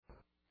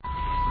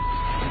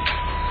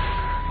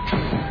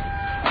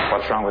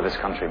What's wrong with this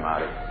country,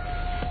 Marty?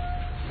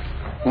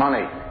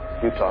 Money.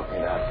 You taught me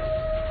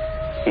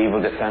that.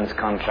 Evil defense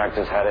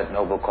contractors had it,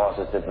 noble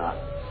causes did not.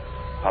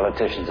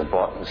 Politicians are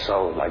bought and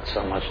sold like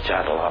so much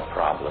chattel. Our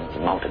problems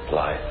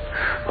multiply.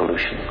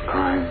 Pollution,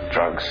 crime,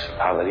 drugs,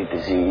 poverty,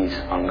 disease,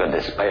 hunger,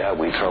 despair.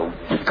 We throw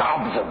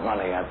gobs of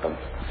money at them.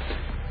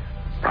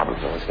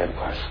 Problems always get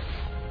worse.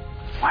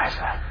 Why is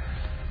that?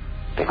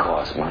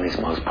 Because money's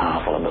most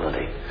powerful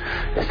ability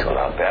is to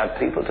allow bad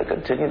people to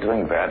continue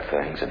doing bad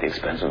things at the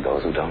expense of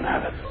those who don't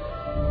have it.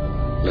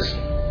 Listen,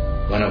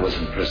 when I was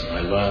in prison,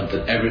 I learned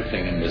that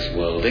everything in this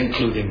world,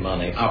 including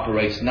money,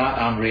 operates not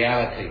on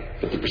reality,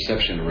 but the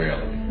perception of real.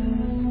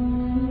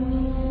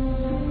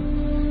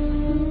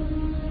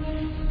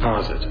 How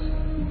is it?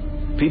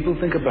 People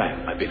think a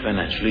bank might be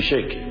financially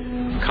shaky.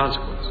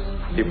 Consequence,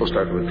 people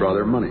start to withdraw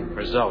their money.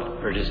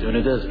 Result, pretty soon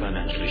it is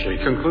financially shaky.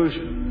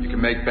 Conclusion, you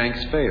can make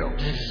banks fail.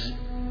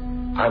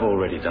 I've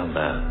already done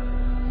that.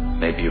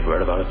 Maybe you've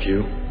read about a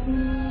few.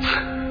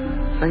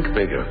 Think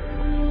bigger.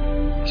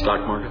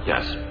 Stock market?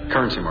 Yes.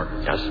 Currency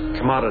market? Yes.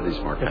 Commodities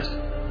market? Yes.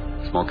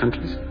 Small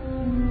countries?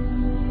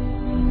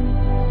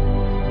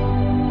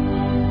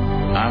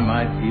 I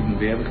might even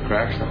be able to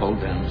crash the whole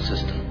damn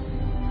system.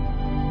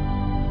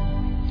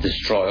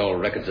 Destroy all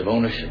records of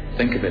ownership.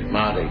 Think of it,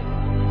 Marty.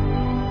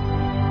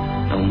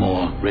 No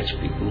more rich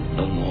people,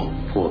 no more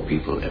poor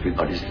people.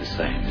 Everybody's the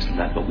same. Isn't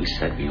that what we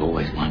said we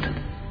always wanted?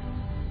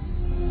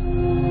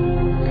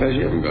 Because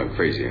you haven't gone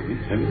crazy, have you?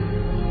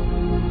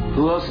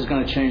 Who else is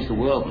going to change the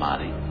world,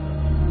 Marty?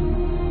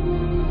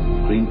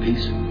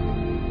 Greenpeace?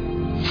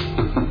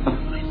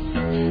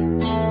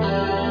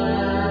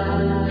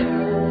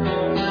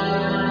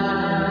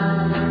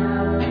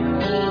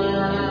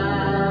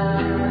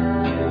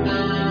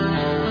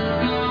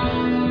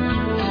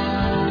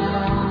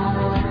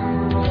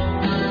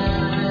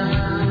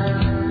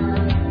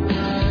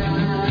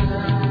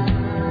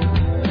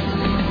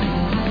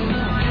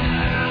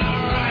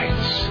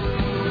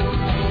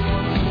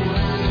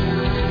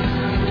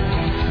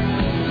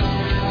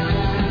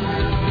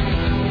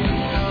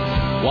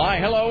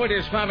 It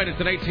is 5 minutes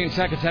and 18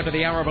 seconds after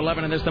the hour of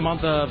 11, and this is the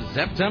month of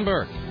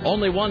September.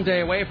 Only one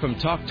day away from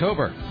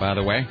Talktober, by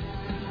the way.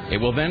 It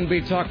will then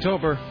be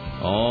Talktober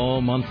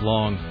all month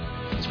long.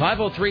 It's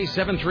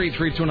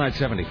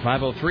 503-733-2970.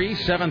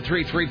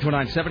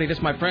 503-733-2970. This,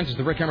 my friends, is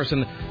the Rick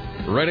Emerson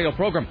radio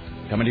program.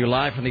 Coming to you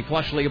live from the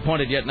plushly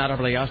appointed yet not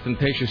overly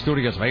ostentatious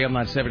studios of AM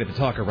 970 The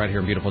Talker right here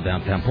in beautiful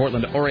downtown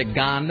Portland,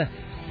 Oregon.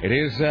 It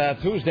is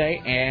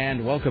Tuesday,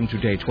 and welcome to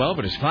day 12.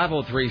 It is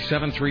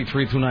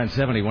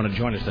 503-733-2970. Want to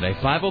join us today?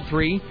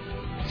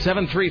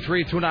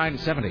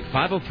 503-733-2970.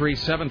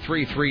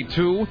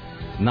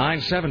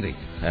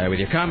 503-733-2970. With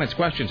your comments,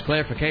 questions,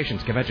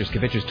 clarifications,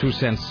 kvetches, 2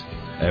 cents,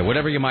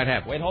 whatever you might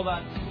have. Wait, hold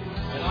on.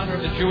 In honor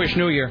of the Jewish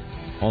New Year.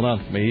 Hold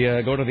on. Let me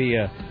go to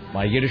the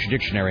my Yiddish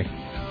dictionary.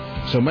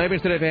 So maybe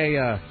instead of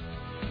a,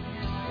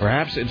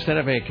 perhaps instead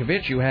of a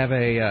kvetch, you have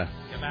a...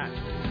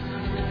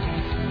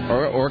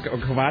 Or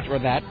kvatch, or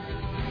that.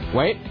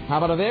 Wait, how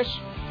about this?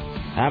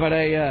 How about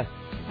a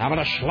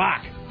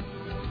schlock?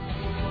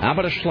 How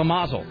about a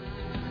schlamazel?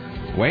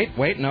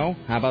 Wait, no.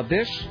 How about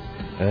this?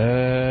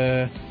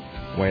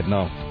 Wait,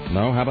 no.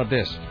 No, how about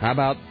this? How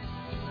about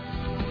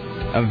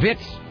a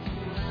witz?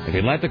 If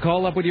you'd like to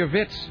call up with your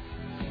witz,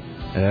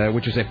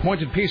 which is a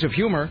pointed piece of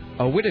humor,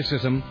 a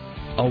witticism,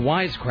 a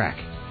wisecrack.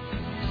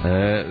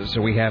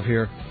 So we have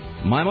here,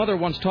 my mother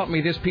once taught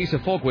me this piece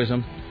of folk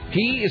wisdom.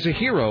 He is a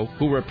hero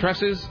who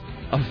represses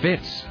a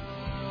witz.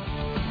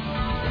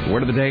 The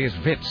word of the day is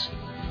witz.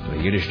 The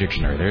Yiddish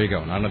dictionary. There you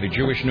go. Not another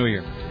Jewish New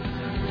Year.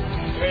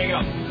 There you go.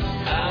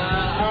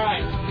 All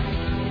right.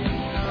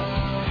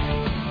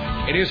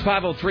 It is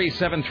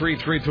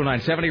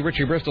 503-733-2970.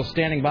 Richie Bristol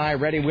standing by,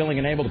 ready, willing,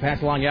 and able to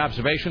pass along your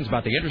observations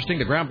about the interesting,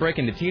 the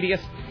groundbreaking, the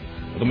tedious,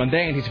 the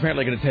mundane. He's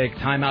apparently going to take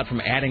time out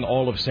from adding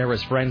all of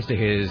Sarah's friends to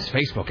his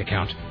Facebook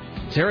account.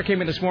 Sarah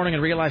came in this morning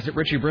and realized that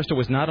Richie Bristol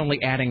was not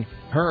only adding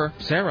her,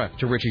 Sarah,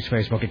 to Richie's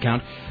Facebook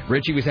account.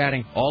 Richie was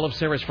adding all of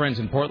Sarah's friends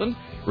in Portland.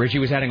 Richie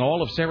was adding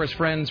all of Sarah's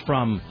friends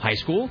from high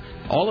school,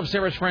 all of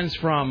Sarah's friends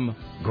from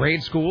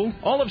grade school,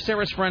 all of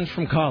Sarah's friends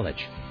from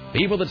college.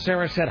 People that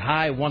Sarah said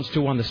hi once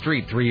to on the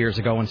street 3 years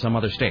ago in some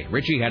other state.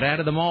 Richie had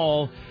added them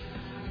all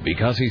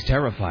because he's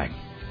terrifying.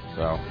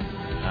 So, all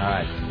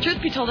right.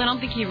 Truth be told, I don't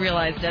think he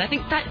realized it. I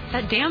think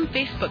that damn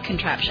Facebook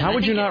contraption. How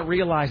would you not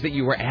realize that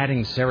you were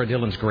adding Sarah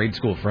Dillon's grade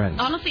school friends?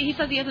 Honestly, he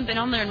says he hasn't been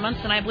on there in months,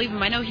 and I believe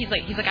him. I know he's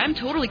like, I'm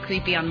totally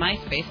creepy on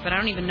MySpace, but I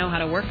don't even know how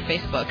to work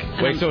Facebook.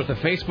 And wait, so it's the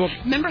Facebook?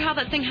 Remember how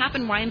that thing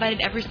happened where I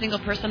invited every single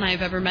person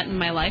I've ever met in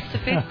my life to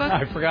Facebook?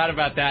 I forgot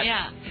about that.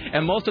 Yeah.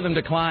 And most of them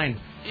declined.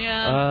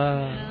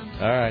 Yeah.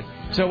 All right.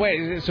 So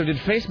wait, so did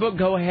Facebook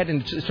go ahead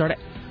and start...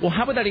 Well,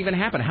 how would that even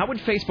happen? How would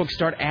Facebook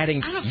start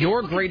adding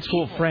your grade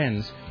school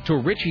friends to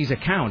Richie's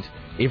account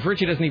if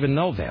Richie doesn't even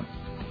know them?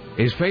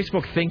 Is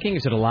Facebook thinking?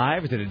 Is it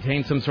alive? Does it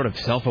attain some sort of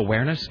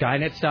self-awareness,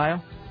 Skynet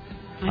style?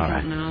 I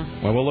don't know.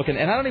 Well, we're looking...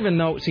 And I don't even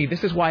know... See,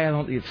 this is why I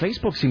don't...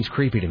 Facebook seems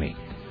creepy to me.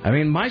 I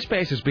mean,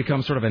 MySpace has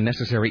become sort of a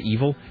necessary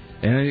evil.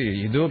 And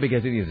you do it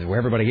because it's where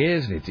everybody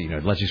is. It's,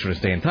 it lets you sort of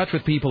stay in touch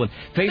with people. And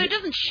but it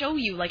doesn't show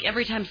you, like,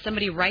 every time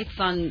somebody writes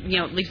on,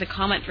 leaves a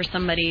comment for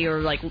somebody or,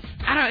 like,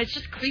 I don't know, it's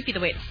just creepy the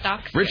way it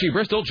stalks you. Richie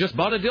Bristol just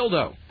bought a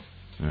dildo.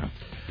 Yeah.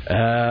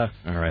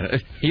 All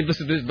right.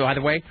 Listen to this, by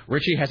the way.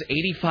 Richie has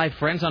 85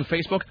 friends on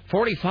Facebook.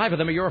 45 of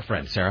them are your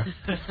friends, Sarah.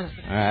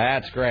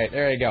 That's great.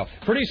 There you go.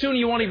 Pretty soon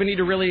you won't even need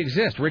to really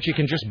exist. Richie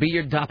can just be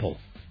your doppel.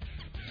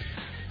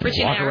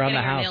 Richie walk and I around the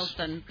our house, nails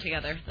done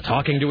together.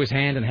 talking to his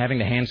hand and having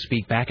the hand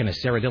speak back in a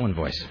Sarah Dillon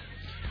voice.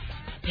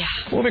 Yeah.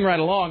 Moving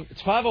right along,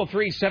 it's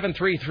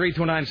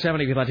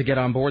 503-733-2970 if you'd like to get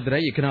on board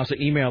today. You can also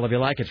email if you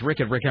like. It's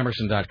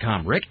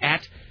rick@rickemerson.com.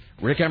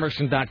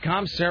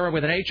 Rick@rickemerson.com. Sarah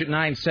with an H at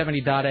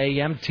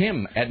 970.am.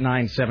 Tim at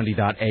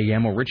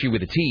 970.am. Or Richie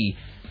with a T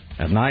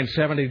at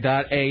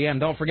 970.am.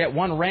 Don't forget,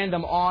 one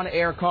random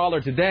on-air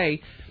caller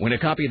today win a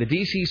copy of the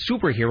DC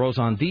Superheroes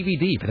on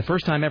DVD. For the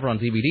first time ever on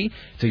DVD,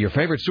 to your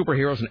favorite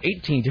superheroes and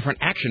 18 different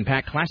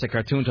action-packed classic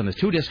cartoons on this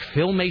 2-disc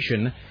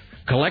Filmation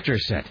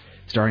collector's set.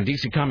 Starring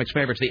DC Comics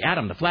favorites The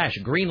Atom, The Flash,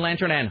 Green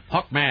Lantern, and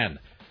Hawkman.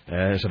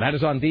 So that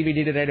is on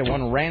DVD today to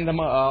one random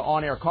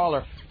on-air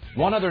caller.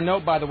 One other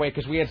note, by the way,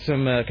 because we had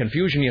some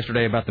confusion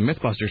yesterday about the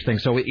Mythbusters thing.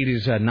 So it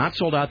is not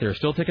sold out. There are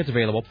still tickets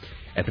available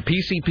at the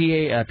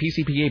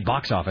PCPA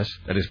box office.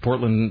 That is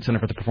Portland Center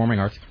for the Performing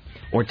Arts.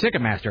 Or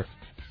Ticketmaster.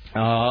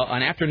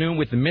 An afternoon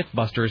with the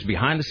Mythbusters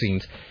behind the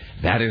scenes.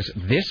 That is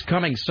this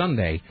coming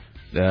Sunday,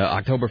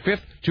 October 5th,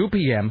 2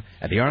 p.m.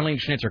 at the Arlene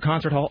Schnitzer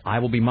Concert Hall. I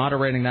will be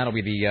moderating that. I'll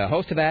be the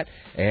host of that.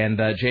 And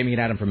Jamie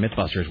and Adam from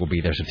Mythbusters will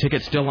be there. So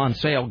tickets still on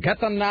sale. Get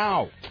them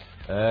now.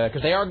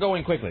 Because they are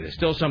going quickly. There's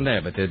still some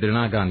there, but they're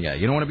not gone yet.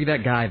 You don't want to be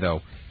that guy,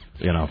 though.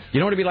 You don't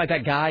want to be like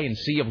that guy in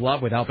Sea of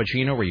Love with Al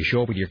Pacino where you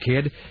show up with your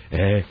kid,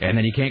 and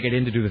then you can't get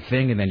in to do the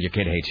thing, and then your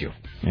kid hates you.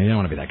 You don't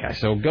want to be that guy.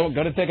 So go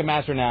to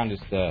Ticketmaster now and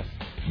just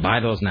buy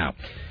those now.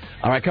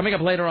 All right, coming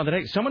up later on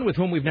today, someone with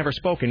whom we've never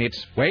spoken.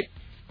 It's, wait.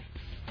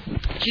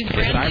 She's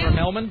Is it Ira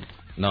Melman?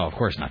 No, of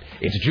course not.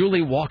 It's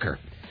Julie Walker.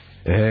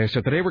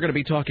 So today we're going to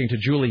be talking to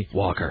Julie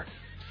Walker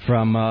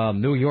from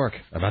New York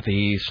about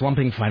the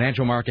slumping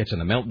financial markets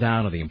and the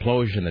meltdown of the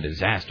implosion, the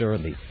disaster,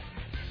 and the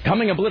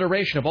coming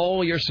obliteration of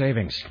all your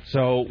savings.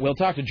 So we'll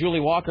talk to Julie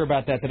Walker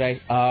about that today.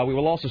 We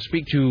will also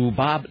speak to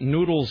Bob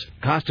Noodles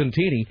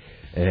Costantini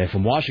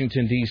from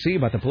Washington, D.C.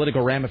 about the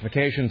political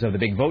ramifications of the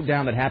big vote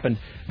down that happened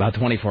about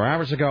 24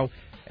 hours ago.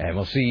 And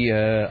we'll see,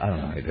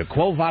 the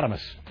Quo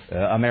Vadis,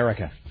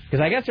 America.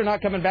 Because I guess they're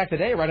not coming back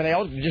today, right? Are they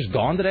all just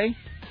gone today?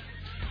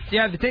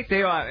 Yeah,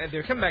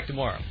 they're coming back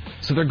tomorrow.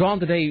 So they're gone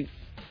today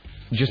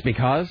just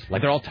because?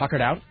 Like they're all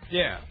tuckered out?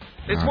 Yeah.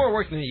 It's more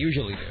work than they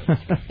usually do.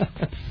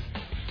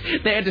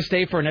 They had to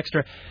stay for an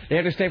extra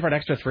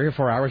 3 or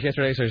 4 hours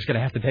yesterday, so they're just going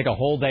to have to take a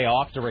whole day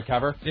off to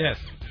recover. Yes.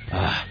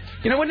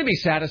 Wouldn't it be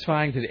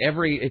satisfying to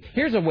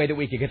here's a way that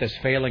we could get this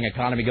failing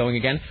economy going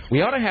again.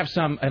 We ought to have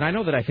some, and I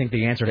know that I think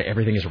the answer to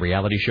everything is a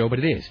reality show, but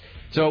it is.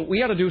 So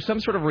we ought to do some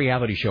sort of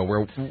reality show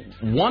where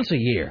once a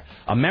year,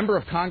 a member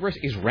of Congress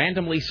is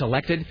randomly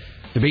selected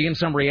to be in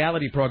some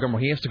reality program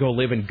where he has to go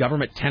live in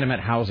government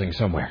tenement housing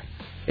somewhere.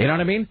 You know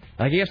what I mean?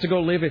 Like he has to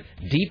go live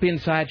deep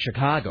inside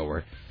Chicago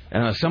or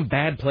some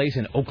bad place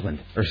in Oakland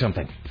or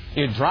something.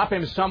 You drop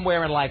him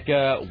somewhere in like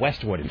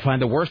Westwood and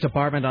find the worst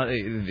apartment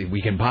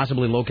we can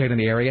possibly locate in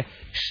the area.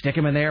 Stick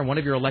him in there. One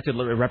of your elected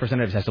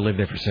representatives has to live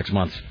there for 6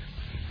 months.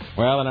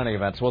 Well, in any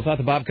event, so we'll talk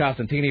to Bob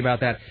Costantini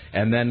about that.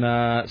 And then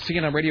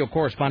CNN radio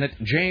correspondent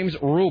James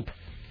Roop.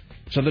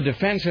 So the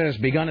defense has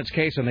begun its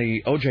case on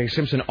the O.J.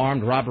 Simpson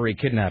armed robbery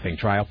kidnapping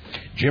trial.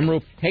 Jim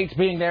Roop hates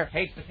being there,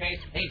 hates the case,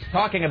 hates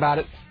talking about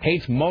it,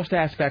 hates most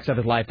aspects of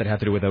his life that have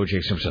to do with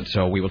O.J. Simpson.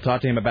 So we will talk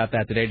to him about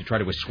that today to try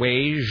to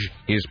assuage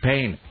his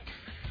pain.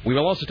 We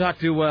will also talk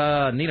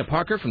to Nina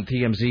Parker from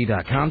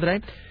TMZ.com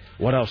today.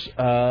 What else?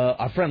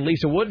 Our friend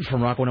Lisa Wood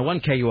from Rock 101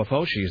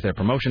 KUFO. She's their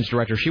promotions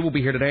director. She will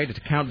be here today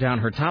to count down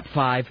her top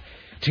 5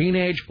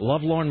 teenage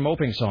lovelorn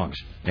moping songs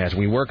as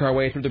we work our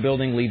way through the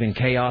building, leaving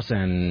chaos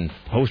and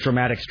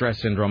post-traumatic stress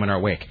syndrome in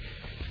our wake.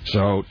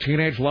 So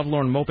teenage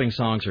lovelorn moping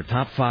songs are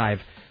top 5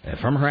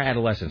 from her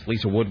adolescence.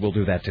 Lisa Wood will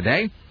do that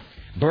today.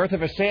 Birth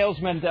of a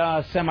Salesman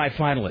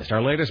semifinalist.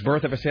 Our latest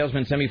Birth of a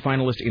Salesman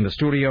semifinalist in the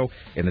studio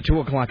in the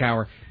 2 o'clock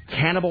hour.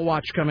 Cannibal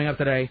Watch coming up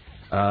today.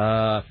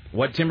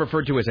 What Tim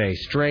referred to as a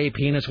stray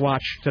penis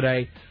watch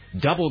today.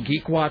 Double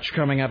Geek Watch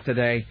coming up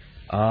today.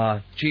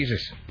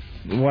 Jesus.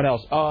 What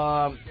else?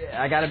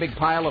 I got a big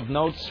pile of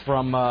notes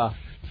from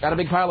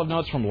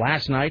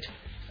last night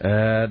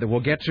that we'll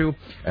get to.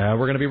 We're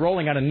going to be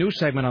rolling out a new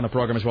segment on the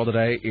program as well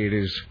today. It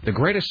is the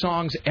greatest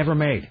songs ever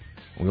made.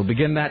 We'll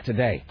begin that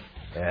today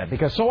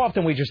because so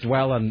often we just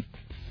dwell on,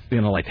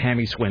 like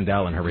Tammy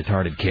Swindell and her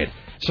retarded kid.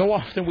 So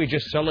often we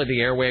just sully the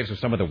airwaves with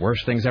some of the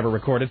worst things ever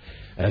recorded.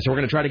 So we're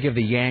going to try to give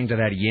the yang to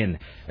that yin.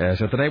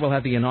 So today we'll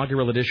have the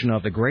inaugural edition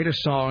of the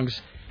greatest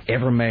songs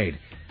ever made.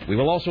 We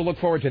will also look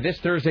forward to this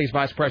Thursday's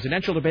vice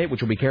presidential debate,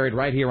 which will be carried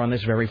right here on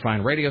this very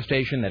fine radio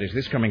station. That is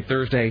this coming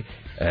Thursday,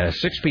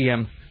 6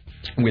 p.m.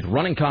 with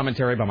running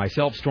commentary by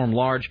myself, Storm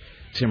Large,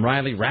 Tim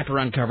Riley,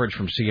 wraparound coverage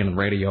from CNN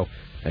Radio.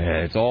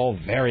 It's all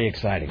very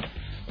exciting.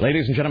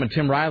 Ladies and gentlemen,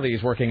 Tim Riley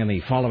is working on the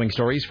following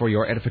stories for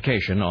your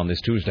edification on this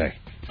Tuesday.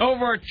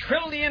 Over $1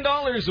 trillion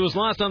was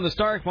lost on the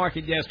stock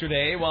market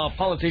yesterday while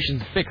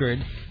politicians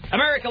bickered.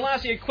 America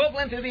lost the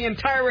equivalent of the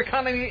entire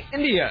economy of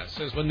India,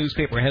 says one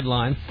newspaper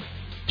headline.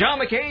 John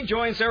McCain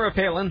joins Sarah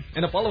Palin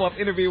in a follow-up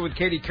interview with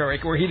Katie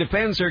Couric where he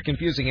defends her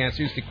confusing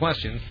answers to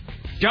questions.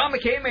 John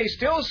McCain may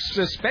still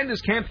suspend his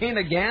campaign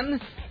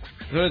again?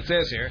 That's what it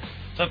says here.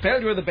 The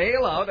failure of the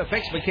bailout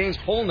affects McCain's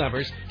poll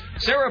numbers.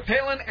 Sarah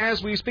Palin,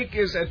 as we speak,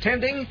 is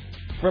attending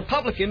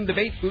Republican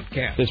debate boot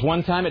camp. This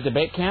one time at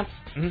debate camp?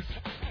 Mm-hmm.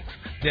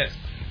 Yes.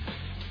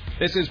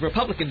 This is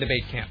Republican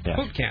debate camp,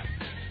 boot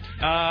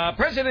camp.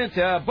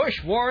 President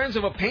Bush warns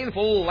of a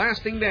painful,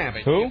 lasting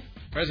damage. Who?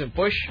 President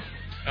Bush.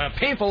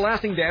 Painful,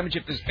 lasting damage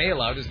if this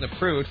bailout isn't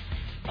approved.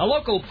 A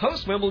local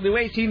postman will do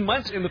 18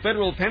 months in the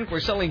federal pen for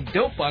selling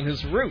dope on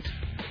his route.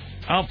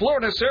 A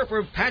Florida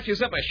surfer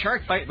patches up a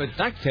shark bite with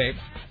duct tape.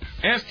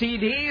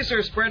 STDs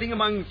are spreading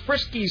among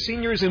frisky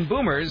seniors and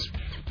boomers.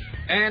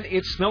 And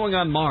it's snowing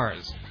on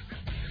Mars.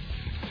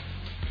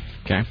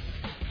 Okay.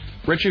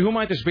 Richie, who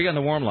might this be on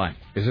the warm line?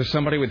 Is this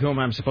somebody with whom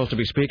I'm supposed to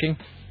be speaking?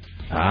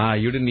 Ah,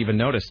 you didn't even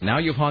notice. Now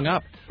you've hung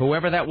up.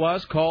 Whoever that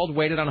was called,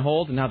 waited on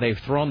hold, and now they've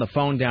thrown the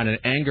phone down in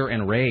anger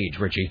and rage,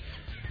 Richie.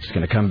 It's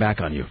going to come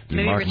back on you.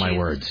 Maybe mark Richie my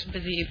words.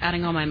 Busy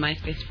adding all my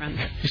MySpace friends.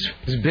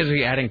 He's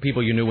busy adding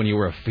people you knew when you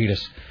were a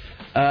fetus.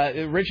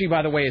 Richie,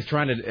 by the way, is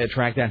trying to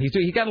track down.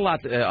 He got a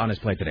lot on his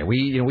plate today.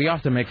 We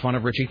often make fun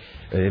of Richie,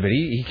 but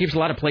he keeps a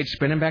lot of plates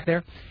spinning back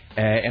there.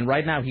 And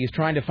right now he's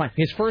trying to find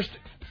his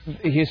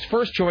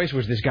first choice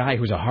was this guy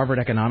who's a Harvard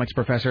economics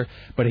professor,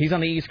 but he's on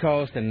the East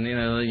Coast,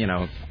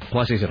 and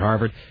plus he's at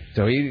Harvard,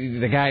 so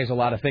the guy has a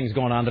lot of things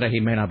going on today.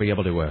 He may not be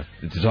able to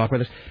talk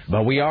with us,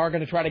 but we are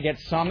going to try to get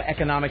some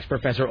economics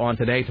professor on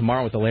today,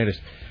 tomorrow with the latest,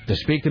 to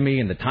speak to me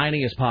in the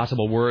tiniest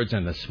possible words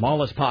and the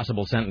smallest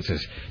possible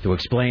sentences to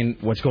explain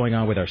what's going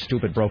on with our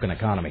stupid broken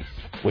economy,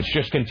 which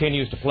just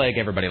continues to plague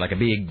everybody like a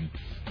big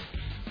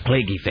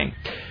plaguey thing.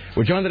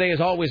 We're joined today, as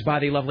always, by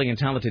the lovely and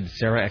talented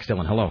Sarah X.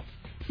 Dillon. Hello.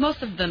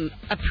 Most of them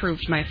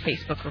approved my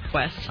Facebook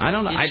request. I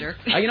don't know.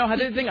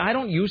 I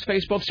don't use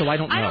Facebook, so I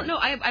don't know. I don't know.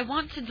 I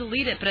want to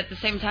delete it, but at the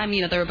same time,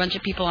 there are a bunch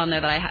of people on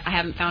there that I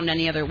haven't found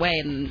any other way,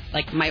 and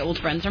like my old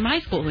friends from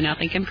high school who now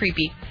think I'm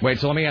creepy. Wait,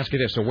 so let me ask you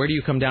this. So where do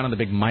you come down on the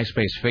big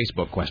MySpace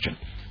Facebook question?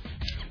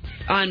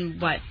 On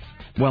what?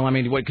 Well, I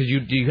mean,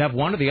 do you have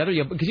one or the other?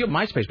 Because you have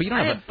MySpace, but you don't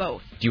have. I have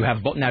both. Do you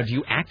have both? Now, do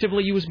you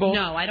actively use both?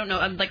 No, I don't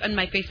know. I'm like on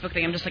my Facebook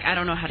thing. I'm just like, I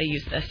don't know how to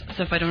use this.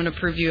 So if I don't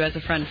approve you as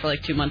a friend for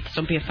like 2 months,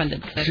 don't be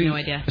offended because I have no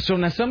idea. So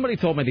now somebody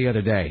told me the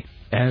other day,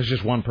 and it was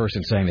just one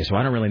person saying this, so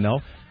I don't really know.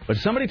 But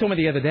somebody told me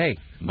the other day,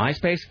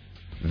 MySpace,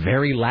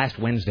 very last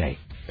Wednesday.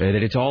 That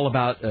it's all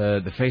about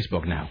the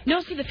Facebook now.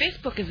 No, see, the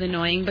Facebook is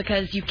annoying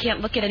because you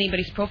can't look at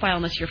anybody's profile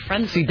unless you're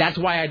friends. See, that's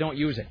why I don't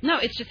use it. No,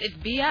 it's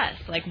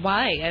BS. Like,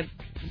 why?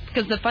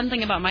 Because the fun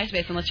thing about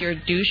MySpace, unless you're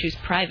a douche who's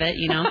private,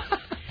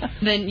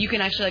 then you can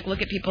actually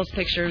look at people's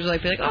pictures,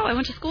 be like, oh, I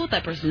went to school with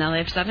that person. Now they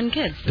have 7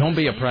 kids. Don't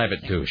be a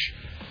private douche.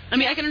 I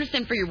mean, I can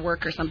understand for your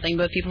work or something,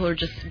 but people who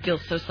just feel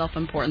so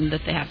self-important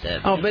that they have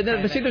to. Oh, but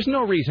see, there's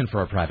no reason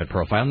for a private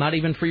profile, not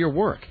even for your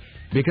work.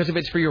 Because if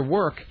it's for your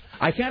work,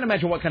 I can't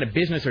imagine what kind of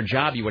business or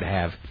job you would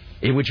have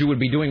in which you would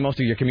be doing most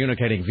of your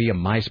communicating via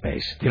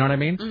MySpace. You know what I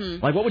mean?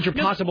 Mm-hmm. Like, what would your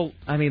possible...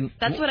 I mean...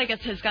 That's what I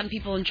guess has gotten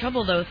people in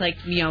trouble, though, with,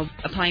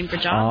 applying for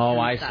jobs. Oh,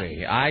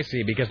 I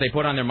see. Because they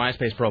put on their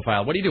MySpace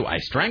profile, what do? I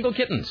strangle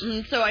kittens.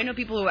 Mm-hmm. So I know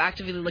people who are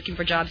actively looking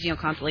for jobs,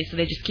 constantly, so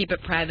they just keep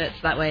it private, so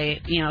that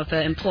way, if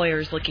the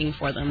employer's looking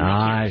for them, they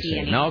can't see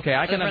anything. No, okay,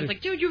 I can understand.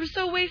 Like, dude, you were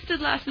so wasted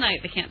last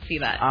night. They can't see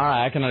that. All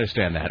right, I can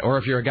understand that. Or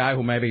if you're a guy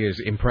who maybe has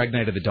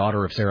impregnated the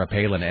daughter of Sarah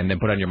Palin and then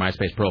put on your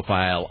MySpace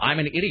profile, I'm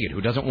an idiot who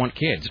doesn't want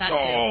kids.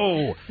 Oh!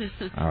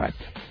 All right.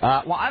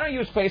 Well, I don't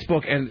use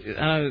Facebook, and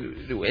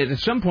at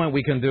some point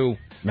we can do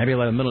maybe a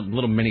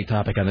little mini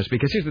topic on this,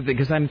 because here's the thing,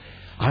 because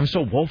I'm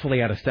so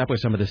woefully out of step with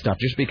some of this stuff,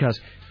 just because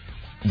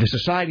the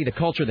society, the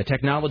culture, the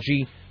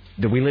technology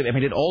that we live,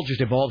 it all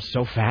just evolves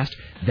so fast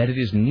that it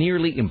is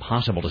nearly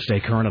impossible to stay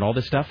current on all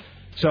this stuff.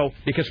 So,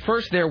 because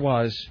first there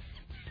was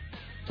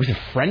it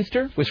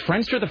Friendster? Was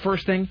Friendster the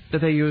first thing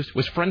that they used?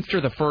 Was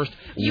Friendster the first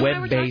web-based... You and I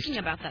were talking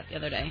about that the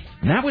other day.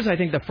 That was, I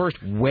think, the first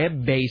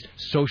web-based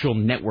social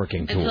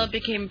networking tool. Until it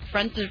became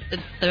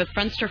the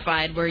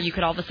Friendsterfied, where you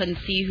could all of a sudden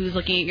see who's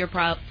looking at your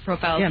profile.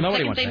 Yeah, nobody the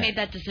second wanted they that. made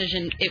that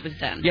decision, it was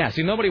done. Yeah,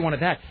 see, nobody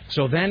wanted that.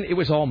 So then it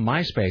was all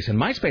MySpace. And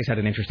MySpace had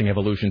an interesting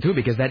evolution, too,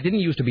 because that didn't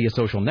used to be a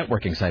social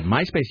networking site.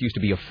 MySpace used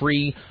to be a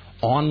free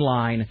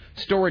online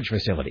storage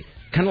facility.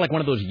 Kind of like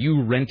one of those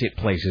you rent it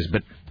places,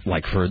 but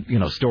like for,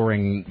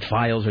 storing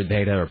files or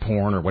data or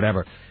porn or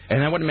whatever.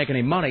 And I wouldn't make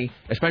any money,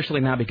 especially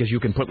now because you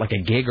can put like a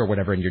gig or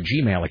whatever in your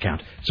Gmail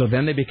account. So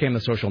then they became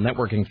the social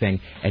networking thing.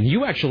 And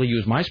you actually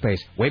used MySpace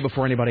way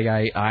before anybody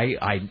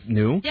I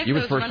knew. Yeah, you were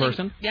the first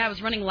person? Yeah, I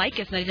was running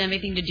Lycus, and I didn't have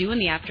anything to do in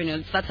the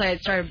afternoons. That's why I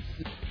started,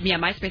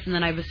 MySpace, and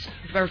then I was,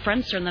 or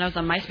Friendster, and then I was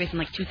on MySpace in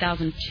like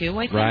 2002,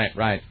 I think.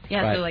 Right.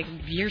 Yeah, right. so like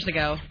years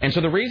ago. And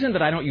so the reason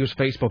that I don't use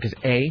Facebook is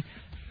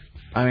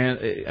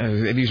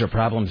these are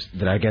problems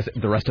that I guess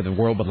the rest of the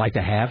world would like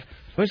to have.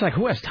 But it's like,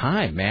 who has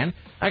time, man?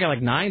 I got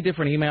like 9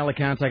 different email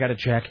accounts I got to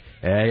check.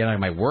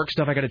 My work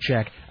stuff I got to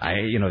check.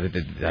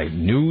 The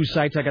news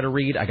sites I got to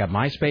read. I got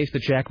MySpace to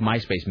check,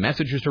 MySpace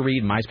messages to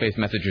read, MySpace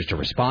messages to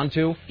respond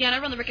to. Yeah, and I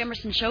run the Rick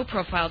Emerson Show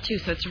profile too,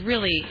 so it's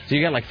really. So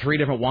you got like 3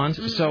 different ones.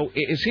 Mm-hmm. So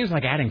it seems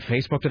like adding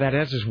Facebook to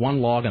that's just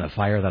one log in the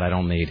fire that I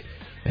don't need.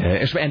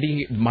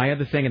 My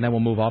other thing, and then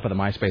we'll move off of the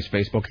MySpace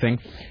Facebook thing.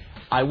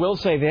 I will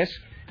say this.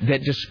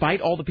 That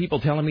despite all the people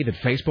telling me that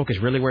Facebook is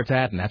really where it's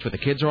at, and that's what the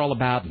kids are all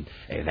about, and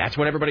that's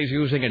what everybody's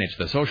using, and it's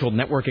the social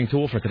networking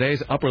tool for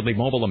today's upwardly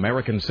mobile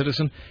American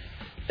citizen,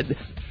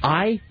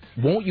 I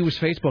won't use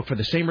Facebook for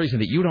the same reason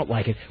that you don't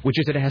like it, which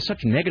is that it has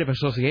such negative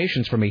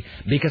associations for me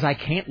because I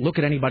can't look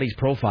at anybody's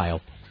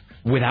profile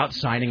without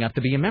signing up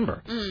to be a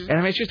member.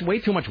 And it's just way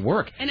too much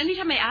work. And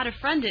anytime I add a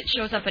friend, it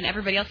shows up on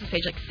everybody else's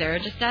page, like Sarah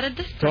just added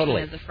this person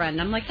as a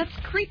friend. I'm like, that's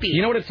creepy.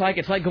 You know what it's like?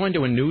 It's like going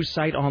to a news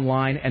site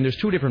online, and there's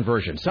 2 different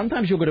versions.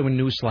 Sometimes you'll go to a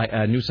news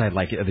site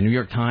like the New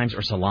York Times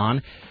or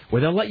Salon,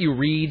 where they'll let you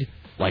read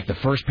like the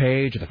first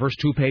page or the first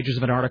 2 pages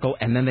of an article,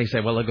 and then they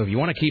say, well, look, if you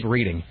want to keep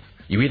reading,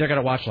 you either got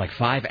to watch like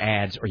 5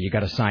 ads or you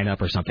got to sign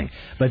up or something.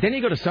 But then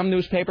you go to some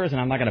newspapers,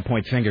 and I'm not going to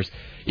point fingers.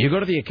 You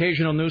go to the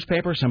occasional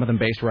newspaper, some of them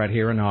based right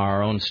here in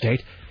our own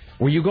state,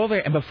 where you go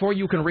there, and before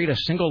you can read a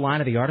single line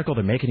of the article,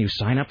 they're making you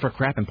sign up for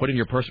crap and put in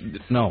your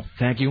person. No,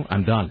 thank you,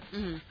 I'm done.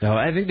 So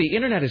I think the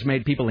Internet has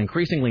made people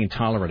increasingly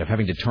intolerant of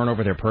having to turn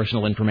over their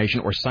personal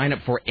information or sign up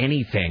for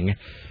anything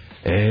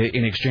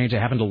in exchange of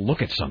having to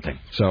look at something.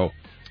 So,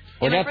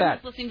 my friend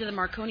was listening to the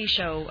Marconi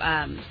show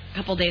a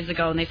couple days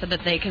ago, and they said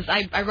that because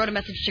I wrote a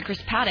message to Chris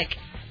Paddock,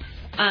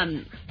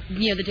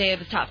 the day of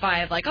his top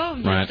 5, like,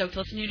 I'm stoked to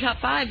listen to your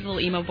top 5, little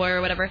emo boy or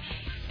whatever.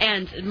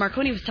 And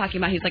Marconi was talking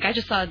about, he's like, I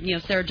just saw,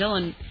 Sarah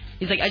Dillon.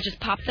 He's like, I just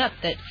popped up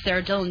that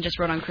Sarah Dillon just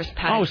wrote on Chris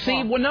Paddock's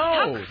wall. Well, no.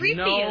 How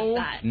creepy is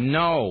that?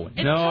 No.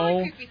 It's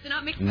totally creepy. So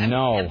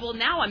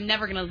now I'm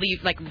never going to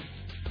leave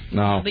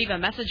a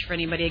message for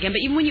anybody again.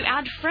 But even when you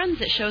add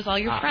friends, it shows all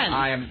your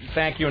friends.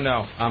 Thank you,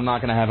 no. I'm not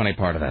going to have any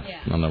part of that.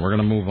 Yeah. No, we're going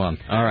to move on.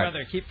 All right. I'd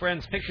rather keep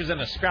friends' pictures in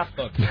a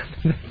scrapbook.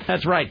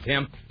 That's right,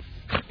 Tim.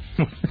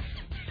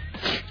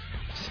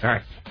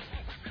 Sorry.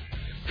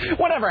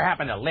 Whatever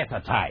happened to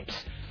lithotypes?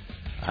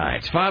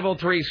 It's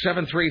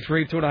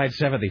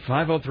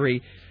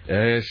 503-733-2970.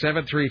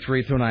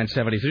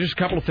 503-733-2970. So just a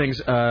couple of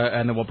things,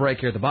 and then we'll break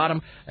here at the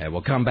bottom.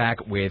 We'll come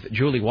back with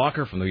Julie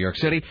Walker from New York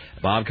City,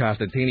 Bob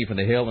Costantini from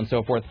The Hill, and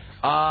so forth.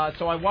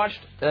 So I watched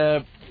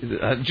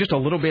just a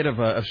little bit of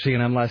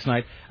CNN last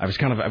night. I was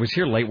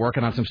here late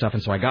working on some stuff,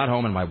 and so I got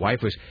home, and my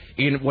wife was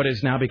in what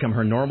has now become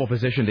her normal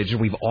position.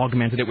 We've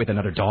augmented it with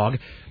another dog.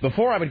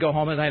 Before I would go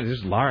home at night,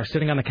 there's Laura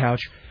sitting on the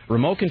couch,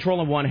 remote control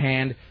in one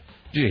hand,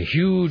 a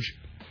huge...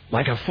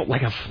 Like a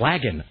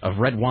flagon of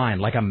red wine,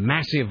 like a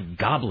massive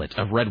goblet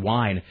of red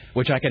wine,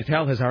 which I can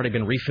tell has already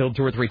been refilled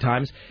 2 or 3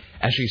 times,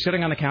 as she's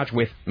sitting on the couch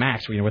with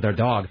Max, with her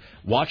dog,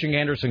 watching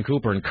Anderson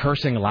Cooper and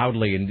cursing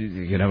loudly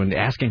and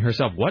asking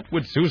herself, what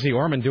would Susie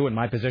Orman do in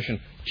my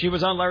position? She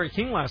was on Larry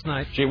King last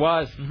night. She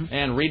was,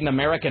 and reading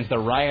Americans, the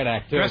riot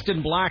act, too. Dressed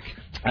in black.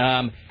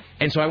 And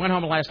so I went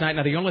home last night.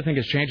 Now, the only thing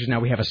that's changed is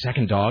now we have a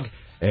second dog.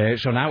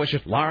 So now it's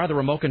just Lara, the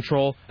remote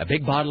control, a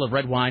big bottle of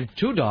red wine,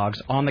 2 dogs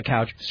on the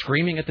couch,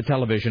 screaming at the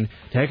television,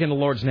 taking the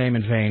Lord's name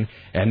in vain,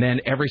 and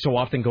then every so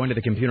often going to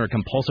the computer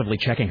compulsively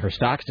checking her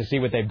stocks to see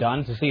what they've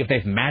done, to see if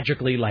they've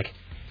magically, like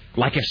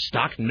if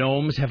stock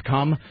gnomes have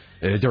come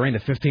during the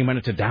 15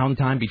 minutes of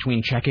downtime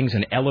between checkings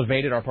and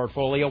elevated our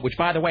portfolio, which,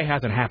 by the way,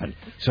 hasn't happened.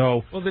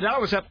 So, well, the Dow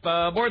was up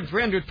more than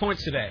 300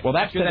 points today. Well,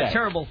 that's after today. That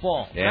terrible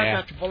fall. Yeah.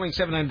 After falling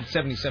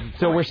 777 points.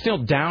 So we're still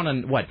down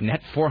on,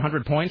 net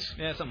 400 points?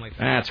 Yeah, something like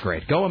that. That's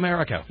great. Go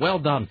America. Well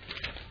done.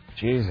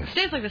 Jesus.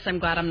 Days like this, I'm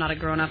glad I'm not a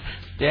grown-up.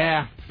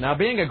 Yeah. Now,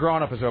 being a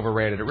grown-up is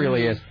overrated. It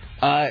really is.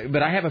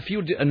 But I have a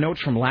few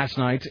notes from last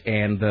night,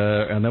 and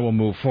then we'll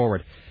move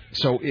forward.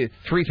 So,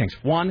 3 things.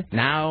 1,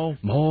 now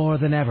more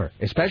than ever,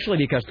 especially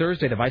because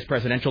Thursday the vice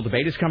presidential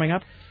debate is coming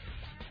up.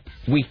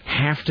 We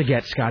have to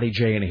get Scotty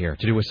J in here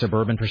to do a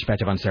suburban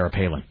perspective on Sarah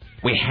Palin.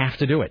 We have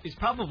to do it. He's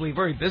probably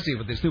very busy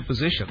with his new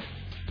position.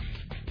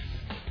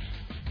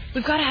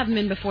 We've got to have him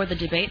in before the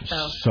debate,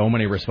 though. So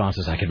many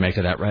responses I could make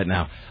to that right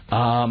now.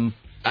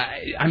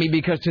 I mean,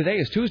 because today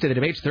is Tuesday, the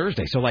debate's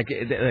Thursday. So,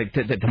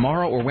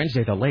 tomorrow or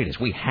Wednesday, the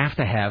latest, we have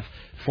to have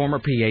former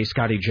PA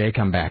Scotty J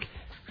come back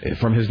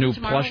from his new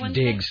tomorrow, plush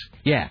Wednesday? digs.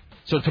 Yeah.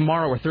 So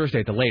tomorrow or Thursday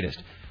at the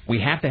latest, we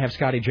have to have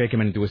Scotty J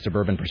come in and do a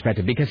suburban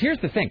perspective. Because here's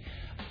the thing.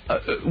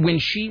 When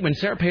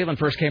Sarah Palin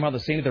first came on the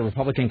scene at the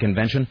Republican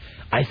convention,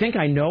 I think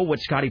I know what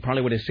Scotty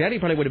probably would have said. He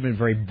probably would have been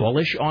very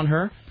bullish on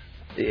her.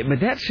 But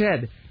that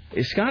said,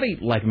 Scotty,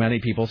 like many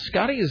people,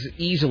 Scotty is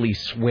easily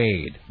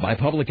swayed by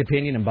public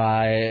opinion and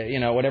by,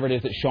 whatever it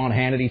is that Sean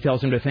Hannity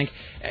tells him to think.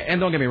 And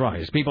don't get me wrong,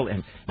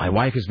 and my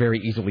wife is very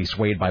easily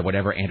swayed by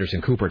whatever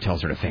Anderson Cooper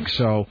tells her to think.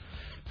 So,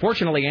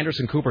 fortunately,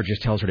 Anderson Cooper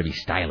just tells her to be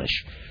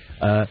stylish.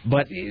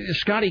 But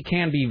Scotty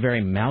can be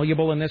very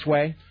malleable in this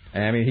way.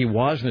 I mean, he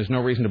was, and there's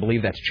no reason to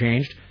believe that's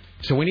changed.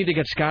 So we need to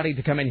get Scotty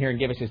to come in here and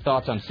give us his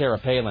thoughts on Sarah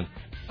Palin.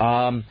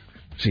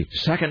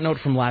 Second note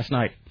from last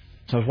night.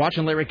 So I was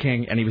watching Larry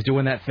King, and he was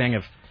doing that thing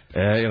of,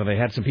 they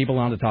had some people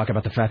on to talk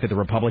about the fact that the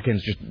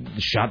Republicans just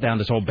shot down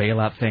this whole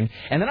bailout thing.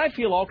 And then I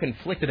feel all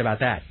conflicted about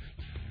that.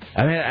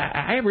 I mean,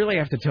 I really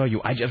have to tell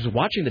you, I was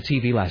watching the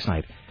TV last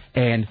night,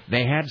 and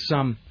they had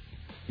some,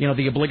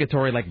 the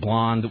obligatory,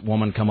 blonde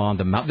woman come on.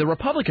 The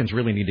Republicans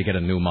really need to get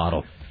a new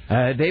model.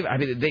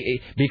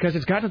 Because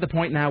it's gotten to the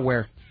point now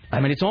where,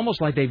 it's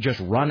almost like they've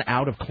just run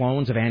out of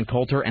clones of Ann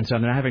Coulter, and so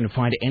they're not having to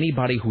find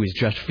anybody who is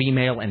just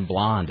female and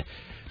blonde.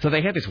 So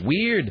they had this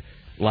weird,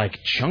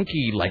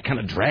 chunky, kind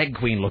of drag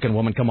queen-looking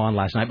woman come on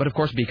last night. But, of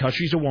course, because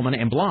she's a woman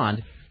and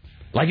blonde,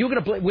 you could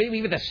have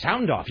even the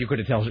sound off. You could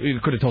have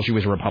told she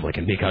was a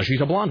Republican because she's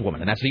a blonde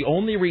woman. And that's the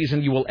only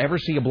reason you will ever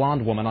see a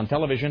blonde woman on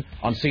television,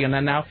 on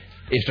CNN now,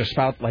 is to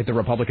spout, the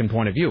Republican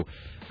point of view.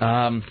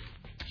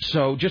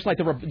 So just like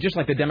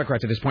the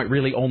Democrats at this point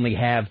really only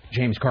have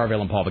James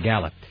Carville and Paul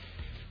Begala.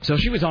 So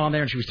she was on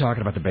there, and she was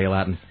talking about the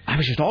bailout, and I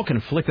was just all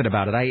conflicted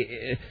about it.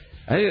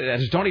 I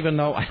just don't even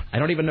know. I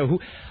don't even know who.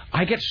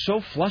 I get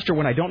so flustered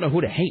when I don't know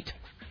who to hate.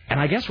 And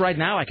I guess right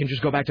now I can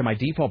just go back to my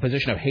default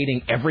position of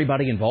hating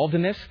everybody involved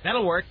in this.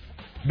 That'll work.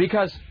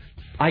 Because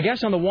I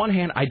guess on the one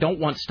hand, I don't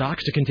want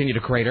stocks to continue to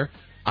crater.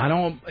 I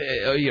don't,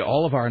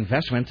 all of our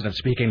investments, and I'm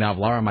speaking now of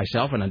Laura and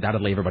myself and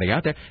undoubtedly everybody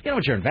out there, you don't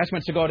want your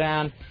investments to go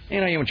down. You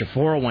want your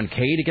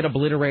 401k to get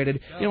obliterated.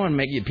 You don't want to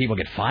make people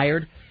get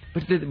fired.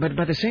 But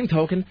by the same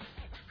token,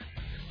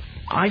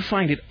 I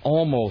find it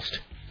almost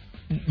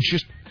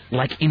just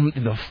in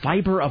the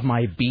fiber of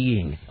my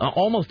being,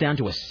 almost down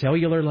to a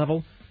cellular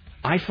level,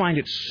 I find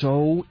it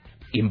so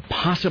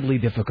impossibly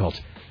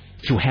difficult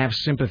to have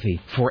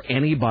sympathy for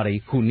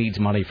anybody who needs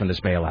money from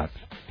this bailout.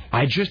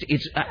 I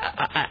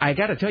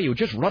got to tell you, it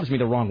just rubs me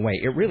the wrong way.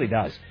 It really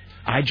does.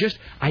 I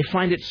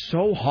find it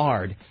so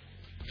hard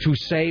to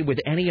say with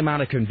any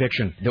amount of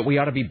conviction that we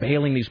ought to be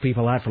bailing these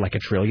people out for $1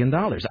 trillion.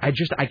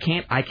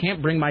 I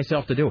can't bring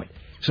myself to do it.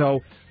 So,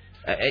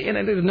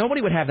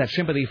 nobody would have that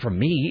sympathy for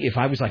me if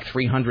I was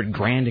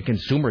 $300,000 in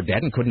consumer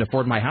debt and couldn't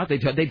afford my house.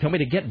 They'd tell me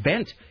to get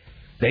bent.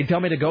 They'd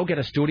tell me to go get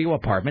a studio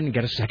apartment and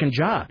get a second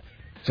job.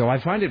 So I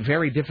find it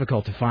very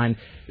difficult to find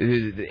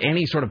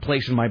any sort of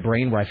place in my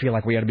brain where I feel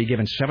like we ought to be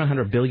giving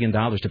 $700 billion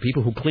to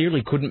people who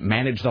clearly couldn't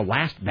manage the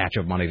last batch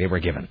of money they were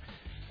given.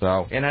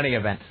 So, in any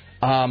event,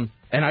 and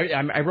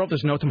I wrote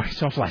this note to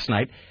myself last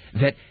night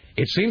that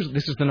it seems,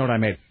 this is the note I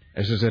made.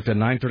 This is at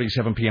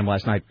 9:37 p.m.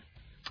 last night.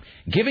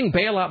 Giving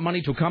bailout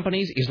money to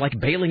companies is like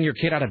bailing your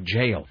kid out of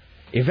jail.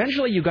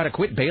 Eventually, you got to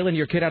quit bailing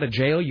your kid out of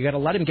jail. You got to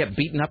let him get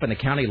beaten up in the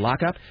county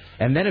lockup,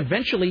 and then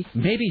eventually,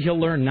 maybe he'll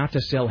learn not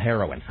to sell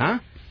heroin, huh?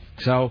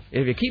 So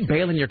if you keep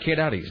bailing your kid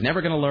out, he's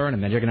never going to learn,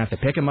 and then you're going to have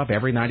to pick him up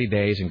every 90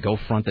 days and go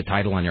front the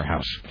title on your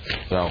house.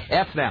 So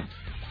F them.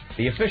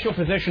 The official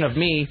position of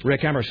me,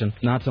 Rick Emerson,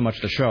 not so much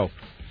the show.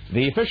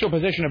 The official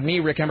position of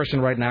me, Rick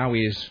Emerson, right now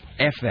is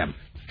F them.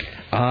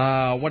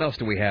 What else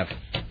do we have?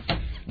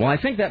 Well, I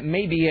think that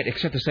may be it,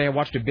 except to say I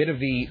watched a bit of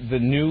the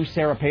new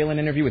Sarah Palin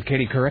interview with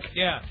Katie Couric.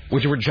 Yeah.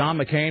 Which where John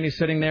McCain is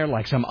sitting there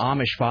like some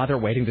Amish father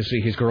waiting to see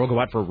his girl go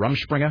out for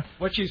Rumspringa.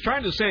 What she's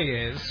trying to say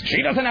is...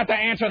 She doesn't have to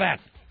answer that.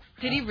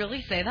 Did he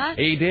really say that?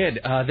 He did.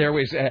 There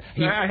was... I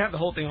have the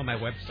whole thing on my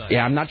website.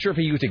 Yeah, I'm not sure if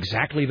he used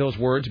exactly those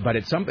words, but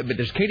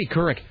there's Katie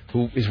Couric,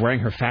 who is wearing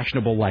her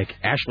fashionable,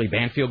 Ashley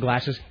Banfield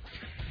glasses.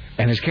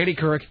 And there's Katie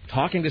Couric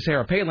talking to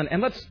Sarah Palin,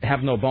 and let's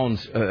have no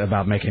bones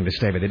about making this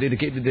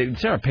statement.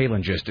 Sarah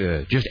Palin just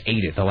ate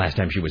it the last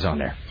time she was on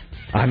there.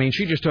 I mean,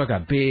 she just took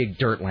a big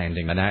dirt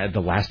landing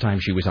the last time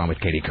she was on with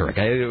Katie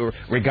Couric.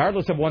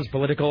 Regardless of one's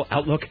political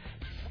outlook,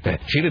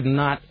 she did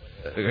not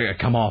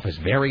come off as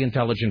very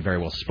intelligent, very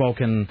well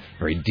spoken,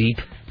 very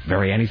deep,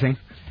 very anything.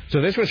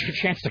 So this was her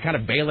chance to kind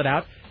of bail it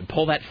out and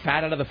pull that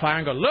fat out of the fire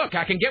and go, look,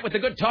 I can get with the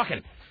good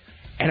talking.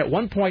 And at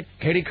one point,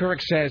 Katie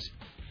Couric says,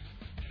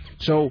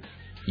 so...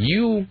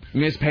 You,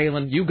 Ms.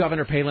 Palin, you,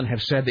 Governor Palin,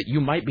 have said that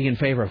you might be in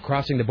favor of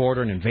crossing the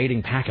border and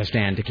invading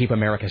Pakistan to keep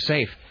America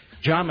safe.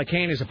 John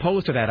McCain is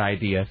opposed to that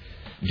idea.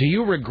 Do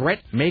you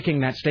regret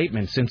making that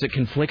statement since it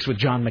conflicts with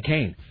John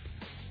McCain?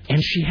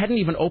 And she hadn't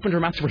even opened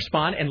her mouth to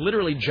respond, and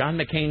literally John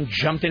McCain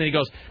jumped in and he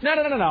goes, No.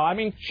 I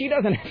mean, she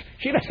doesn't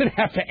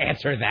have to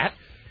answer that.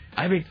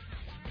 I mean,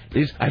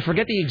 I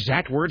forget the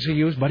exact words he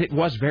used, but it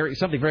was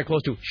something very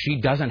close to, she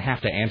doesn't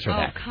have to answer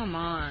that. Oh, come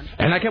on.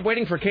 And I kept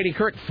waiting for Katie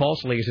Couric,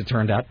 falsely as it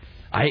turned out.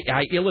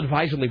 I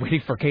ill-advisedly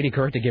waited for Katie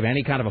Couric to give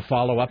any kind of a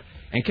follow-up.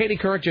 And Katie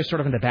Couric just sort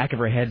of in the back of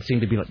her head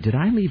seemed to be like, did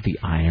I leave the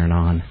iron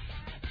on?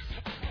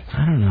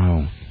 I don't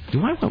know.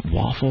 Do I want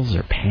waffles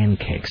or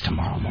pancakes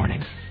tomorrow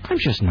morning? I'm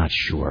just not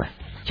sure.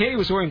 Katie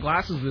was wearing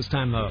glasses this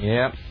time, though.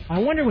 Yep. I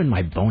wonder when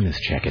my bonus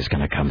check is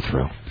going to come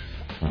through.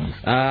 All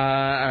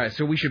right,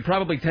 so we should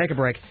probably take a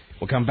break.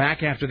 We'll come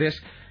back after this.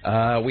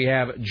 We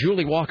have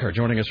Julie Walker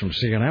joining us from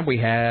CNN. We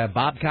have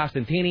Bob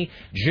Costantini,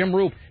 Jim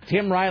Roop,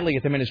 Tim Riley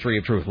at the Ministry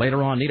of Truth.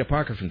 Later on, Nita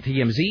Parker from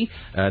TMZ.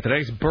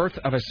 Today's Birth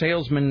of a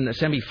Salesman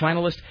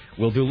semifinalist.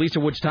 We'll do Lisa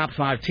Wood's top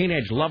 5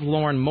 teenage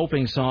lovelorn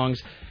moping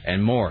songs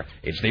and more.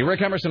 It's the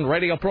Rick Emerson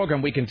radio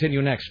program. We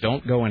continue next.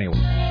 Don't go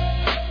anywhere.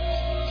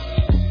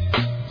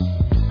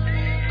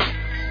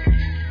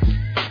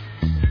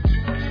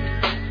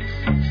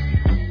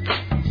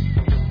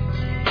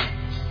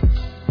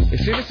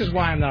 See, this is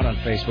why I'm not on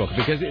Facebook,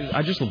 because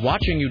I'm just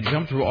watching you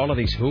jump through all of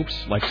these hoops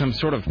like some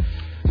sort of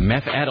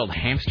meth-addled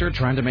hamster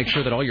trying to make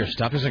sure that all your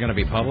stuff isn't going to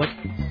be public.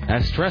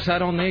 That's stress I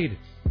don't need.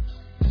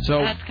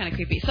 So that's kind of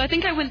creepy. So I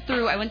think I went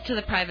to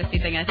the privacy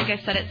thing. I think I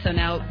set it so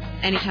now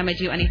anytime I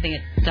do anything,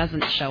 it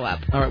doesn't show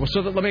up. All right, well,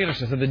 so let me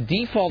understand. So the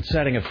default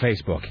setting of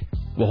Facebook.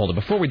 Well, hold on.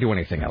 Before we do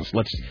anything else,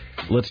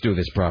 let's do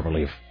this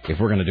properly. If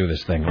we're going to do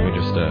this thing, let me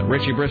just...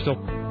 Richie Bristol,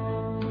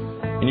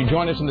 can you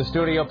join us in the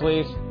studio,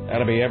 please?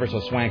 That'll be ever so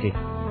swanky.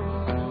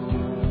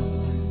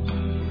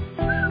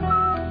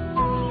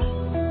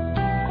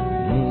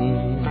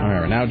 All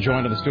right, now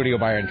joined in the studio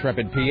by our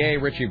intrepid PA,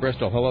 Richie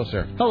Bristol. Hello,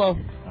 sir. Hello.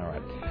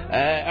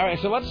 All right,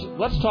 so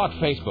let's talk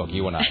Facebook,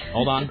 you and I.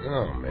 Hold on.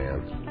 Oh,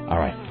 man. All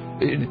right.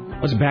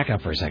 Let's back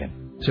up for a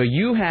second. So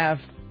you have...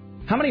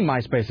 How many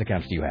MySpace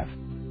accounts do you have?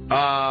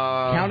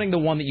 Counting the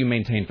one that you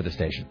maintain for the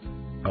station.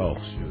 Oh,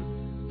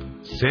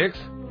 shoot. 6?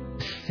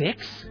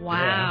 6?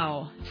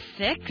 Wow.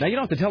 Yeah. 6? Now, you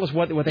don't have to tell us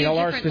what they all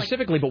are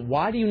specifically, but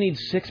why do you need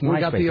 6 MySpace We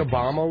got the accounts?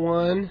 Obama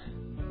one.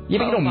 Yeah,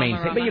 but you don't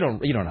maintain, but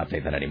you don't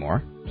update that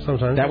anymore.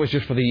 Sometimes. That was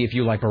just for the If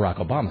You Like Barack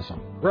Obama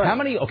song. Right. How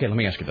many... Okay, let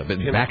me ask you,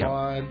 back up.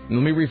 Let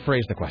me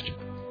rephrase the question.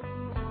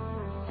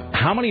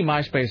 How many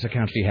MySpace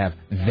accounts do you have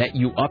that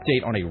you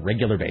update on a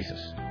regular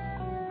basis?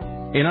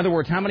 In other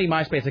words, how many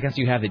MySpace accounts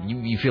do you have that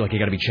you feel like you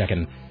got to be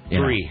checking?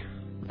 3.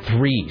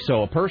 3.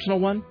 So a personal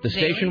one, the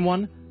station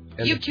one?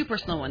 You have 2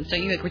 personal ones, so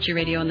you have Richie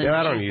Radio and then...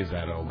 Yeah, I don't use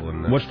that old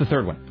one. What's the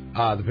third one?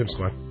 The Pimp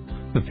Squad.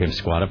 The Pimp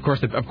Squad. Of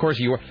course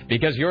you are,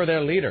 because you're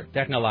their leader,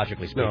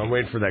 technologically speaking. No, I'm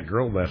waiting for that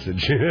girl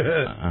message.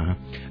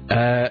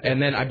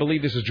 And then I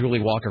believe this is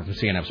Julie Walker from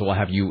CNN, so we'll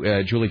have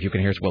you, Julie, if you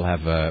can hear us, we'll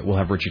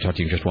have Richie talk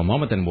to you in just one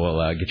moment, then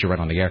we'll get you right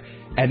on the air.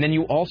 And then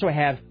you also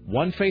have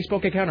one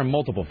Facebook account or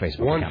multiple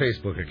Facebook accounts? One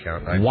Facebook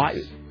account.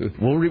 Why?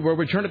 We'll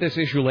return to this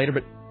issue later,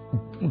 but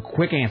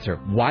quick answer.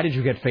 Why did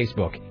you get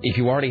Facebook if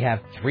you already have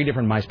 3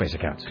 different MySpace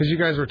accounts? Because you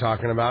guys were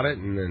talking about it,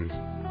 and then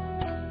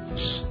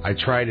I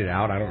tried it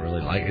out. I don't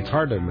really like it. It's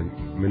hard to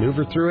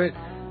maneuver through it.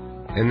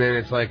 And then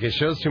it's like, it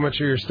shows too much of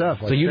your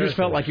stuff. Like, so you just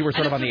felt like you were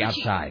sort of on the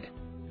outside.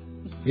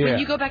 Yeah. When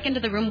you go back into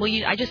the room,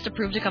 I just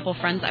approved a couple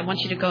friends. I want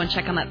you to go and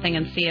check on that thing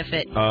and see if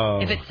it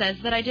says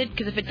that I did.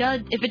 Because if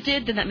it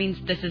did, then that means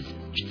this is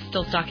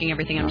still stalking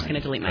everything. I'm just going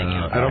to delete my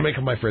account. I don't make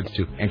them my friends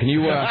too. And can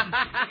you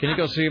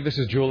go see if this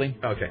is Julie?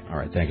 Okay. All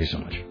right. Thank you so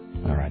much.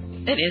 All right.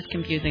 It is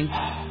confusing.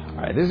 All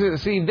right.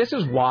 This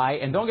is why.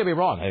 And don't get me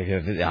wrong.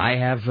 I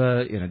have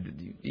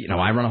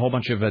I run a whole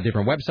bunch of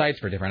different websites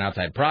for different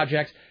outside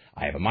projects.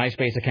 I have a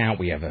MySpace account.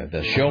 We have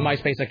the show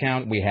MySpace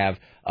account. We have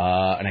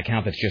an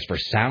account that's just for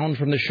sound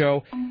from the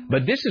show.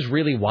 But this is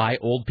really why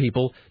old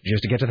people,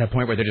 just to get to that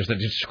point where they're just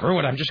screw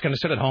it, I'm just going to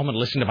sit at home and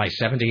listen to my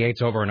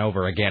 78s over and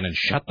over again and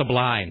shut the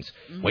blinds,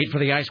 wait for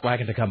the ice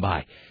wagon to come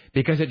by.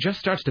 Because it just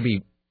starts to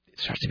be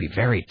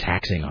very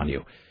taxing on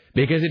you.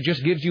 Because it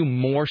just gives you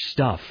more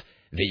stuff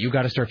that you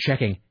got to start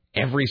checking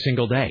every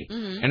single day.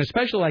 Mm-hmm. And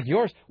especially like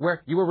yours,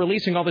 where you were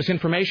releasing all this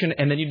information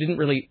and then you didn't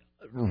really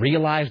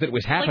realize that it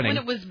was happening.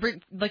 Like when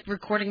it was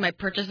recording my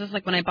purchases,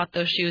 like when I bought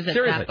those shoes at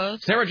Zappos.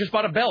 Sarah just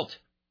bought a belt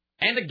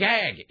and a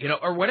gag,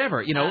 or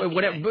whatever,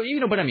 whatever,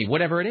 but I mean,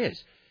 whatever it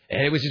is.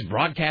 And it was just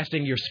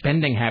broadcasting your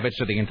spending habits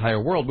to the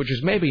entire world, which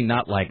is maybe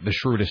not like the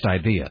shrewdest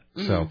idea.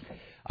 Mm-hmm. So,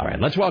 all right,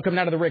 let's welcome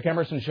now to the Rick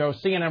Emerson Show,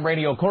 CNN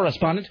radio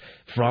correspondent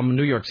from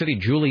New York City,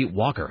 Julie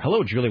Walker.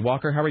 Hello, Julie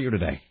Walker. How are you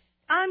today?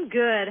 I'm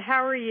good.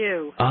 How are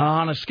you?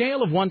 On a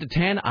scale of 1 to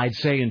 10, I'd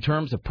say in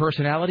terms of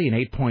personality, an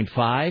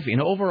 8.5.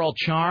 In overall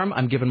charm,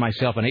 I'm giving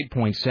myself an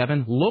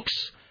 8.7. Looks,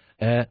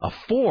 a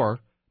 4,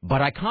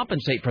 but I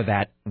compensate for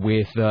that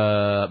with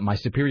my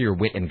superior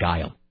wit and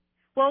guile.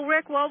 Well,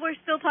 Rick, while we're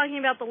still talking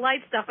about the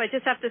light stuff, I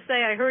just have to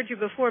say I heard you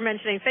before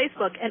mentioning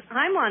Facebook, and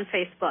I'm on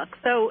Facebook.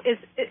 So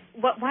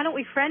why don't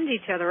we friend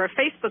each other or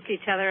Facebook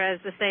each other, as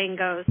the saying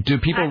goes? Do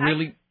people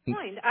really...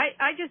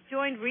 I just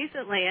joined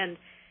recently, and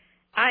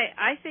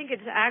I think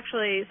it's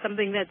actually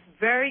something that's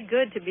very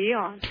good to be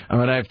on. All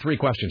right, I have 3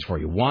 questions for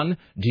you. 1,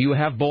 do you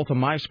have both a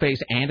MySpace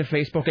and a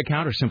Facebook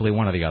account, or simply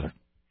one or the other?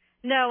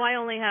 No, I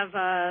only have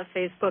a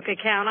Facebook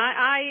account.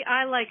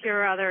 I like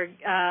your other,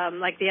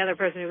 like the other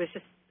person who was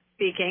just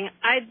speaking.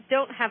 I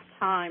don't have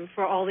time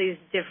for all these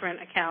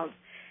different accounts.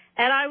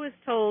 And I was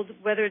told,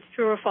 whether it's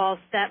true or false,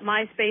 that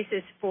MySpace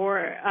is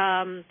for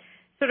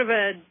sort of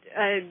a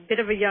bit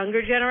of a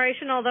younger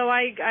generation, although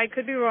I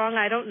could be wrong.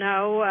 I don't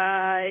know.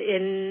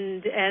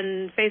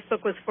 And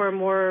Facebook was for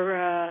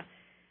more,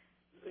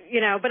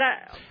 but...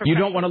 You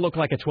don't want to look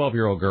like a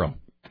 12-year-old girl.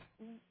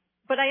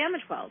 But I am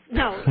a 12.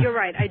 No, you're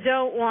right. I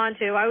don't want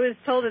to. I was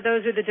told that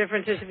those are the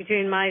differences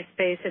between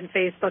MySpace and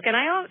Facebook. And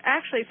I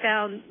actually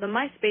found the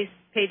MySpace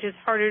pages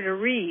harder to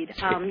read.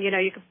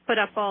 You could put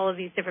up all of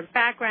these different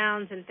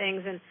backgrounds and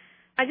things. And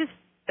I just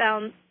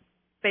found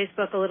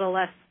Facebook a little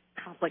less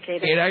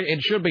complicated.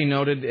 It should be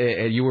noted,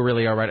 you were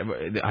really all right.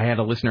 I had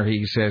a listener,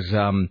 he says,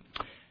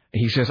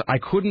 I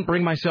couldn't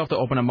bring myself to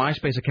open a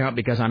MySpace account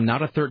because I'm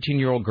not a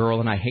 13-year-old girl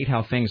and I hate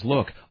how things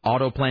look.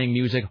 Auto-playing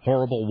music,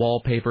 horrible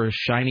wallpaper,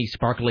 shiny,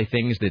 sparkly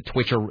things that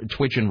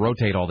twitch and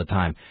rotate all the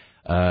time.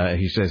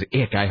 He says,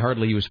 ick, I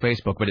hardly use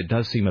Facebook, but it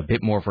does seem a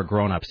bit more for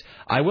grown-ups.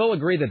 I will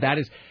agree that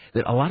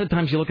a lot of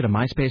times you look at a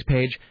MySpace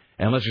page,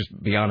 and let's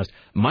just be honest,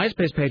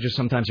 MySpace pages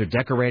sometimes are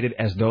decorated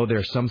as though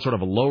there's some sort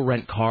of a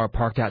low-rent car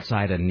parked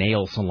outside a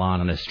nail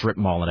salon in a strip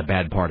mall in a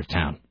bad part of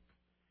town.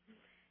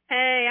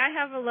 Hey, I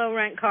have a low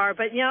rent car,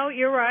 but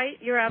you're right.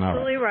 You're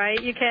absolutely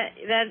right. You can't.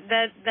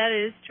 That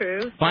is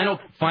true.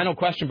 Final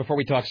question before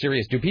we talk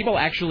serious. Do people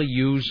actually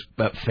use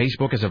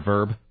Facebook as a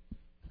verb?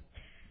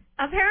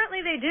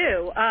 Apparently they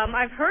do.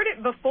 I've heard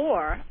it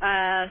before.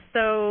 I've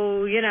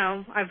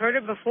heard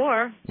it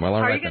before. Well,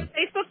 all right. Are you going to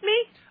Facebook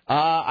me?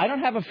 I don't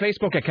have a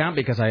Facebook account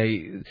because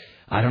I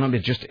don't know.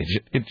 It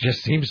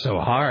just seems so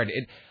hard.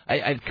 It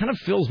kind of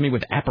fills me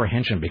with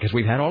apprehension because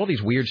we've had all of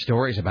these weird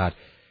stories about.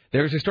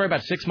 There was a story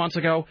about 6 months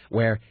ago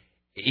where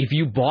if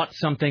you bought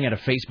something at a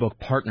Facebook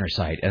partner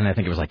site, and I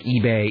think it was like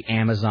eBay,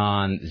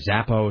 Amazon,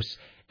 Zappos,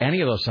 any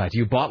of those sites,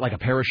 you bought like a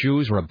pair of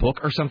shoes or a book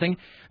or something,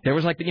 there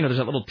was like, there's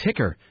a little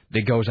ticker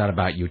that goes out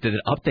about you that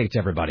updates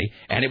everybody,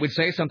 and it would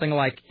say something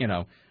like,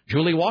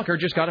 Julie Walker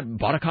just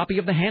bought a copy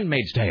of The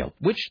Handmaid's Tale,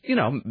 which,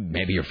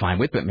 maybe you're fine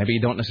with, but maybe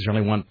you don't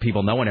necessarily want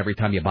people knowing every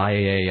time you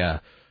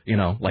buy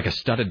like a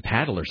studded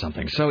paddle or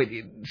something. So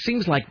it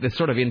seems like the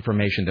sort of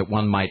information that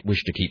one might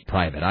wish to keep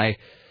private.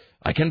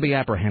 I can be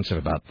apprehensive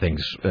about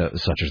things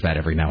such as that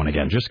every now and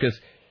again, just because,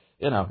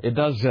 it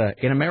does,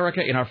 in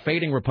America, in our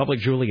fading republic,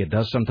 Julie, it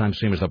does sometimes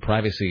seem as though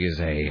privacy is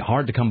a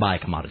hard-to-come-by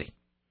commodity.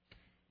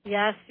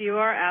 Yes, you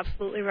are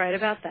absolutely right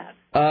about that.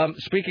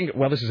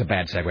 This is a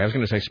bad segue. I was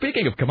going to say,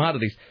 speaking of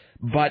commodities,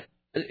 but,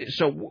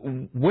 so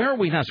where are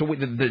we now? So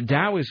the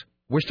Dow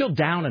we're still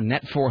down a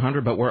net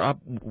 400, but we're up,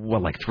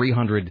 like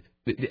 300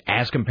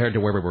 as compared to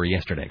where we were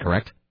yesterday,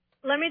 correct?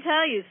 Let me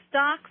tell you,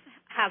 stocks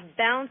have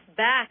bounced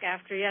back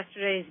after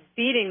yesterday's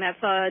beating.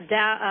 That's a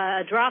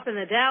drop in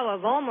the Dow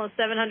of almost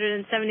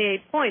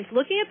 778 points.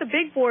 Looking at the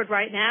big board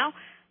right now,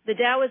 the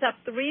Dow is up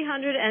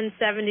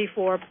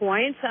 374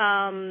 points.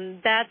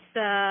 That's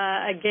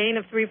a gain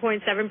of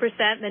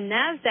 3.7%. The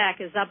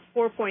NASDAQ is up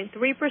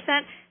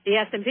 4.3%. The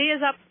S&P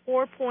is up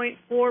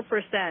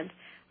 4.4%.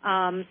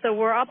 So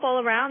we're up all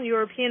around.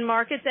 European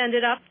markets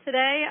ended up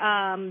today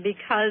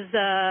because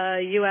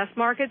U.S.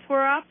 markets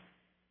were up.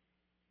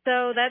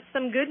 So that's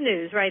some good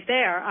news right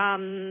there.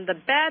 The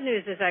bad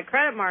news is that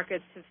credit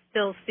markets have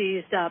still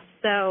seized up.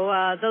 So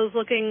those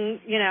looking,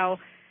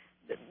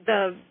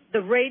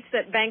 the rates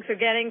that banks are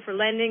getting for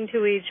lending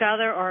to each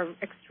other are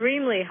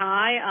extremely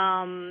high.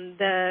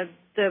 The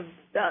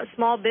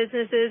small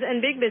businesses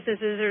and big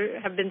businesses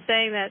have been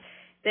saying that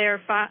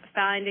they're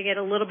finding it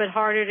a little bit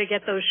harder to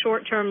get those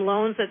short-term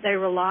loans that they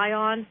rely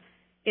on,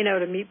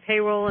 to meet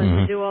payroll and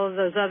to do all of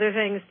those other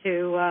things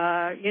to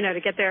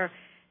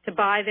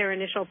buy their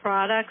initial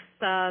products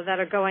that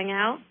are going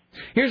out.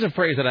 Here's a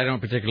phrase that I don't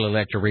particularly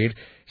like to read. It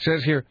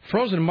says here,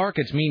 frozen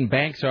markets mean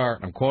banks are,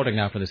 I'm quoting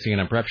now from the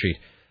CNN prep sheet,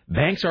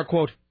 banks are,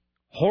 quote,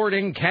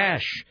 hoarding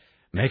cash,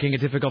 making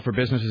it difficult for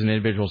businesses and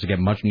individuals to get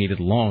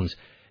much-needed loans.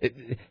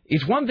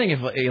 It's one thing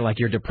if, like,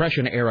 your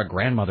Depression-era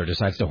grandmother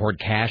decides to hoard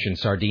cash and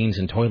sardines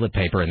and toilet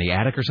paper in the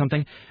attic or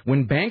something.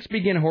 When banks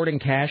begin hoarding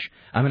cash,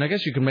 I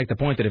guess you can make the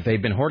point that if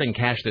they've been hoarding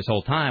cash this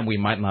whole time, we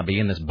might not be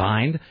in this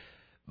bind.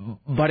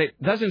 But it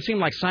doesn't seem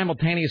like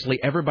simultaneously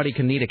everybody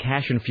can need a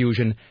cash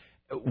infusion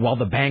while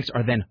the banks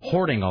are then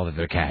hoarding all of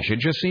their cash. It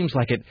just seems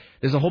like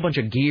there's a whole bunch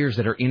of gears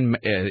that are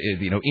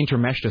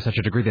intermeshed to such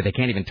a degree that they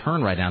can't even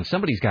turn right down.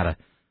 Somebody's got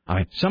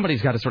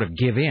to sort of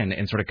give in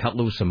and sort of cut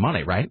loose some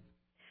money, right?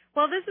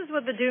 Well, this is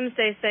what the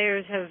doomsday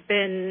sayers have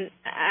been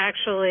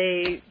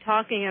actually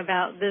talking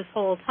about this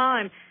whole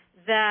time,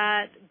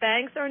 that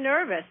banks are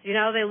nervous.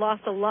 They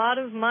lost a lot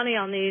of money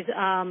on these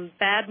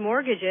bad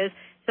mortgages,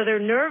 so they're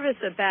nervous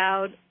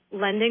about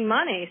lending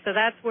money. So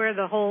that's where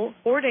the whole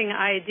hoarding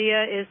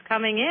idea is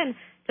coming in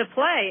to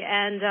play.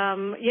 And,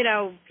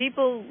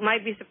 people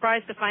might be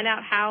surprised to find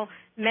out how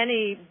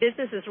many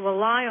businesses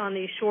rely on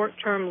these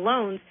short-term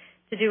loans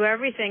to do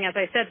everything, as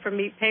I said, from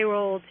meet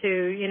payroll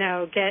to,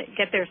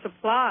 get their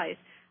supplies.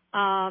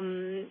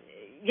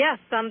 Yes,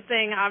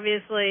 something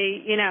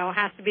obviously,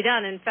 has to be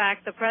done. In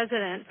fact,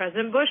 President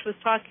Bush was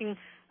talking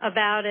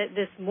about it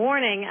this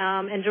morning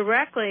and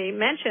directly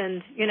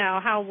mentioned,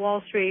 how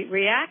Wall Street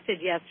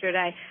reacted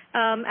yesterday.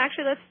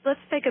 Actually, let's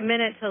take a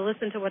minute to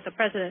listen to what the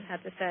president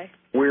had to say.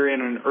 We're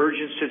in an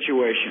urgent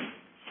situation,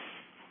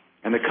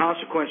 and the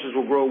consequences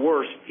will grow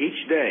worse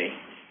each day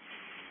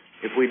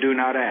if we do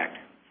not act.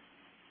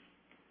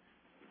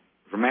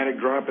 The dramatic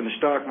drop in the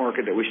stock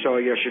market that we saw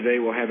yesterday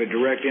will have a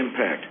direct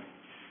impact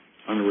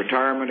on the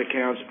retirement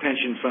accounts,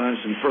 pension funds,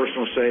 and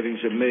personal savings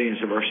of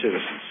millions of our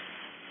citizens.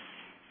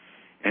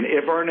 And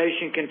if our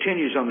nation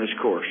continues on this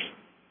course,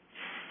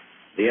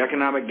 the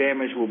economic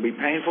damage will be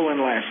painful and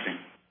lasting.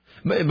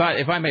 But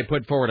if I may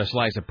put forward a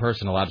slice of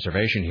personal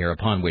observation here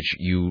upon which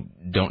you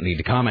don't need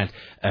to comment,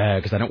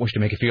 because I don't wish to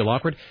make you feel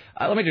awkward,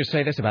 let me just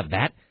say this about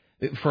that.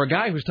 For a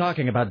guy who's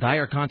talking about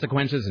dire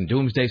consequences and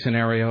doomsday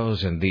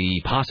scenarios and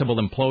the possible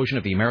implosion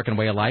of the American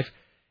way of life,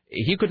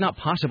 he could not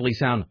possibly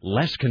sound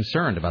less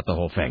concerned about the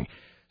whole thing.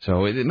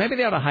 So maybe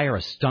they ought to hire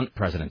a stunt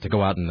president to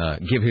go out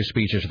and give his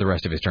speeches for the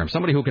rest of his term.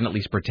 Somebody who can at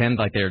least pretend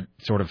like they're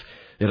sort of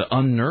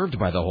unnerved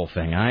by the whole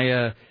thing.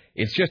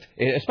 It's just,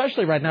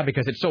 especially right now,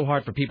 because it's so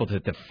hard for people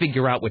to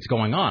figure out what's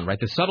going on, right?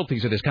 The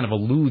subtleties of this kind of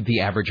elude the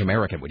average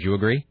American. Would you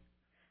agree?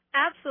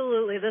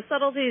 Absolutely. The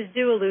subtleties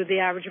do elude the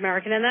average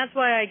American, and that's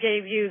why I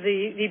gave you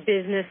the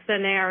business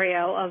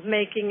scenario of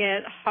making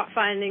it,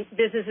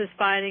 businesses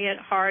finding it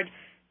hard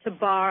to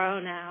borrow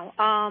now.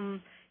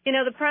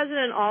 The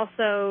president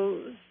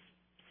also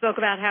spoke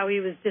about how he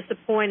was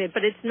disappointed,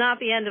 but it's not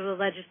the end of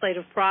the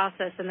legislative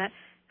process and that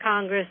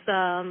Congress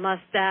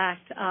must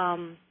act.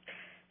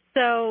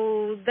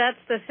 So that's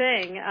the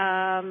thing.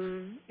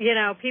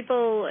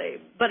 People,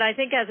 but I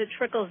think as it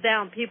trickles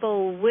down,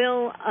 people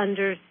will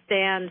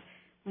understand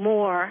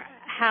more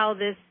how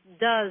this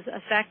does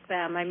affect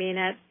them. I mean,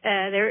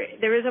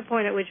 there is a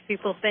point at which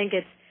people think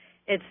it's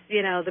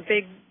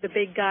the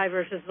big guy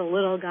versus the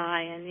little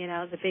guy, and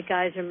the big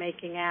guys are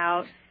making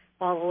out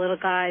while the little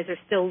guys are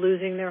still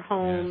losing their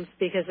homes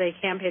because they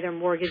can't pay their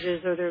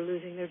mortgages or they're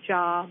losing their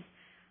jobs.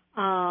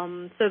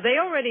 So they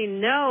already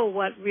know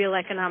what real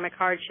economic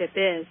hardship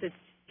is. It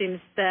seems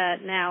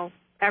that now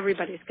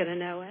everybody's going to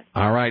know it.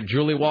 All right,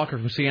 Julie Walker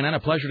from CNN, a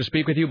pleasure to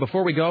speak with you.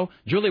 Before we go,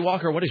 Julie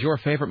Walker, what is your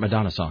favorite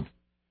Madonna song?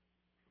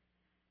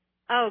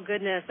 Oh,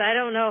 goodness. I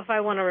don't know if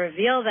I want to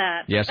reveal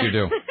that. Yes, you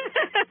do.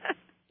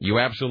 You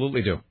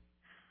absolutely do.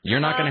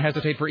 You're not going to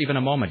hesitate for even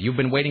a moment. You've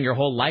been waiting your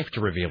whole life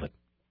to reveal it.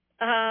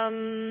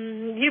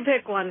 You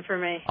pick one for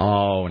me.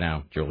 Oh,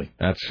 now, Julie,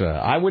 that's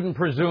I wouldn't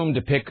presume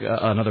to pick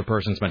another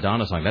person's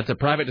Madonna song. That's a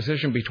private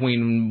decision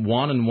between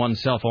one and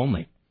oneself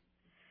only.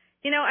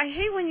 I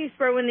hate when you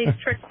throw in these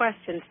trick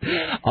questions to me.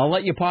 I'll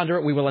let you ponder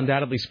it. We will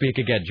undoubtedly speak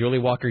again. Julie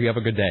Walker, you have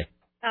a good day.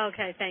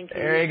 Okay, thank you.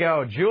 There you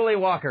go. Julie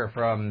Walker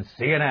from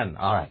CNN.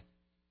 All right.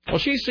 Well,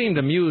 she seemed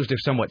amused, if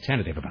somewhat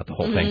tentative, about the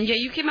whole thing. Yeah,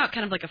 you came out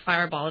kind of like a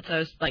fireball, so I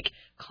was like,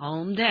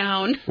 calm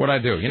down. What'd I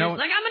do? Like, I'm an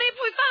 8.5,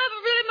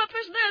 really, my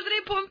personality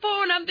is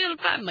 8.4, and I'm feeling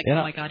fine. I'm like, oh,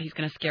 my God, he's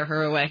going to scare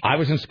her away. I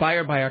was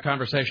inspired by our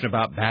conversation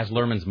about Baz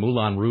Luhrmann's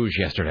Moulin Rouge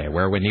yesterday,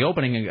 where in the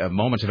opening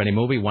moments of any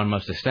movie, one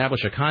must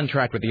establish a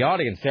contract with the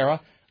audience,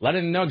 Sarah,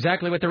 letting them know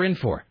exactly what they're in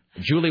for.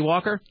 Julie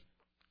Walker?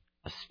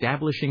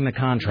 Establishing the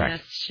contract.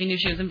 Yes, she knew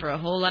she was in for a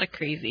whole lot of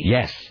crazy.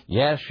 Yes,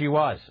 she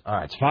was. All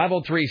right, it's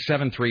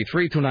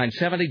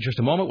 503-733-2970. Just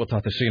a moment, we'll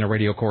talk to CNN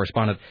radio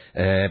correspondent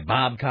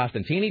Bob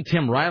Costantini,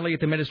 Tim Riley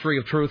at the Ministry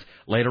of Truth.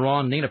 Later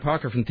on, Nina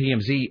Parker from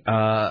TMZ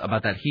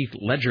about that Heath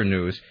Ledger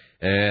news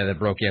that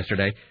broke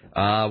yesterday.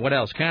 What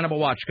else? Cannibal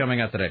Watch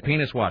coming up today.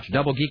 Penis Watch,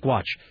 Double Geek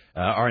Watch.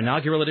 Our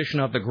inaugural edition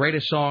of the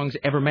greatest songs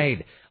ever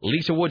made.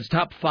 Lisa Wood's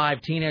top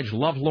 5 teenage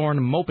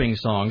lovelorn moping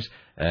songs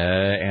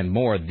and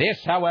more.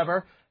 This,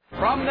 however...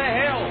 From the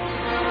Hill,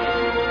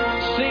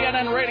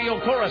 CNN radio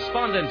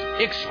correspondent,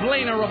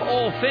 explainer of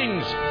all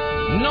things,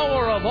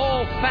 knower of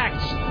all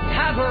facts,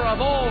 haver of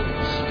all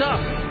stuff.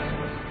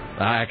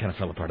 I kind of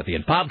fell apart at the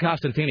end. Bob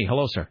Costantini,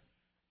 hello, sir.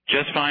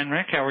 Just fine,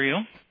 Rick. How are you?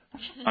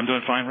 I'm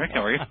doing fine, Rick.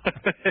 How are you?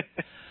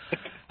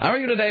 How are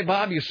you today,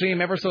 Bob? You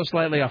seem ever so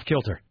slightly off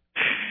kilter.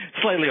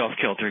 Slightly off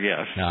kilter,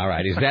 yes. All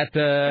right. Is that...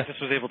 I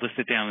just was able to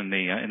sit down in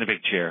the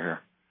big chair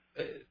here.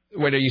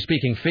 Wait, are you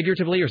speaking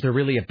figuratively, or is there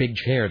really a big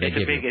chair they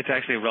give you? It's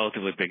actually a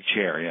relatively big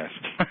chair, yes.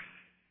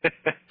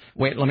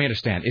 Wait, let me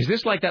understand. Is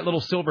this like that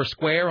little silver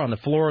square on the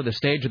floor of the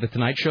stage of The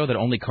Tonight Show that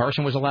only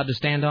Carson was allowed to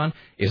stand on?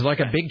 Is it like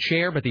a big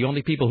chair, but the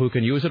only people who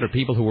can use it are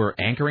people who are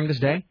anchoring this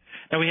day?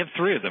 No, we have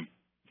 3 of them.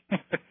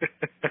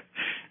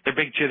 They're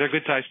big chairs. They're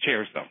good-sized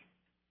chairs, though.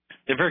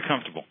 They're very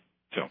comfortable,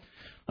 so...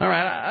 All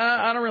right,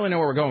 I don't really know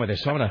where we're going with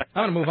this, so I'm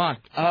gonna move on.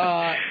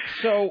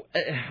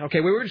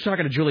 Okay, we were just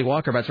talking to Julie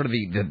Walker about sort of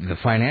the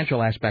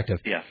financial aspect of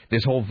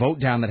this whole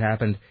vote down that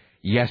happened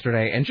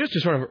yesterday, and just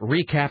to sort of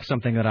recap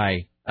something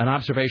an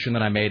observation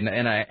that I made,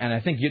 and I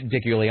think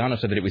Dick Iuliano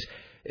said that it was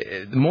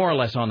more or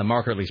less on the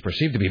mark, or at least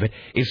perceived to be, but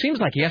it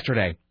seems like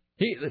yesterday.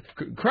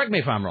 Correct me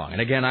if I'm wrong,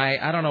 and again,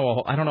 I don't know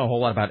a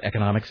whole lot about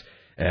economics.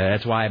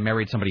 That's why I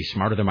married somebody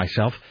smarter than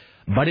myself,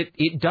 but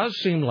it does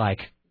seem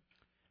like.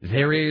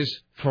 There is,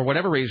 for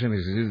whatever reason,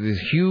 this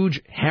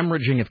huge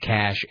hemorrhaging of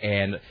cash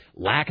and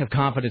lack of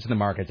confidence in the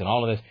markets and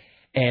all of this.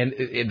 And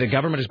the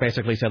government has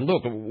basically said,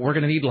 look, we're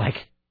going to need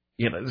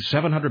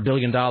 $700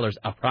 billion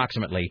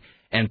approximately,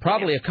 and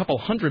probably a couple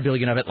 $100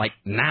 billion of it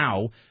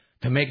now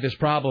to make this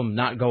problem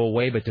not go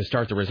away, but to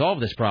start to resolve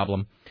this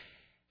problem.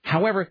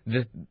 However,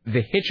 the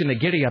hitch in the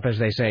giddy-up, as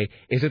they say,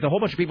 is that the whole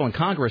bunch of people in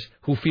Congress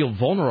who feel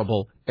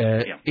vulnerable,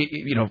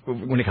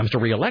 when it comes to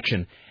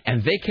re-election,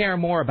 and they care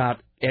more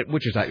about,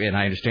 which is, and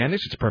I understand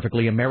this, it's a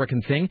perfectly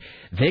American thing,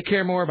 they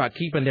care more about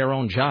keeping their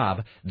own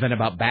job than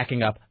about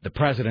backing up the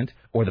president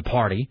or the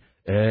party,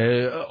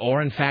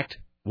 or, in fact,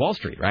 Wall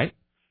Street, right?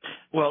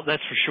 Well,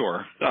 that's for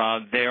sure.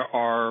 There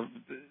are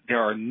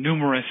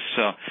numerous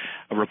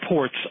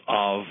reports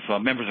of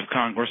members of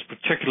Congress,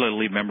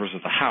 particularly members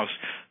of the House,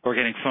 who are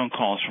getting phone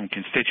calls from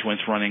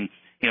constituents running,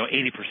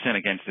 80%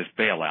 against this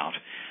bailout.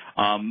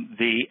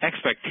 The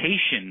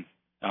expectation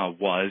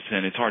was,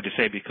 and it's hard to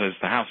say because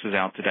the House is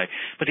out today,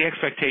 but the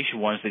expectation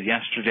was that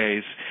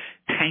yesterday's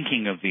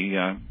tanking of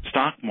the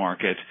stock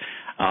market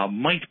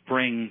might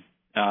bring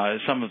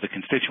some of the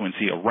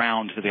constituency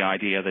around to the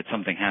idea that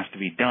something has to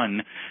be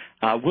done.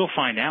 We'll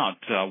find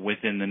out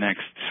within the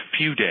next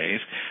few days.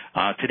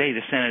 Today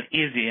the Senate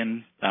is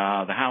in.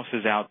 The House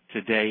is out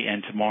today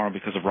and tomorrow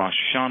because of Rosh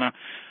Hashanah.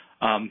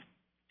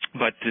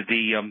 But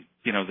the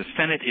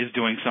Senate is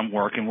doing some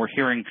work, and we're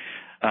hearing,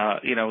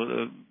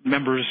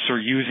 members are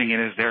using it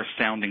as their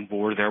sounding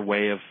board, their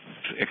way of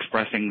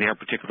expressing their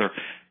particular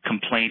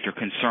complaint or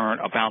concern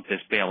about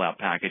this bailout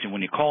package. And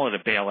when you call it a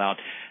bailout,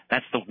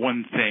 that's the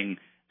one thing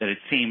that it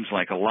seems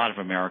like a lot of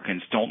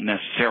Americans don't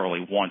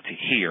necessarily want to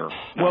hear.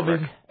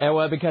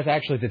 Well, because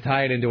actually, to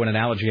tie it into an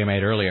analogy I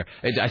made earlier,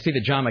 I see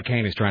that John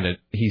McCain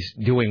he's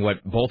doing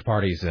what both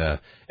parties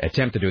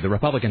attempt to do. The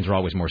Republicans are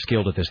always more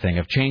skilled at this thing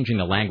of changing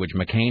the language.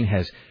 McCain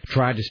has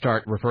tried to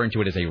start referring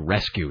to it as a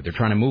rescue. They're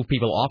trying to move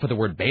people off of the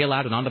word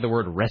bailout and onto the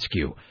word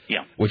rescue.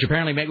 Yeah. Which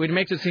apparently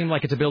makes it seem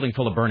like it's a building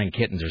full of burning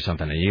kittens or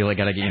something. And you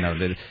got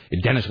to,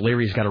 Dennis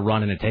Leary's got to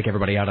run in and take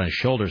everybody out on his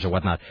shoulders or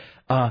whatnot.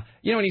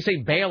 When you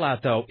say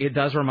bailout, though, it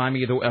does remind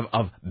me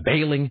of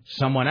bailing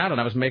someone out.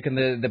 And I was making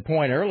the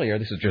point earlier,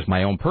 this is just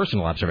my own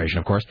personal observation,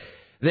 of course,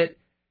 that,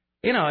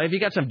 if you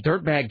got some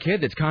dirtbag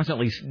kid that's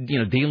constantly,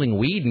 dealing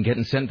weed and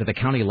getting sent to the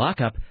county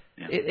lockup,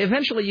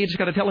 eventually you just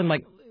got to tell him,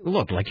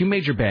 look, you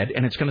made your bed,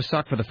 and it's going to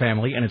suck for the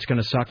family, and it's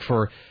going to suck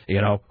for,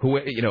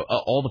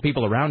 all the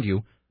people around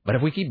you. But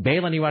if we keep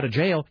bailing you out of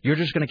jail, you're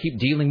just going to keep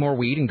dealing more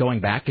weed and going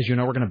back because we're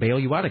going to bail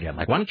you out again.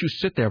 Why don't you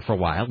sit there for a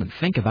while and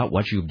think about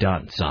what you've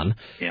done, son?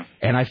 Yeah.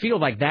 And I feel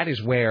like that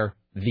is where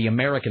the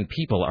American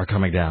people are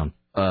coming down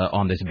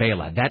on this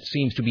bailout. That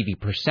seems to be the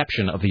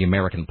perception of the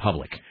American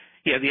public.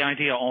 Yeah, the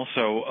idea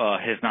also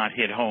has not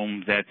hit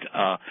home that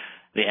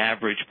the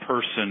average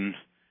person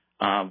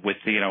with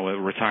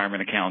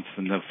retirement accounts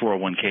and the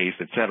 401ks,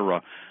 et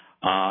cetera,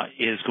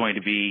 is going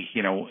to be,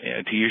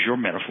 to use your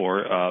metaphor,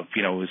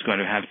 is going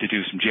to have to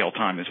do some jail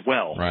time as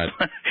well. Right.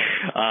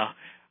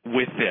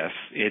 With this,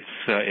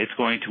 it's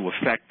going to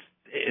affect.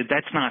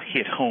 That's not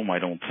hit home, I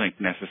don't think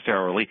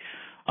necessarily,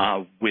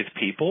 with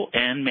people,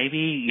 and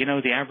maybe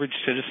the average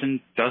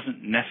citizen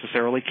doesn't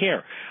necessarily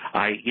care.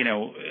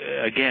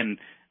 Again,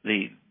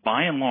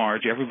 by and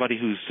large, everybody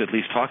who's at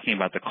least talking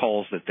about the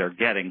calls that they're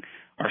getting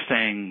are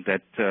saying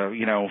that the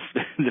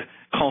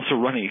calls are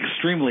running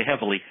extremely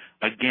heavily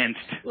against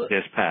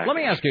this package. Let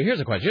me ask you.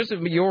 Here's a question. Just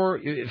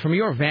from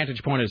your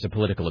vantage point as a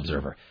political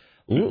observer,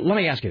 let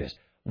me ask you this: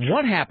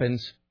 what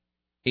happens,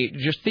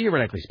 just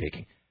theoretically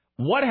speaking,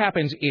 what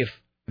happens if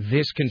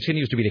this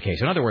continues to be the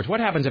case? In other words, what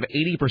happens if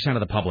 80%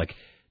 of the public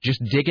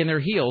just dig in their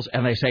heels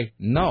and they say,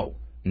 no,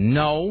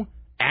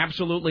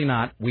 absolutely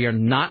not. We are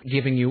not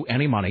giving you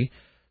any money.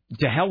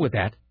 To hell with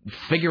that.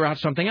 Figure out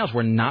something else.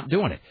 We're not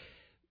doing it.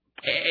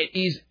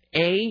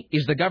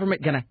 Is the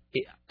government going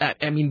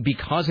to,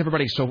 because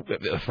everybody's so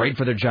afraid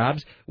for their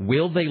jobs,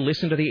 will they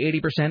listen to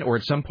the 80%, or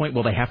at some point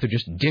will they have to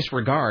just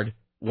disregard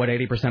what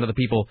 80% of the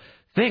people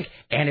think?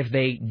 And if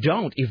they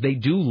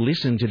do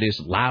listen to this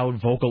loud,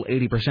 vocal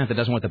 80% that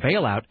doesn't want the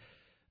bailout,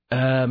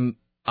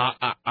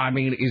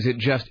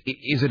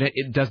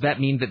 does that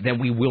mean that then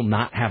we will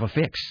not have a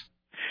fix?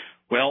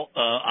 Well,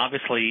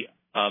 obviously,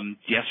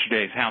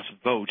 yesterday's House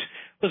vote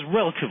was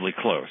relatively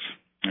close.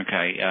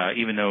 Okay,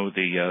 even though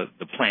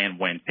the plan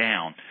went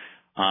down,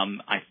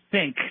 I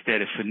think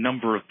that if a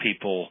number of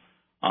people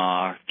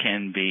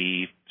can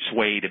be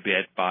swayed a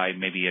bit by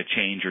maybe a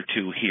change or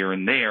two here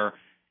and there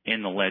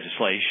in the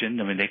legislation,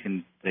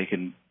 they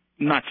can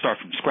not start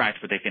from scratch,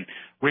 but they can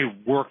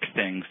rework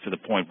things to the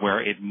point where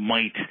it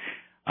might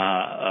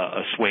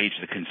assuage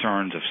the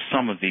concerns of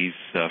some of these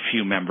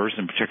few members,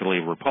 and particularly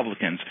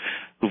Republicans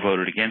who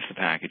voted against the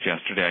package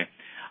yesterday.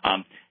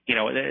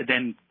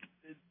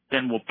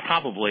 Then we'll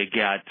probably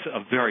get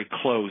a very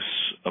close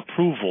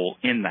approval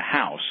in the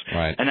House.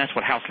 Right. And that's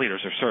what House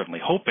leaders are certainly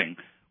hoping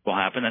will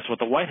happen. That's what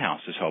the White House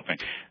is hoping.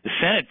 The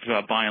Senate,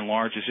 by and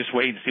large, is just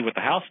waiting to see what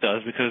the House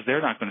does because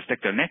they're not going to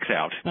stick their necks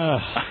out.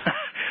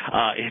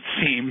 It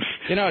seems.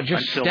 It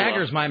just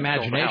staggers my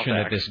imagination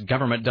that this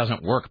government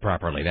doesn't work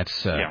properly.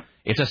 That's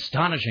It's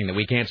astonishing that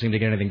we can't seem to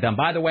get anything done.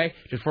 By the way,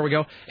 just before we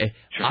go,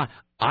 sure.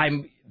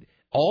 I'm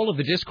all of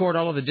the discord,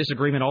 all of the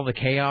disagreement, all the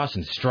chaos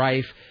and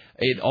strife,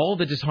 all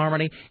the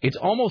disharmony. It's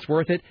almost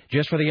worth it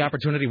just for the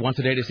opportunity once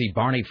a day to see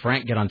Barney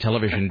Frank get on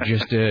television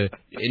just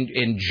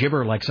and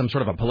gibber like some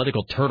sort of a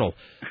political turtle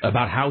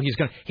about how he's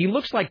going to... He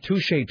looks like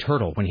Touche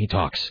Turtle when he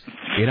talks,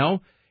 you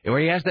know, where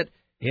he has that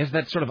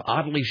sort of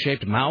oddly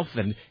shaped mouth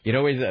and, you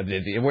know,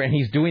 where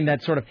he's doing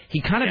that sort of...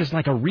 He kind of is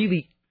like a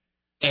really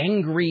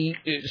angry,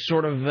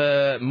 sort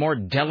of more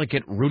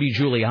delicate Rudy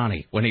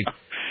Giuliani when he...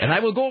 And I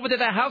will go over to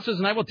their houses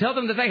and I will tell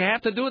them that they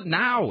have to do it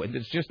now. And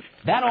it's just,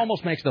 that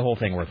almost makes the whole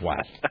thing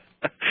worthwhile.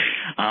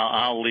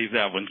 I'll leave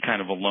that one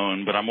kind of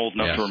alone, but I'm old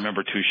enough to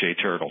remember Touche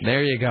Turtle.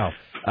 There you go.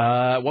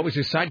 What was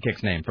his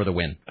sidekick's name for the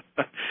win?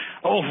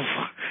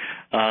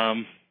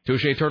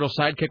 Touche Turtle's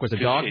sidekick was a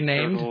dog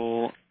named...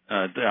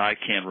 I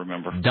can't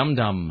remember. Dum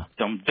Dum.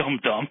 Dum.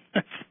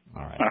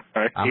 All right.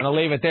 I'm going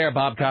to leave it there,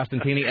 Bob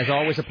Costantini. As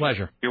always, a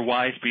pleasure. You're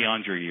wise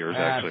beyond your years,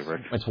 actually,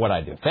 Rick. That's what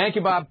I do. Thank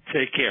you, Bob.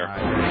 Take care.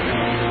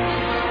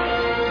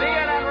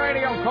 CNN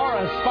radio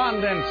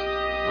correspondent,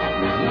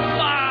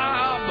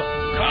 Bob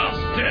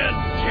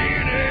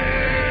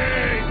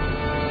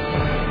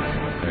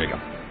Costantini. There you go.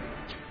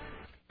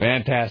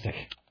 Fantastic.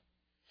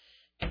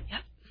 Yep.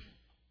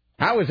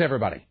 How is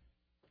everybody?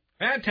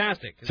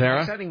 Fantastic. It's Sarah?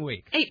 an exciting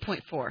week.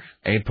 8.4.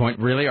 8 point.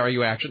 Really? Are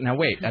you actually? Now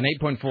wait. An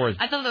 8.4 is.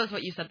 I thought that was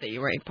what you said, that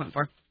you were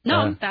 8.4.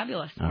 No, I'm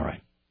fabulous. All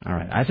right.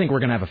 I think we're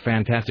going to have a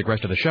fantastic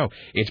rest of the show.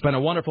 It's been a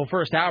wonderful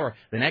first hour.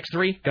 The next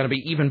 3 going to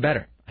be even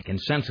better. I can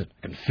sense it.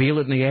 I can feel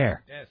it in the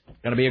air. Yes.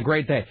 Going to be a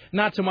great day.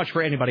 Not so much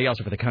for anybody else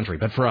or for the country,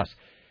 but for us.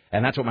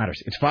 And that's what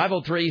matters. It's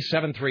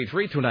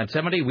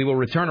 503-733-2970. We will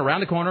return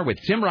around the corner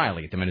with Tim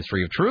Riley at the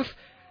Ministry of Truth.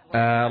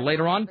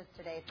 Later on,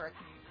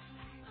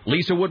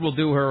 Lisa Wood will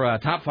do her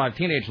top 5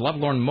 teenage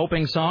lovelorn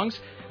moping songs.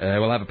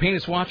 We'll have a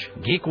Penis Watch,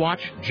 Geek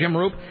Watch, Jim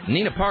Roop,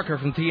 Nina Parker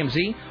from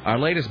TMZ, our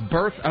latest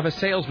Birth of a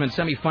Salesman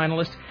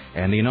semi-finalist,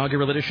 and the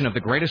inaugural edition of the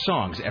greatest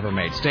songs ever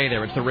made. Stay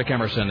there. It's the Rick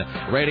Emerson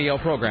radio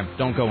program.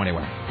 Don't go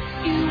anywhere.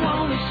 You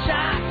want a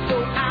shot,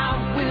 so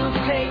I will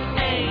take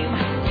aim.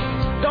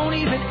 Don't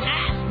even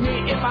ask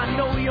me if I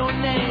know your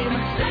name.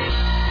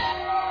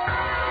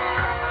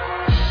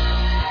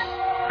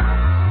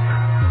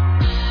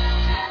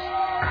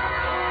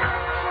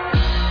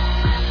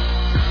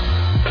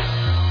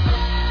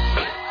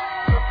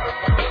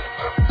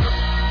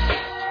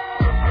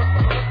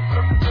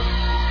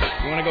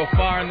 Go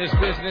far in this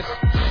business.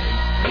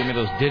 Give me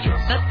those digits.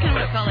 That's kind of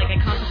what it felt like. I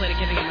contemplated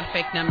giving him a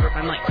fake number, but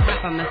I'm like,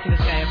 crap, I'm messing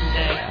this guy every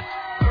day.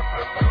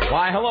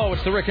 Why, hello,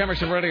 it's the Rick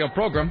Emerson radio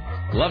program,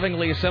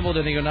 lovingly assembled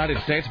in the United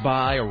States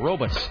by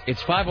robots.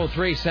 It's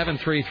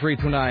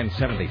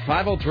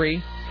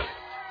 503-733-2970.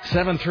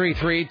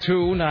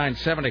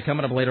 503-733-2970.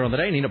 Coming up later on the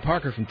day, Nina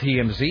Parker from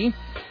TMZ.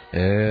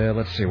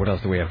 Let's see, what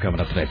else do we have coming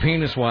up today?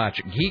 Penis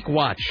Watch, Geek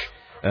Watch.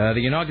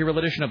 The inaugural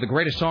edition of the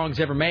greatest songs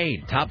ever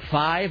made. Top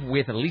 5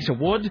 with Lisa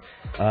Wood.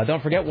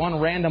 Don't forget, one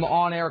random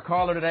on-air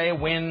caller today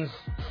wins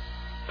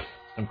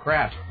some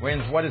crap.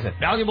 Wins, what is it?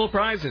 Valuable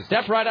prizes.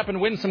 Step right up and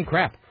win some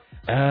crap.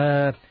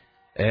 They're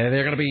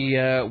going to be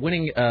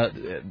winning,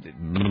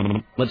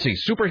 let's see,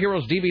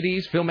 Superheroes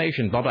DVDs,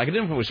 Filmation, blah, blah. I didn't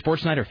know if it was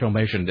Sports Night or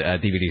Filmation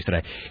DVDs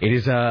today. It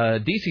is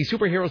DC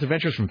Superheroes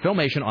Adventures from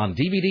Filmation on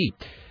DVD.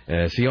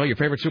 See all your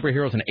favorite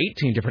superheroes and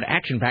 18 different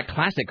action-packed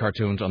classic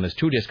cartoons on this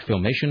 2-disc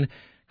Filmation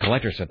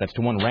collector set. That's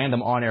to one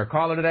random on-air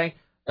caller today.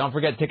 Don't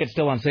forget, tickets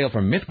still on sale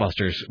for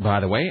Mythbusters,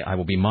 by the way. I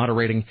will be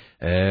moderating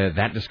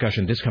that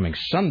discussion this coming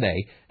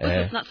Sunday.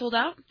 It's not sold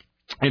out?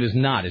 It is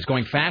not. It's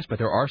going fast, but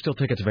there are still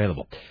tickets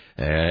available.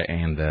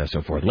 And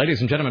so forth.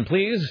 Ladies and gentlemen,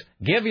 please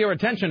give your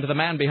attention to the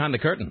man behind the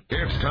curtain.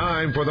 It's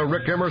time for the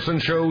Rick Emerson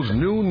Show's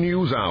new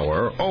news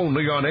hour,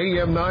 only on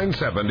AM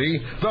 970,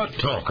 The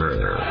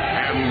Talker.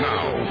 And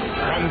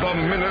now, from the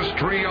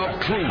Ministry of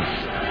Truth,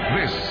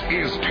 this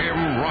is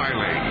Tim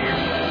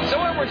Riley. So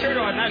we'll return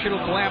to our national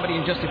calamity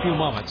in just a few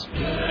moments.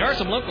 There are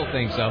some local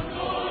things, though.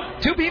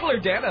 2 people are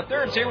dead, a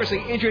third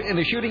seriously injured in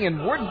a shooting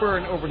in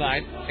Woodburn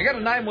overnight. They got a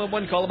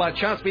 911 call about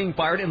shots being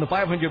fired in the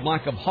 500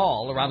 block of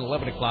Hall around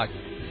 11 o'clock.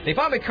 They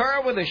found a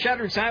car with a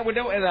shattered side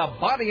window and a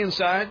body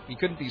inside. He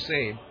couldn't be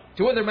saved.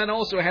 2 other men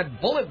also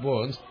had bullet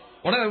wounds.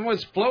 One of them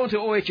was flown to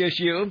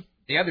OHSU.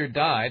 The other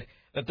died.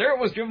 The third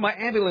was driven by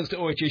ambulance to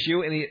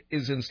OHSU, and he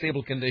is in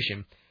stable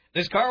condition.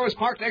 This car was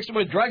parked next to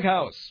a drug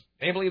house.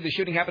 They believe the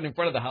shooting happened in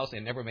front of the house. They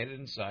never made it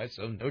inside,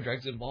 so no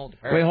drugs involved.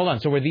 Wait, hold on.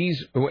 So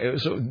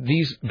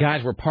these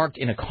guys were parked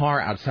in a car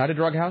outside a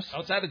drug house?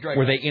 Outside the drug house.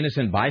 Were they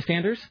innocent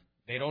bystanders?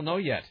 They don't know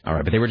yet. All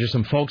right, but they were just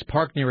some folks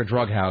parked near a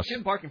drug house.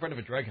 Shouldn't park in front of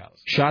a drug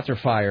house. Shots are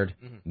fired.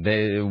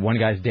 Mm-hmm. One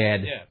guy's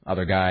dead. Yeah.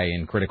 Other guy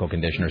in critical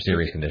condition or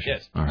serious condition.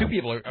 Yes. All right. 2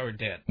 people are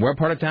dead. Where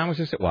part of town was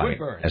this? Well,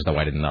 Woodburn. As though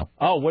I didn't know.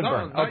 Oh,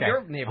 Woodburn. No, okay.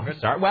 Your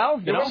neighborhood. Sorry.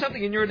 Well, there was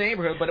something in your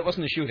neighborhood, but it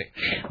wasn't a shooting.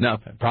 No,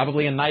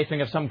 probably a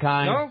knifing of some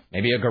kind. No.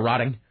 Maybe a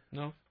garroting.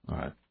 No. All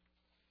right.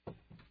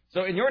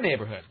 So in your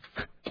neighborhood,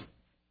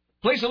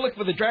 police will look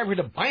for the driver who hit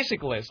a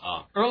bicyclist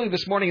early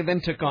this morning and then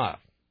took off.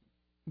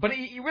 But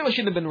he really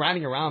shouldn't have been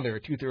riding around there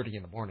at 2:30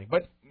 in the morning.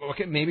 But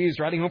okay, maybe he's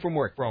riding home from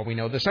work, for all we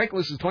know. The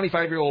cyclist is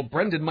 25-year-old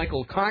Brendan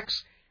Michael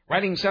Cox,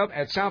 riding south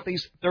at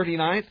Southeast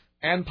 39th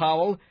and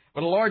Powell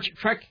when a large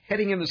truck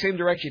heading in the same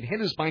direction hit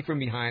his bike from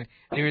behind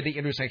near the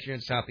intersection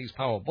at Southeast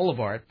Powell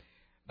Boulevard.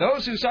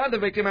 Those who saw the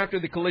victim after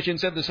the collision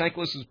said the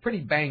cyclist was pretty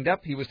banged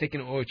up. He was taken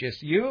to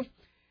OHSU,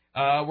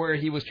 where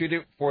he was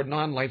treated for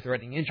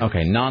non-life-threatening injuries.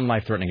 Okay,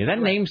 non-life-threatening. That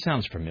name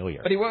sounds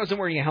familiar. But he wasn't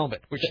wearing a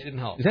helmet, which didn't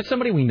help. Is that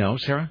somebody we know,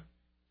 Sarah?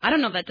 I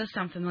don't know. That does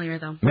sound familiar,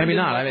 though. Maybe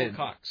not. I mean,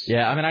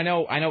 yeah, I mean, I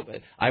know.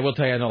 I will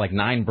tell you, I know like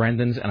 9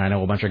 Brendans, and I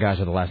know a bunch of guys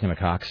with the last name of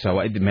Cox. So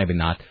maybe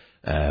not.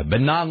 But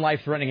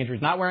non-life-threatening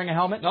injuries. Not wearing a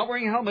helmet. Not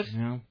wearing a helmet.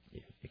 No,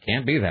 it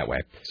can't be that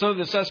way. So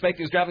the suspect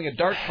is driving a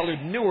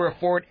dark-colored, newer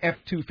Ford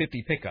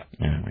F-250 pickup.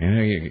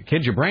 Yeah,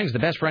 kids, your brain's the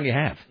best friend you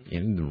have.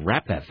 You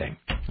wrap that thing.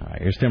 All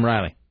right, here's Tim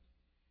Riley.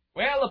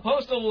 Well, a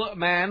postal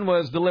man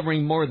was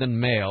delivering more than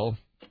mail.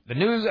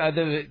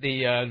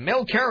 The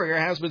mail carrier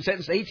has been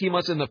sentenced to 18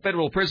 months in the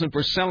federal prison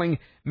for selling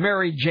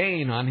Mary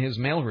Jane on his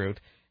mail route.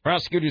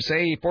 Prosecutors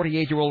say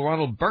 48-year-old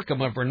Ronald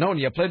Burkham of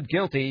Vernonia pled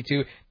guilty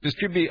to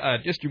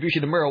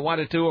distribution of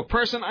marijuana to a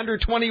person under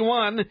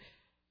 21.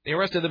 They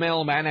arrested the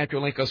mailman after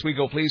Lake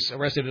Oswego police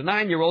arrested a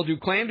 9-year-old who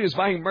claimed he was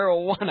buying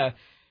marijuana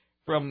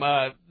from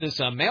this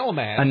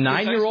mailman. A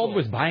 9-year-old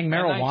was buying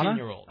marijuana? A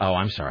 19-year-old. Oh,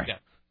 I'm sorry. Yeah.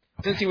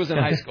 Since he was in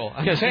high school. I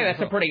was going to say,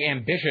 that's a pretty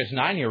ambitious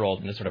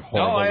 9-year-old in this sort of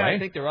horrible way. I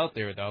think they're out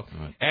there, though.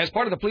 Right. As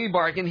part of the plea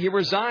bargain, he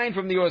resigned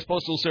from the U.S.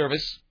 Postal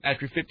Service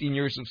after 15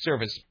 years of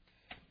service.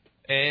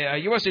 A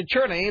U.S.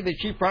 attorney, the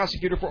chief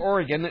prosecutor for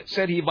Oregon,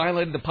 said he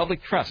violated the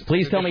public trust.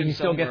 Please tell me he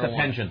still gets a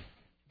pension.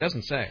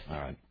 Doesn't say. All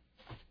right.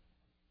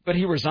 But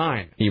he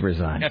resigned. He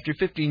resigned. After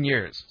 15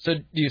 years. So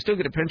do you still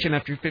get a pension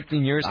after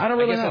 15 years? I don't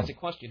really know. That's the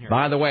question here.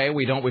 By the way,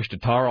 we don't wish to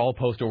tar all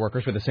postal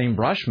workers with the same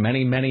brush.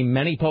 Many, many,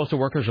 many postal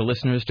workers are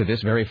listeners to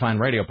this very fine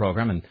radio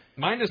program. And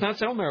mine does not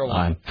sell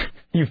marijuana.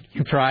 You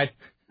tried.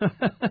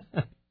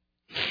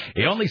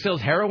 He only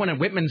sells heroin and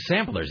Whitman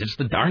samplers. It's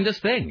the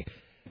darndest thing.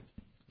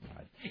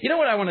 You know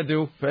what I want to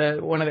do?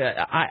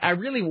 I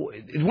really,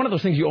 it's one of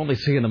those things you only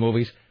see in the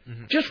movies.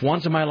 Mm-hmm. Just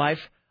once in my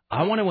life,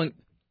 I want to,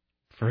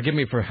 forgive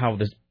me for how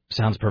this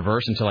sounds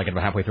perverse until I get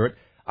about halfway through it.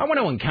 I want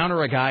to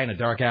encounter a guy in a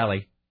dark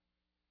alley,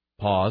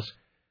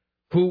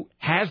 who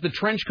has the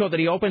trench coat that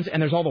he opens,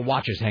 and there's all the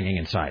watches hanging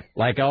inside,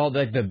 like all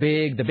the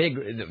big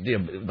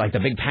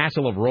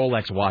tassel of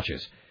Rolex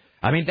watches.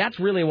 I mean, that's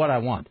really what I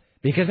want,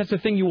 because that's the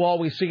thing you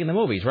always see in the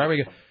movies, right? Where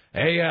you go,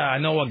 hey, I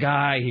know a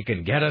guy. He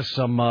can get us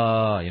some,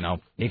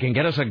 he can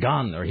get us a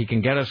gun, or he can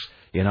get us,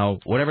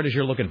 whatever it is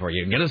you're looking for.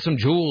 You can get us some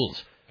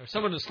jewels. Or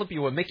someone to slip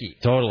you a Mickey.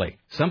 Totally.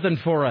 Something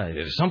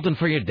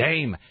for your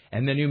dame.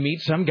 And then you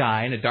meet some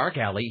guy in a dark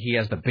alley. He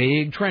has the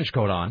big trench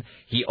coat on.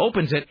 He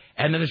opens it,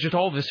 and then there's just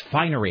all this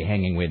finery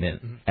hanging within.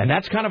 Mm-hmm. And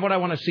that's kind of what I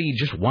want to see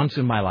just once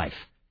in my life.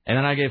 And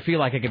then I feel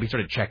like I can be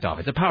sort of checked off.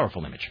 It's a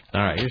powerful image.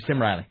 All right, here's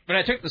Tim Riley. When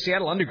I took the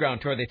Seattle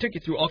Underground tour, they took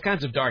you through all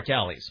kinds of dark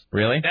alleys.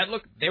 Really?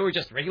 They were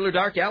just regular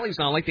dark alleys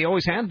now, like they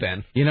always had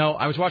been.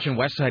 I was watching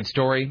West Side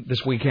Story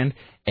this weekend,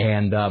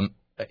 and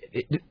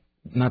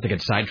not to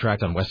get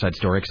sidetracked on West Side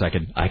Story,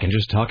 because I can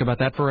just talk about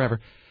that forever.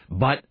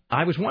 But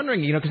I was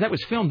wondering, because that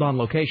was filmed on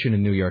location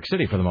in New York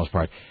City for the most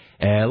part.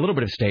 A little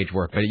bit of stage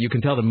work, but you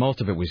can tell that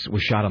most of it was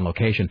shot on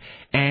location.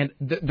 And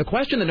the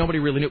question that nobody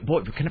really knew...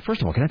 Boy,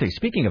 first of all, can I tell you,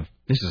 speaking of...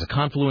 This is a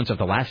confluence of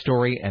The Last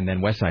Story and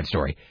then West Side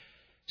Story.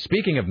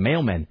 Speaking of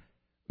mailmen,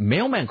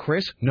 Mailman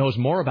Chris knows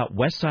more about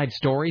West Side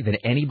Story than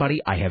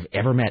anybody I have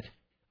ever met.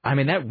 I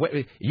mean,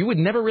 you would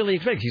never really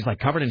expect. He's like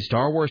covered in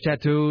Star Wars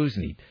tattoos,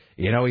 and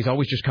he's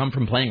always just come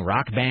from playing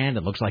rock band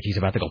and looks like he's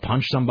about to go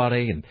punch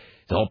somebody, and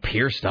he's all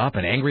pierced up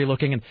and angry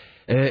looking. And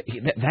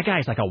that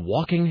guy's like a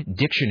walking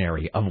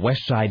dictionary of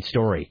West Side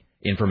Story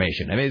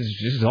information. I mean,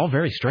 this is all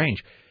very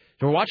strange.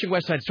 So we're watching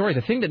West Side Story.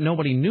 The thing that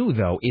nobody knew,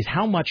 though, is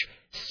how much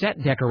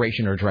set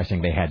decoration or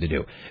dressing they had to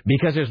do.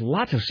 Because there's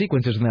lots of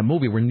sequences in that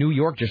movie where New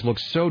York just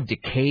looks so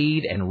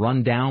decayed and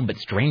run down, but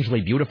strangely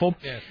beautiful.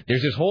 Yes.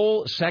 There's this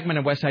whole segment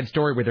of West Side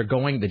Story where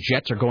the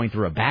jets are going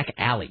through a back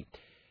alley.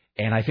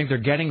 And I think they're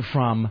getting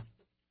from,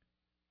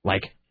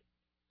 like,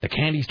 the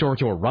candy store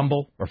to a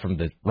Rumble, or from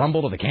the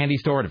Rumble to the candy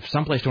store to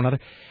someplace to another.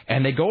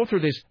 And they go through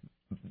this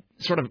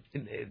sort of,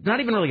 not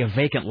even really a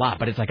vacant lot,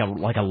 but it's like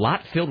a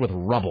lot filled with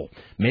rubble.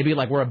 Maybe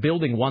like where a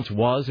building once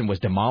was and was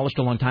demolished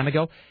a long time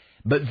ago.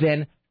 But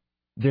then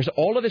there's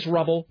all of this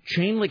rubble,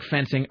 chain link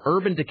fencing,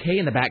 urban decay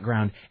in the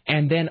background,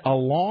 and then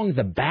along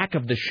the back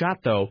of the shot,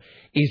 though,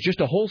 is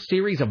just a whole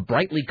series of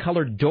brightly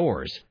colored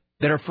doors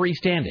that are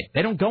freestanding.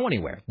 They don't go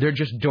anywhere. They're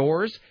just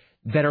doors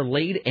that are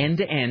laid end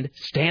to end,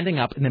 standing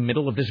up in the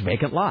middle of this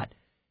vacant lot.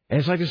 And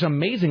it's like this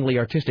amazingly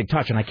artistic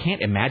touch, and I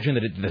can't imagine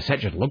that the set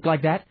just looked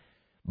like that.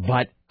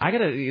 But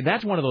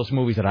that's one of those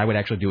movies that I would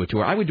actually do a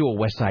tour. I would do a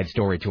West Side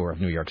Story tour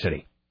of New York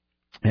City.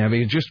 I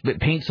mean, it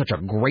paints such a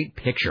great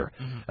picture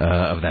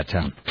of that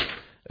town.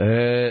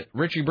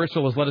 Richie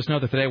Bristol has let us know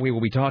that today we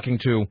will be talking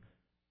to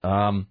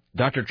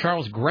Dr.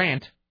 Charles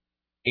Grant,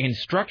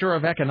 instructor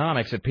of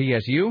economics at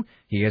PSU.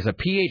 He has a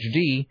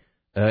Ph.D.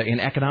 In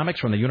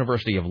economics from the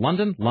University of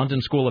London, London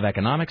School of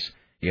Economics.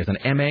 He has an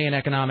M.A. in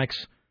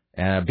economics,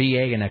 and a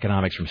B.A. in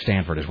economics from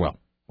Stanford as well.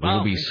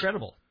 Wow,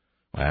 incredible.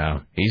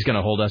 Wow, he's going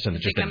to hold us in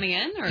just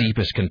the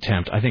deepest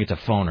contempt. I think it's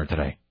a phoner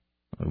today.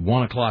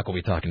 1 o'clock we'll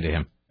be talking to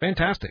him.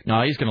 Fantastic.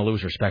 No, he's going to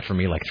lose respect for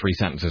me like 3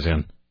 sentences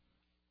in.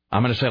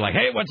 I'm going to say, like,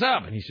 hey, what's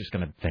up? And he's just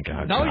going to think,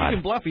 oh, no, God. You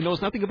can bluff. He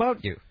knows nothing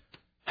about you.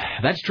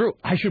 That's true.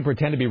 I should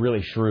pretend to be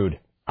really shrewd.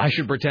 I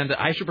should pretend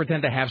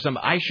to have some.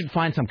 I should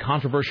find some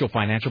controversial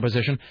financial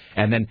position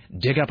and then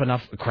dig up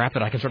enough crap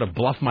that I can sort of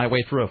bluff my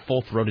way through a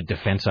full-throated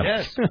defense of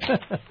it.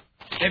 Yes.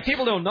 If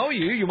people don't know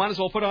you, you might as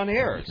well put on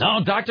airs.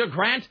 No, Dr.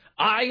 Grant,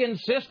 I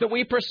insist that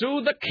we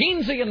pursue the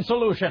Keynesian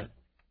solution.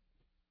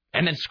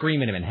 And then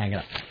scream at him and hang it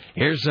up.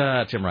 Here's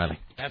Tim Riley.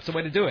 That's the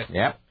way to do it.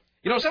 Yep.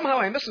 You know, somehow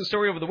I missed the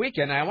story over the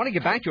weekend, and I want to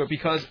get back to it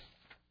because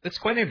it's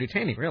quite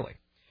entertaining, really.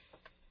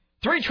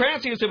 3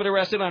 transients have been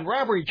arrested on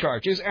robbery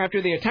charges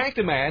after they attacked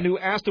a man who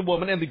asked a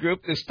woman in the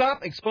group to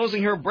stop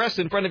exposing her breasts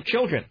in front of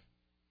children.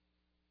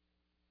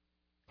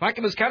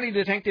 Clackamas County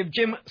Detective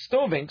Jim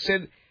Stovink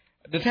said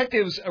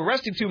detectives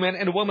arrested 2 men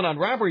and a woman on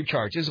robbery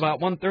charges about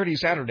 1:30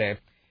 Saturday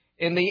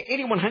in the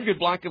 8100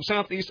 block of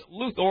Southeast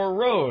Luthor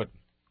Road.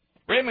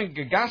 Raymond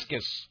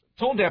Gagaskis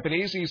told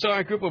deputies he saw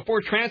a group of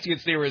 4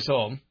 transients near his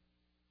home,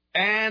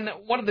 and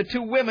one of the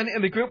 2 women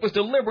in the group was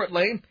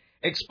deliberately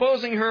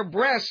exposing her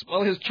breasts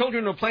while his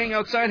children were playing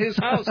outside his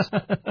house.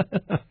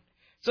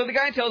 So the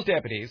guy tells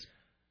deputies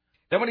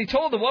that when he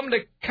told the woman to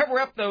cover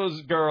up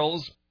those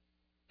girls,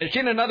 she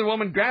and another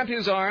woman grabbed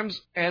his arms,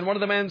 and one of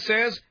the men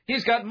says,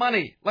 "He's got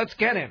money. Let's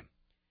get him."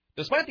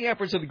 Despite the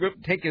efforts of the group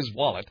to take his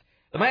wallet,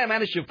 the man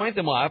managed to fight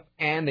them off,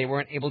 and they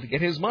weren't able to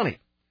get his money.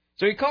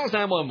 So he calls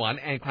 911,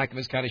 and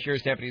Clackamas County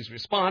Sheriff's deputies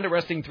respond,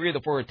 arresting 3 of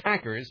the 4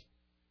 attackers.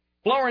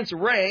 Florence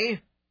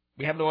Ray,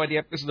 we have no idea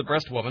if this is the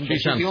breast woman.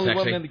 She's the only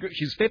woman in the group.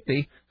 She's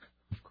 50.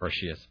 Of course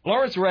she is.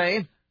 Florence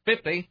Ray,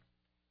 50.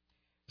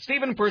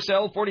 Stephen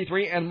Purcell,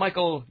 43, and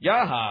Michael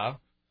Yaha,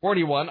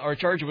 41, are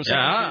charged with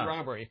second-degree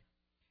robbery.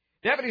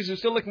 Deputies are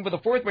still looking for the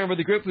 4th member of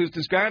the group, who's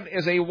described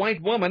as a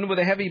white woman with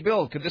a heavy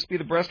build. Could this be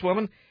the breast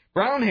woman?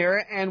 Brown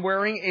hair and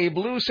wearing a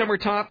blue summer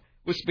top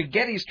with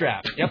spaghetti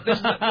strap. Yep, this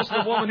is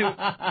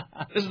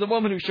the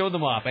woman who showed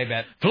them off, I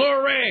bet.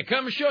 Fleur Ray,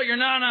 come show your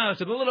nana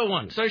to the little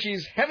ones. So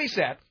she's heavy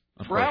set,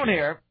 brown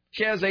hair.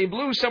 She has a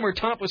blue summer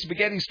top with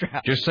spaghetti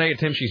strap. Just say it,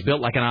 Tim. She's built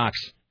like an ox.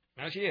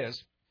 Now she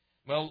is.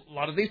 Well, a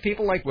lot of these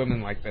people like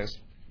women like this.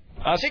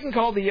 So you can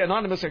call the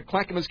anonymous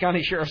Clackamas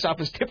County Sheriff's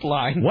Office tip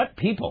line. What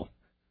people?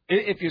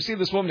 If you see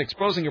this woman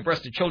exposing her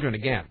breast to children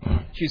again,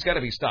 she's got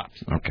to be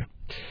stopped. Okay.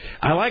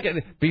 I like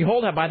it.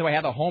 Behold, by the way,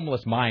 how the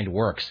homeless mind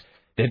works.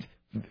 It,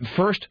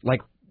 first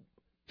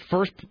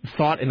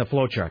thought in the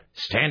flowchart,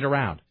 stand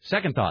around.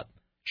 Second thought,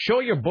 show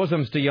your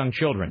bosoms to young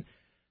children.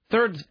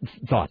 Third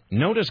thought,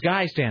 notice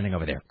guy standing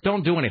over there.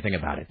 Don't do anything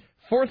about it.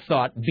 Fourth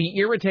thought, be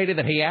irritated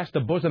that he asked the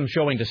bosom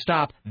showing to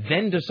stop,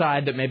 then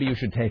decide that maybe you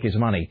should take his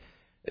money.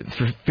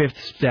 5th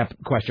step,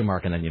 question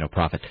mark, and then,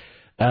 profit.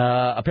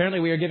 Apparently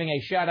we are giving a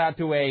shout-out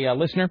to a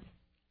listener,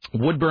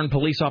 Woodburn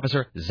Police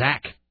Officer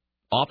Zach.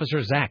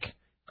 Officer Zach,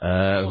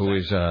 who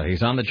is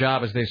he's on the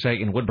job, as they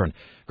say, in Woodburn.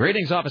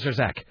 Greetings, Officer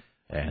Zach,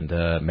 and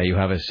may you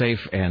have a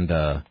safe and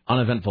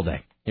uneventful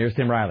day. Here's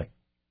Tim Riley.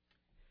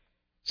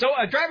 So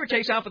a driver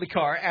takes off with a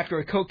car after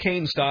a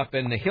cocaine stop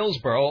in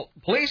Hillsborough.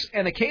 Police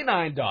and a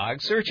canine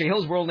dog search a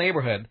Hillsborough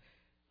neighborhood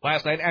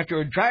last night after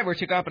a driver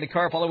took off in a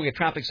car following a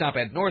traffic stop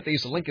at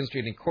northeast of Lincoln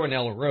Street and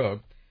Cornell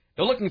Road.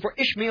 They're looking for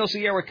Ishmael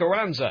Sierra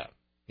Carranza.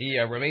 He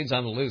remains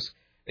on the loose.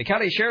 The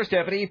county sheriff's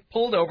deputy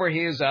pulled over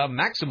his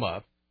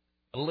Maxima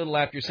a little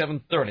after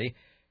 7:30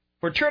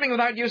 for turning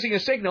without using a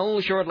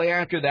signal. Shortly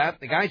after that,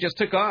 the guy just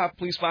took off.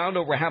 Police found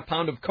over a half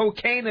pound of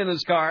cocaine in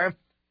his car.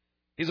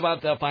 He's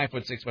about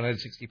 5'6",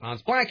 160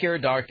 pounds, black hair,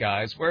 dark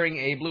eyes, wearing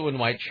a blue and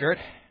white shirt,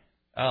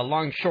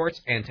 long shorts,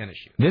 and tennis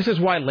shoes. This is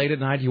why late at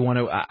night you want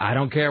to, I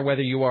don't care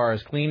whether you are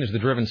as clean as the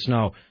driven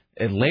snow.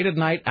 Late at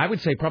night, I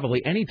would say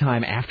probably any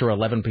time after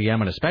 11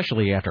 p.m. and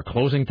especially after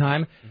closing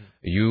time,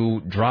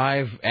 you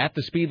drive at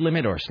the speed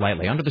limit or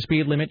slightly under the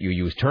speed limit. You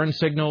use turn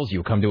signals.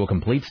 You come to a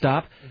complete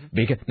stop.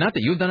 Because not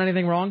that you've done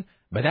anything wrong,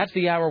 but that's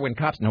the hour when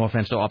cops, no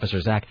offense to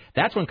Officer Zach,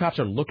 that's when cops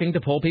are looking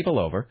to pull people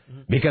over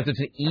because it's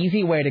an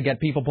easy way to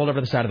get people pulled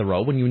over the side of the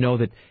road when you know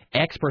that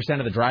X%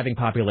 of the driving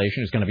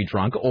population is going to be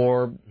drunk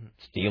or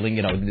stealing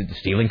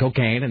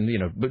cocaine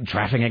and,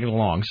 trafficking it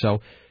along.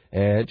 So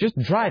just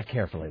drive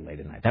carefully late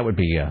at night. That would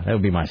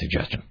be my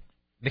suggestion.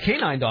 The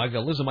canine dog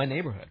that lives in my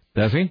neighborhood.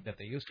 Does he? That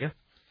they used, yeah.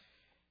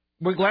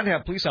 We're glad to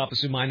have police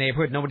officers in my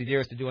neighborhood. Nobody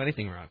dares to do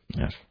anything wrong.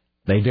 Yes.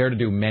 They dare to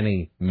do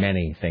many,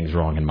 many things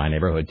wrong in my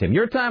neighborhood, Tim.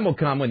 Your time will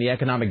come when the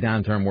economic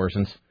downturn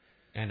worsens.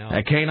 I know.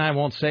 That canine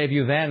won't save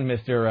you then,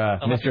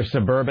 Mr.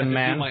 Suburban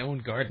Man. Do my own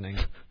gardening.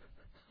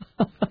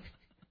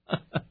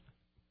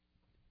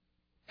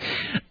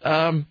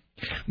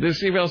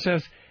 This email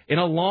says, in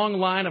a long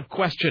line of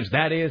questions,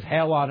 that is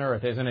hell on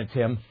earth, isn't it,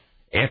 Tim?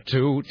 Et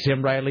tu,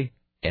 Tim Riley?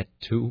 Et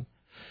tu?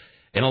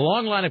 In a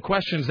long line of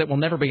questions that will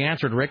never be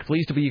answered, Rick,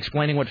 pleased to be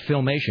explaining what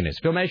Filmation is.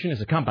 Filmation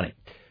is a company.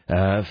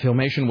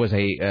 Filmation was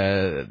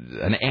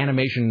an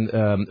animation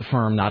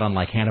firm, not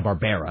unlike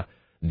Hanna-Barbera,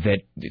 that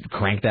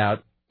cranked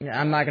out,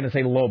 I'm not going to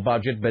say low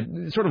budget, but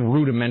sort of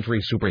rudimentary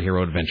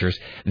superhero adventures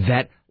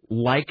that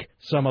like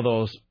some of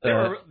those. They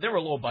were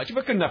low budget,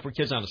 but good enough for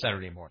kids on a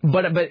Saturday morning.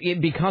 But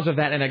because of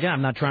that, and again,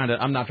 I'm not trying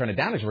to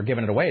damage. We're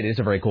giving it away. It is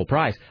a very cool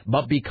prize.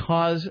 But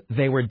because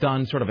they were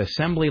done sort of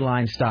assembly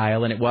line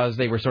style, and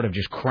they were sort of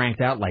just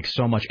cranked out like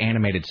so much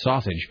animated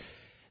sausage,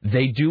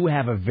 they do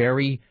have a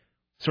very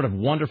sort of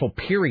wonderful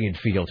period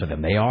feel to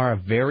them. They are a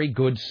very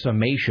good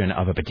summation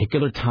of a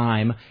particular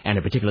time and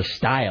a particular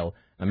style,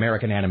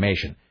 American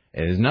animation.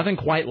 It is nothing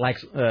quite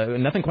looks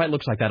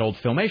like that old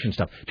Filmation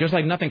stuff. Just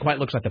like nothing quite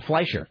looks like the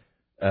Fleischer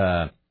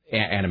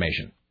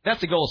animation.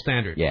 That's the gold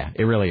standard. Yeah,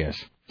 it really is.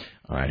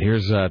 All right,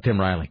 here's Tim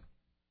Riley.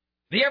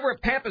 The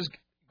Everett Pimp is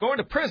going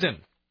to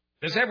prison.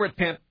 This Everett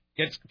Pimp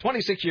gets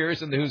 26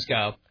 years in the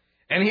Hooskow,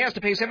 and he has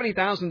to pay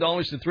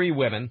 $70,000 to 3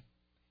 women.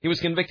 He was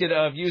convicted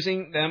of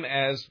using them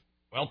as,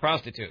 well,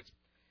 prostitutes.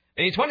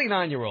 A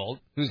 29-year-old,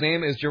 whose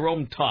name is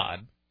Jerome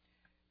Todd,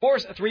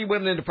 forced 3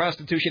 women into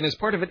prostitution as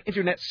part of an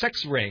internet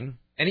sex ring,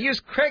 and he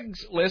used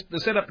Craigslist to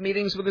set up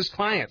meetings with his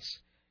clients.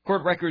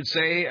 Court records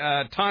say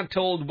Todd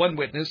told one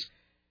witness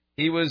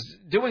he was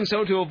doing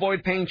so to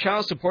avoid paying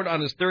child support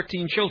on his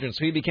 13 children,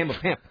 so he became a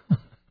pimp.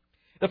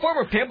 The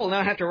former pimp will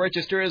now have to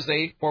register as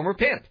a former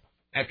pimp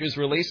after his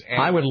release.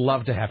 I would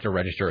love to have to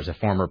register as a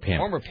former pimp.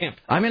 Former pimp.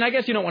 I mean, I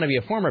guess you don't want to be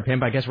a former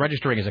pimp. I guess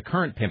registering as a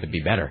current pimp would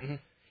be better. Mm-hmm.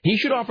 He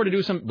should offer to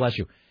do some, bless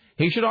you,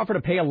 he should offer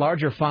to pay a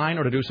larger fine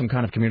or to do some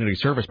kind of community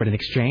service, but in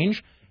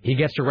exchange, he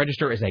gets to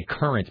register as a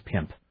current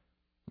pimp.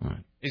 All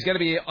right. He's got to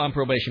be on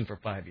probation for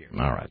 5 years.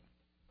 All right.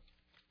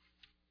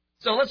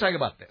 So let's talk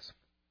about this.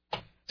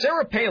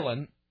 Sarah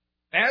Palin,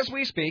 as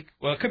we speak,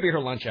 well, it could be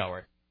her lunch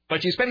hour,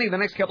 but she's spending the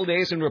next couple of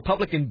days in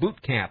Republican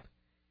boot camp,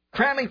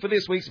 cramming for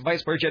this week's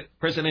vice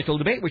presidential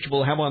debate, which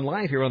we'll have on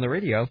live here on the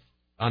radio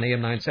on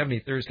AM 970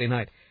 Thursday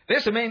night.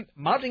 There's a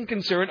mounting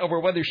concern over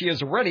whether she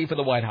is ready for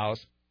the White House,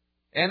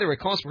 and there are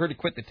calls for her to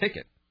quit the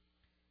ticket.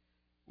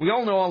 We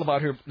all know all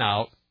about her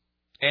now,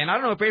 and I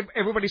don't know if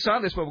everybody saw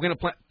this, but we're going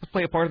to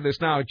play a part of this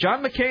now.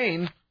 John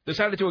McCain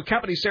decided to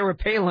accompany Sarah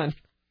Palin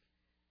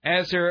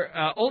as her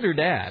older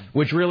dad.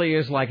 Which really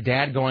is like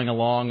dad going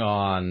along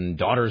on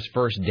daughter's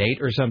first date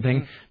or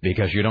something,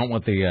 because you don't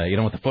want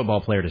the football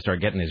player to start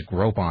getting his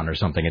grope on or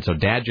something. And so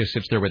dad just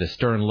sits there with a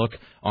stern look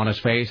on his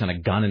face and a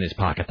gun in his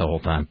pocket the whole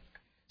time.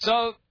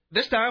 So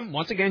this time,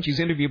 once again, she's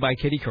interviewed by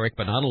Katie Couric,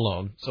 but not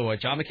alone. So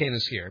John McCain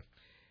is here.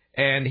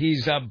 And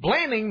he's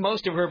blaming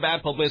most of her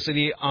bad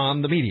publicity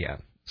on the media.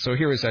 So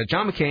here is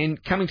John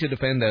McCain coming to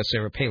defend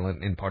Sarah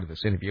Palin in part of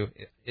this interview.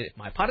 If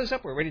my pot is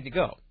up, we're ready to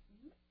go.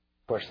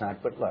 Of course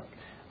not, but look,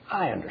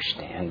 I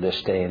understand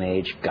this day and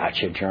age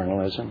gotcha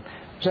journalism.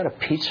 Was that a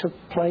pizza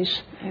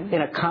place?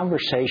 In a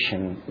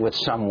conversation with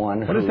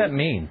someone What does that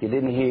mean? You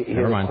didn't hear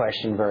the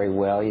question very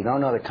well. You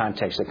don't know the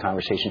context of the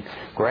conversation.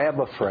 Grab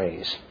a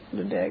phrase.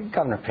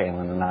 Governor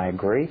Palin and I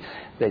agree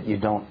that you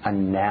don't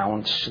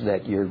announce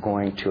that you're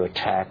going to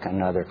attack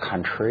another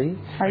country.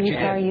 Are you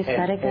sorry you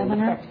said it,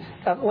 Governor?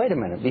 Wait a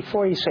minute.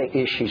 Before you say,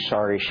 is she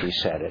sorry she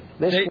said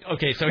it?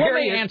 Okay, so here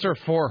they answer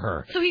for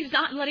her. So he's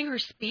not letting her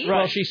speak?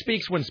 Well, she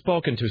speaks when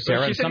spoken to,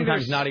 Sarah, and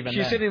sometimes not even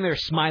She's sitting there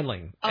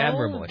smiling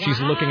admirably. Wow. She's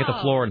looking at the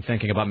floor and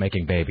thinking about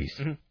making babies.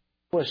 Mm-hmm.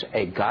 Was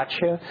a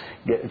gotcha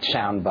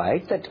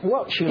soundbite that she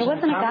was. It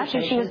wasn't a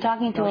gotcha. She was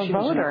talking to a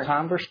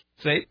voter.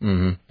 See?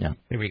 Mm-hmm. Yeah.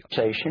 Here we go.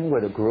 Conversation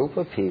with a group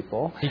of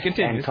people. He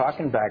continues. And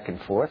talking back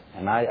and forth.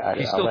 And I'll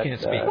let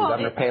speak.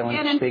 Governor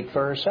Palin speak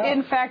for herself.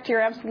 In fact,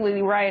 you're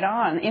absolutely right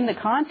on. In the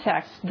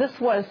context, this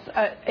was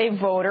a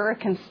voter, a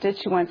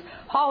constituent,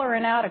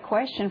 hollering out a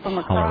question from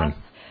across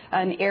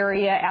an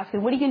area,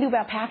 asking, what are you going to do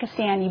about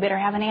Pakistan? You better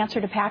have an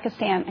answer to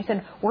Pakistan. I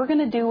said, we're going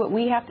to do what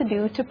we have to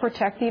do to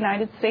protect the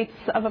United States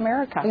of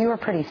America. You were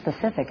pretty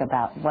specific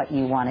about what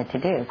you wanted to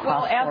do.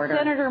 Well, as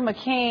Senator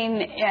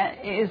McCain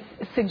is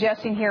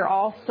suggesting here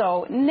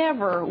also,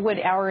 never would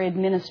our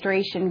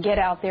administration get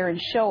out there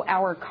and show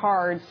our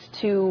cards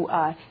to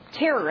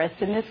terrorists,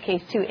 in this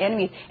case to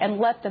enemies, and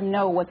let them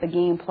know what the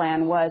game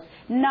plan was,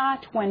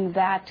 not when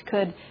that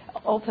could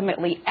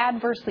ultimately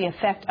adversely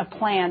affect a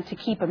plan to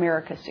keep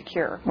America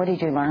secure. What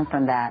did you learn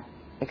from that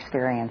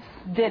experience?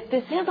 That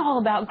this is all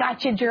about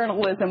gotcha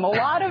journalism. A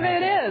lot of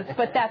it is,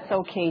 but that's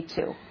okay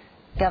too.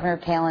 Governor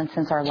Palin,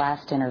 since our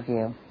last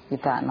interview,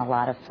 you've gotten a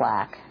lot of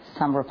flack.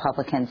 Some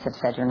Republicans have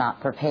said you're not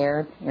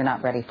prepared, you're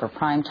not ready for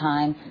prime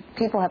time.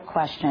 People have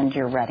questioned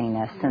your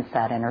readiness since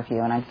that interview,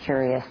 and I'm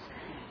curious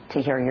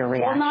to hear your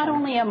reaction. Well, not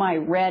only am I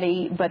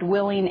ready, but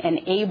willing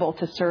and able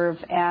to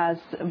serve as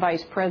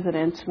vice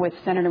president with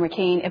Senator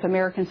McCain if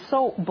Americans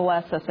so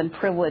bless us and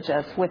privilege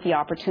us with the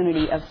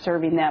opportunity of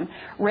serving them.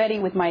 Ready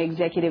with my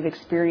executive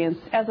experience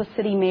as a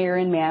city mayor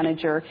and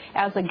manager,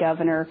 as a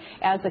governor,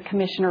 as a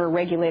commissioner or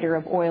regulator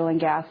of oil and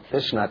gas.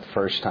 This is not the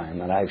first time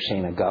that I've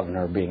seen a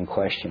governor being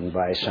questioned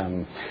by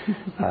some,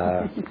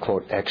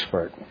 quote,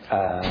 expert.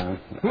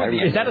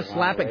 Is that a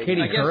slap at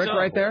Katie Couric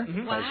right there?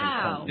 Mm-hmm.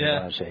 Wow.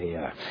 Yeah. Was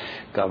a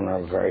governor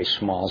of a very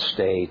small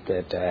state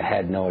that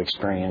had no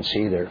experience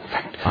either.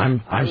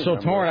 I'm so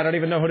torn. I don't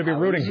even know who to be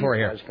rooting for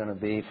here. It was going to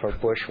be for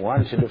Bush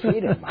 1 to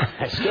defeat him.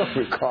 I still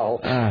recall,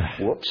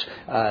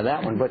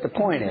 that one. But the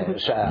point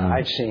is,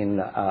 I've seen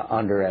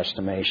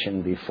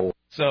underestimation before.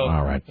 So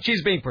all right.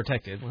 She's being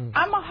protected.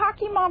 I'm a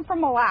hockey mom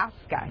from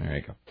Alaska. There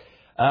you go.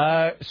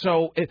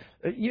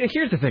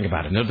 Here's the thing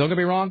about it. No, don't get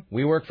me wrong.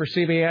 We work for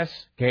CBS.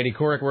 Katie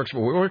Couric works for.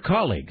 We're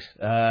colleagues.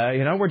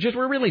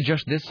 We're really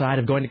just this side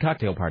of going to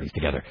cocktail parties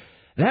together.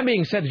 That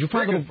being said, did you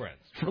find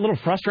a little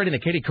frustrating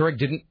that Katie Couric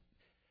didn't?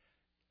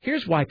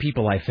 Here's why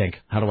people, I think.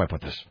 How do I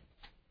put this?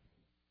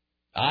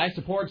 I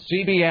support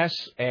CBS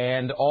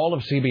and all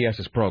of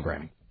CBS's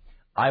programming.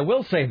 I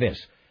will say this.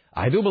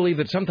 I do believe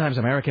that sometimes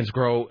Americans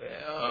grow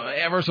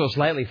ever so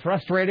slightly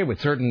frustrated with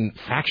certain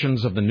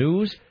factions of the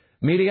news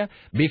media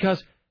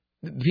because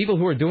people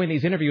who are doing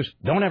these interviews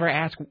don't ever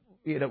ask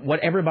what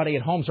everybody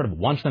at home sort of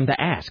wants them to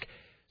ask.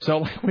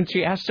 So when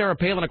she asked Sarah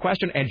Palin a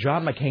question and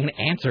John McCain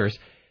answers,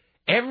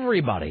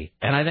 everybody,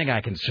 and I think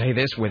I can say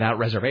this without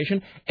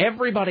reservation,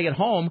 everybody at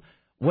home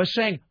was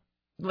saying,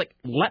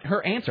 let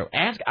her answer.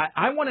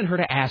 I wanted her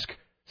to ask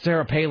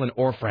Sarah Palin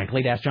or,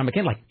 frankly, to ask John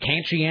McCain,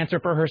 can't she answer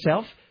for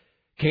herself?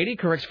 Katie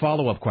Couric's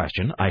follow-up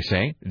question, I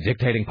say,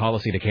 dictating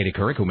policy to Katie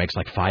Couric, who makes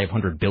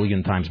 500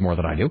 billion times more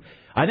than I do.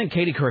 I think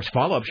Katie Couric's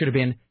follow-up should have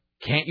been,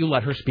 can't you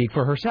let her speak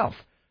for herself?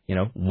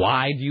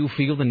 Why do you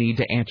feel the need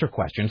to answer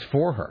questions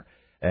for her?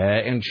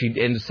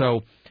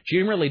 So she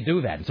didn't really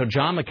do that. And so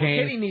John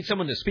McCain... Katie needs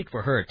someone to speak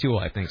for her, too,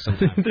 I think,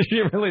 sometimes.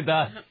 She really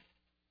does.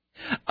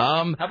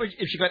 How about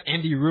if she got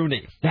Andy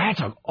Rooney?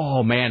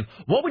 Oh, man.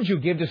 What would you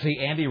give to see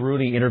Andy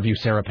Rooney interview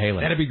Sarah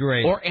Palin? That'd be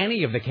great. Or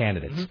any of the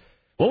candidates. Mm-hmm.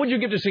 What would you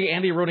give to see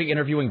Andy Rooney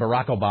interviewing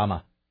Barack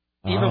Obama?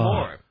 Even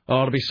more.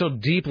 Oh, it'd be so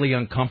deeply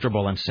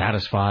uncomfortable and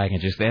satisfying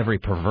in just every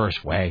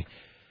perverse way.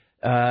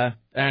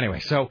 Anyway,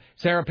 so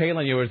Sarah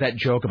Palin, there was that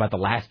joke about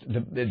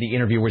the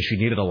interview where she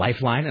needed a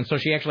lifeline, and so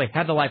she actually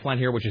had the lifeline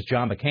here, which is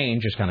John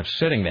McCain just kind of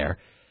sitting there.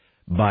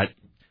 But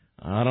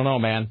I don't know,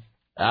 man.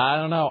 I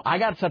don't know. I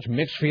got such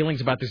mixed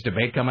feelings about this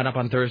debate coming up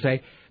on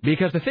Thursday,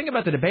 because the thing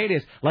about the debate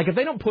is, if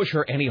they don't push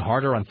her any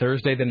harder on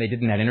Thursday than they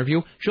did in that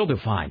interview, she'll do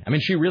fine. I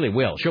mean, she really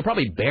will. She'll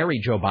probably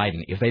bury Joe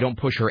Biden if they don't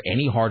push her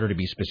any harder to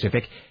be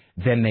specific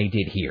than they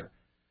did here.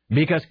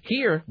 Because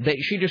here,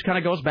 she just kind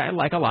of goes back,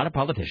 like a lot of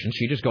politicians,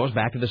 she just goes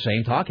back to the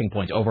same talking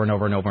points over and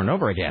over and over and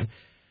over again,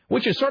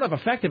 which is sort of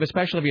effective,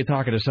 especially if you're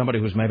talking to somebody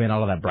who's maybe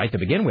not all that bright to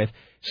begin with.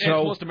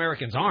 So most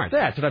Americans aren't.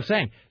 That's what I'm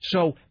saying.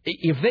 So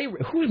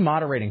who's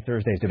moderating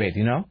Thursday's debate?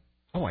 Do you know?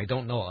 Oh, I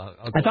don't know.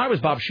 I thought it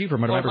was Bob Schieffer,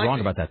 but I might be wrong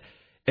about that.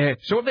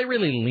 So if they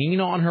really lean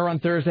on her on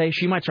Thursday,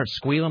 she might start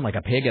squealing like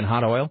a pig in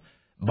hot oil.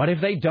 But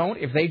if they don't,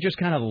 if they just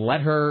kind of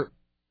let her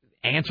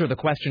answer the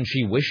question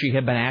she wished she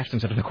had been asked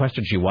instead of the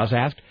question she was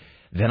asked,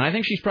 then I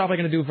think she's probably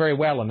going to do very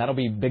well, and that'll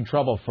be big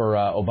trouble for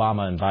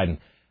Obama and Biden.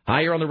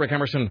 Hi, you're on the Rick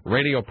Emerson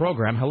radio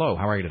program. Hello,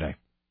 how are you today?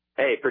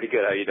 Hey, pretty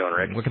good. How you doing,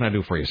 Rick? What can I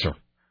do for you, sir?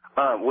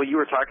 Well, you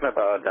were talking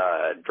about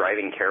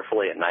driving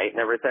carefully at night and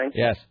everything.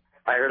 Yes.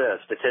 I heard a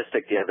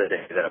statistic the other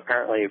day that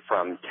apparently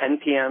from 10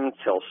 p.m.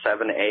 till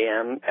 7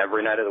 a.m.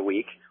 every night of the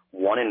week,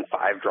 1 in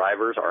 5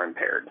 drivers are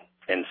impaired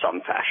in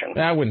some fashion.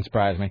 That wouldn't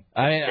surprise me.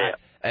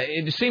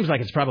 It seems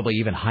like it's probably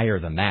even higher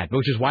than that,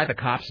 which is why the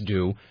cops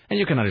do, and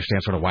you can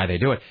understand sort of why they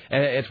do it.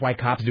 It's why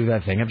cops do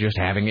that thing of just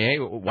having, hey,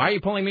 why are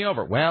you pulling me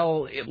over?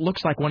 Well, it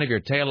looks like one of your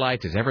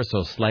taillights is ever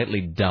so slightly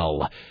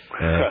dull.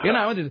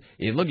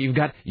 You've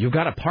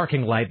got a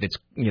parking light that's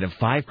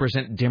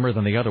 5% dimmer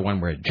than the other one.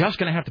 We're just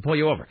going to have to pull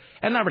you over.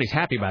 And nobody's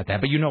happy about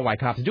that, but you know why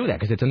cops do that,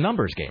 because it's a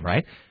numbers game,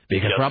 right?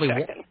 Because just probably,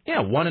 checking.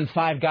 1 in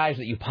 5 guys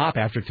that you pop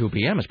after 2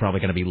 p.m. is probably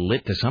going to be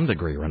lit to some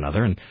degree or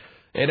another, and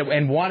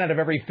 1 out of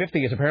every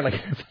 50 is apparently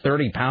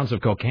 30 pounds of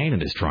cocaine in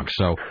his trunk.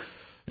 So,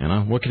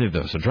 what can you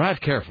do? So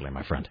drive carefully,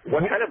 my friend.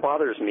 What kind of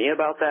bothers me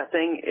about that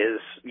thing is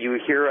you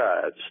hear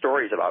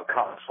stories about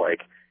cops,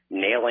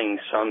 nailing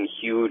some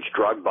huge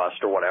drug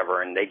bust or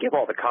whatever, and they give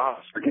the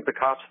cops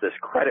this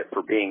credit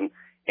for being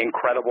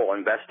incredible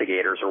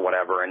investigators or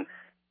whatever, and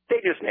they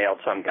just nailed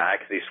some guy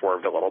because he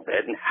swerved a little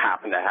bit and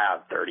happened to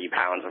have 30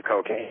 pounds of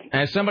cocaine.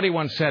 As somebody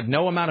once said,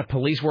 no amount of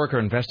police work or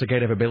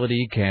investigative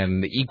ability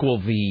can equal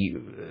the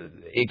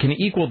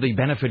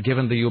benefit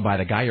given to you by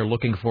the guy you're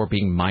looking for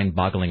being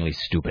mind-bogglingly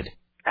stupid.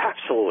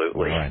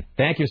 Absolutely. All right.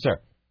 Thank you, sir.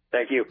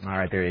 Thank you. All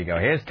right, there you go.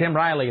 Here's Tim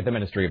Riley at the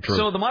Ministry of Truth.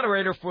 So the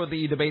moderator for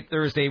the debate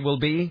Thursday will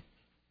be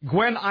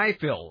Gwen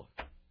Ifill.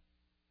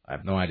 I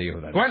have no idea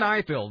who that is. Gwen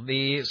Ifill,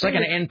 it's like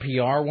an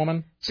NPR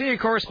woman. Senior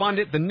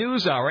correspondent, The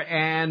NewsHour,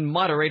 and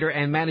moderator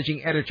and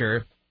managing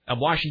editor of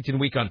Washington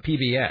Week on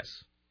PBS.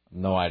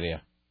 No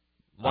idea.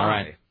 Why? All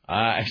right.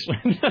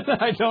 Actually,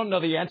 I don't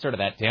know the answer to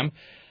that, Tim.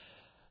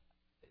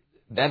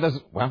 That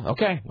doesn't... Well,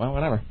 okay. Well,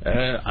 whatever.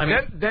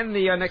 Then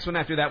the next one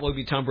after that will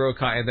be Tom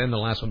Brokaw, and then the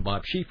last one,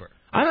 Bob Schieffer.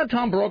 I thought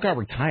Tom Brokaw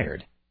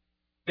retired.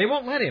 They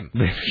won't let him.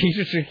 They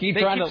keep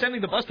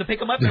sending the bus to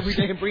pick him up every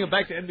day and bring him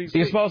back to NBC. Do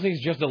you suppose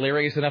he's just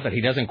delirious enough that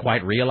he doesn't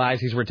quite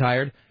realize he's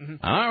retired?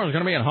 Mm-hmm. I was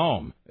going to be at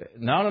home.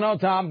 No,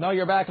 Tom. No,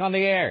 you're back on the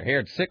air.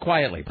 Here, sit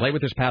quietly. Play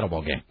with this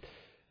paddleball game.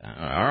 All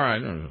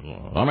right.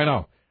 Let me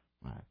know.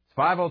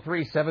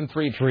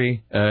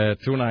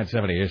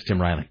 503-733-2970. Here's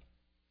Tim Riley.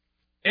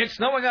 It's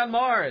snowing on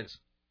Mars.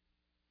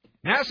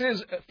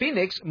 NASA's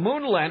Phoenix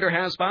moonlander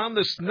has found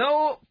the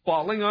snow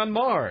falling on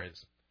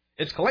Mars.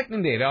 It's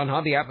collecting data on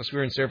how the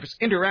atmosphere and surface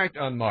interact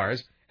on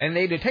Mars, and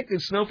they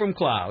detected snow from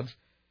clouds.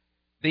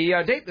 The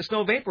date the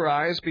snow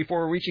vaporized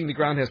before reaching the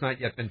ground has not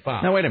yet been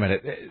found. Now, wait a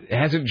minute.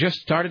 Has it just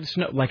started to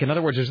snow? Like, in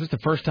other words, is this the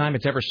first time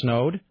it's ever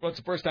snowed? Well, it's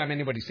the first time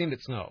anybody's seen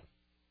it snow.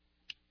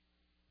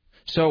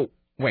 So,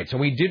 wait, so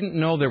we didn't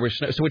know there was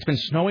snow. So it's been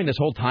snowing this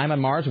whole time on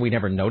Mars and we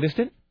never noticed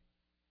it?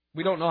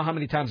 We don't know how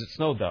many times it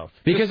snowed, though.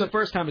 Because this is the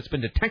first time it's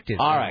been detected.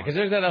 All right, because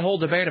there's that whole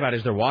debate about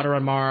is there water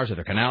on Mars, are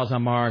there canals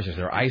on Mars, is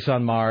there ice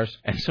on Mars?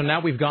 And so now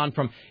we've gone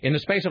from, in the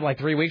space of like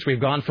 3 weeks, we've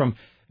gone from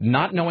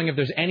not knowing if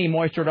there's any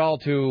moisture at all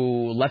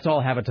to let's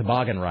all have a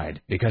toboggan ride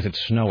because it's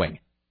snowing.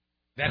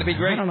 That'd be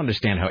great. I don't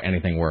understand how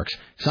anything works.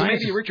 So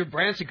maybe Richard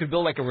Branson could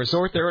build like a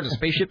resort there and a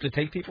spaceship to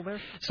take people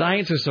there?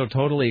 Science is so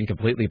totally and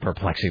completely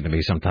perplexing to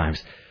me sometimes.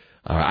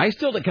 Can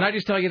I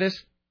just tell you this?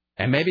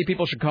 And maybe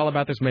people should call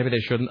about this, maybe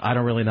they shouldn't. I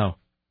don't really know.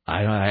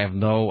 I have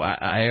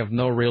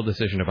no real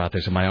decision about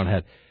this in my own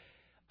head.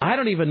 I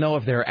don't even know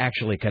if there are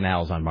actually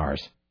canals on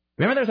Mars.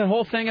 Remember there's that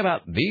whole thing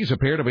about these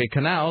appear to be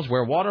canals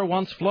where water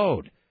once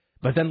flowed.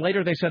 But then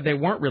later they said they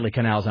weren't really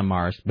canals on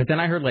Mars. But then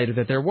I heard later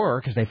that there were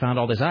because they found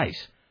all this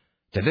ice.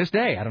 To this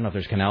day, I don't know if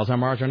there's canals on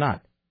Mars or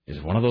not.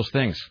 It's one of those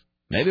things.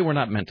 Maybe we're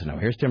not meant to know.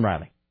 Here's Tim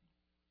Riley.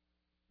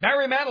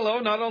 Barry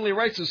Manilow not only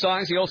writes the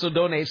songs, he also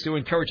donates to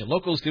encourage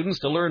local students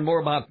to learn more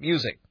about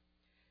music.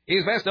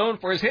 He's best known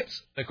for his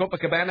hits, The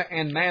Copacabana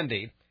and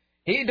Mandy.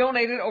 He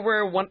donated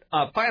over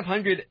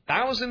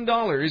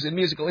 $500,000 in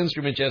musical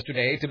instruments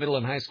yesterday to middle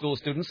and high school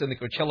students in the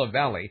Coachella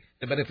Valley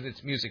to benefit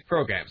its music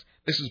programs.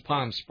 This is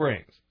Palm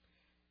Springs.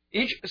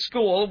 Each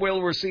school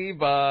will receive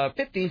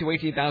 $15,000 to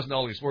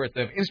 $18,000 worth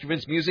of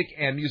instruments, music,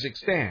 and music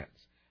stands.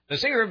 The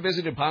singer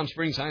visited Palm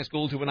Springs High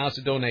School to announce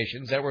the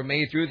donations that were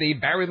made through the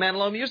Barry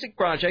Manilow Music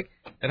Project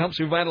that helps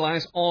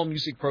revitalize all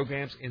music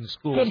programs in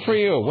schools. Good for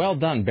you. Well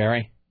done,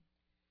 Barry.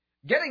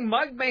 Getting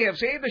mugged may have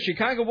saved a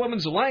Chicago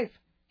woman's life.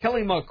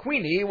 Kelly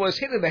McQueenie was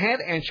hit in the head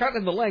and shot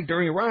in the leg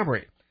during a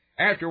robbery.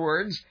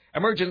 Afterwards,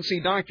 emergency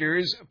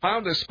doctors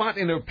found a spot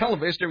in her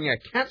pelvis during a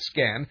CAT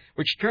scan,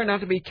 which turned out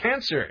to be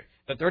cancer.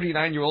 The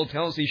 39-year-old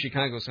tells the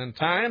Chicago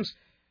Sun-Times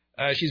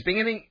she's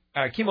beginning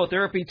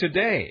chemotherapy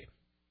today.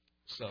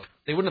 So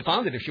they wouldn't have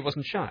found it if she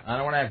wasn't shot. I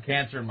don't want to have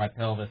cancer in my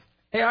pelvis.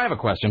 Hey, I have a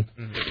question.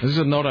 Mm-hmm. This is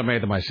a note I made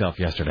to myself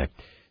yesterday.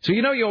 So,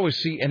 you know, you always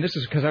see, and this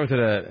is because I was at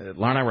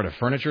Laura and I were at a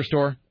furniture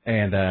store,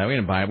 and we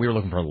didn't buy it. We were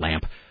looking for a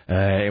lamp,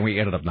 and we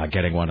ended up not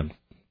getting one, and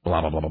blah,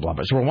 blah, blah, blah,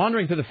 blah. So we're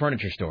wandering through the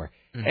furniture store,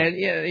 and,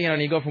 you know,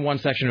 and you go from one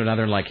section to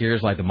another, and, like,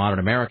 here's, like, the modern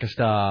America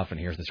stuff, and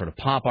here's the sort of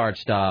pop art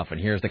stuff,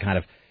 and here's the kind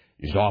of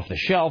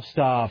off-the-shelf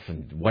stuff,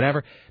 and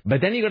whatever.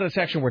 But then you go to the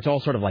section where it's all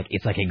sort of like,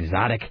 it's like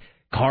exotic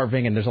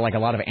carving, and there's like a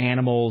lot of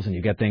animals, and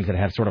you get things that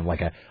have sort of like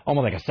a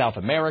almost like a South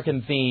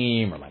American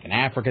theme or like an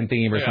African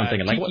theme or something.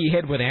 And like tiki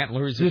head with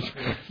antlers.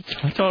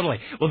 Totally.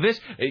 Well, this,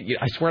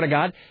 I swear to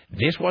God,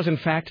 this was in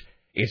fact,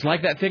 it's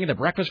like that thing in the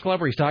Breakfast Club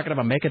where he's talking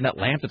about making that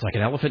lamp that's like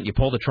an elephant. You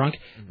pull the trunk.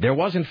 There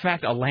was in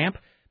fact a lamp,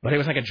 but it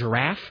was like a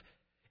giraffe.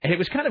 And it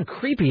was kind of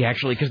creepy,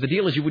 actually, because the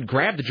deal is you would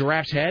grab the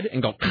giraffe's head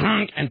and go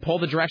and pull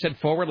the giraffe's head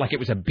forward like it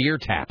was a beer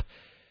tap.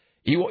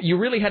 You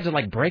really had to,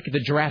 like, break the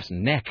giraffe's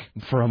neck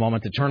for a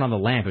moment to turn on the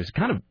lamp. It was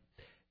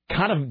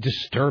kind of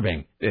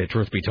disturbing,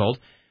 truth be told.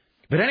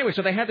 But anyway,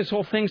 so they had this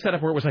whole thing set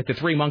up where it was like the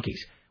three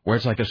monkeys, where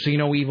it's like the see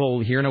no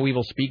evil, hear no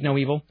evil, speak no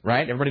evil,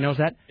 right? Everybody knows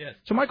that? Yes.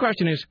 So my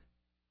question is,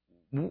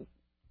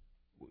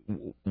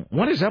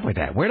 what is up with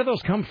that? Where do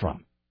those come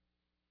from?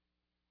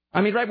 I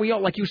mean, right, we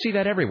all, like, you see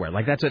that everywhere.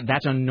 Like,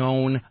 that's a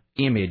known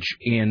image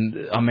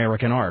in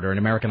American art or in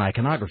American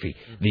iconography.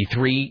 The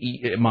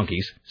three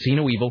monkeys, see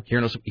no evil,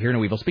 hear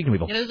no evil, speak no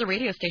evil. Yeah, there's a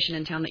radio station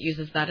in town that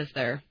uses that as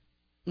their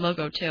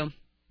logo, too.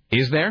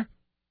 Is there?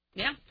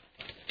 Yeah.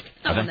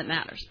 Not one that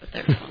matters, but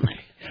there's one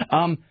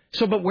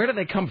there. But where do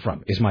they come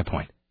from, is my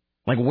point.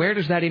 Like, where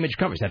does that image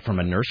come? Is that from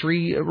a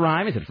nursery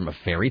rhyme? Is it from a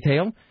fairy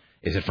tale?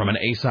 Is it from an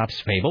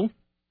Aesop's fable?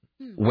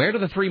 Where do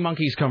the three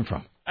monkeys come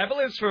from? I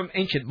believe it's from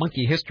ancient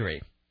monkey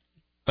history.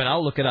 But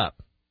I'll look it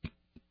up.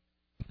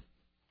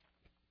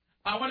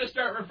 I want to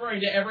start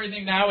referring to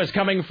everything now as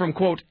coming from,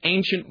 quote,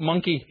 ancient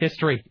monkey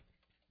history.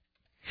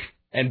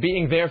 And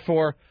being,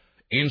 therefore,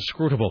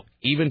 inscrutable,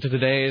 even to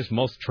today's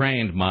most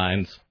trained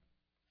minds.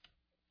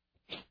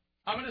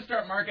 I'm going to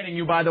start marketing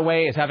you, by the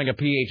way, as having a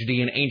Ph.D.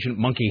 in ancient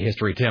monkey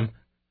history, Tim.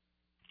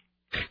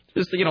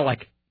 Just, you know,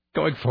 like,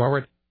 going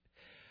forward.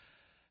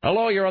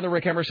 Hello, you're on the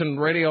Rick Emerson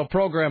radio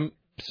program.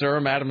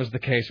 Sir, madam, as the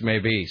case may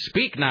be.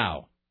 Speak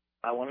now.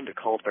 I wanted to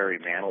call Barry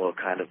Manilow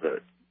kind of the,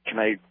 can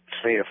I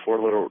say a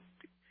four little,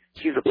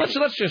 he's a Let's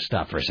just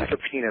stop for a second.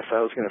 He's a penis. I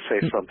was going to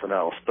say something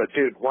else. But,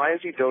 dude, why is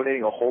he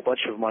donating a whole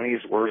bunch of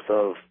money's worth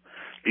of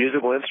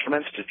musical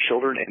instruments to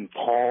children in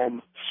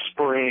Palm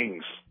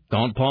Springs?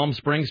 Don't Palm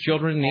Springs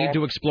children need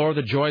to explore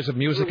the joys of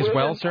music as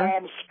well, sir?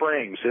 Palm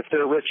Springs. If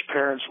their rich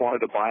parents wanted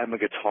to buy them a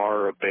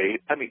guitar or a bass,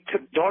 I mean, to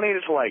donate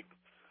it to, like,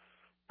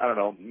 I don't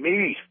know,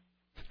 me.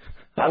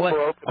 I'm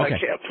broke. Okay. I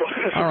can't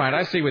play. All right,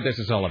 I see what this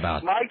is all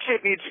about. My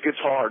kid needs a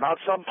guitar, not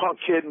some punk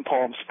kid in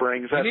Palm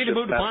Springs. That's need to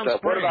move to Palm Springs.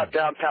 What about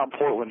Springs? downtown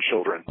Portland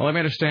children? Well, let me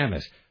understand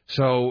this.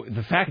 So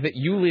the fact that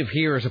you live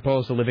here as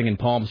opposed to living in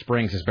Palm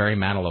Springs is Barry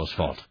Manilow's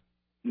fault.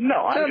 No,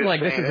 I'm Sounds just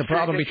like this saying is a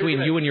problem between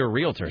you and your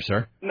realtor,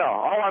 sir. No,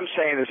 all I'm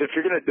saying is if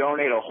you're going to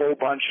donate a whole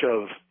bunch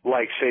of,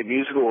 like, say,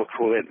 musical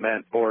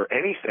equipment or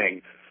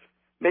anything,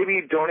 maybe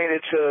donate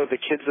it to the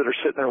kids that are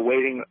sitting there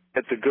waiting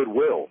at the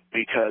Goodwill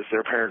because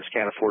their parents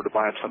can't afford to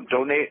buy them something.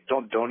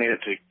 Don't donate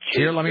it to kids.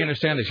 Here, let me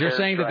understand this. You're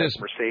saying that this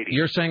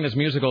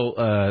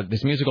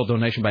musical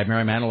donation by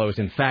Barry Manilow is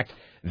in fact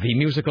the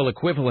musical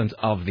equivalent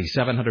of the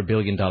 $700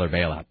 billion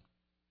bailout.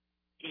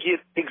 Yeah,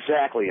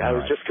 exactly. I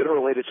was just going to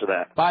relate it to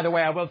that. By the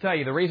way, I will tell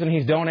you, the reason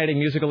he's donating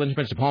musical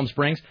instruments to Palm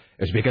Springs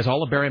is because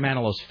all of Barry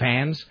Manilow's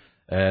fans,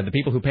 the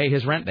people who pay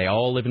his rent, they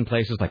all live in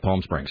places like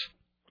Palm Springs.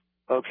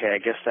 Okay, I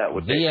guess that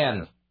would be the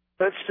end.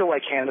 But it's still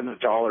like handing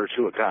 $1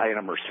 to a guy in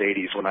a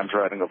Mercedes when I'm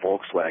driving a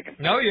Volkswagen.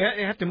 No, you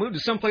have to move to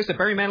some place that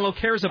Barry Manilow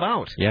cares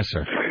about. Yes,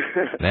 sir.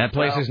 That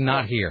place is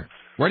not here.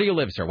 Where do you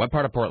live, sir? What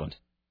part of Portland?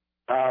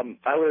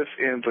 I live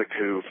in the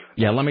Couve.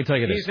 Yeah, let me tell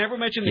you this. He's never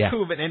mentioned the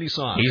Couve in any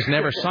song. He's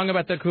never sung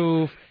about the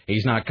Couve.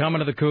 He's not coming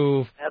to the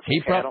Couve. That's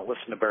okay. I don't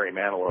listen to Barry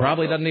Manilow.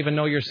 Probably doesn't even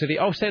know your city.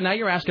 Oh, now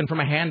you're asking for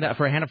a handout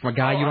from a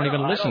guy you don't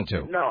even listen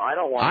to. No, I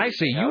don't want. I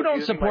see. You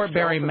don't support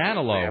Barry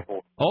Manilow.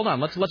 Hold on.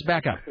 Let's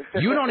back up.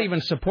 You don't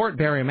even support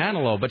Barry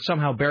Manilow, but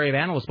somehow Barry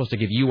Manilow is supposed to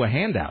give you a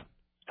handout.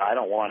 I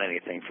don't want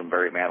anything from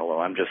Barry Manilow.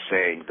 I'm just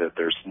saying that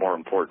there's more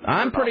important.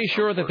 I'm pretty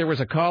sure that there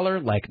was a caller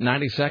like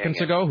 90 seconds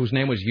ago whose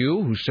name was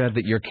you who said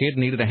that your kid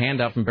needed a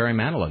handout from Barry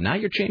Manilow. Now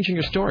you're changing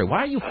your story. Why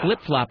are you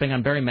flip-flopping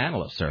on Barry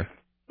Manilow, sir?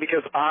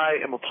 Because I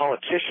am a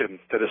politician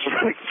that is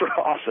running for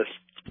office.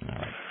 All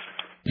right.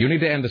 You need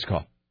to end this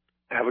call.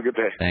 Have a good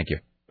day. Thank you.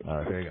 All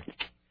right, there you go.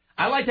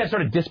 I like that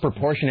sort of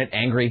disproportionate,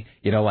 angry,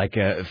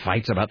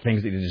 fights about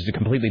things that just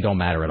completely don't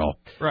matter at all.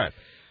 Right.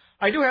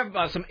 I do have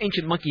some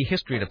ancient monkey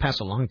history to pass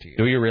along to you.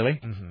 Do you really?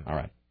 Mm-hmm. All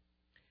right.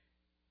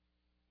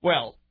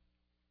 Well,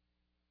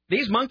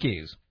 these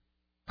monkeys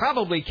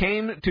probably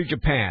came to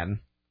Japan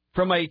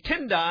from a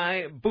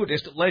Tendai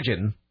Buddhist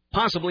legend,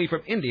 possibly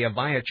from India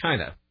via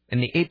China,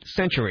 in the 8th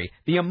century,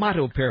 the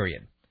Yamato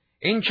period.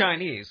 In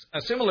Chinese, a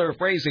similar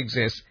phrase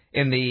exists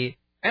in the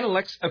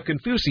Analects of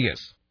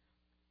Confucius.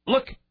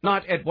 Look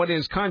not at what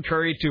is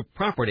contrary to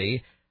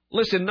property.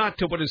 Listen not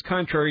to what is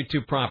contrary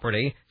to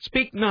property.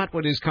 Speak not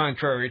what is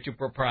contrary to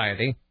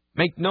propriety.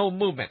 Make no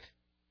movement.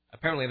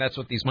 Apparently that's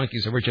what these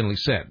monkeys originally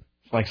said.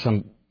 It's like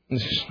some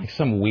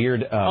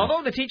weird...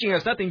 Although the teaching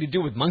has nothing to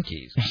do with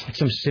monkeys. It's like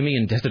some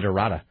simian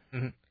desiderata.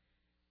 Mm-hmm.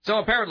 So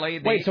apparently...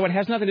 Wait, so it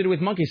has nothing to do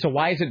with monkeys, so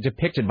why is it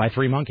depicted by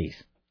 3 monkeys?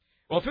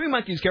 Well, 3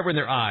 monkeys covering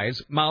their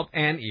eyes, mouth,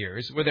 and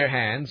ears with their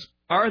hands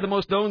are the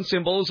most known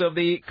symbols of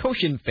the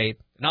Koshin faith,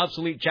 an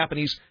obsolete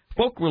Japanese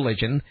folk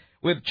religion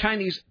with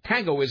Chinese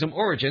Taoism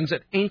origins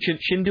and ancient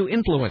Shinto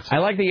influence. I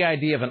like the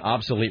idea of an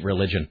obsolete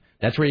religion.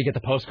 That's where you get the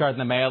postcard in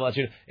the mail.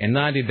 In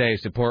 90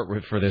 days,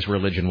 support for this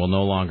religion will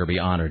no longer be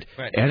honored.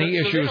 Right. Any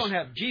so issues? They don't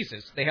have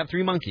Jesus. They have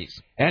 3 monkeys.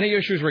 Any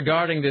issues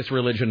regarding this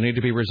religion need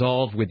to be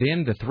resolved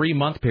within the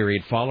 3-month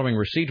period following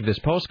receipt of this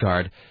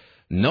postcard.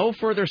 No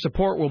further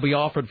support will be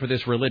offered for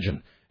this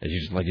religion.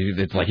 It's like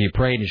you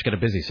pray and you just get a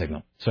busy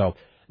signal. So,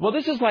 well,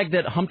 this is like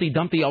that Humpty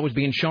Dumpty always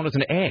being shown as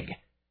an egg.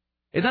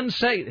 It doesn't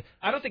say...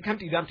 I don't think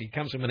Humpty Dumpty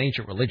comes from an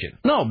ancient religion.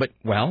 No, but,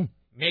 well...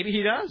 Maybe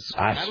he does.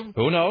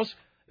 Who knows?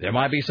 There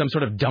might be some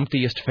sort of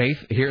Dumptyist faith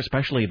here,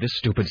 especially in this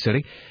stupid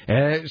city.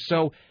 Really,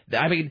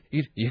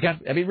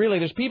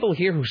 there's people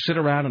here who sit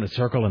around in a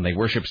circle and they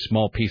worship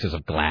small pieces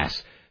of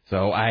glass.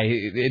 So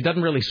it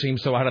doesn't really seem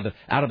so out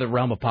of the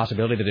realm of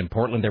possibility that in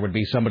Portland there would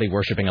be somebody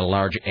worshiping a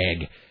large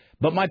egg.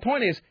 But my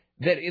point is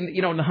that,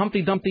 the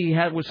Humpty Dumpty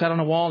was sat on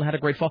a wall and had a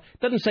great fall. It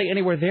doesn't say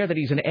anywhere there that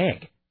he's an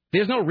egg.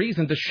 There's no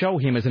reason to show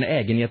him as an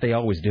egg, and yet they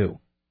always do.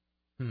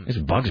 This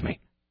bugs me.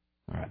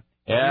 All right.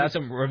 Yeah,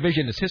 some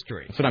revisionist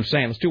history. That's what I'm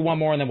saying. Let's do one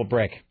more, and then we'll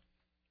break.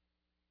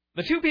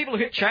 The 2 people who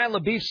hit Shia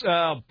LaBeouf's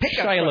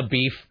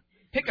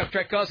pickup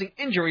truck causing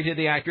injury to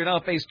the actor now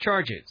face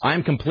charges.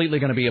 I'm completely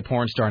going to be a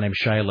porn star named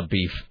Shia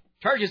LaBeouf.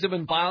 Charges have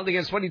been filed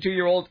against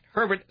 22-year-old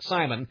Herbert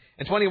Simon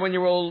and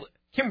 21-year-old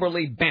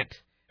Kimberly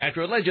Bent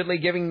after allegedly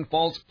giving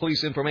false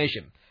police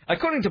information.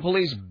 According to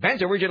police,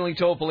 Bent originally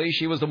told police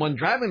she was the one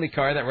driving the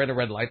car that ran a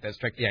red light that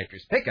struck the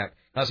actor's pickup,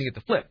 causing it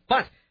to flip.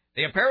 But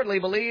they apparently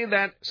believe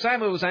that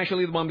Simon was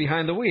actually the one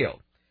behind the wheel.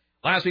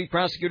 Last week,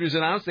 prosecutors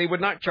announced they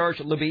would not charge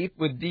LaBeouf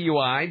with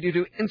DUI due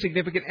to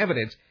insignificant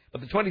evidence,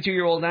 but the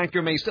 22-year-old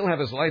actor may still have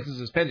his license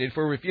suspended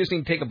for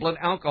refusing to take a blood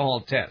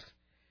alcohol test.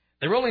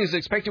 The ruling is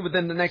expected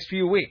within the next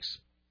few weeks.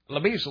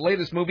 LaBeouf's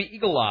latest movie,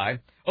 Eagle Eye,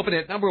 opened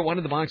at #1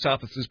 at the box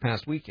office this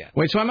past weekend.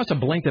 Wait, so I must have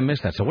blinked and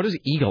missed that. So what is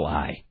Eagle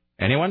Eye?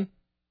 Anyone?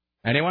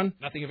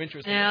 Nothing of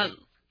interest. Yeah,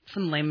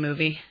 some lame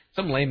movie.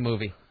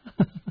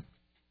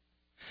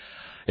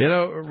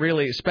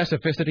 Really,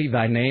 specificity,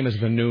 thy name is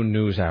the new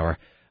news hour.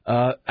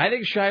 I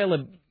think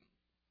Shia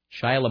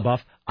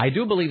LaBeouf, I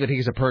do believe that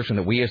he's a person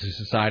that we as a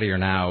society are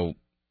now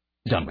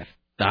done with.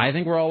 I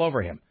think we're all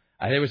over him.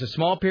 There was a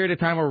small period of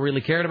time where we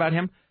really cared about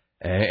him,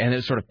 and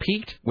it sort of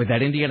peaked with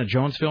that Indiana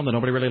Jones film that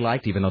nobody really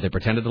liked, even though they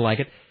pretended to like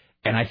it.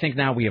 And I think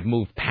now we have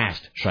moved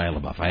past Shia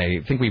LaBeouf. I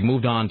think we've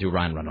moved on to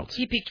Ryan Reynolds.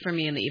 He peaked for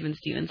me in the Even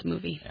Stevens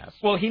movie. Yes.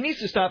 Well, he needs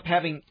to stop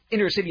having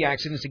inner-city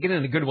accidents to get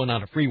in a good one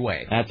on a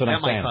freeway. That's what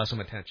I'm saying. That might cause some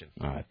attention.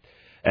 All right.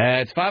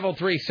 It's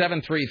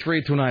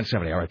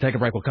 503-733-2970. All right, take a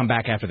break. We'll come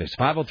back after this.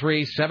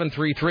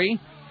 503-733-2970.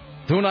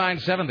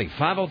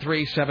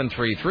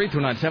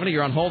 503-733-2970.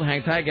 You're on hold.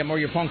 Hang tight. Get more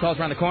of your phone calls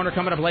around the corner.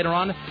 Coming up later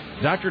on,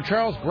 Dr.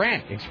 Charles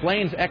Grant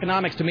explains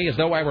economics to me as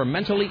though I were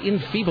mentally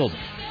enfeebled.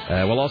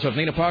 We'll also have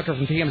Nina Parker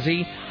from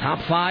TMZ, Top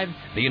 5,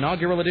 the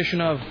inaugural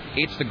edition of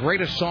It's the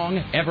Greatest Song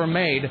Ever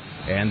Made,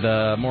 and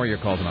more of your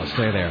calls, and I'll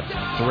stay there.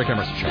 It's the Rick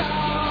Emerson Show.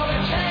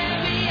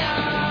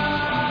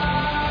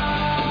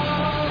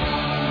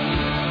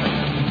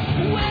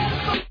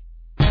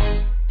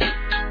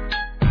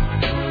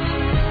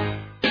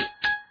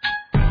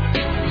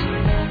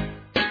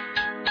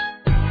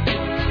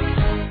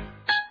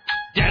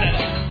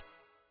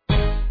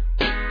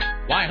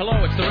 Why,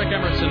 hello, it's the Rick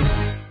Emerson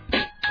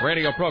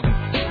radio program.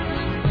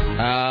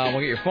 We'll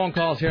get your phone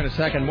calls here in a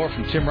second. More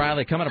from Tim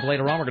Riley. Coming up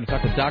later on, we're going to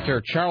talk with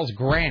Dr. Charles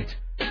Grant,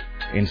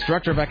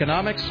 instructor of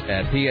economics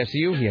at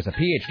PSU. He has a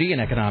Ph.D. in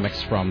economics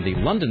from the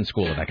London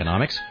School of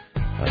Economics.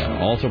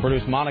 Also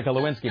produced Monica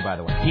Lewinsky, by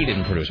the way. He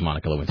didn't produce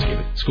Monica Lewinsky,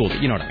 but school,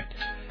 you know what I mean.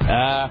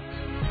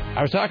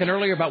 I was talking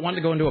earlier about wanting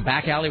to go into a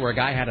back alley where a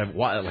guy had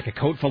a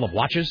coat full of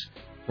watches,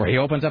 where he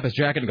opens up his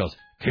jacket and goes,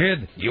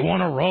 "Kid, you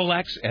want a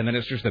Rolex?" And then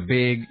it's just a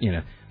big,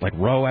 like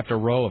row after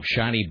row of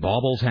shiny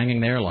baubles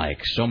hanging there, like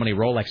so many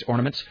Rolex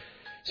ornaments.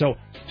 So,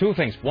 two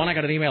things. One, I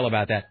got an email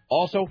about that.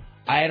 Also,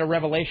 I had a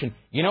revelation.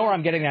 You know where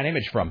I'm getting that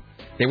image from?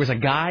 There was a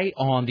guy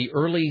on the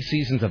early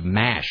seasons of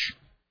MASH.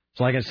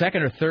 So like a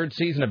second or third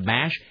season of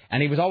MASH,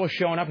 and he was always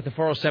showing up at the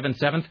 407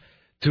 7th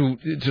to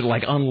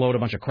unload a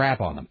bunch of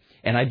crap on them.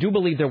 And I do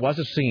believe there was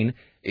a scene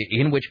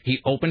in which he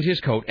opened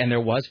his coat and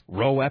there was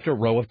row after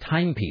row of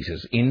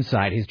timepieces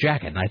inside his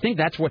jacket. And I think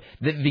that's where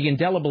the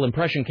indelible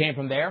impression came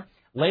from there.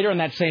 Later in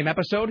that same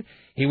episode,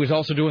 he was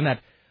also doing that,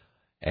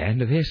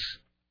 and this,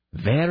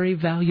 very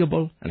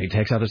valuable. And he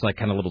takes out this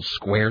kind of little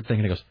square thing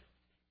and he goes,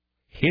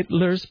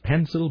 "Hitler's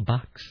pencil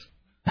box."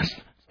 That's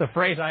the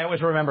phrase I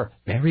always remember.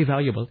 Very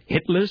valuable.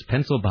 Hitler's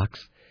pencil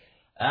box.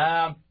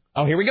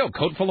 Here we go.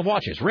 Coat full of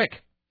watches.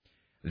 Rick.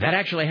 That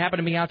actually happened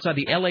to me outside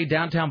the L.A.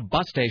 downtown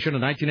bus station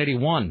in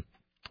 1981.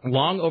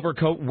 Long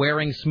overcoat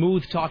wearing,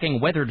 smooth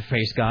talking, weathered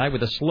face guy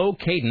with a slow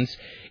cadence.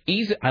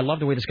 I love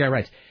the way this guy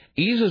writes.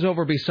 Eases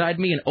over beside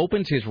me and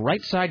opens his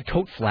right side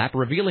coat flap,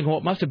 revealing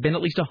what must have been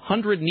at least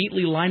 100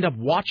 neatly lined up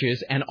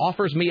watches, and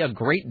offers me a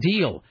great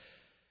deal.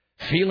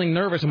 Feeling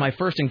nervous in my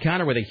first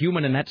encounter with a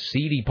human in that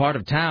seedy part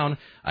of town,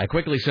 I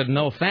quickly said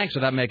no thanks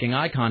without making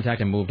eye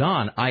contact and moved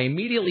on. I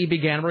immediately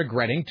began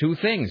regretting two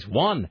things.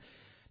 One,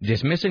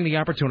 dismissing the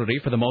opportunity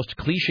for the most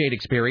cliched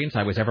experience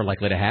I was ever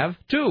likely to have.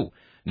 Two,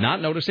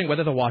 not noticing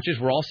whether the watches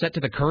were all set to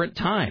the current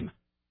time.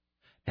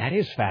 That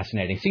is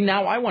fascinating. See,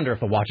 now I wonder if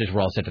the watches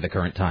were all set to the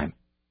current time.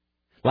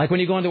 Like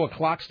when you go into a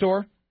clock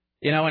store,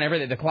 and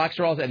everything, the clocks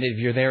are all, and if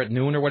you're there at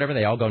noon or whatever,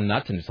 they all go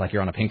nuts, and it's like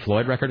you're on a Pink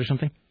Floyd record or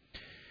something.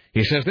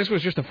 He says, this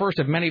was just the first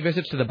of many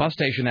visits to the bus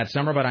station that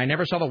summer, but I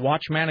never saw the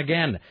watchman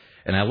again.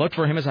 And I looked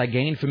for him as I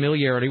gained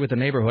familiarity with the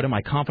neighborhood, and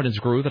my confidence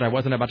grew that I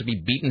wasn't about to be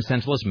beaten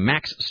senseless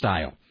Max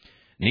style.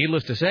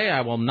 Needless to say,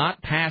 I will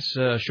not pass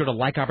should a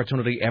like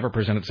opportunity ever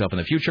present itself in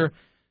the future.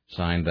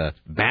 Signed, the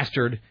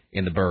Bastard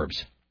in the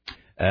Burbs.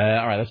 All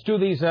right, let's do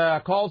these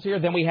calls here.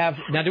 Then we have...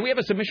 Now, do we have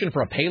a submission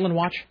for a Palin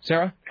watch,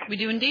 Sarah? We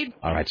do indeed.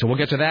 All right, so we'll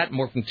get to that.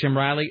 More from Tim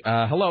Riley.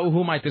 Hello,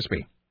 who might this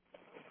be?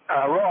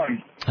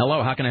 Ron.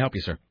 Hello, how can I help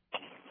you, sir?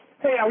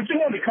 Hey, I was just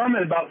wanting to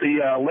comment about the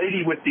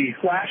lady with the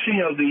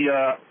flashing of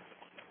the...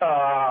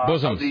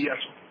 bosoms.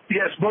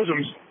 Yes,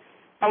 bosoms.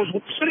 I was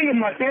sitting in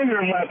my family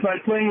room last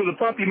night playing with a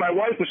puppy. My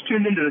wife was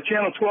tuned into the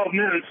channel 12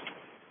 News.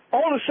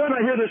 All of a sudden,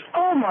 I hear this,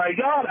 oh, my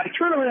God. I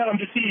turn around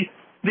to see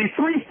the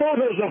 3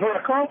 photos of her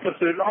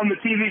accomplices on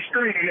the TV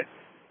screen.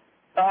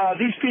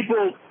 These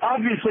people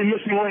obviously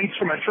missing links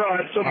from a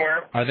tribe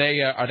somewhere.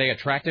 Are they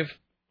attractive?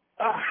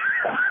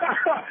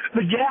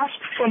 The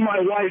gasp from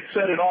my wife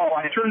said it all.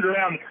 I turned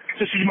around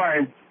to see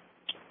my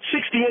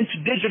 60-inch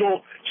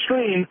digital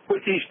screen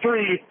with these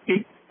 3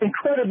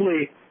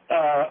 incredibly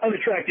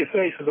unattractive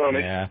faces on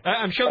it. Yeah.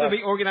 I'm sure they'll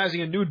be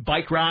organizing a nude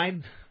bike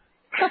ride.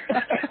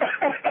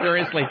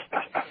 Seriously.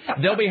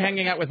 They'll be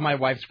hanging out with my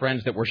wife's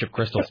friends that worship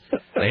crystals.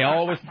 They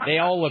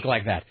all look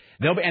like that.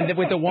 And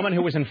with the woman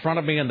who was in front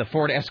of me in the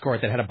Ford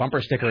Escort that had a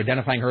bumper sticker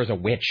identifying her as a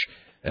witch.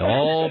 They'll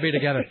all be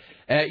together.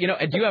 Do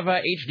you have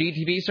HD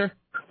TV, sir?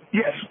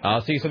 Yes.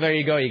 See, so there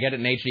you go. You get it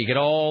in HD. You get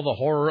all the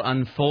horror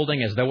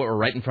unfolding as though it were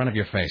right in front of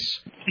your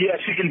face. Yes,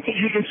 you can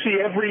see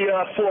every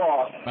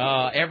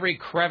flaw. Every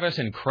crevice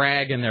and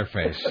crag in their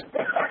face.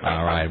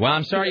 All right. Well,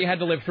 I'm sorry you had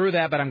to live through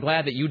that, but I'm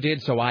glad that you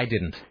did, so I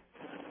didn't.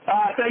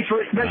 Thanks,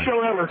 Rick. Best show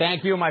ever.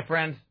 Thank you, my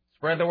friend.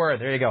 Spread the word.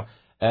 There you go.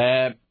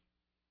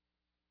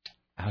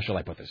 How shall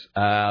I put this?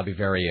 I'll be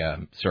very a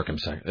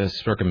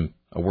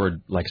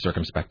word like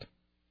circumspect.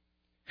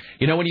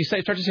 When you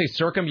start to say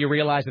circum, you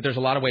realize that there's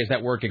a lot of ways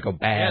that word could go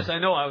bad. Yes, I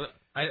know.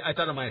 I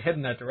thought I might head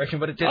in that direction,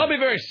 but it didn't. I'll be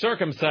very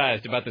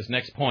circumcised about this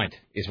next point,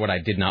 is what I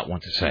did not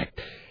want to say.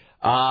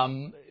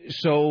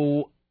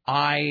 So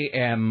I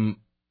am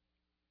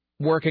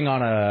working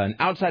on an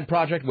outside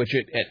project, which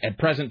at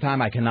present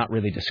time I cannot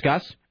really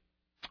discuss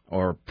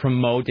or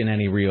promote in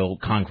any real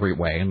concrete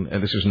way. And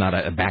this is not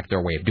a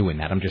backdoor way of doing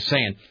that. I'm just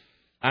saying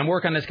I'm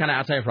working on this kind of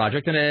outside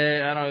project, and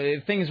I don't know,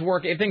 if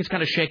things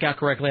kind of shake out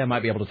correctly, I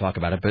might be able to talk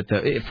about it. But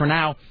for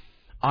now,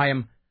 I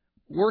am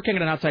working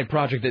on an outside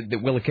project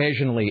that will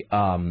occasionally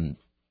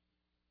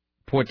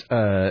put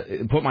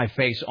my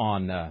face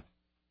on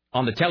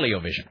the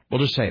television.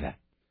 We'll just say that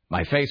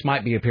my face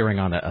might be appearing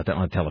on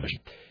a television.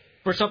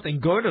 For something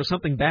good or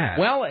something bad?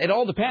 Well, it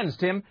all depends,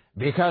 Tim,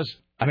 because,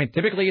 I mean,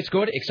 typically it's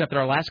good, except that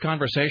our last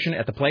conversation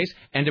at the place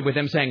ended with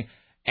them saying,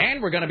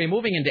 and we're going to be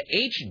moving into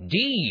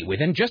HD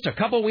within just a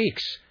couple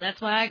weeks.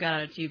 That's why I got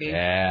out of TV.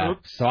 Yeah.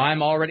 Oops. So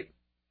I'm already...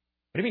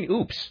 What do you mean,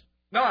 oops?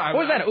 No, what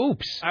was that,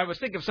 oops? I was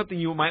thinking of something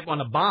you might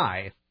want to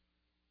buy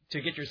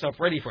to get yourself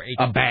ready for HD.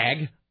 A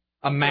bag?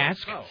 A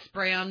mask? Oh.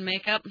 Spray on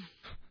makeup?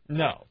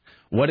 No.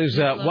 What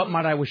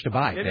might I wish to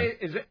buy?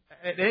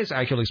 It is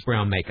actually spray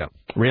on makeup.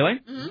 Really?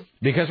 Mm-hmm.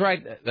 Because,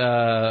 right...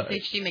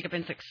 HD makeup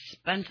is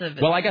expensive.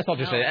 Well, I guess I'll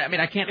just say... I mean,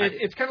 I can't...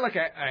 It's kind of like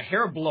a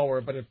hair blower,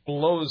 but it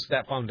blows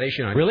that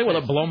foundation on. Really? Will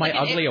it blow my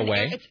ugly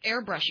away? It's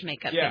airbrush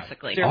makeup,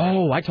 basically.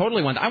 Oh, I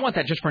totally want... I want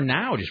that just for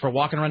now, just for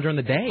walking around during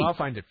the day. I'll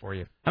find it for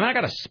you. I mean, I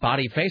got a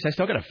spotty face. I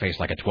still got a face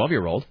like a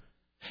 12-year-old.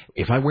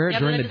 If I wear it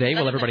during the day,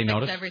 will everybody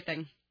notice?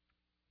 Everything.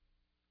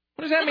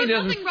 What does that mean? It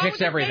doesn't fix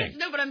everything.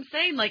 No, but I'm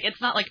saying, like, it's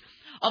not like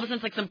all of a sudden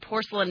it's like some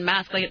porcelain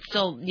mask. Like, it's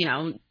still, you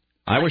know...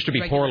 I wish to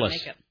be poreless.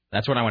 Makeup.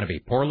 That's what I want to be.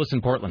 Poreless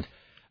in Portland.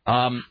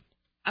 I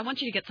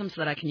want you to get some so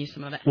that I can use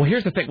some of it. Well,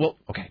 here's the thing. Well,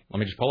 okay. Let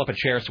me just pull up a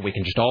chair so we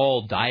can just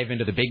all dive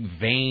into the big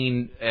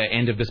vein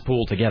end of this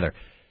pool together.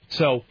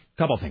 So, a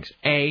couple of things.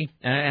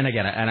 And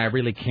again, I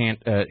really can't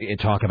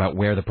talk about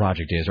where the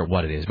project is or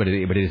what it is, but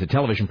it is a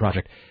television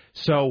project.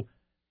 So,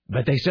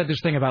 but they said this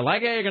thing about,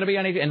 like, hey, you're going to be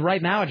on... And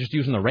right now, I'm just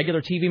using the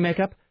regular TV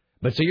makeup.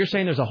 But so you're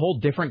saying there's a whole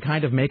different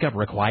kind of makeup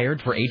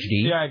required for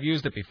HD? Yeah, I've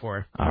used it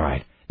before. All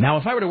right. Now,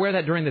 if I were to wear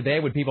that during the day,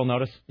 would people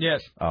notice?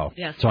 Yes. Oh.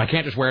 Yes. So I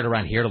can't just wear it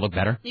around here to look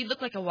better? You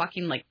look like a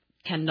walking, like,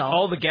 Ken doll.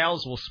 All the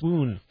gals will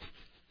swoon.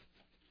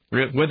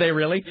 Would they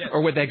really? Yes.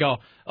 Or would they go,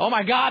 oh,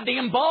 my God,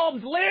 the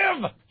bulbs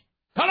live!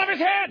 Cut off his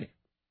head!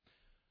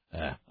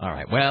 All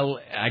right.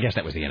 Well, I guess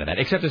that was the end of that.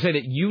 Except to say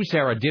that you,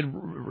 Sarah, did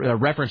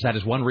reference that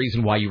as one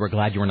reason why you were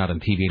glad you were not on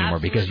TV anymore.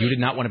 Absolutely. Because you did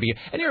not want to be...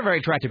 And you're a very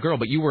attractive girl,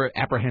 but you were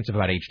apprehensive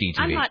about HD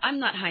TV. I'm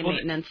not high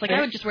maintenance. Like,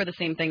 I would just wear the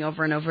same thing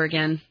over and over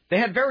again. They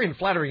had very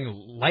unflattering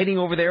lighting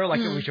over there, like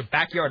it was your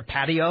backyard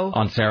patio.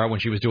 On Sarah when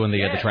she was doing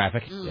the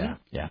traffic? Mm-hmm.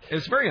 Yeah. It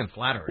was very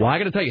unflattering. Well, I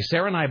got to tell you,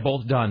 Sarah and I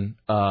both done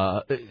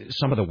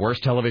some of the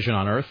worst television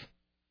on earth.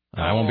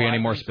 I won't be any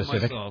more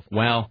specific. Myself.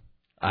 Well,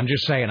 I'm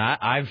just saying,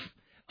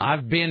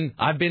 I've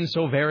been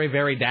so very,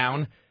 very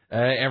down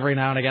every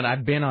now and again.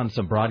 I've been on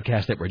some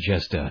broadcasts that were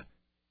just,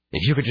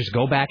 if you could just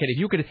go back and if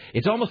you could,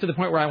 it's almost to the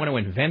point where I want to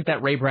invent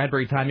that Ray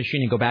Bradbury time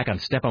machine and go back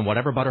and step on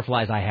whatever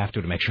butterflies I have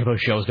to make sure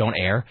those shows don't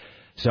air.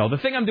 So the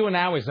thing I'm doing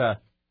now is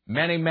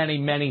many, many,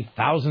 many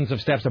thousands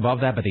of steps above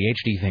that, but the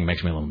HD thing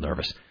makes me a little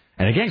nervous.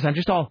 And again, 'cause I'm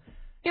just all,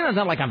 you know, it's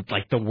not like I'm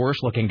like the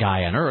worst looking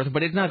guy on earth,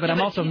 but it's not. But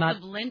I'm also not.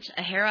 Of lint,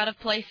 a hair out of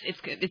place. It's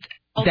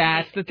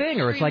that's the thing,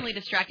 or it's like extremely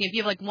distracting. If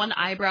you have like one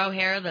eyebrow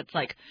hair that's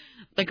like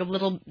a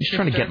little. Just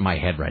trying to get in my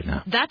head right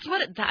now. That's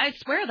what I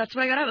swear. That's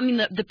what I got out. I mean,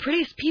 the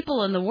prettiest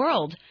people in the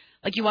world.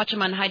 Like you watch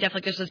them on high def.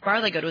 Like there's this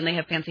bar they go to, and they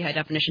have fancy high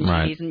definition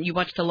TVs, and you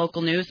watch the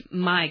local news.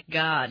 My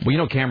God. Well, you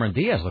know, Cameron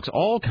Diaz looks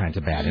all kinds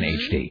of bad in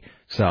HD.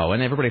 So,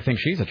 and everybody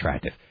thinks she's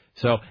attractive.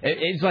 So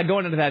it's like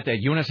going into that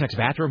unisex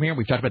bathroom here.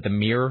 We've talked about the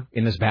mirror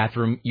in this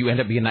bathroom. You end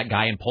up being that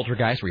guy in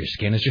Poltergeist where your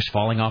skin is just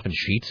falling off in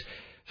sheets.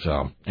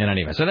 So, and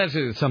anyway, so that's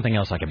something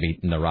else I could be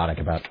neurotic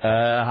about.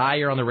 Hi,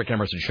 you're on the Rick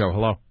Emerson Show.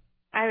 Hello.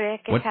 Hi,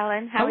 Rick. It's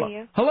Helen. How are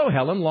you? Hello,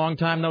 Helen. Long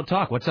time no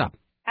talk. What's up?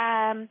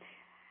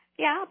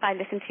 Yeah, I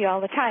listen to you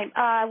all the time.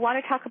 I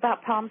want to talk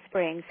about Palm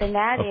Springs, and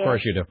that is... Of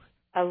course you do.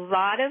 A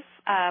lot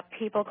of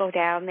people go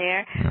down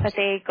there, but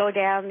they go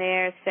down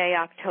there, say,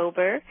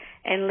 October,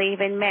 and leave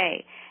in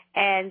May.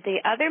 And the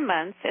other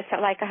months, it's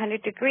like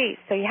 100 degrees.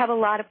 So you have a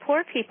lot of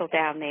poor people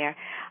down there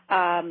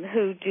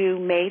who do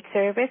maid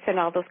service and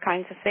all those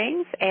kinds of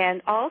things.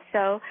 And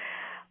also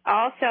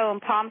in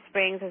Palm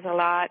Springs, there's a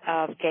lot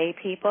of gay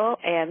people,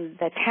 and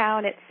the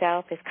town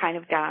itself is kind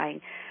of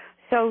dying.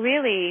 So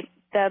really,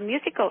 the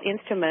musical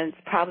instruments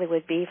probably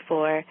would be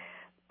for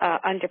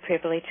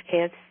underprivileged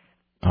kids.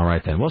 All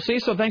right, then. Well, see,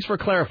 so thanks for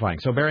clarifying.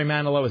 So Barry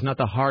Manilow is not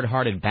the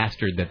hard-hearted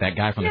bastard that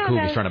guy from the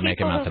Coupe is trying to make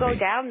him out to be. People who go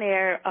down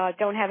there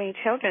don't have any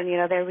children. You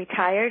know, they're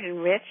retired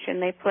and rich,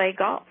 and they play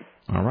golf.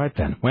 All right,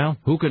 then. Well,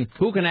 who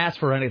can ask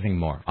for anything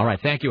more? All right,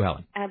 thank you,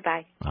 Helen.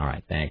 Bye. All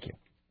right, thank you.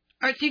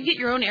 All right, so you can get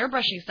your own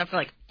airbrushing stuff for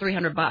like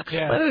 $300.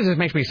 Yeah. Well, this just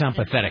makes me sound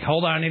pathetic.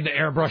 Hold on, I need to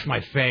airbrush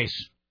my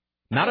face.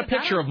 Not a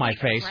picture of my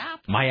face.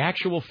 My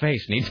actual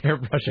face needs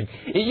airbrushing.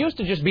 It used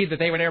to just be that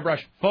they would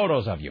airbrush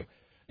photos of you.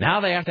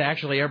 Now they have to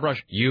actually airbrush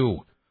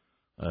you.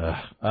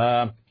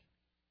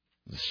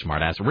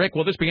 Smart-ass. Rick,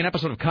 will this be an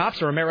episode of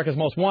Cops or America's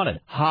Most Wanted?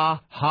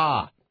 Ha,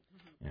 ha.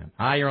 Yeah.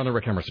 Hi, you're on the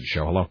Rick Emerson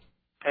Show. Hello.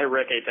 Hey,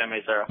 Rick. Hey, Tim.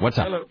 Hey, Sarah. What's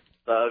up? Hello.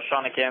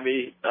 Sean and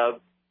Canby.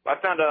 I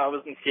found out I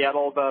was in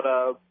Seattle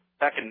about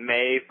back in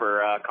May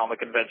for a comic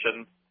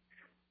convention,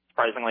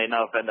 surprisingly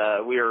enough,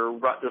 and we were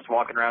just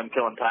walking around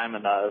killing time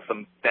in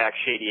some back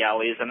shady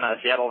alleys in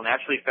Seattle, and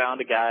actually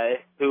found a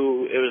guy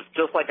who, it was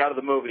just like out of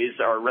the movies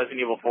or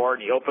Resident Evil 4,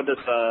 and he opened his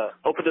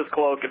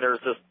cloak, and there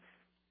was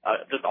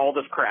just all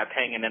this crap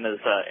hanging in his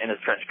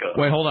trench coat.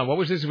 Wait, hold on. What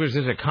was this? Was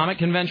this a comic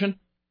convention?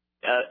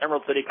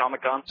 Emerald City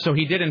Comic Con. So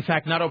he did, in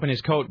fact, not open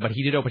his coat, but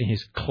he did open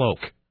his cloak.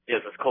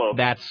 Yes, his cloak.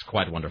 That's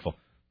quite wonderful.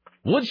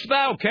 Wouldst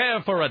thou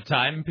care for a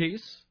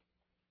timepiece,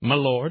 my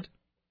lord?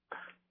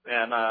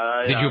 And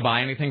did you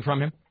buy anything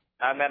from him?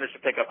 I managed to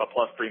pick up a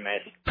 +3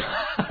 mace.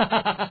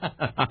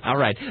 All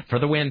right, for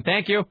the win.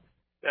 Thank you.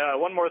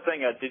 One more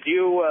thing. Did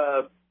you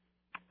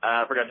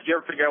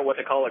ever figure out what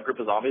to call a group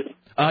of zombies?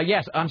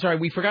 Yes, I'm sorry.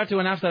 We forgot to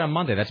announce that on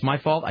Monday. That's my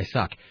fault. I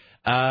suck.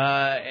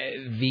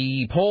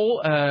 The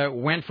poll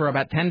went for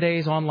about 10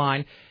 days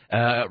online.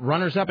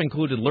 Runners-up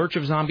included Lurch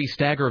of Zombies,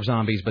 Stagger of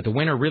Zombies, but the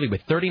winner really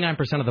with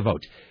 39% of the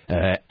vote.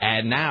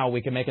 And now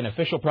we can make an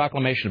official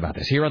proclamation about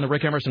this here on the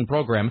Rick Emerson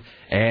program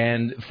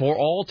and for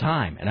all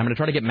time. And I'm going to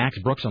try to get Max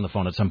Brooks on the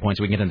phone at some point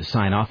so we can get him to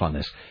sign off on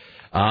this.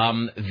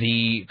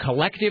 The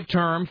collective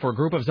term for a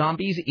group of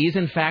zombies is,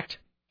 in fact,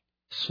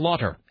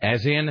 slaughter.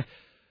 As in,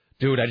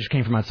 dude, I just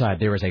came from outside.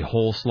 There is a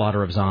whole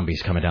slaughter of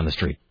zombies coming down the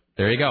street.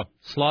 There you go.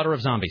 Slaughter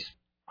of zombies.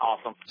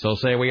 Awesome. So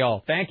say we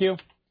all. Thank you.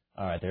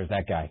 All right, there's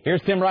that guy.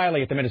 Here's Tim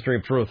Riley at the Ministry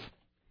of Truth.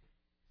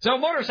 So a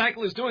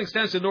motorcyclist doing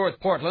stunts in North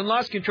Portland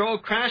lost control,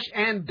 crashed,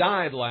 and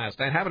died last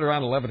night. Happened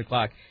around 11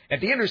 o'clock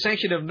at the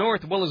intersection of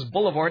North Willis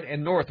Boulevard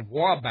and North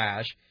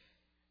Wabash.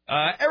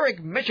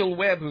 Eric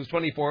Mitchell-Webb, who's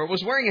 24,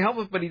 was wearing a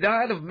helmet, but he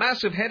died of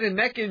massive head and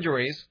neck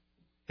injuries.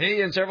 He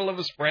and several of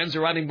his friends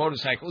are riding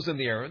motorcycles in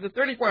the area, the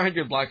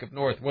 3400 block of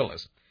North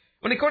Willis.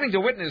 When, according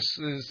to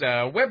witnesses,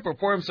 Webb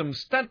performed some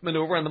stunt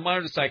maneuver on the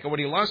motorcycle when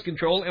he lost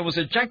control and was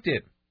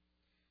ejected.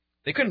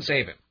 They couldn't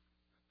save him,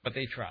 but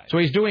they tried. So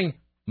he's doing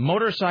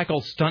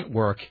motorcycle stunt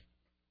work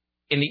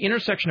in the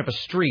intersection of a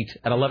street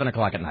at 11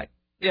 o'clock at night.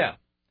 Yeah,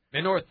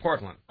 in North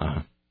Portland.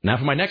 Now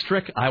for my next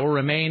trick, I will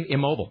remain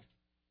immobile.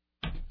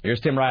 Here's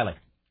Tim Riley.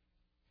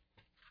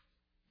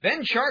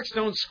 Then sharks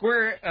don't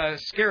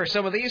scare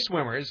some of these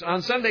swimmers.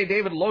 On Sunday,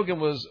 David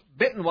Logan was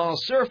bitten while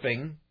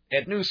surfing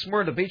at New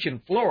Smyrna Beach in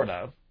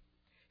Florida.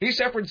 He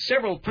suffered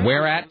several...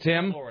 Where at,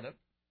 Tim? Florida.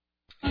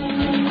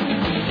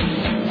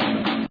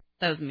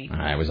 That was me.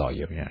 It was all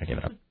you. Yeah, I gave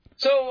it up.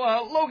 So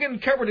Logan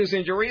covered his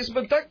injuries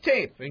with duct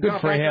tape and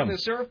got back on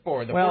his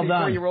surfboard. The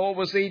 44-year-old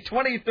was the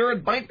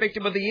 23rd bite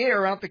victim of the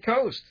year out the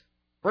coast.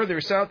 Further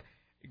south,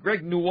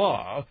 Greg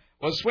Noir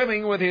was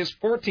swimming with his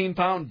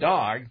 14-pound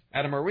dog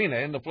at a marina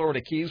in the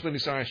Florida Keys when he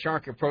saw a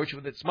shark approach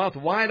with its mouth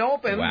wide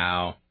open.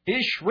 Wow.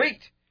 He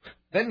shrieked,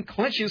 then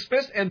clenched his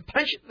fist and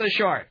punched the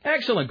shark.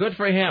 Excellent. Good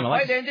for him. The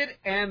fight ended,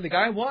 and the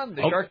guy won.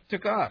 The shark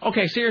took off.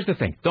 Okay, so here's the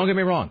thing. Don't get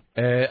me wrong.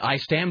 I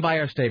stand by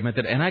our statement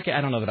that, and I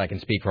don't know that I can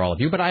speak for all of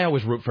you, but I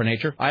always root for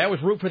nature. I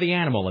always root for the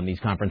animal in these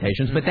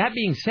confrontations. Mm-hmm. But that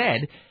being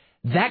said,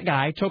 that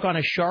guy took on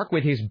a shark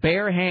with his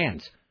bare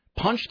hands,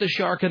 punched the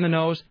shark in the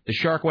nose, the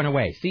shark went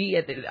away. See,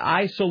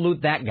 I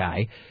salute that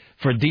guy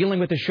for dealing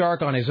with the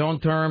shark on his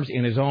own terms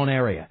in his own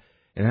area.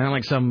 And not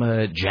like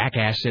some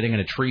jackass sitting in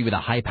a tree with a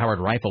high-powered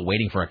rifle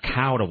waiting for a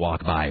cow to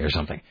walk by or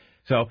something.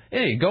 So,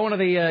 hey, go into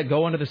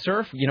the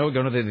surf, go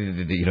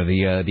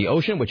into the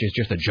ocean, which is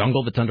just a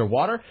jungle that's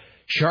underwater.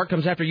 Shark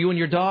comes after you and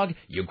your dog.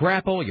 You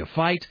grapple, you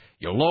fight,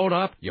 you load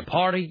up, you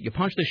party, you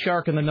punch the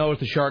shark in the nose,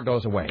 the shark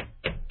goes away.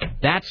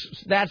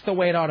 That's the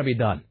way it ought to be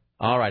done.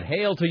 All right,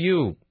 hail to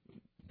you,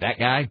 that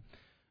guy.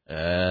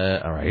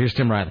 All right, here's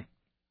Tim Riley.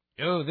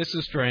 Oh, this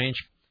is strange.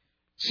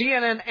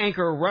 CNN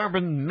anchor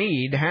Robin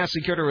Meade has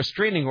secured a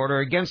restraining order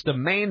against the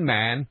Maine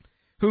man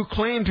who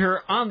claimed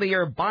her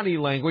on-the-air body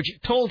language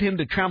told him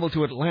to travel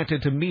to Atlanta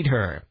to meet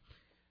her.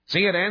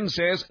 CNN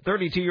says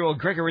 32-year-old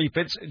Gregory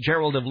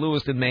Fitzgerald of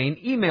Lewiston, Maine,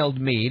 emailed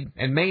Meade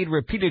and made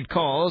repeated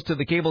calls to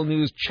the cable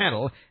news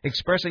channel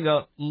expressing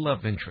a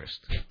love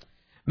interest.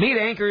 Meade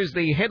anchors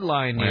the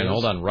headline news. Wait,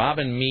 hold on.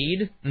 Robin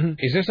Meade? Mm-hmm.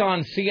 Is this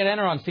on CNN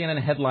or on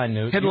CNN Headline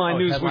News? Headline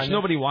News, which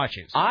nobody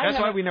watches. That's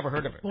why we never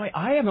heard of it. Boy,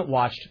 I haven't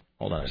watched...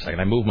 Hold on a second.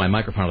 I moved my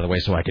microphone out of the way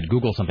so I could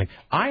Google something.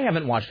 I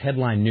haven't watched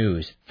Headline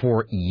News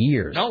for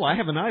years. No, I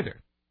haven't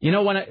either. You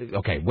know,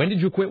 when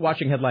did you quit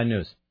watching Headline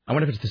News? I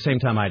wonder if it's the same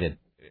time I did.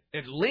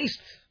 At least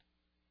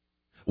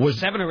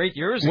 7 or 8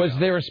 years ago. Was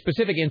there a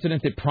specific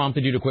incident that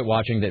prompted you to quit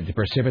watching that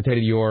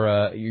precipitated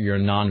your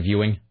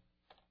non-viewing?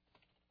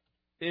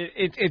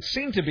 It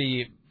seemed to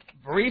be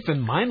brief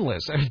and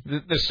mindless. I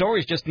mean, the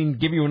stories just didn't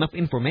give you enough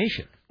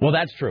information. Well,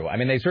 that's true. I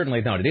mean, they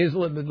certainly don't. It is.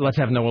 Let's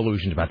have no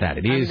illusions about that.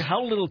 It is. Mean,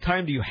 how little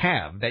time do you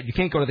have that you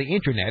can't go to the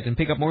internet and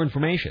pick up more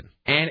information?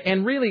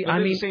 And really, I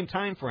mean, the same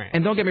time frame.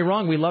 And don't get me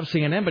wrong, we love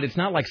CNN, but it's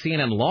not like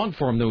CNN long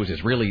form news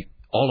is really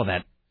all of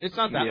that. It's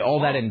not that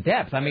all that in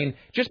depth. I mean,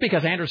 just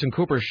because Anderson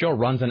Cooper's show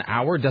runs an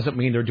hour doesn't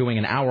mean they're doing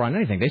an hour on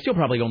anything. They still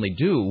probably only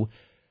do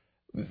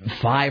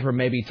 5 or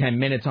maybe 10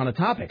 minutes on a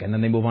topic, and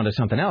then they move on to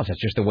something else. That's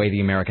just the way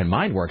the American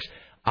mind works.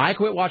 I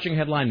quit watching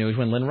headline news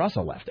when Lynn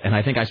Russell left, and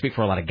I think I speak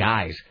for a lot of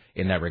guys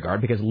in that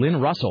regard, because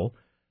Lynn Russell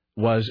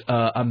was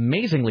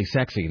amazingly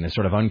sexy in this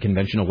sort of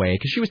unconventional way,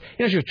 because she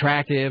was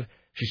attractive.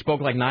 She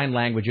spoke like 9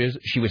 languages.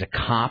 She was a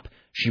cop.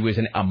 She was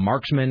a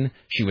marksman.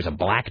 She was a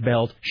black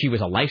belt. She was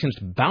a licensed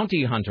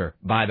bounty hunter,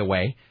 by the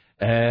way,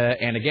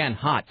 and again,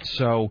 hot.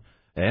 So,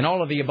 and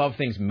all of the above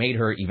things made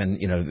her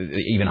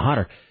even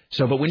hotter.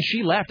 So, but when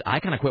she left,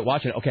 I kind of quit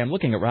watching it. Okay, I'm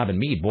looking at Robin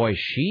Meade. Boy,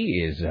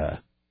 she is,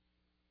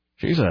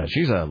 she's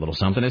a little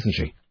something, isn't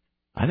she?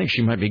 I think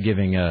she might be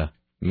giving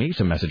me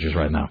some messages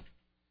right now.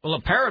 Well,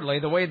 apparently,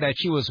 the way that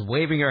she was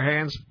waving her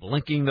hands,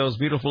 blinking those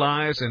beautiful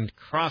eyes, and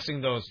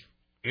crossing those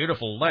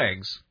beautiful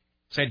legs,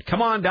 said,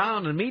 "Come on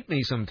down and meet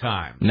me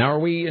sometime." Now, are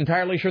we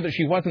entirely sure that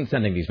she wasn't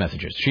sending these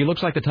messages? She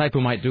looks like the type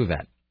who might do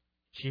that.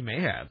 She may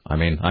have. I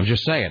mean, I'm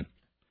just saying.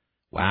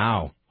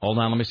 Wow. Hold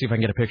on, let me see if I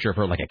can get a picture of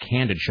her, like a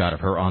candid shot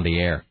of her on the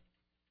air.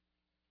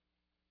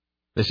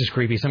 This is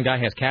creepy. Some guy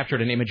has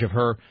captured an image of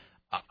her.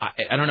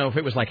 I don't know if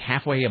it was like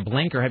halfway a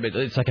blink or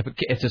it's like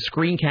it's a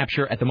screen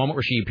capture at the moment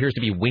where she appears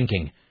to be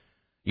winking.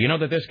 You know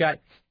that this guy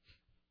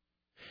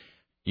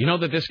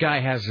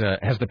has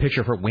the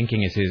picture of her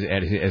winking as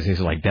his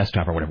like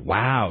desktop or whatever.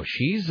 Wow,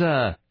 she's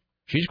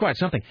quite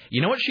something.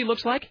 You know what she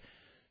looks like?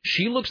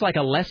 She looks like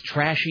a less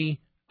trashy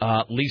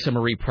Lisa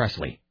Marie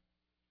Presley.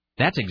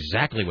 That's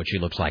exactly what she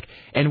looks like.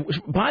 And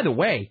by the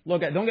way,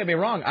 look, don't get me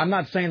wrong. I'm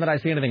not saying that I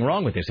see anything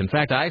wrong with this. In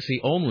fact, I see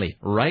only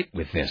right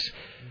with this.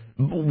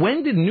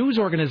 When did news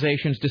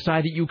organizations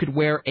decide that you could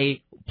wear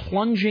a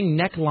plunging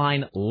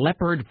neckline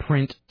leopard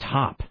print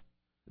top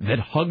that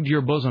hugged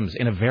your bosoms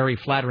in a very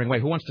flattering way?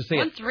 Who wants to see it?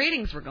 Once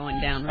ratings were going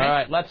down, right? All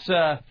right,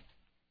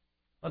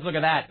 let's look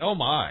at that. Oh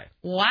my!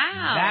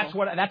 Wow.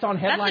 That's on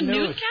headline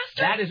news. news.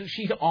 That is,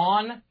 she's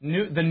on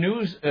the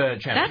news channel.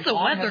 That's she's a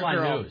on weather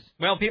girl. News.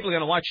 Well, people are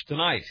going to watch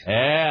tonight.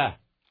 Yeah,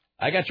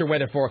 I got your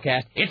weather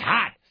forecast. It's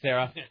hot,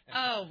 Sarah.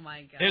 Oh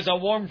my God. There's a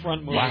warm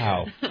front moving.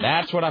 Wow,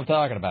 that's what I'm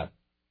talking about.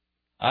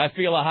 I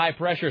feel a high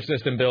pressure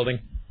system building.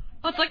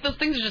 Well, it's like those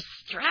things are just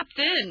strapped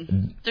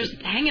in, just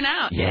hanging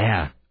out.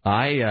 Yeah,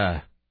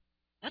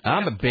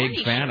 I'm a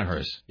big fan of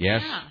hers.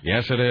 Yes,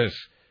 yes, it is.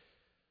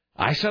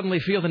 I suddenly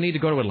feel the need to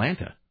go to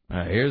Atlanta.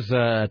 Here's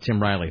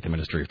Tim Riley at the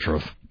Ministry of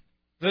Truth.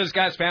 This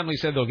guy's family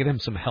said they'll get him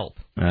some help.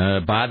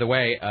 By the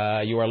way,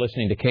 you are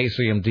listening to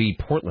KCMD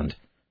Portland.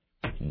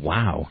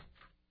 Wow.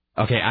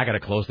 Okay, I got to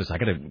close this. I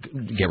got to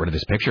get rid of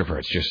this picture of her.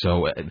 It's just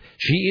so...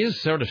 she is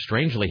sort of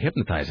strangely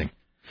hypnotizing.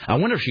 I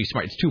wonder if she's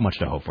smart. It's too much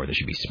to hope for that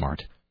she'd be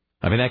smart.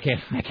 I mean, that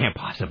can't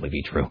possibly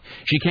be true.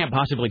 She can't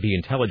possibly be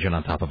intelligent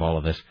on top of all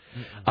of this.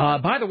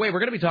 By the way, we're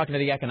going to be talking to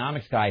the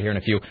economics guy here in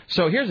a few.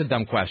 So here's a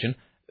dumb question.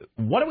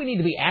 What do we need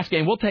to be asking?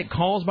 And we'll take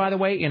calls, by the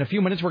way. In a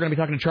few minutes, we're going to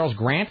be talking to Charles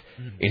Grant,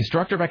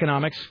 instructor of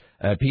economics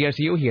at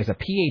PSU. He has a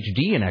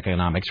Ph.D. in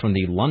economics from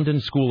the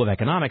London School of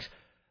Economics.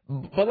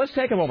 But let's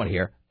take a moment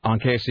here on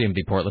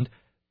KCMD Portland.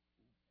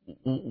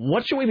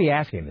 What should we be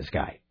asking this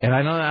guy? And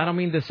I don't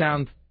mean to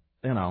sound,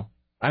 I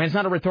mean, it's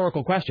not a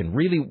rhetorical question.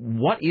 Really,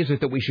 what is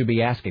it that we should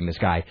be asking this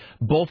guy?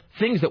 Both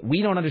things that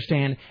we don't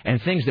understand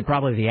and things that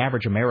probably the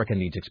average American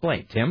needs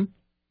explained. Tim?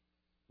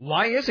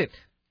 Why is it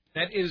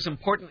that it is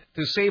important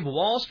to save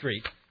Wall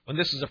Street when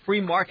this is a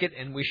free market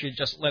and we should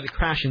just let it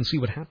crash and see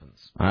what happens?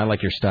 I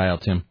like your style,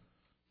 Tim.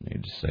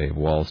 Need to save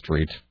Wall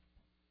Street.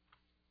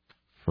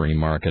 Free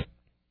market.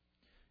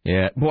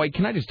 Yeah, boy,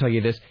 can I just tell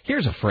you this?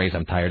 Here's a phrase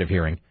I'm tired of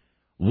hearing.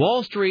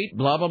 Wall Street,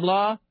 blah, blah,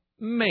 blah,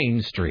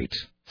 Main Street.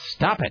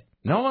 Stop it.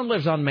 No one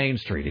lives on Main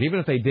Street. Even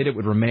if they did, it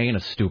would remain a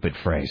stupid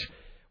phrase.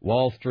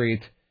 Wall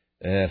Street,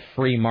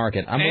 free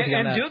market. I'm with you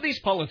on that. And do these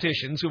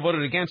politicians who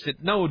voted against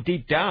it know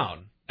deep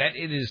down that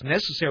it is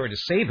necessary to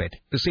save it,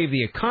 to save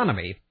the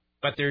economy,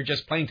 but they're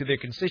just playing to their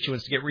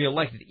constituents to get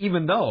reelected,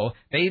 even though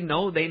they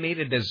know they made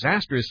a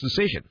disastrous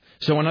decision?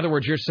 So, in other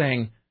words, you're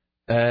saying,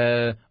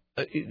 do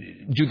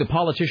the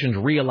politicians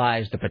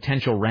realize the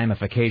potential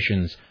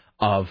ramifications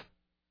of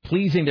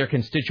pleasing their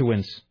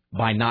constituents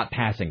by not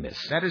passing this?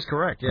 That is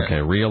correct, yeah.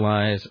 Okay,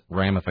 realize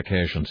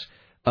ramifications.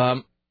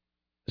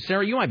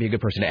 Sarah, you might be a good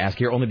person to ask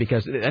here, only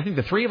because I think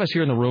the three of us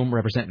here in the room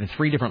represent the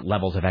three different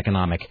levels of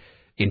economic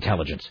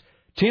intelligence.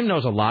 Tim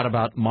knows a lot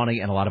about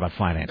money and a lot about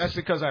finances. That's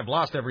because I've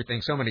lost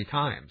everything so many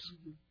times.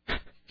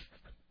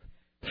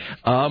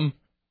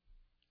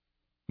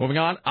 Moving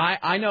on,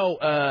 I know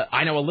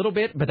a little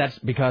bit, but that's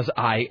because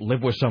I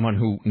live with someone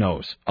who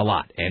knows a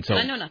lot, and so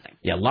I know nothing.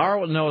 Yeah,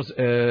 Laura knows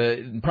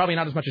probably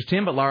not as much as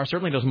Tim, but Laura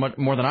certainly knows much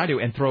more than I do,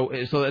 and so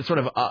it's sort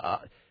of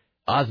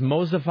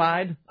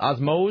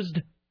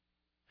osmosed.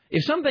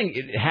 If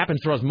something happens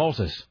through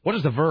osmosis, what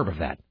is the verb of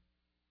that?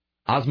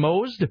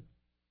 Osmosed?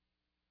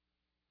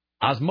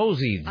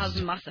 Osmoses.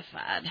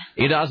 Osmosified.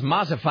 It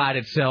osmosified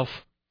itself.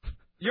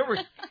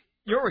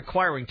 You're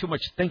requiring too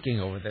much thinking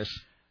over this.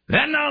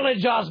 That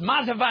knowledge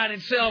osmosified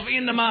itself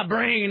into my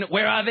brain,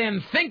 where I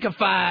then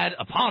thinkified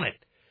upon it.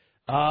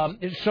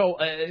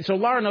 So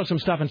Laura knows some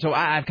stuff, and so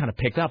I've kind of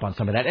picked up on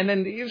some of that. And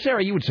then,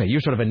 Sarah, you would say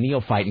you're sort of a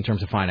neophyte in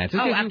terms of finances.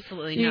 Oh,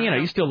 absolutely not. You know,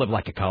 you still live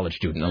like a college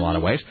student in a lot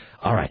of ways.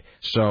 All right.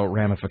 So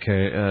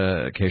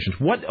ramifications.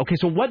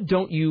 So what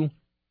don't you?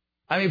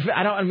 I mean,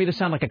 I don't mean to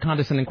sound like a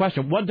condescending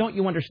question. What don't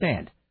you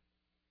understand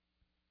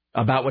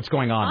about what's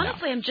going on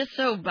Honestly, now? I'm just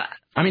so.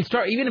 I mean,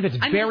 even if it's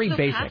very so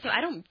basic. passive.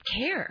 I don't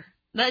care.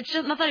 That's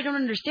just not that I don't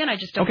understand. I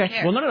just don't care.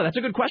 Okay. Well, no, that's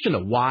a good question, though.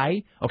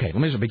 Why? Okay, let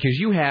me because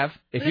you have.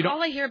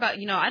 All I hear about,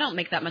 I don't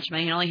make that much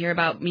money. And all I hear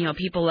about,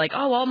 people like,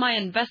 oh, all my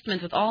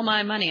investments with all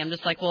my money. I'm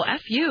just like, well, F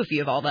you if you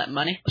have all that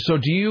money. So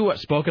do you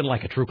spoken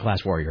like a true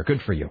class warrior?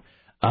 Good for you.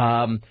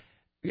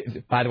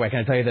 By the way, can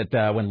I tell you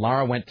that when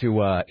Laura went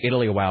to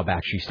Italy a while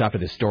back, she stopped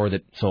at this store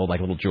that sold like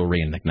little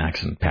jewelry and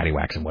knickknacks and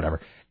paddywhacks and whatever.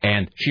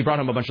 And she brought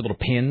home a bunch of little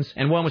pins,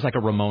 and one was like a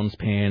Ramones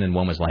pin, and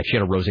one was like, she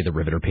had a Rosie the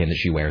Riveter pin that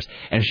she wears.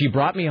 And she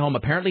brought me home,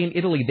 apparently in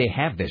Italy they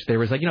have this. There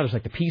was like, there's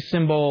like the peace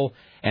symbol,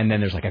 and then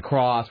there's like a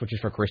cross, which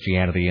is for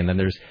Christianity, and then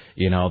there's,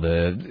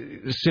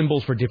 the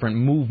symbols for different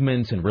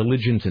movements and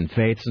religions and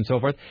faiths and so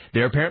forth.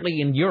 There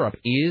apparently in Europe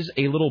is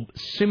a little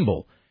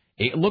symbol.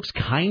 It looks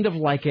kind of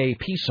like a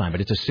peace sign, but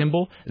it's a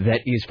symbol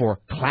that is for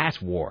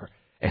class war.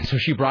 And so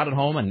she brought it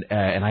home, and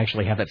I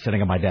actually have that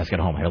sitting on my desk at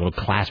home. I have a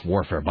little class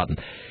warfare button.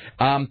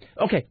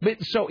 Okay, but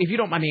so if you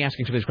don't mind me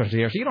asking some of these questions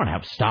here, so you don't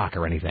have stock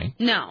or anything.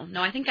 No,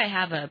 I think I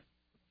have a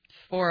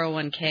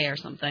 401k or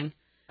something.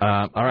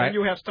 All right.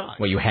 You have stock.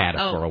 Well, you had a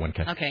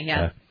 401k. Okay,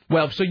 yeah.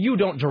 Well, so you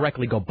don't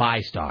directly go buy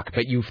stock,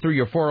 but you through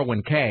your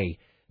 401k,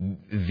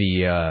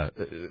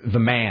 the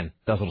man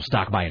does a little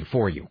stock buying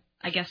for you.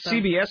 I guess so.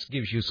 CBS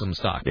gives you some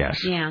stock.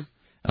 Yes. Yeah.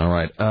 All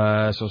right.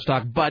 So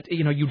stock, but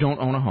you don't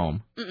own a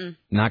home. Mm-mm.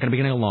 Not going to be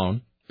getting a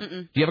loan.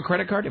 Mm-mm. Do you have a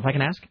credit card, if I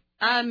can ask?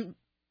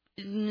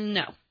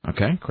 No.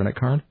 Okay, credit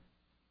card.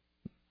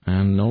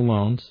 And no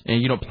loans.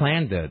 And you don't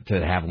plan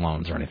to have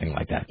loans or anything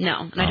like that? No,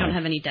 and I don't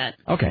have any debt.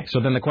 Okay, so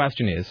then the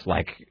question is,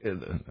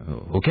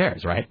 who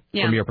cares, right?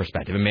 Yeah. From your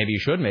perspective. And maybe you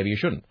should, maybe you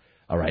shouldn't.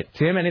 All right.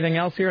 Tim, anything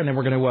else here? And then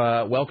we're going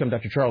to welcome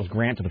Dr. Charles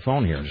Grant to the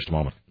phone here in just a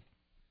moment.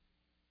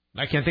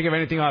 I can't think of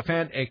anything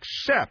offhand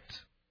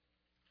except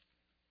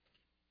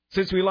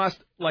since we lost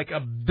like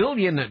 $1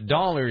 billion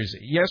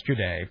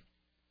yesterday,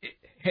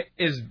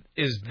 is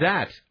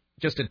that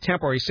just a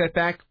temporary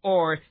setback,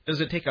 or does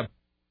it take a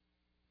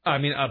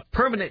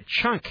permanent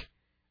chunk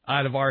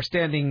out of our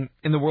standing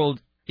in the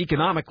world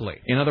economically?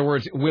 In other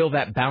words, will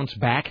that bounce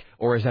back,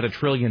 or is that $1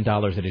 trillion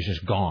that is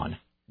just gone?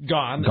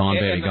 Gone,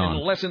 baby, gone.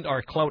 And lessened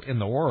our clout in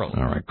the world.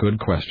 All right, good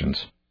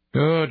questions.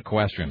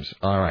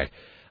 All right.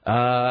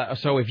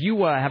 So if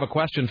you have a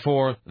question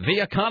for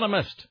The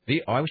Economist,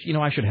 I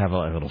should have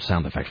a little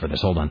sound effect for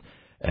this. Hold on.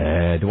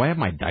 Do I have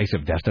my Dice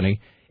of Destiny?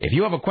 If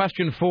you have a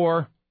question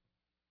for...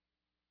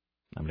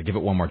 I'm going to give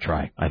it one more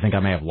try. I think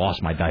I may have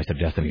lost my Dice of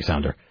Destiny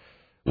sounder.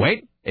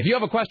 Wait. If you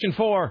have a question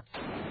for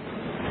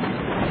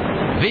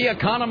The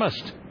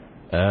Economist,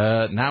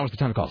 now is the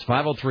time to call. It's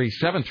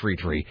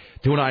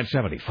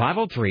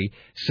 503-733-2970.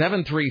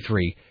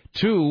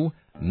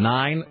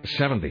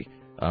 503-733-2970.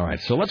 All right,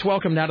 so let's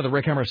welcome now to the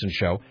Rick Emerson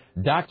Show,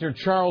 Dr.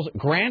 Charles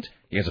Grant.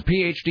 He has a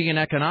Ph.D. in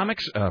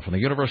economics from the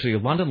University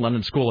of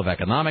London School of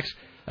Economics,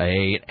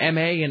 an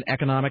M.A. in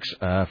economics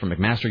from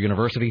McMaster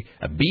University,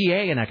 a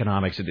B.A. in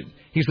economics.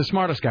 He's the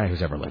smartest guy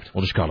who's ever lived.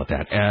 We'll just call it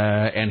that.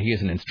 And he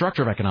is an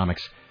instructor of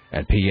economics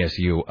at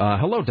PSU.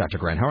 Hello, Dr.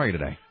 Grant. How are you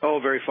today? Oh,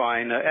 very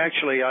fine.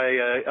 Actually,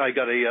 I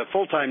got a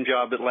full-time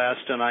job at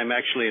last, and I'm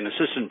actually an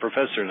assistant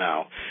professor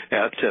now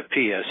at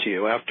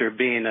PSU after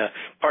being a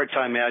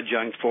part-time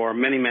adjunct for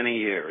many, many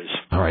years.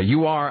 All right.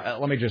 You are,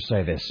 let me just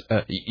say this.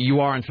 You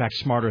are, in fact,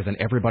 smarter than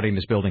everybody in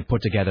this building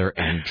put together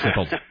and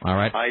tripled. All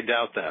right? I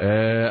doubt that.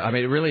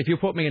 Really, if you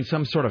put me in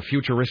some sort of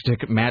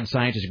futuristic mad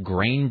scientist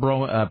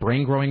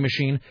brain-growing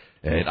machine,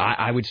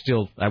 I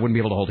wouldn't be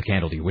able to hold a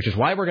candle to you, which is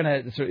why we're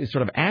going to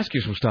sort of ask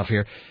you some stuff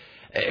here.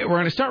 We're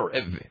going to start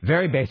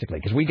very basically,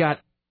 because we got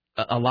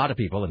a lot of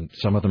people, and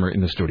some of them are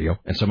in the studio,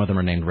 and some of them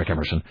are named Rick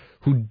Emerson,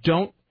 who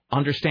don't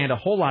understand a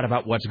whole lot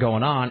about what's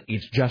going on.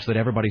 It's just that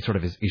everybody sort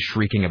of is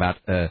shrieking about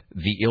the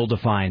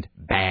ill-defined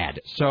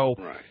bad. So...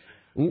 Right.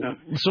 Well,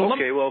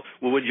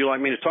 would you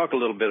like me to talk a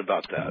little bit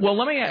about that? Well,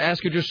 let me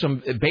ask you just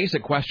some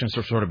basic questions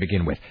to sort of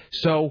begin with.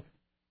 So,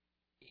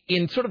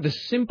 in sort of the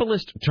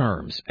simplest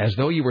terms, as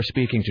though you were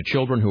speaking to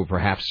children who are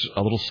perhaps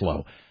a little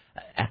slow,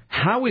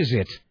 how is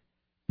it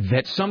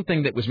that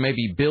something that was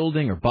maybe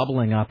building or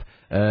bubbling up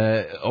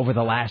over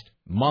the last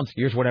months,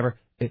 years, whatever,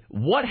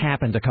 what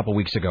happened a couple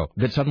weeks ago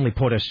that suddenly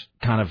put us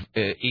kind of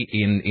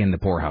in the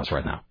poorhouse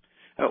right now?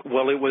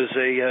 Well, it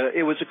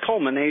was a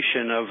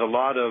culmination of a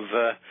lot of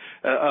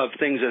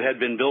things that had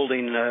been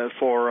building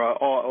for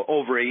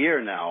over a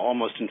year now,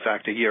 almost in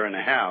fact a year and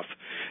a half.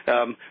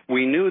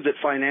 We knew that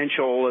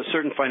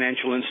certain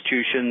financial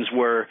institutions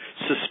were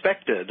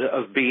suspected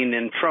of being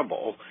in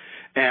trouble.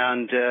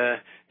 And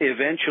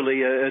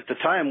eventually, at the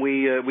time,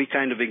 we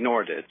kind of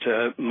ignored it.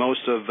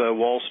 Most of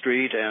Wall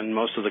Street and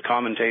most of the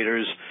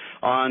commentators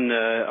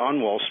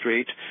on Wall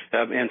Street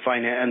and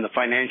the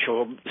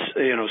financial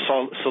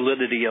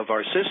solidity of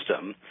our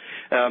system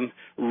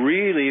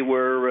really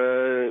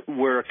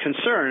were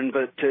concerned,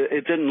 but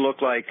it didn't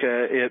look like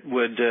it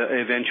would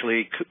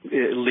eventually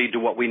lead to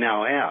what we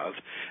now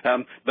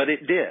have. But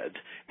it did.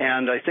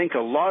 And I think a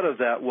lot of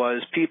that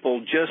was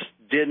people just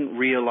didn't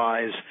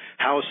realize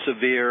how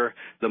severe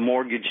the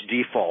mortgage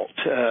default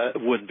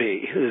would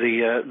be.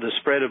 The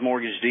spread of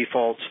mortgage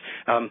defaults,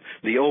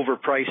 the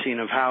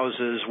overpricing of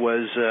houses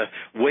was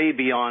way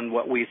beyond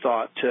what we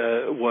thought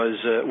was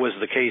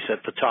the case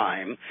at the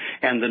time.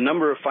 And the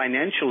number of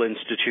financial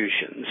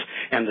institutions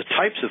and the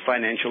types of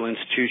financial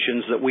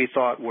institutions that we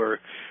thought were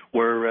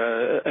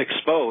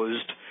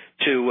exposed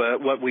to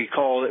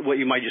what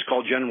you might just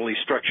call generally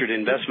structured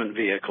investment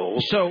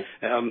vehicles. So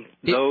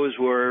those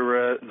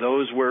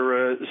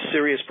were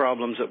serious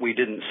problems that we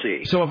didn't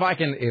see. So if I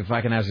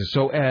can ask this,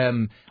 so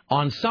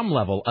on some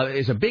level,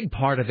 is a big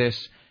part of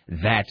this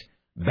that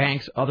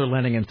banks, other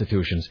lending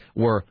institutions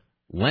were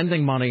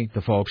lending money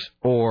to folks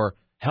or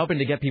helping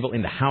to get people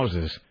into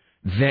houses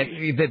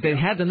that they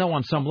had to know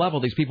on some level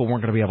these people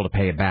weren't going to be able to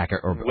pay it back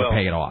or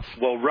pay it off.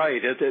 Well, right.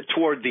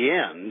 Toward the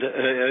end,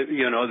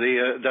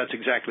 that's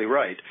exactly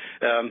right.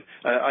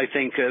 I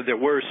think there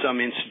were some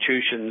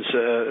institutions,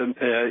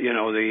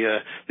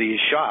 the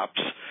shops,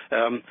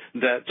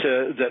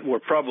 that were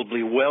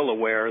probably well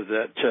aware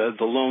that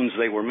the loans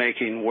they were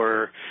making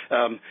were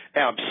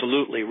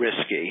absolutely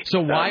risky. So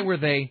why were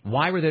they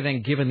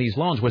then given these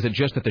loans? Was it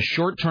just that the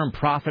short-term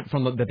profit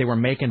that they were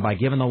making by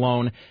giving the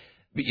loan,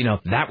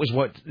 that was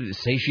what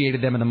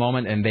satiated them in the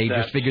moment, and they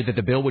just figured that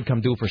the bill would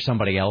come due for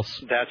somebody else?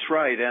 That's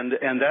right,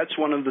 and that's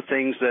one of the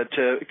things that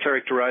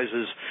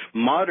characterizes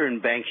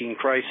modern banking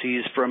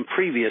crises from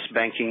previous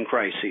banking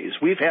crises.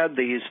 We've had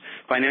these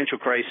financial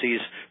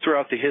crises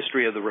throughout the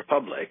history of the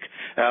Republic,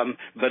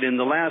 but in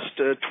the last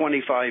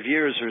 25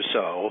 years or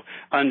so,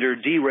 under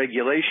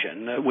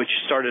deregulation, which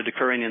started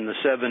occurring in the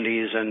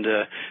 70s and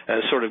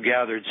sort of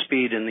gathered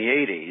speed in the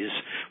 80s,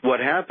 what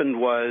happened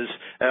was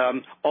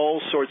all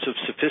sorts of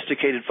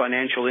sophisticated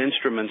financial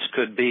instruments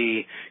could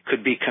be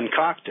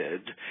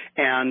concocted,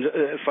 and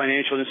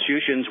financial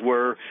institutions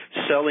were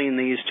selling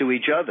these to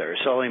each other,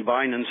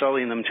 buying and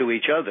selling them to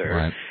each other.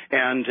 Right.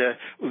 And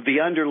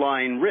the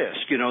underlying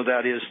risk,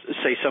 that is,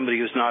 say somebody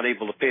who's not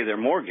able to pay their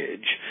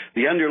mortgage,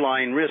 the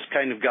underlying risk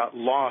kind of got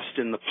lost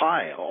in the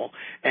pile,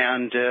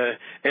 and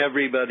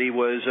everybody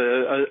was,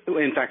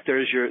 in fact,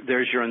 there's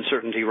your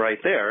uncertainty right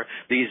there.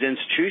 These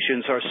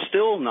institutions are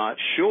still not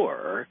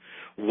sure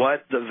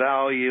what the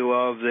value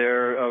of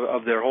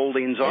their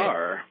holdings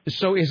are.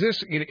 So is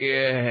this?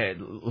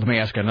 Let me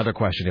ask another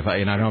question.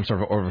 I know I'm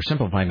sort of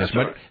oversimplifying this,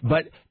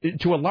 but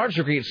to a large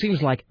degree, it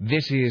seems like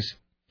this is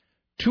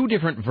two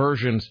different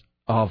versions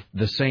of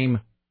the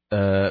same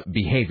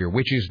behavior,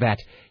 which is that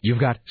you've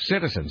got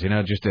citizens,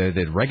 just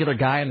the regular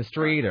guy in the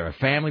street or a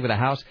family with a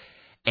house,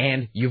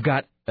 and you've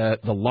got the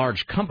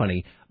large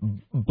company.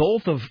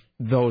 Both of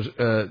those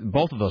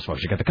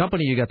folks. You got the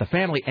company, you got the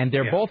family, and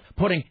they're both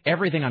putting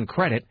everything on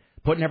credit.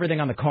 Putting everything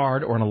on the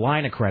card or on a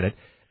line of credit,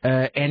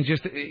 and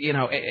just,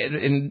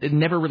 and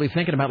never really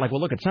thinking about,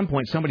 look, at some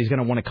point somebody's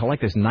going to want to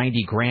collect this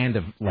 $90,000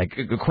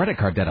 of, credit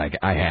card debt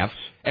I have.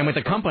 And with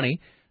the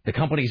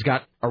company's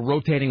got a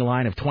rotating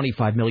line of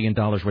 $25 million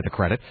worth of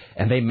credit,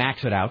 and they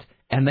max it out.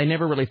 And they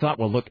never really thought,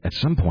 well, look, at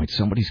some point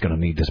somebody's going to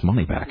need this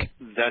money back.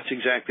 That's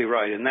exactly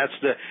right, and that's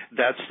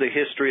the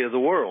history of the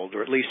world,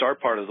 or at least our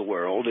part of the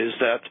world, is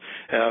that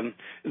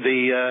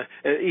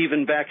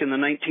even back in the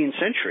 19th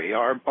century,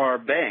 our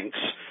banks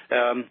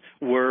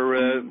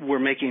were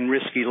making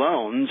risky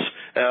loans,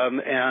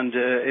 and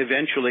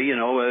eventually,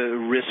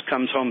 risk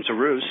comes home to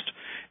roost.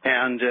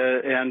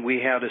 And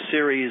we had a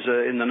series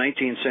in the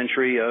 19th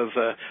century of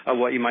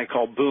what you might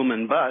call boom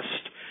and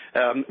bust.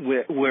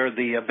 Where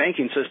the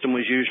banking system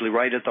was usually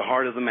right at the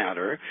heart of the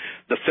matter.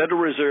 The Federal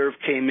Reserve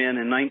came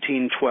in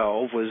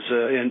 1912,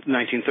 in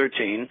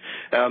 1913,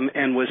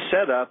 and was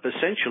set up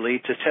essentially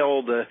to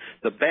tell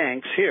the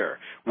banks, here,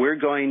 we're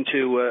going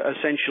to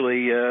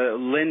essentially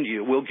lend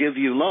you, we'll give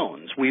you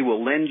loans, we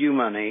will lend you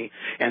money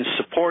and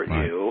support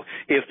you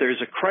if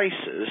there's a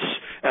crisis,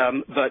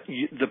 but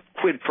the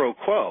quid pro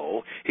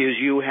quo is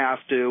you have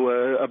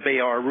to obey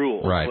our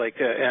rules. Right.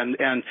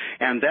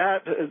 And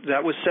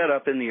that was set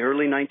up in the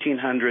early 1900s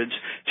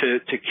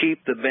to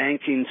keep the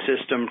banking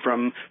system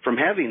from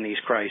having these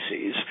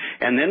crises.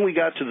 And then we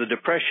got to the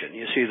Depression.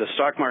 You see the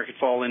stock market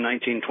fall in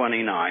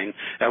 1929,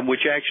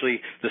 which actually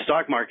the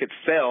stock market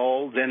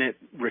fell, then it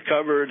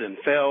recovered and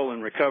fell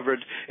and recovered.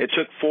 It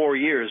took 4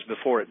 years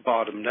before it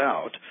bottomed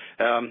out.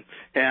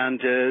 And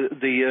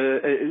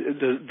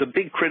the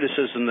big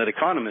criticism that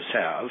economists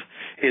have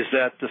is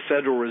that the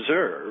Federal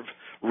Reserve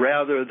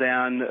rather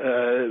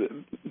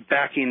than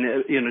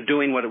backing,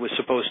 doing what it was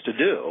supposed to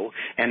do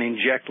and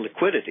inject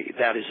liquidity.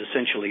 That is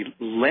essentially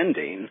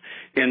lending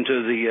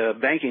into the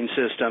banking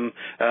system.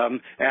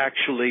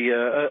 Actually,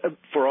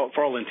 for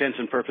all intents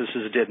and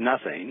purposes, did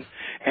nothing.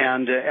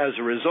 And as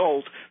a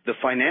result, the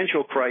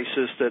financial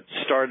crisis that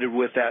started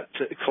with that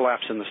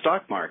collapse in the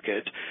stock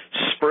market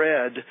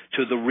spread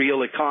to the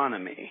real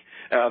economy.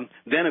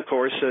 Then, of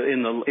course,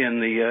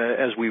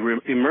 as we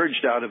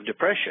emerged out of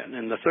depression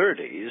in the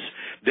 30s,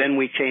 then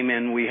we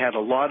had a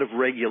lot of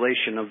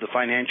regulation of the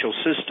financial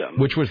system,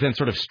 which was then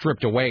sort of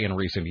stripped away in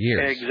recent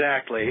years.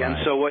 Exactly, right. And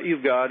so what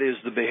you've got is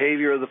the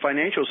behavior of the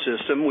financial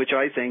system, which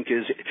I think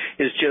is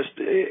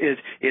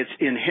it's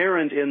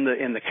inherent in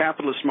the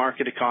capitalist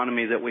market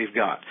economy that we've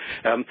got.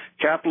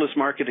 Capitalist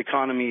market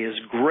economy is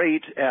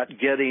great at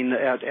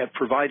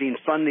providing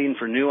funding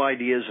for new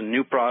ideas and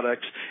new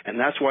products, and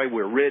that's why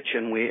we're rich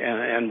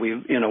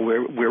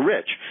we're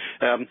rich.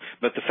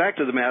 But the fact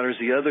of the matter is,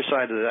 the other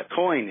side of that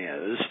coin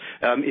is,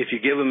 if you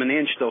give them an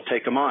inch, they'll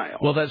take a mile.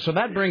 Well, so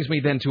that brings me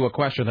then to a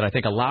question that I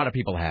think a lot of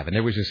people have, and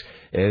there was this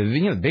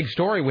big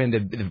story when the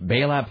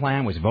bailout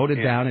plan was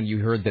voted down, and you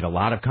heard that a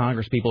lot of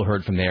Congress people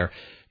heard from their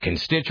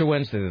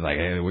constituents.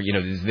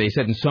 They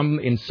said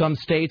in some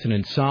states and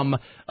in some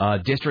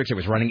districts it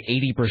was running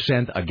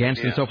 80%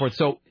 against and so forth.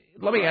 So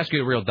let me ask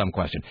you a real dumb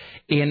question.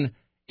 In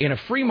a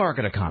free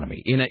market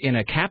economy, in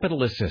a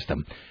capitalist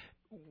system,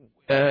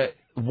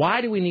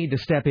 why do we need to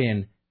step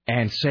in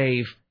and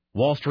save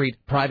Wall Street,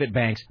 private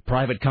banks,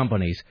 private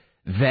companies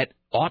that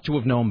ought to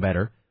have known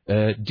better,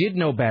 did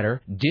know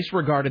better,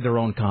 disregarded their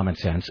own common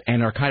sense,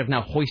 and are kind of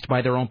now hoisted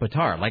by their own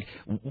petard? Like,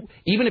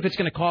 even if it's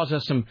going to cause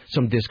us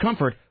some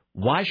discomfort,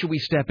 why should we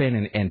step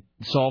in and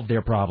solve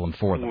their problem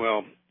for them?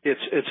 Well,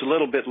 it's a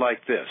little bit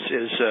like this.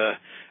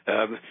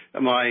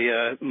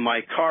 My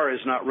car is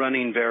not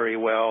running very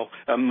well.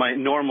 The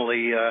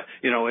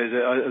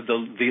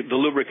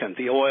lubricant,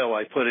 the oil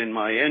I put in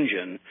my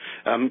engine,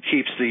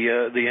 keeps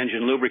the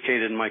engine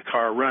lubricated and my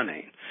car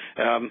running.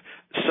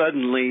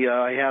 Suddenly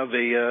I have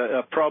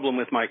a problem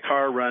with my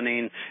car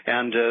running,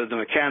 and the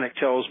mechanic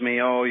tells me,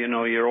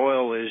 your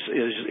oil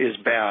is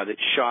bad,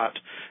 it's shot,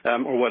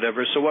 or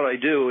whatever. So what I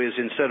do is,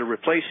 instead of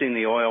replacing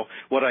the oil,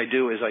 what I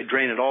do is I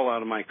drain it all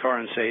out of my car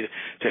and say,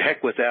 to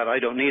heck with that, I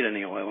don't need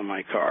any oil in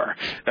my car.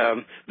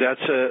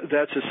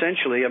 That's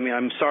essentially,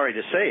 I'm sorry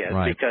to say it,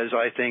 right, because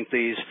I think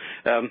these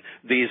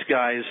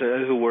guys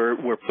who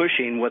were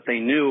pushing what they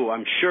knew,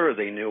 I'm sure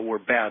they knew, were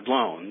bad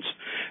loans.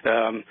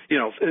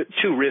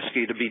 Too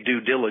risky to be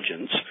due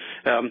diligence.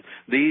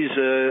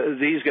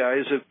 These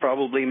guys have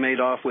probably made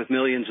off with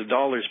millions of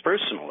dollars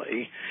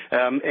personally,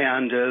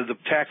 and the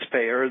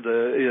taxpayer,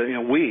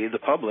 the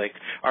public,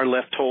 are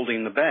left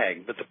holding the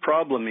bag. But the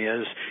problem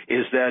is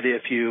that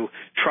if you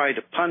try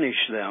to punish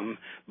them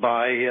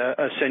by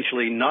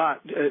essentially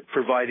not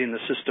providing the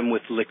system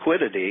with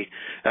liquidity,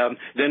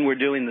 then we're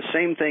doing the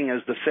same thing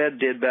as the Fed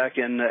did back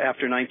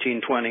after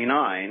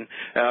 1929.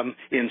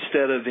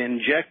 Instead of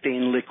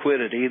injecting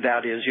liquidity,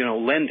 that is,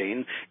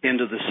 lending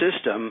into the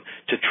system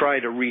to try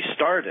to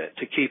restart it,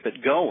 to keep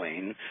it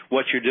going,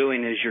 what you're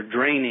doing is you're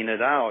draining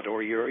it out,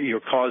 or you're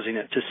causing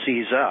it to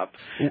seize up.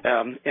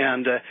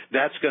 And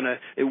that's going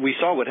to, we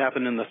saw what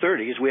happened in the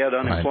 30s. We had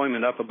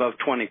unemployment up above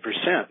 20%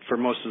 for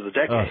most of the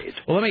decade.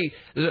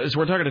 So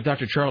we're talking to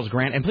Dr. Charles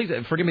Grant, and please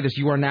forgive me this,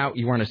 you are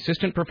an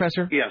assistant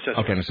professor? Yes, that's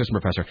okay, right. An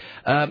assistant professor.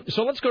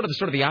 So let's go to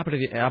the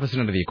opposite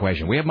end of the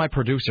equation. We have my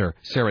producer,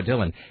 Sarah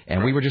Dillon,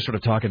 and we were just sort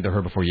of talking to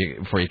her before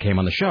you came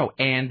on the show,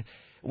 and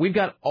we've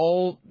got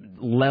all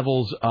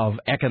levels of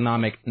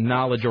economic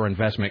knowledge or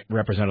investment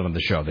represented on the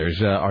show.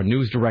 There's our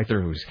news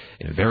director, who's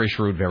very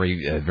shrewd,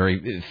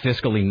 very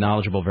fiscally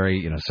knowledgeable,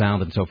 very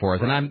sound and so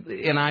forth.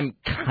 And I'm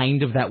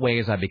kind of that way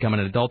as I become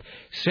an adult.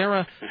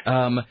 Sarah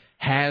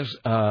has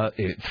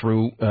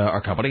through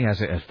our company has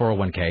a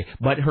 401k,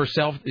 but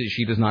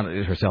she does not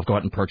herself go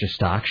out and purchase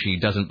stock. She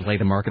doesn't play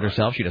the market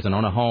herself. She doesn't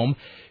own a home.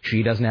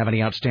 She doesn't have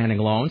any outstanding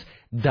loans.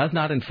 Does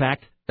not, in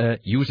fact,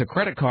 use a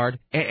credit card,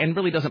 and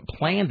really doesn't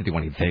plan to do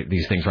any of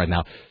these things right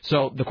now.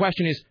 So the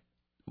question is,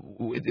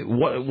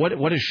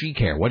 what does she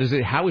care?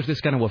 How is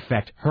this going to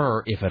affect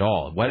her, if at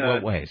all?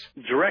 What ways?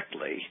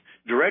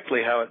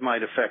 Directly, how it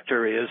might affect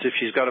her is, if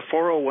she's got a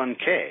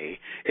 401k,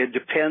 it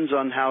depends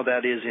on how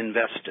that is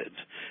invested.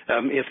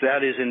 If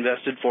that is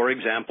invested, for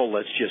example,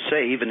 let's just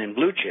say even in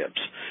blue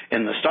chips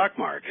in the stock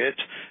market,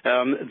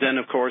 then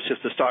of course if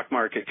the stock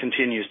market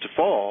continues to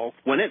fall,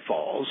 when it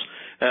falls,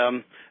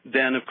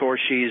 then of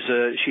course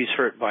she's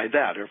hurt by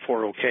that. Her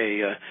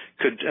 401k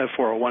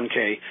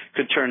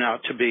could turn out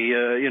to be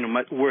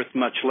worth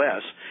much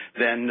less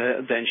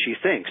than she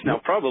thinks. Now,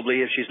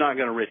 probably if she's not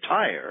going to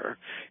retire,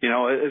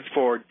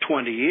 for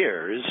 20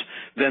 years,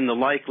 then the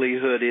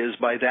likelihood is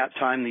by that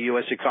time the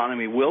U.S.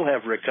 economy will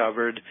have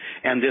recovered,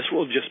 and this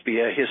will just be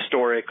a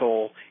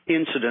historical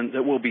incident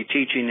that we'll be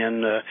teaching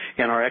in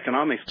our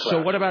economics class.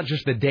 So what about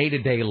just the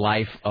day-to-day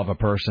life of a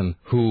person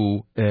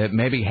who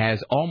maybe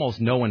has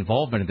almost no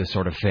involvement in this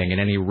sort of thing in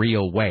any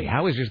real way?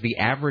 How is just the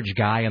average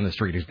guy on the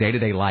street, his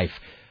day-to-day life,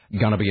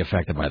 going to be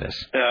affected by this?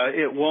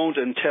 It won't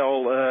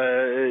until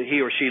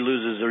he or she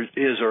loses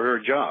his or her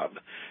job.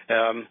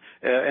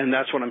 And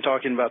that's what I'm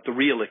talking about, the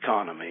real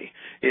economy,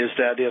 is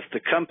that if the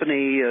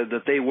company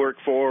that they work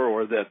for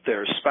or that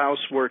their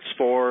spouse works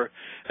for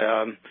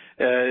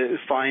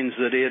finds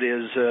that it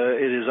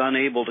is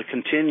unable to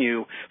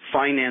continue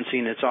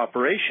financing its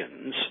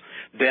operations,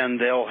 then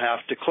they'll have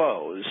to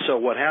close. So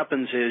what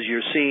happens is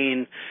you're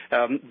seeing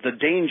the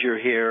danger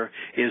here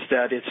is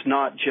that it's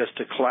not just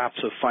a collapse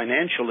of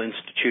financial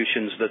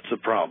institutions that's the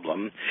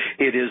problem.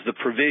 It is the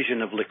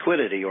provision of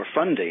liquidity or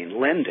funding,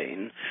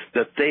 lending,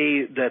 that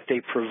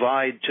they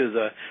provide to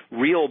the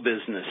real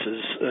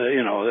businesses,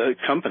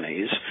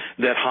 companies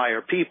that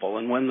hire people.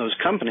 And when those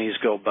companies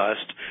go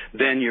bust,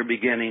 then you're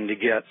beginning to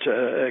get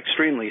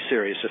extremely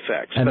serious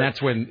effects. And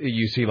that's when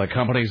you see like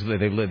companies, they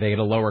get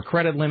a lower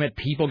credit limit,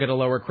 people get a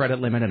lower credit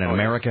limit, and in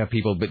America,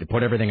 people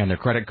put everything on their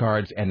credit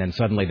cards, and then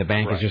suddenly the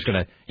bank is just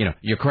going to,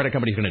 your credit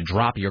company is going to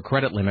drop your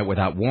credit limit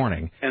without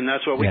warning. And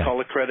that's what we call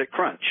a credit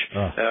crunch.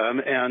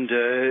 And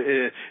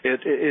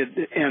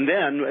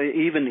then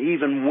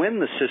even when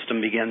the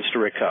system begins to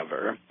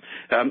recover,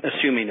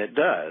 assuming it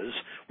does,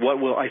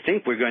 I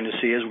think we're going to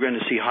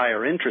see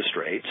higher interest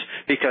rates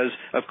because,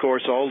 of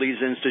course, all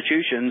these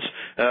institutions,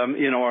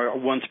 are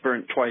once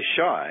burnt, twice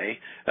shy.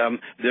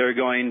 They're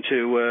going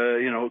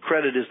to,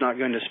 credit is not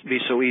going to be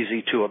so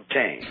easy to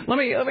obtain. Let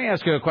me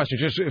ask you a question,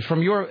 just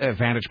from your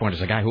vantage point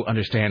as a guy who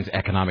understands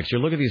economics. You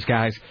look at these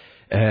guys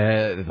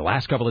the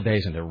last couple of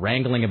days, and they're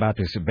wrangling about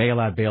this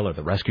bailout bill or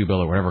the rescue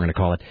bill or whatever we're going to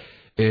call it.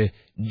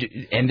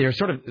 And they're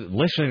sort of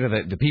listening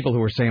to the people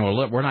who are saying, well,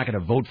 look, we're not going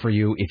to vote for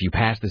you if you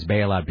pass this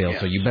bailout bill,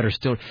 so you better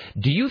still.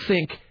 Do you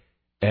think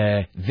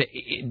that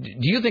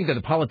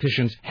the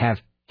politicians have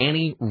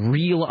any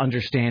real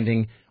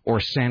understanding or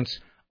sense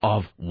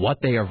of what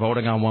they are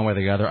voting on one way or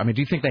the other? I mean,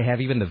 do you think they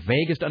have even the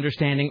vaguest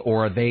understanding,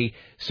 or are they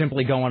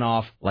simply going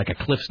off like a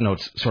Cliff's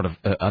Notes sort of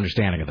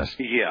understanding of this?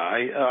 Yeah,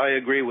 I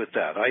agree with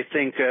that. I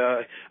think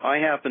I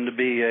happen to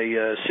be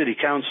a city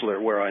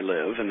councilor where I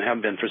live and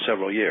have been for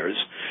several years.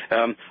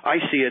 I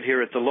see it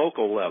here at the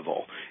local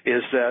level,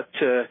 is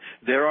that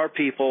there are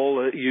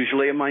people,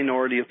 usually a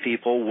minority of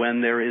people,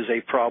 when there is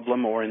a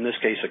problem or in this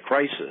case a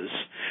crisis,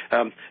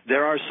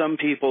 there are some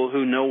people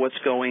who know what's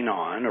going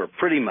on or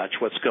pretty much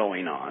what's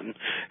going on.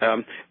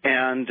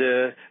 And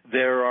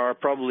there are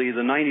probably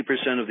the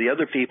 90% of the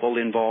other people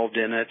involved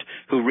in it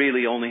who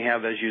really only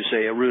have, as you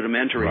say, a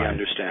rudimentary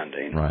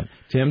understanding. Right.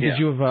 Tim, did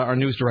you have our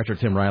news director,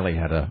 Tim Riley,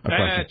 had a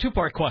question?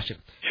 Two-part question.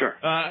 Sure.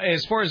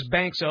 As far as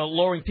banks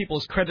lowering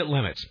people's credit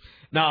limits,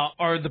 now,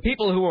 are the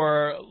people who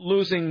are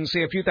losing,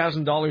 say, a few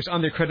 $1,000s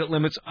on their credit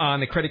limits on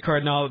the credit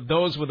card now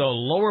those with a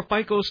lower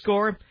FICO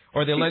score,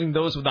 or are they letting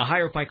those with a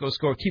higher FICO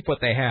score keep what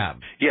they have?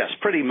 Yes,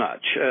 pretty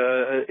much.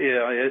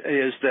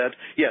 Is that,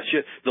 yes,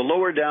 the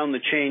lower down the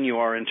chain you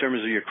are in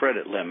terms of your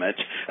credit limit,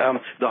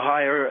 the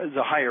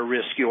higher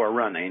risk you are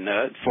running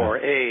for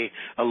A,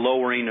 a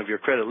lowering of your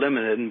credit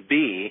limit, and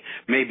B,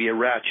 maybe a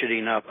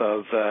ratcheting up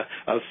of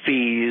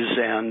fees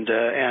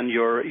and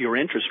your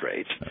interest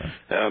rates.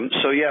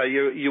 So yeah,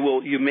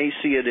 you may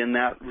see it in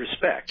that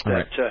respect,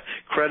 that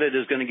credit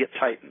is going to get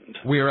tightened.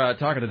 We're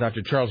talking to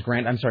Dr. Charles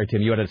Grant. I'm sorry,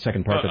 Tim, you had a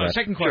second part to that.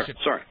 Second question.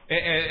 Sure,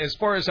 sorry. As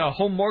far as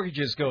home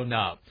mortgages go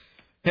now,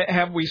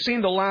 have we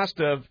seen the last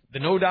of the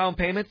no down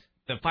payment,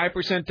 the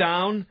 5%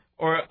 down,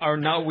 or are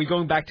now we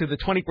going back to the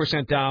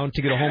 20% down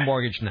to get a home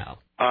mortgage now?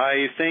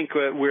 I think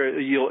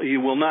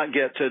you will not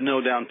get to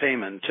no down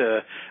payment.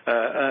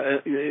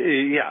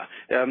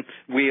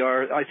 We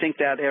are. I think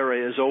that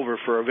era is over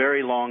for a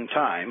very long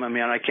time. I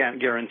mean, I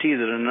can't guarantee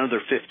that in another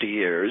 50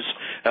 years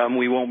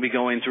we won't be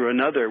going through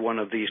another one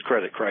of these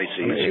credit crises.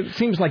 I mean, it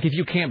seems like if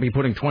you can't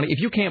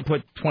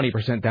put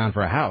 20% down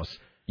for a house,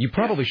 you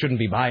probably shouldn't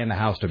be buying the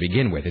house to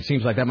begin with. It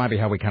seems like that might be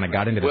how we kind of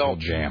got into this whole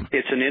jam.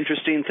 It's an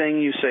interesting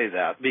thing you say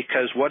that,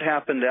 because what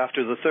happened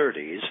after the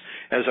 30s,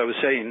 as I was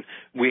saying,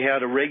 we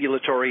had a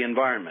regulatory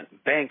environment.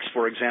 Banks,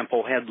 for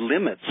example, had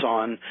limits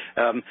on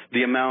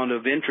the amount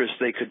of interest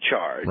they could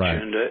charge,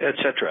 and et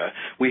cetera.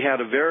 We had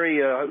a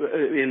very,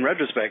 in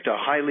retrospect, a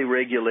highly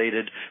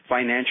regulated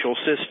financial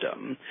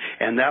system,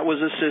 and that was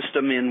a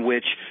system in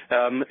which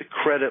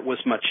credit was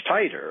much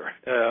tighter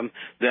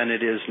than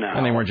it is now.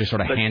 And they weren't just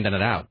sort of handing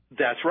it out.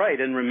 That's right,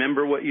 and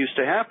remember what used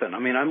to happen. I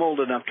mean, I'm old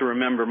enough to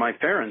remember my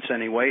parents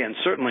anyway, and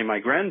certainly my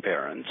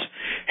grandparents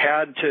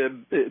had to,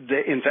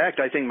 in fact,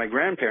 I think my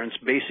grandparents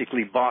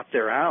basically bought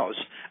their house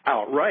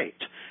outright.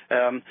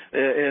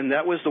 And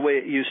that was the way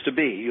it used to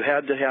be. You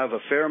had to have a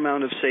fair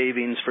amount of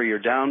savings for your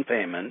down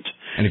payment.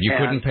 And if you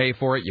couldn't pay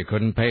for it, you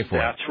couldn't pay for it.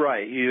 That's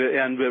right.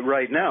 And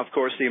right now, of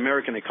course, the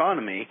American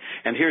economy,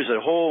 and here's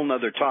a whole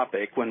other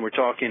topic when we're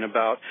talking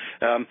about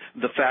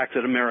the fact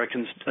that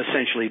Americans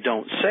essentially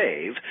don't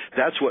save.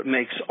 That's what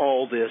makes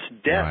all this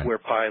debt we're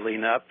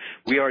piling up.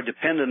 We are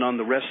dependent on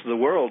the rest of the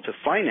world to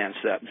finance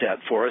that debt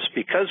for us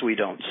because we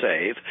don't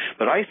save.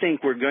 But I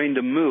think we're going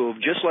to move,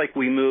 just like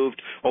we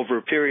moved over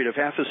a period of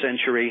half a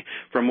century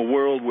quickly from a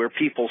world where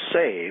people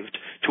saved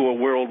to a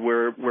world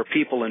where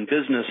people and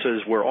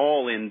businesses were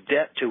all in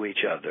debt to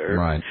each other.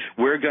 Right.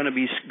 We're going to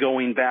be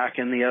going back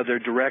in the other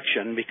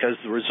direction because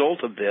the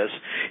result of this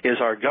is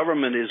our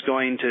government is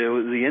going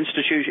to, the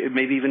institution,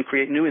 maybe even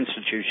create new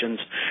institutions.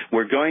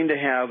 We're going to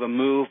have a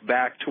move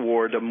back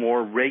toward a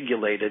more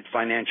regulated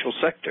financial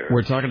sector.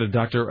 We're talking to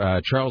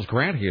Dr. Charles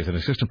Grant. He is an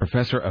assistant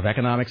professor of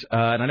economics.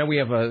 And I know we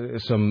have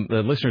some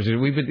listeners.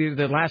 We've been,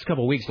 the last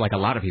couple of weeks, like a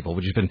lot of people,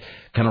 we've just been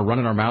kind of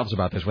running our mouths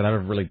about this without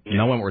really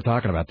knowing what we're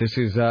talking about. This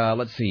is,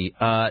 let's see,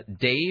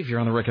 Dave, you're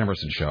on the Rick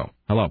Emerson Show.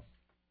 Hello.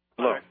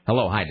 Hello.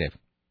 Hello. Hi, Dave.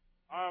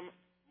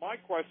 My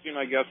question,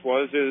 I guess,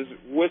 is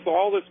with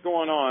all this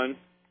going on,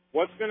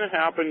 what's going to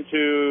happen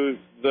to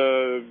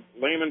the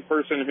layman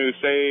person who,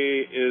 say,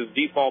 is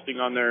defaulting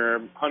on their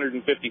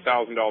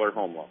 $150,000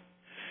 home loan?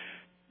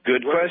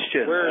 Good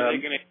question. Where are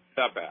they going to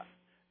end up at?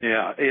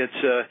 Yeah,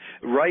 it's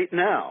right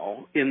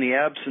now, in the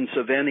absence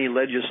of any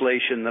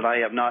legislation that I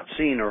have not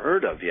seen or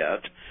heard of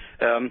yet,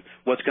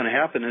 what's going to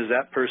happen is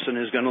that person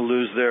is going to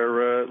lose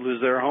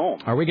their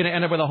home. Are we going to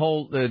end up with a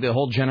whole the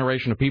whole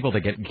generation of people that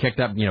get kicked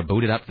up,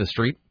 booted up the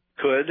street?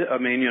 Could. I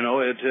mean,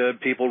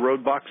 people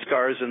rode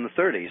boxcars in the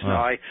 30s. Oh.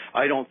 Now,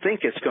 I don't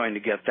think it's going to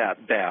get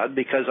that bad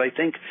because I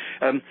think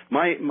I'm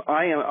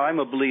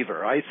a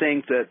believer. I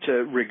think that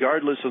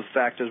regardless of the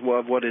fact of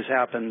what has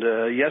happened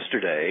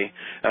yesterday,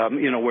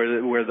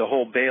 where the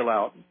whole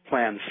bailout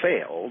plan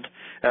failed,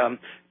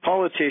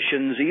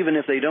 politicians, even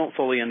if they don't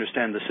fully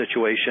understand the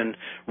situation,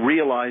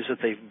 realize that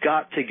they've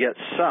got to get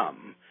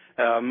some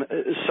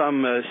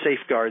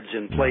safeguards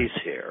in place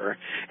here,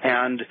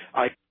 and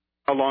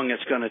how long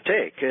it's going to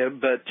take,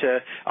 but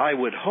I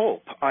would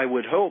hope,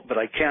 but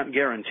I can't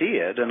guarantee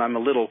it, and I'm a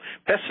little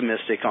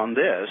pessimistic on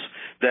this,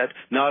 that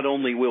not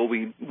only will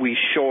we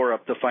shore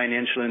up the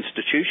financial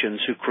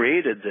institutions who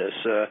created this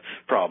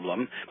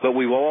problem, but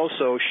we will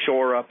also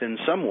shore up in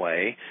some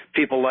way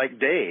people like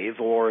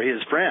Dave or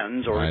his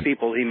friends or right.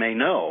 people he may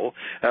know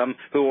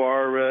who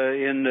are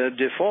in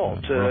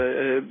default,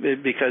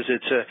 because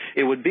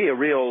it would be a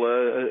real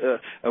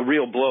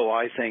blow,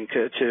 I think,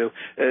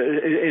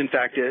 in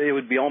fact, it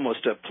would be almost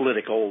a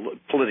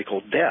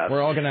political death.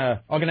 We're all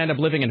gonna end up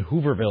living in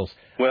Hoovervilles.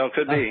 Well,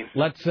 could be.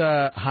 Let's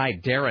hi,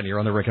 Darren. You're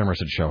on the Rick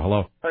Emerson Show.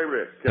 Hello. Hi,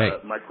 Rick. Hey.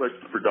 My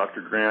question for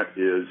Dr. Grant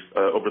is: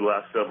 over the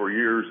last several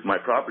years, my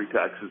property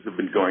taxes have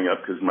been going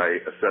up because my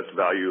assessed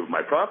value of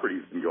my property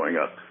has been going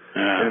up.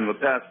 And in the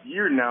past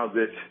year, now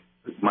that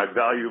my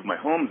value of my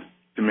home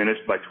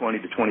diminished by 20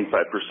 to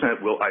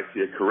 25%, will I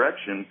see a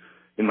correction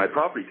in my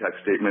property tax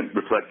statement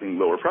reflecting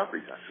lower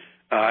property taxes?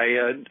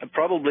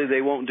 Probably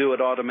they won't do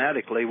it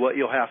automatically. What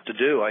you'll have to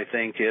do, I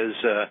think, is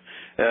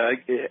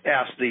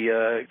ask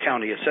the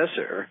county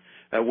assessor,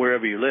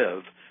 wherever you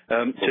live,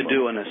 to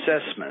do an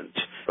assessment.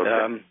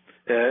 Okay.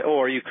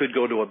 Or you could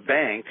go to a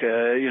bank,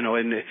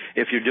 and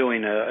if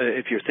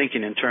you're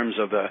thinking in terms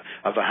of a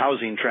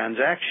housing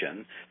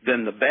transaction,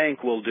 then the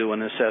bank will do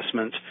an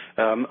assessment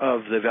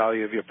of the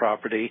value of your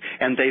property,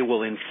 and they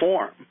will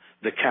inform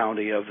the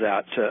county of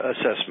that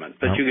assessment.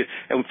 But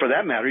and for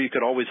that matter, you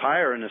could always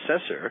hire an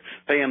assessor,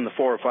 pay them the $400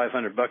 or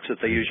 $500 that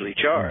they usually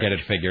charge, get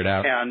it figured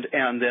out,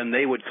 and then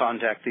they would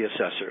contact the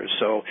assessors.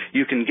 So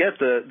you can get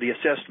the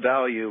assessed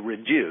value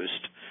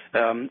reduced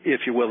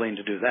if you're willing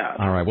to do that.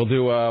 All right, we'll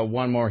do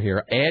one more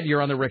here. Ed,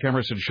 you're on the Rick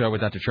Emerson Show with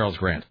Dr. Charles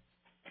Grant.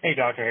 Hey,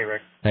 Doctor. Hey,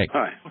 Rick. Hey.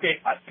 Hi.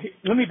 Okay,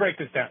 let me break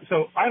this down.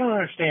 So I don't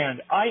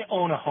understand. I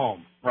own a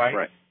home,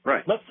 right?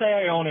 Right. Let's say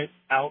I own it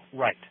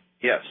outright.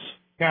 Yes.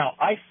 Now,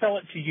 I sell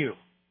it to you,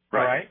 all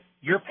right?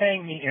 You're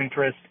paying me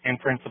interest and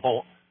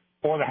principal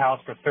for the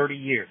house for 30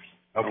 years,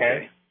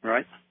 okay?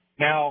 Right.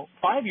 Now,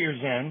 5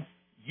 years in,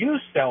 you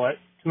sell it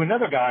to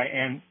another guy,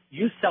 and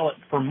you sell it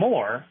for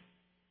more,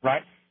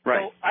 right?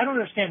 Right. So I don't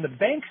understand. The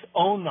banks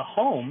own the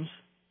homes.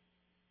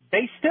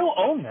 They still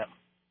own them.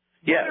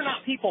 Yes. Whether or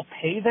not people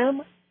pay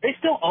them, they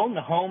still own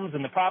the homes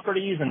and the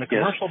properties and the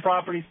commercial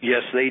properties.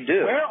 Yes, they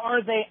do. Where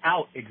are they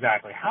out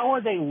exactly? How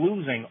are they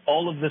losing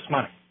all of this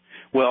money?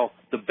 Well,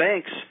 the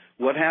banks,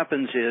 what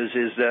happens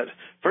is that,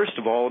 first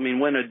of all, I mean,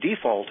 when a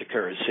default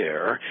occurs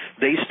here,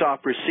 they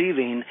stop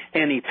receiving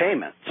any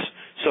payments.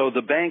 So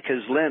the bank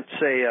has lent,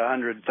 say,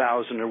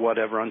 $100,000 or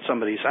whatever on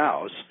somebody's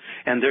house,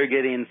 and they're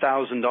getting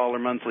 $1,000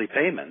 monthly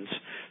payments.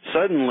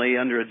 Suddenly,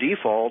 under a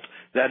default,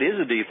 that is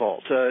a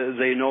default.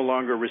 They no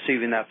longer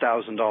receiving that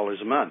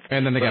 $1,000 a month.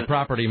 And then they got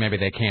property maybe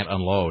they can't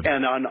unload.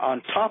 And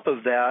on top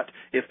of that,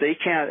 if they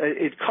can't,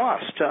 it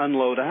costs to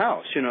unload a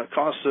house. It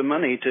costs them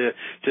money to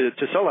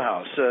sell a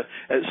house.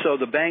 So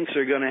the banks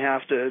are going to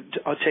have to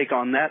take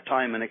on that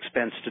time and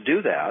expense to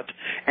do that.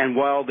 And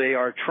while they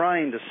are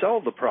trying to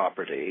sell the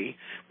property,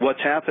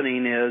 what's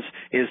happening is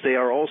they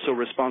are also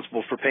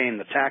responsible for paying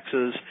the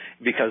taxes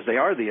because they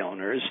are the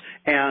owners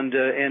and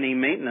any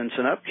maintenance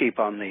and upkeep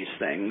on these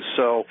things.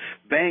 So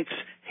banks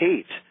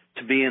hate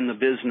to be in the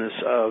business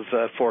of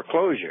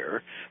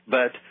foreclosure,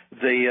 but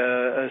they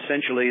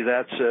essentially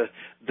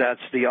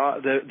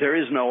there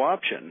is no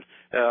option,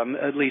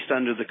 at least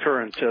under the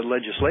current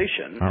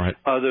legislation,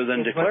 other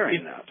than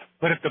declaring that.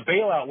 But if the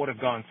bailout would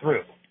have gone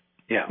through,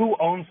 Yeah. Who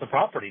owns the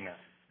property now?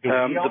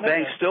 The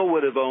bank still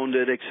would have owned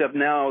it, except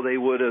now they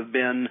would have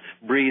been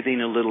breathing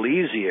a little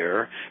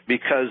easier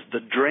because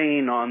the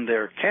drain on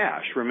their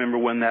cash. Remember,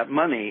 when that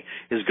money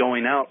is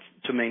going out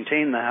to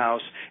maintain the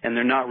house and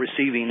they're not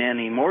receiving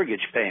any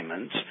mortgage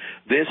payments,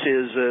 this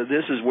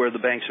is where the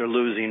banks are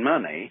losing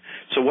money.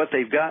 So what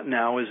they've got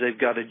now is they've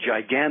got a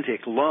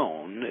gigantic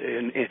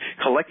loan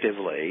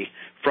collectively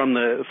from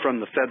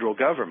the federal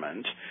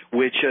government,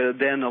 which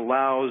then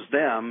allows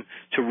them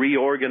to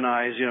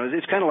reorganize.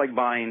 It's kind of like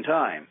buying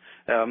time.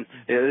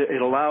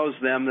 It allows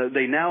them.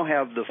 They now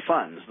have the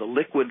funds, the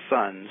liquid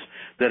funds,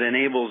 that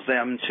enables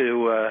them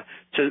to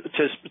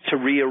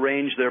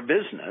rearrange their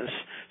business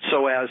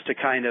so as to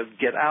kind of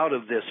get out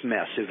of this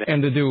mess eventually.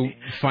 And to do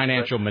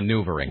financial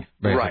maneuvering,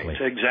 basically.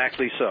 Right,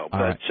 exactly so.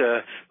 All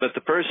But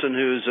the person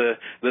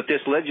that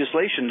this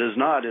legislation does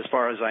not, as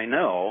far as I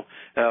know,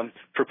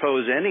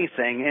 propose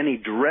anything, any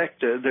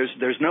direct.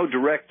 There's no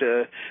direct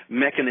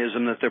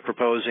mechanism that they're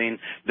proposing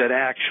that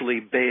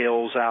actually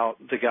bails out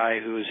the guy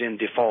who's in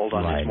default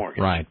on his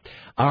mortgage. Right.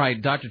 All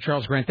right, Dr.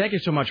 Charles Grant, thank you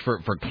so much for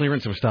clearing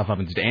some stuff up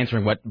and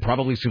answering what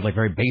probably seems like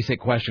very basic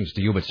questions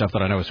to you, but stuff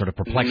that I know is sort of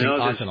perplexing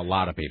us and a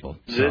lot of people.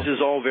 This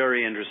is all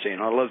very interesting.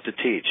 I love to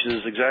teach. This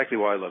is exactly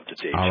why I love to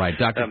teach. All right,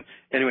 Doctor.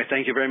 Anyway,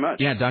 thank you very much.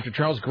 Yeah, Dr.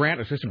 Charles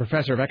Grant, Assistant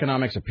Professor of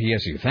Economics at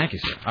PSU. Thank you,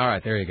 sir. All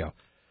right, there you go.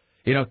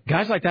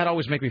 Guys like that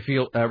always make me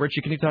feel,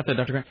 Richie, can you talk to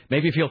Dr. Grant?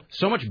 Make me feel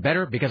so much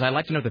better because I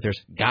like to know that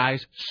there's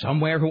guys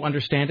somewhere who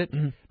understand it.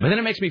 Mm-hmm. But then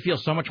it makes me feel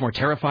so much more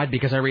terrified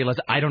because I realize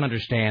I don't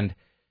understand.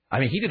 I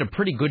mean, he did a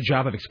pretty good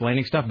job of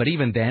explaining stuff, but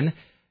even then,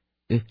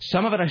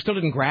 some of it I still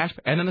didn't grasp,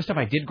 and then the stuff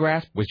I did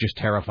grasp was just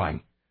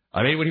terrifying.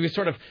 I mean, when he was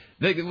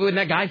when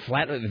that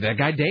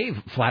guy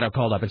Dave flat out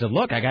called up and said,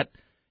 "Look, I got,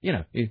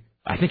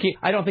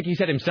 I don't think he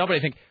said himself, but I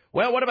think,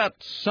 well, what about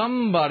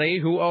somebody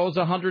who owes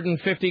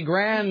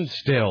 $150,000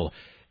 still?"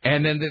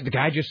 And then the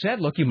guy just said,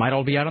 "Look, you might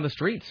all be out on the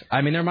streets."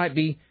 I mean, there might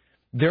be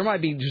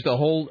just a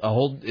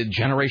whole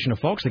generation of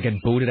folks that get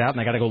booted out and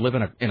they got to go live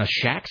in a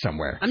shack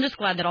somewhere. I'm just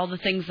glad that all the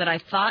things that I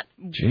thought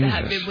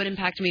it would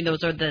impact me,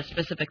 those are the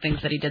specific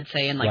things that he did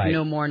say, and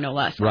no more, no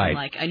less.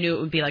 Right. I knew it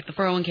would be like the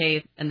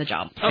 401k and the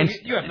job. Oh,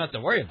 you have nothing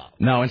to worry about.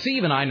 No, and see,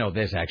 even I know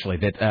this actually.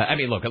 That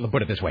look, I'll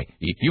put it this way: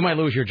 you might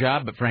lose your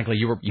job, but frankly,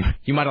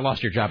 you might have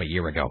lost your job a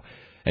year ago.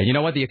 And you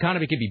know what? The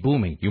economy could be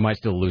booming. You might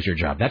still lose your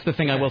job. That's the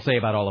thing I will say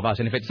about all of us.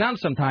 And if it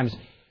sounds sometimes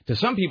to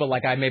some people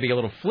like I may be a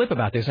little flip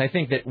about this, I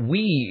think that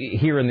we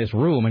here in this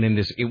room and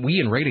we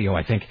in radio,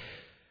 I think,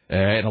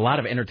 in a lot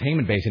of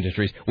entertainment-based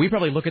industries, we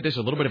probably look at this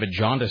a little bit of a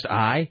jaundiced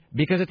eye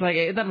because it's like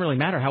it doesn't really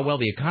matter how well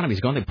the economy's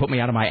going. They put me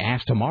out of my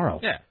ass tomorrow.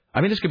 Yeah. I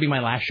mean, this could be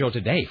my last show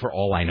today, for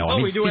all I know. Oh,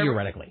 I mean,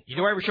 theoretically. You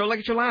do every show like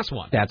it's your last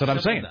one. That's what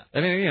I'm saying.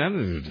 I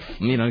mean,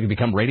 you can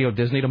become Radio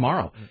Disney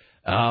tomorrow.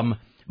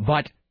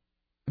 But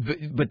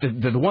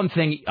the one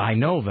thing I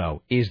know,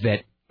 though, is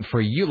that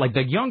for you, like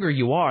the younger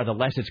you are, the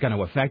less it's going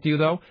to affect you,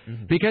 though,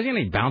 because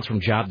you bounce from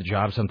job to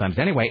job sometimes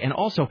anyway. And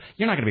also,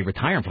 you're not going to be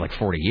retiring for like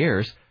 40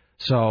 years.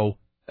 So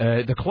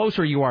the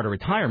closer you are to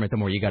retirement, the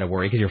more you got to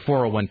worry because your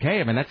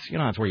 401k, I mean,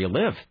 that's where you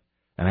live.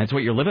 And that's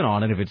what you're living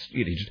on. And if it's,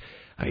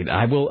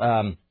 I will,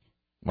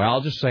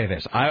 I'll just say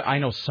this. I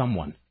know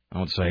someone, I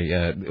won't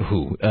say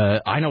who,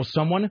 I know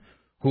someone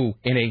who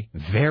in a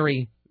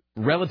very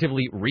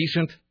relatively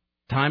recent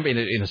time,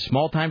 in a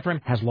small time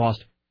frame, has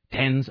lost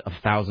tens of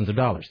thousands of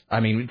dollars. I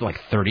mean, like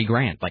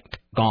 $30,000, like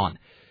gone.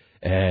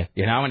 And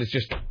it's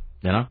just,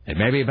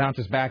 maybe it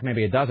bounces back,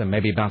 maybe it doesn't.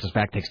 Maybe it bounces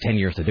back, takes 10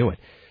 years to do it.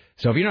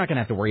 So if you're not going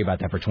to have to worry about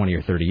that for 20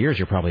 or 30 years,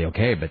 you're probably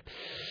okay. But,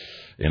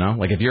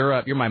 like if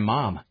you're my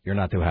mom, you're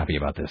not too happy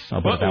about this.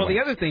 I'll put it that way.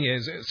 The other thing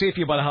is, say if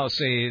you bought a house,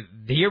 say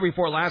the year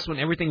before last when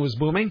everything was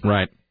booming.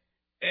 Right.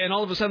 And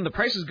all of a sudden the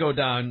prices go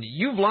down,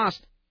 you've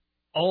lost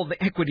all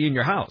the equity in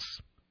your house.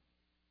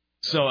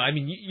 So, I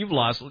mean, you've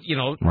lost,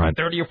 right.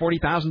 $30,000 or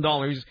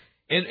 $40,000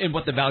 in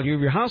what the value of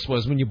your house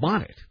was when you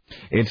bought it.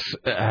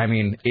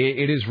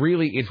 It is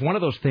really, it's one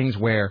of those things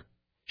where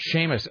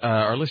Seamus,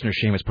 our listener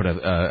Seamus, put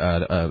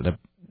a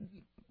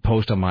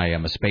post on my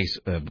space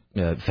thing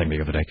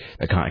the other day.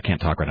 I can't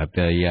talk right now.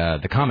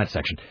 The comment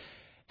section,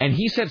 and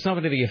he said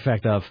something to the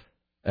effect of,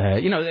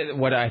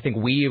 what I think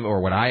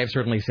what I have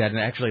certainly said, and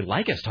actually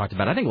Lycus talked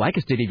about. I think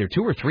Lycus did either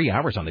 2 or 3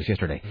 hours on this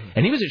yesterday,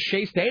 and he was at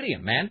Shea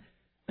Stadium, man.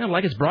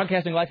 Lycus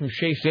broadcasting live from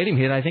Shea Stadium.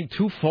 He had, I think,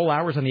 2 full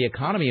hours on the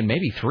economy and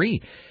maybe 3.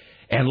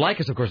 And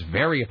Lycus, of course,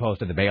 very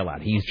opposed to the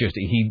bailout. He's just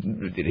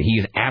he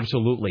is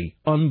absolutely,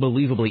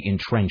 unbelievably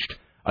entrenched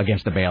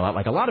against the bailout,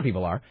 like a lot of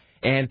people are.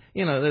 And,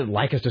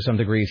 Lycus, to some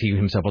degrees, he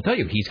himself will tell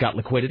you, he's got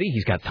liquidity,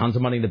 he's got tons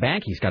of money in the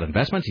bank, he's got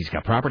investments, he's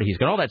got property, he's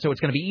got all that, so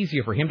it's going to be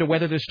easier for him to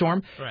weather this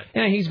storm. Right.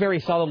 And he's very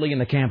solidly in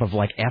the camp of,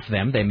 like, F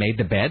them, they made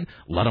the bed,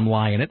 let them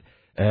lie in it,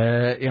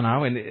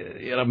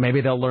 and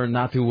maybe they'll learn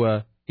not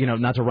to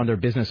run their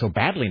business so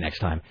badly next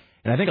time.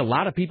 And I think a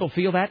lot of people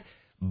feel that,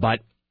 but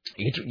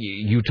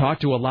you talk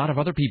to a lot of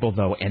other people,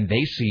 though, and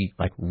they see,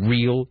 like,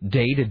 real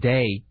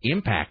day-to-day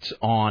impacts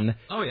on,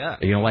 oh, yeah.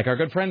 Like our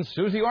good friend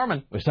Susie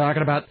Orman was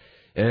talking about.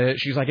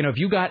 She's like, if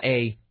you got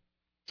a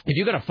if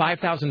you got a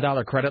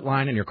 $5,000 credit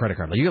line in your credit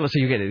card, like let's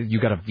say you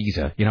got a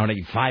Visa, you know,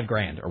 and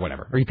 $5,000 or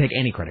whatever, or you take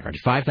any credit card,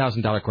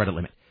 $5,000 credit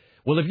limit.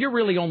 Well, if you're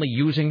really only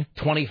using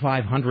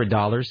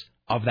 $2,500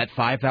 of that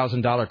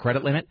 $5,000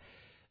 credit limit,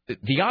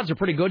 the odds are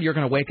pretty good you're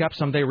going to wake up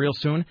someday real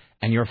soon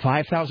and your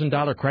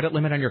 $5,000 credit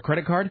limit on your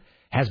credit card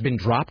has been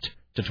dropped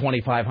to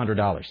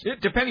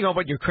 $2,500. Depending on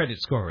what your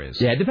credit score is.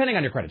 Yeah, depending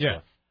on your credit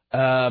score.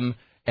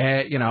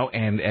 You know,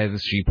 and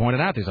as she pointed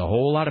out, there's a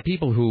whole lot of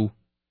people who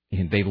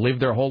they live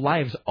their whole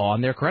lives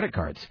on their credit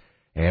cards,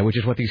 which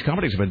is what these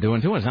companies have been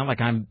doing too. It's not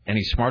like I'm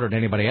any smarter than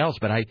anybody else,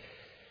 but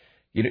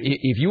you know,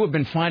 if you have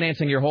been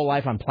financing your whole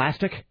life on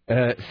plastic,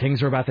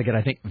 things are about to get,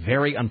 I think,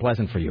 very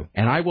unpleasant for you.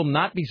 And I will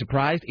not be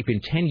surprised if in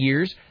 10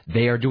 years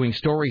they are doing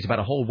stories about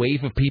a whole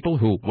wave of people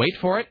who, wait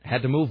for it,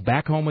 had to move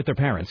back home with their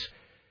parents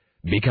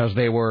because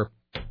they were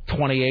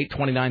 28,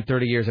 29,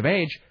 30 years of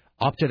age,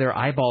 up to their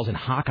eyeballs in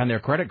hock on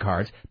their credit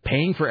cards,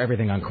 paying for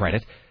everything on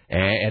credit.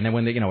 And then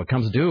when it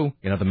comes due,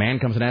 the man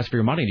comes and asks for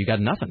your money and you got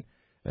nothing.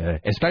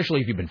 Especially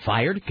if you've been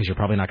fired, because you're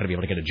probably not going to be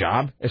able to get a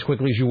job as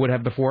quickly as you would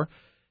have before.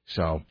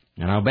 So,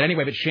 but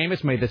anyway, but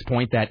Seamus made this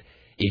point that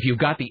if you've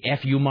got the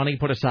FU money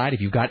put aside,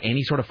 if you've got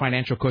any sort of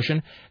financial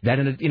cushion, that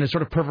in a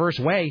sort of perverse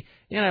way,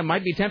 it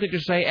might be tempted to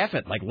say, F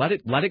it, like let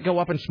it go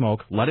up in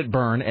smoke, let it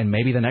burn, and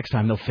maybe the next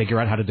time they'll figure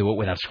out how to do it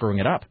without screwing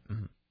it up.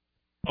 Mm-hmm.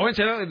 Oh,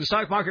 incidentally, the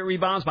stock market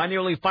rebounds by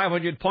nearly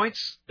 500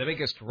 points, the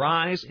biggest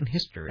rise in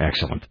history.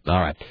 Excellent. All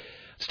right.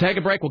 Let's take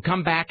a break. We'll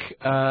come back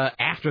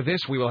after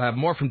this. We will have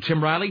more from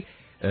Tim Riley.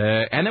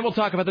 And then we'll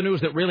talk about the news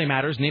that really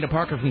matters. Nina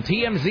Parker from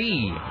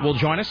TMZ will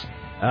join us.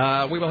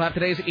 We will have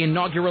today's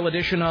inaugural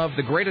edition of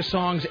The Greatest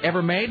Songs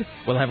Ever Made.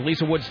 We'll have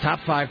Lisa Wood's Top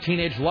 5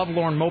 Teenage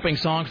Lovelorn Moping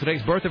Songs.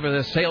 Today's birth of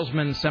a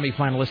salesman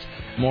semifinalist.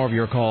 More of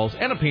your calls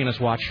and a penis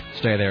watch.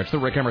 Stay there. It's the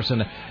Rick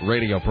Emerson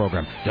radio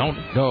program. Don't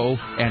go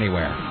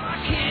anywhere.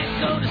 I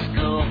can't go to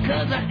school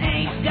 'cause I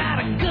ain't got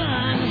a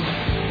gun.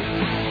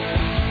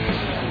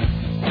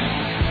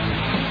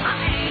 I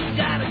ain't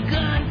got a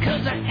gun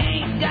 'cause I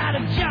ain't got a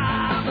job.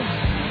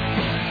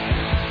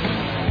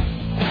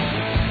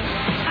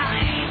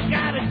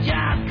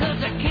 Job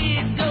 'cause I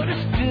can't go to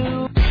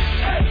school.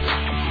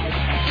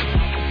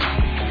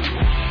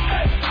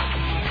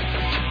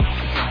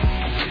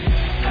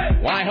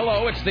 Why,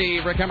 hello, it's the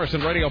Rick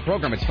Emerson radio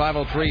program. It's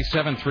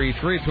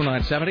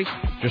 503-733-2970.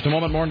 Just a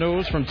moment, more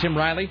news from Tim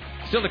Riley.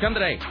 Still to come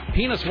today,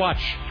 penis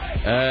watch.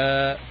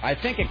 I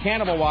think a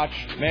cannibal watch,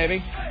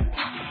 maybe.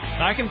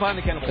 I can find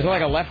the cannibal watch. Is it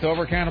like a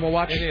leftover cannibal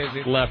watch? It is.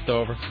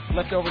 Leftover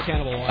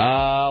Cannibal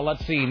watch.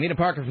 Let's see. Nina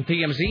Parker from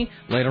TMZ.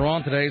 Later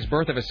on, today's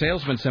birth of a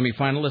salesman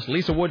semifinalist.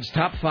 Lisa Wood's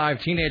Top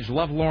 5 Teenage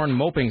Lovelorn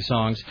Moping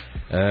Songs.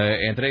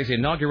 And today's the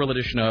inaugural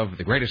edition of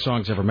The Greatest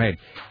Songs Ever Made.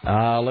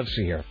 Let's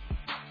see here.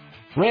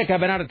 Rick,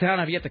 I've been out of town.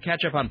 I've yet to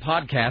catch up on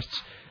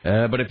podcasts.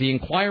 But if the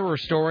Inquirer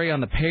story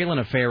on the Palin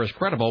affair is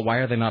credible, why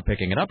are they not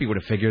picking it up? You would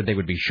have figured they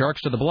would be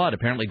sharks to the blood.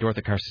 Apparently,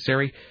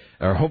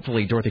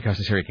 hopefully Dorothy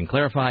Carcasseri can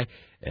clarify.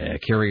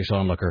 Curious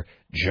onlooker,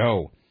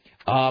 Joe.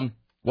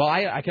 Well,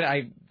 I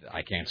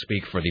can't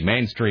speak for the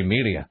mainstream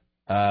media.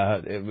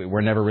 We're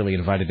never really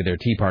invited to their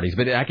tea parties,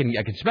 but I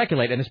can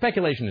speculate, and the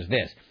speculation is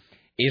this: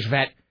 is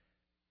that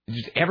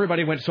just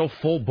everybody went so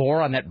full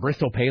bore on that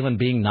Bristol Palin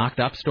being knocked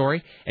up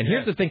story. And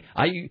here's the thing: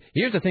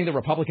 here's the thing that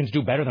Republicans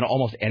do better than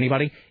almost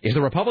anybody is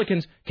the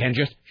Republicans can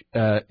just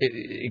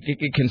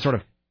it can sort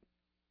of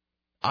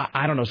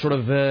I don't know, sort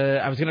of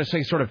I was going to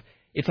say sort of.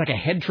 It's like a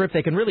head trip.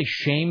 They can really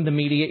shame the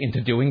media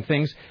into doing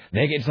things.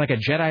 It's like a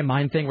Jedi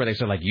mind thing where they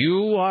say, like,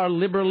 you are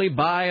liberally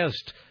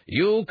biased.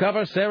 You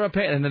cover Sarah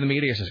Palin. And then the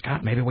media says,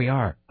 God, maybe we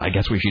are. I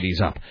guess we should ease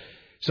up.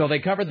 So they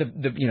covered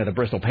the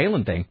Bristol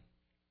Palin thing.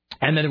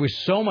 And then there was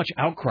so much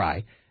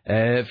outcry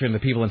from the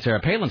people in Sarah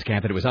Palin's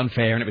camp that it was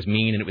unfair and it was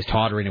mean and it was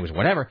tawdry and it was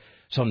whatever.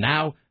 So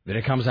now that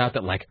it comes out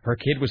that, like, her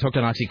kid was hooked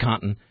on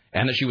OxyContin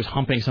and that she was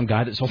humping some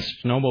guy that sold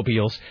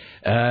snowmobiles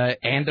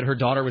and that her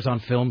daughter was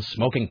on film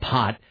smoking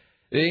pot,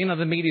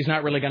 the media's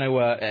not really going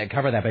to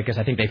cover that because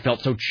I think they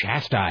felt so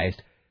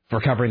chastised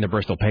for covering the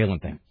Bristol Palin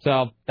thing.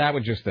 So that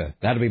would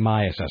be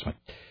my assessment.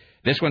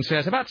 This one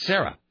says, about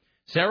Sarah.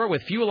 Sarah,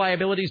 with few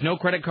liabilities, no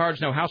credit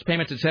cards, no house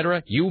payments,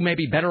 etc., you may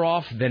be better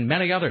off than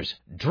many others.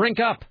 Drink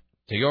up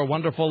to your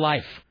wonderful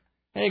life.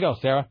 There you go,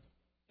 Sarah.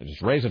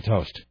 Just raise a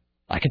toast.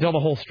 I can tell the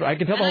whole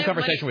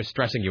conversation was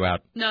stressing you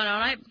out. No,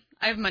 I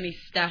have money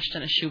stashed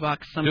in a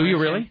shoebox somewhere. Do you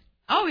really?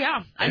 Oh,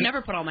 yeah. I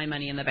never put all my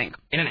money in the bank.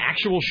 In an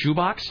actual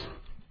shoebox?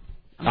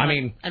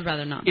 I'd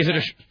rather not. Is it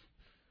is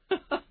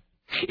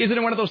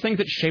it one of those things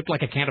that's shaped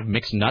like a can of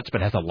mixed nuts but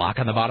has a lock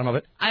on the bottom of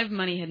it? I have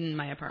money hidden in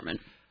my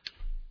apartment.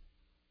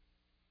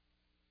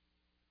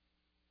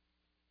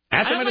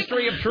 At the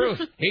Ministry of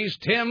Truth, he's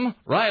Tim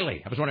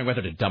Riley. I was wondering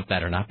whether to dump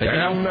that or not. But,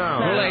 and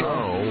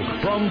now,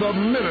 from the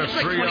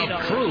Ministry of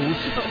Truth,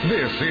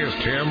 this is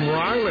Tim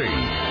Riley.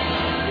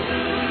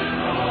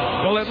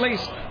 Well, at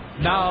least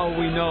now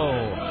we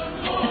know.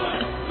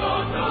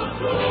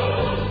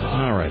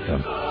 All right,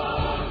 then.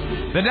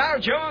 The Dow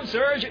Jones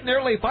surged at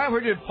nearly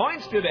 500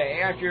 points today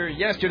after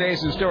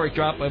yesterday's historic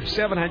drop of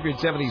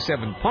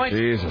 777 points.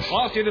 Jesus.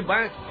 Wall Street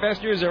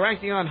investors are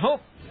acting on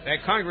hope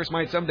that Congress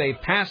might someday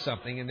pass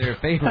something in their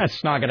favor.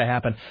 That's not going to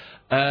happen.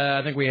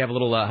 I think we have a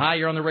little... hi,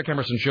 you're on the Rick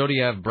Emerson Show. Do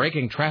you have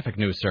breaking traffic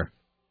news, sir?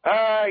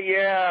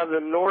 Yeah, the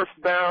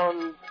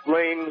northbound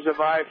lanes of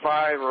I-5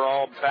 are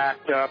all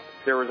backed up.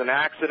 There was an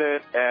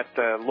accident at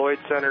the Lloyd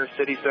Center,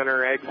 City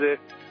Center exit,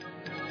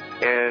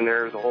 and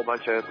there's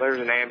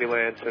an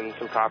ambulance and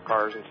some cop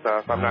cars and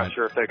stuff. I'm not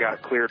sure if they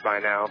got cleared by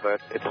now,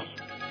 but it's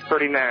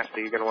pretty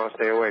nasty. You're going to want to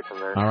stay away from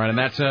there. All right, and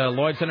that's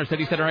Lloyd Center,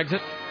 City Center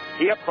exit?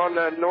 Yep, on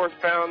the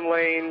northbound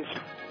lanes,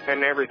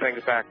 and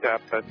everything's backed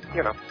up, but,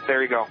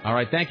 there you go. All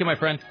right, thank you, my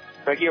friend.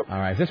 Thank you. All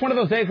right, is this one of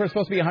those days where it's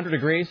supposed to be 100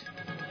 degrees?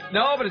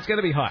 No, but it's going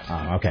to be hot.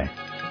 Oh, okay.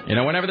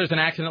 Whenever there's an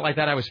accident like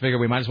that, I always figure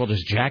we might as well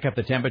just jack up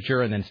the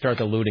temperature and then start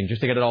the looting just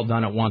to get it all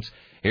done at once.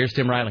 Here's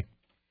Tim Riley.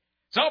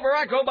 So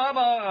Barack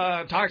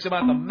Obama talks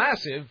about the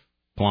massive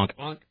plonk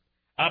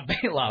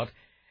bailout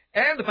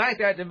and the fact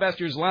that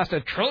investors lost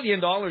 $1 trillion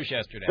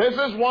yesterday. This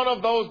is one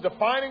of those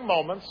defining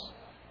moments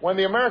when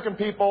the American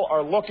people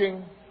are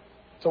looking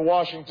to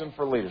Washington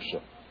for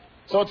leadership.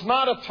 So it's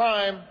not a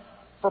time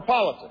for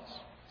politics.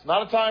 It's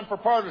not a time for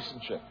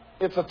partisanship.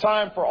 It's a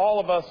time for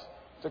all of us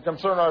to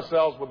concern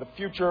ourselves with the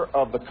future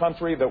of the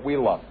country that we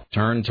love.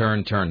 Turn.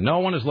 No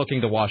one is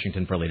looking to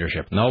Washington for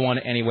leadership. No one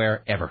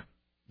anywhere ever.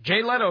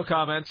 Jay Leno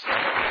comments.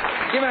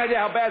 Give me an idea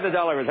how bad the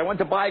dollar is. I went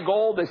to buy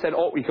gold. They said,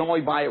 you can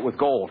only buy it with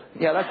gold.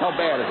 Yeah, that's how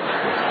bad it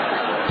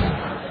is.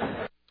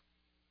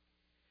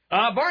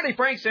 Barney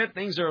Frank said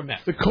things are a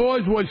mess. The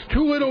cause was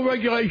too little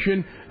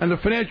regulation and the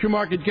financial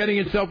market getting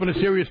itself into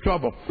serious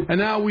trouble. And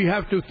now we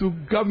have to, through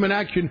government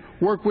action,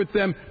 work with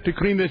them to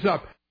clean this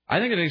up. I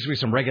think there needs to be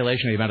some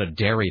regulation of the amount of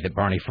dairy that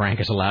Barney Frank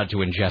is allowed to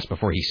ingest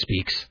before he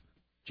speaks.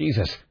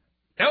 Jesus.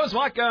 Those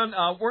working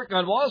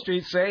on Wall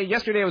Street say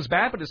yesterday was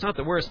bad, but it's not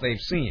the worst they've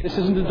seen. This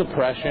isn't the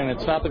depression.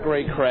 It's not the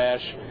great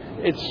crash.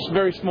 It's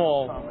very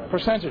small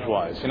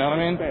percentage-wise, you know what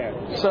I mean?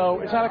 So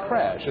it's not a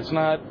crash. It's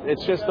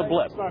just a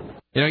blip.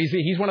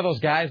 He's one of those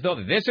guys, though,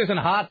 that this isn't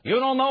hot. You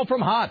don't know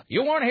from hot.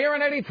 You weren't here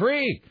in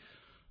 83.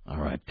 All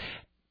right.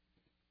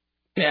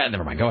 Yeah,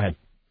 never mind. Go ahead.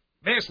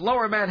 This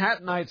lower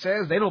Manhattanite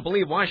says they don't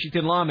believe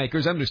Washington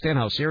lawmakers understand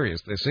how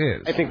serious this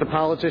is. I think the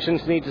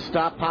politicians need to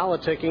stop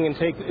politicking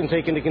and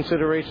take into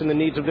consideration the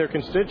needs of their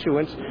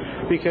constituents,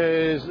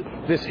 because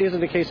this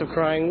isn't a case of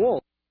crying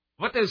wolf.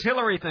 What does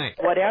Hillary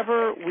think?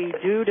 Whatever we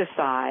do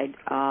decide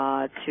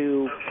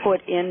to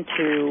put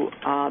into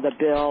the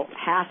bill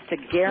has to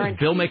guarantee... Is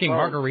Bill making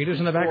margaritas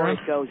in the background?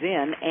 ...it goes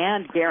in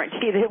and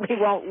guarantee that we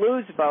won't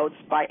lose votes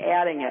by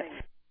adding it.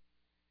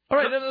 All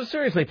right, no,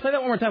 seriously, play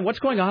that one more time. What's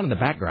going on in the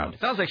background? It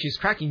sounds like she's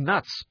cracking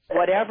nuts.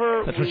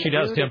 Whatever That's what she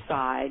does, Tim.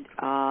 Decide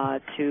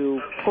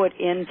to put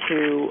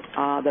into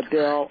the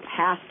bill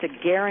has to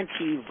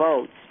guarantee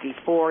votes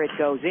before it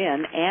goes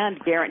in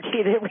and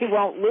guarantee that we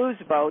won't lose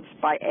votes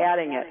by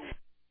adding it.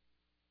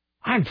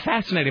 I'm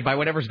fascinated by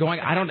whatever's going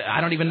on.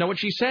 I don't even know what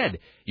she said.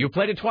 You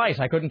played it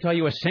twice. I couldn't tell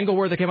you a single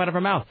word that came out of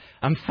her mouth.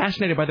 I'm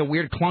fascinated by the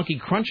weird clunky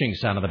crunching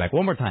sound in the back.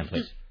 One more time,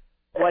 please.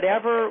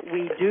 Whatever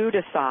we do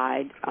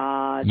decide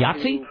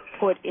to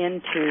put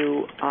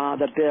into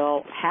the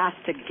bill has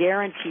to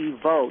guarantee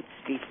votes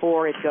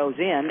before it goes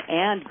in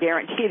and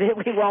guarantee that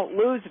we won't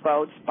lose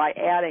votes by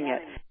adding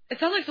it. It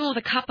sounds like someone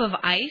with a cup of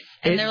ice,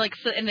 and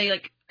they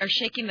are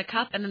shaking the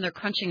cup, and then they're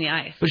crunching the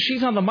ice. But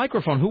she's on the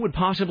microphone. Who would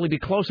possibly be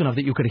close enough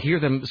that you could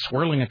hear them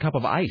swirling a cup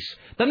of ice?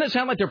 Doesn't it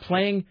sound like they're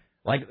playing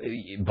like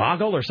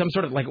Boggle or some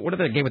sort of what are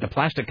they game with the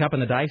plastic cup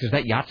and the dice? Is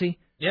that Yahtzee?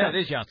 Yeah, it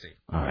is Yahtzee.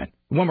 All right,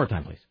 one more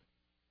time, please.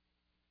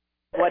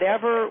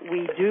 Whatever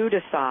we do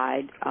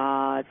decide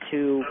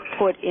to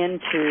put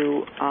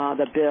into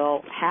the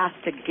bill has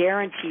to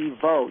guarantee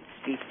votes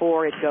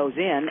before it goes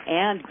in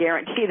and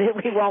guarantee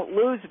that we won't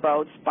lose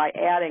votes by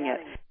adding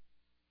it.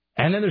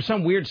 And then there's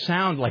some weird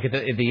sound like at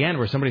the end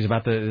where somebody's it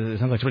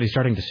sounds like somebody's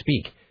starting to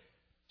speak.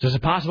 So is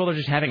it possible they're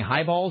just having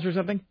highballs or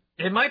something?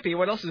 It might be.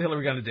 What else is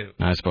Hillary going to do?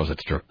 I suppose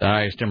it's true. All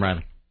right, it's Tim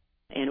Riley.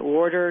 In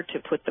order to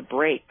put the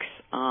brakes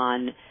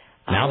on...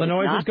 Now the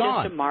noise is gone.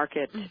 Not just a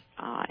market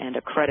and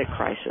a credit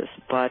crisis,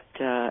 but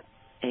a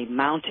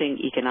mounting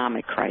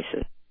economic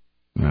crisis.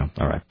 Yeah,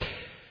 all right.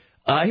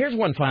 Here's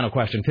one final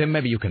question, Tim.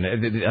 Maybe you can.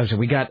 I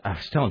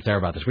was telling Sarah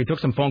about this. We took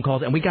some phone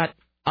calls, and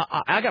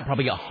I got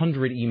probably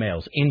 100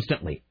 emails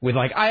instantly with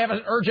I have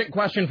an urgent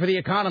question for The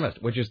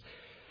Economist, which is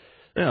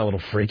a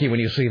little freaky when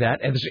you see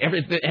that. And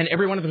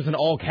every one of them is in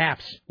all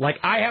caps.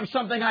 I have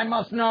something I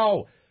must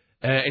know.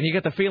 And you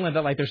get the feeling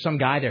that there's some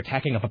guy there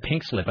tacking up a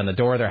pink slip on the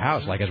door of their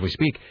house, as we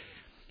speak.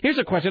 Here's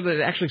a question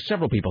that actually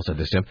several people said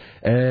this, Tim.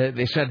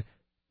 They said,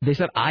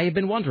 I have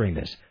been wondering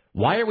this.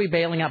 Why are we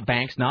bailing out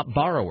banks, not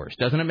borrowers?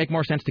 Doesn't it make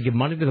more sense to give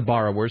money to the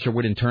borrowers who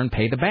would in turn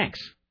pay the banks?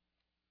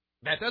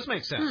 That does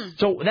make sense.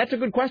 So that's a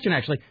good question,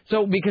 actually.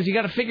 So because you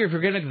got to figure if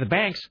you're getting to the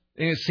banks,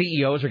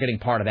 CEOs are getting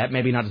part of that.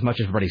 Maybe not as much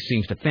as everybody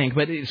seems to think,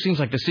 but it seems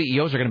like the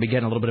CEOs are going to be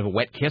getting a little bit of a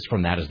wet kiss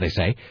from that, as they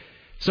say.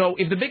 So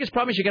if the biggest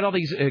problem is you get all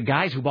these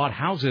guys who bought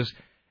houses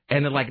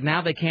and they're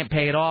now they can't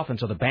pay it off, and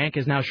so the bank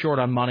is now short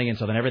on money, and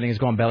so then everything is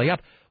going belly up,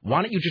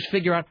 why don't you just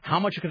figure out how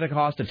much it's going to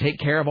cost to take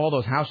care of all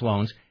those house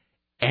loans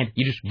and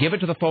you just give it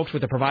to the folks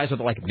with the proviso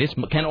that, like, this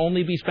can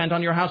only be spent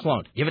on your house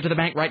loan. Give it to the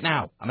bank right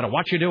now. I'm going to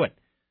watch you do it.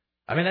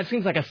 I mean, that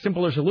seems like a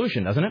simpler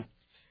solution, doesn't it?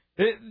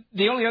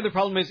 The only other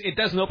problem is it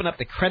doesn't open up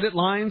the credit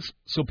lines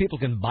so people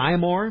can buy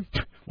more.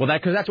 Well,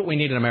 because that's what we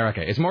need in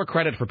America. It's more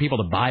credit for people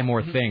to buy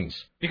more things.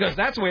 Because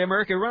that's the way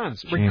America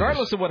runs.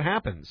 Regardless of what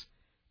happens,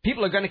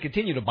 people are going to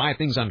continue to buy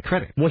things on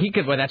credit. Well, he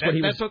could. Well, that's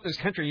what this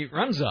country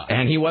runs on.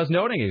 And he was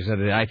noting. He said,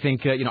 I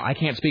think, I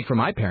can't speak for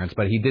my parents,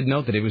 but he did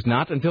note that it was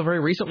not until very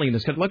recently in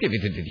this country. Look, if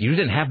you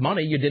didn't have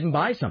money, you didn't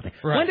buy something.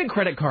 Right. When did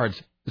credit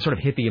cards sort of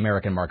hit the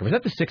American market? Was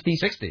that the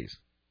 60s? 60s.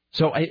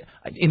 So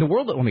in the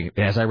world,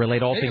 as I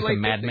relate all things to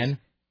Mad Men,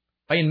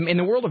 in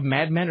the world of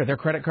Mad Men, are there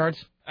credit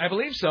cards? I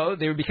believe so.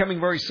 They were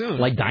becoming very soon.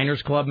 Like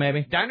Diners Club,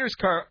 maybe? Diners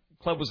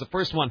Club was the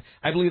first one.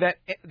 I believe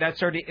that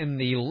started in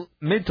the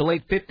mid to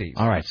late 50s.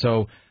 All right.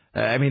 So,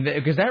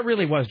 because that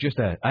really was just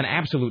an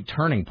absolute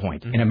turning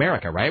point in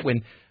America, right?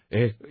 When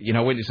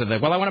you said,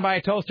 well, I want to buy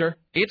a toaster.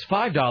 It's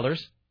 $5.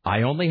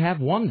 I only have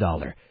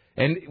 $1.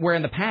 And where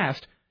in the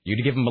past,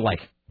 you'd give them, like,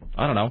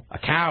 I don't know, a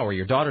cow or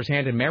your daughter's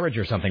hand in marriage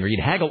or something, or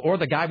you'd haggle, or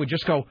the guy would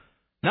just go,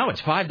 no,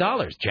 it's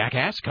 $5,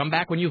 jackass. Come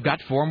back when you've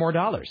got $4 more.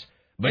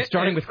 But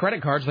starting with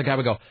credit cards, the guy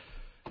would go,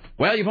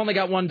 well, you've only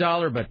got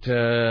 $1,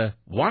 but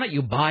why don't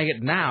you buy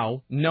it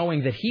now,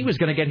 knowing that he was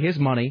going to get his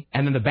money,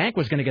 and then the bank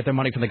was going to get their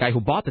money from the guy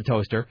who bought the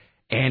toaster,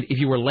 and if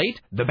you were late,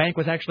 the bank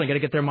was actually going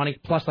to get their money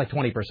plus like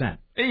 20%.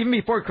 Even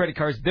before credit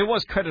cards, there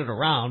was credit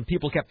around.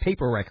 People kept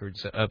paper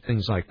records of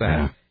things like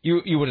that. Yeah.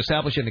 You would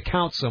establish an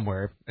account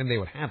somewhere, and they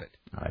would have it.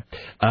 All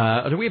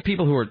right. Do we have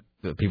people who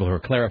are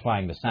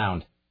clarifying the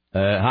sound?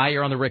 Hi,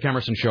 you're on the Rick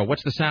Emerson Show.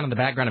 What's the sound in the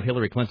background of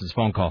Hillary Clinton's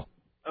phone call?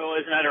 Oh,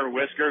 isn't that her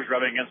whiskers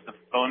rubbing against the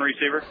phone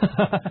receiver?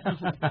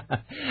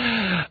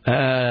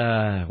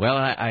 Well,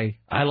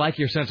 I like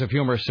your sense of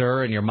humor,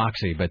 sir, and your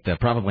moxie, but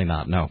probably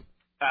not, no.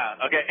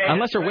 Okay.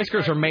 Unless her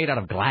whiskers are made out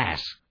of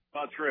glass.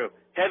 Well, true.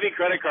 Heavy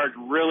credit cards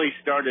really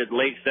started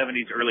late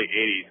 70s, early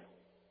 80s.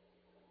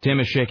 Tim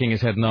is shaking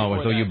his head no,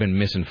 as though you've been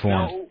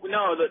misinformed.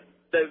 No,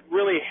 the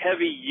really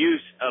heavy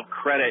use of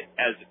credit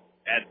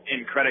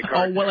in credit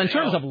cards. Oh, well, in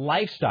terms of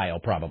lifestyle,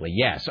 probably,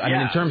 yes. I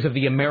mean, in terms of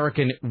the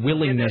American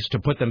willingness to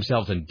put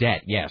themselves in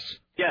debt, yes.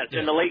 Yes,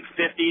 in the late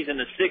 50s and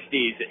the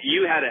 60s,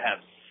 you had to have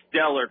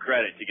stellar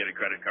credit to get a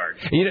credit card.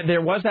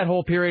 There was that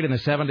whole period in the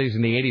 70s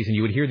and the 80s, and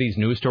you would hear these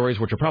news stories,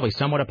 which are probably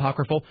somewhat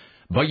apocryphal,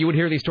 but you would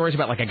hear these stories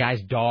about, like, a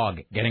guy's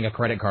dog getting a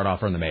credit card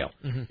offer in the mail.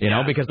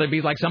 Mm-hmm. Because there'd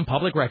be, like, some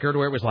public record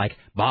where it was like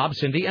Bob,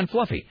 Cindy, and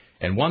Fluffy.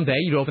 And one day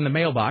you'd open the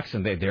mailbox,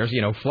 and there's,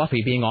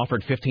 Fluffy being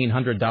offered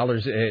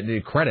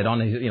 $1,500 credit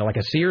on, like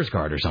a Sears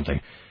card or something.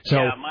 So,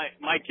 yeah,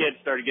 my kid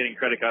started getting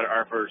credit card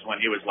offers when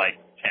he was, like,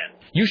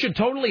 10. You should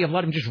totally have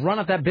let him just run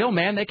up that bill,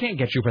 man. They can't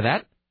get you for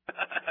that.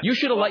 You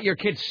should have let your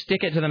kid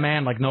stick it to the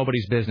man like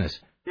nobody's business.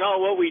 No,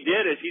 what we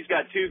did is he's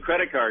got two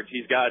credit cards.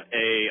 He's got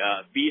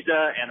a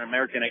Visa and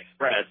American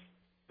Express.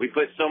 We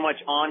put so much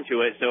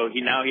onto it, so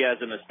now he has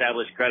an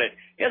established credit.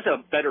 He has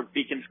a better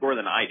beacon score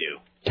than I do.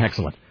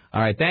 Excellent.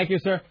 All right, thank you,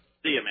 sir.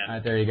 See you, man. All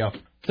right, there you go.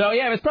 So,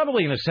 yeah, it was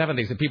probably in the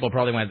 70s that people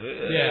probably went,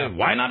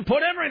 why not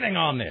put everything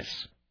on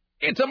this?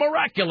 It's a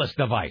miraculous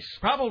device.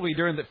 Probably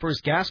during the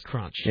first gas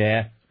crunch.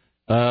 Yeah.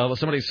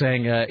 Somebody's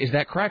saying, is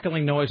that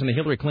crackling noise in the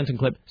Hillary Clinton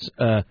clip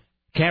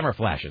camera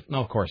flashes? No,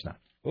 of course not.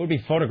 It would be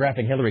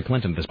photographing Hillary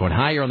Clinton at this point.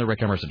 Hi, you're on the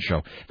Rick Emerson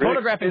Show.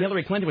 Photographing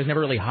Hillary Clinton was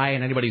never really high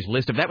on anybody's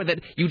list of that.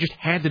 You just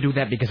had to do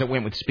that because it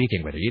went with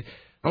speaking with her.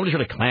 Nobody's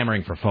really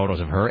clamoring for photos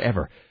of her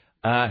ever.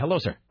 Hello,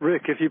 sir.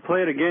 Rick, if you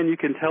play it again, you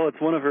can tell it's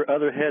one of her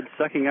other heads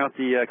sucking out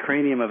the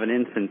cranium of an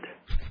infant.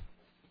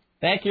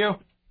 Thank you.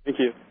 Thank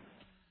you.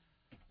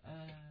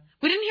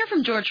 We didn't hear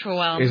from George for a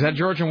while. Is that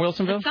George in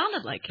Wilsonville? It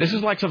sounded like This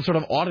is like some sort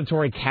of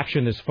auditory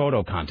caption this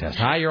photo contest.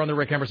 Hi, you're on the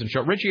Rick Emerson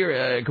Show. Richie,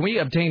 can we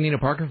obtain Nina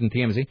Parker from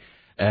TMZ?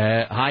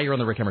 Hi, you're on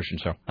the Rick Emerson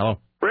Show. Hello.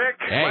 Rick,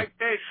 hey. Mike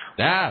Chase.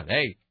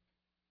 Hey.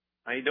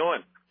 How you doing?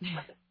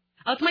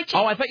 Oh, it's Mike Chase.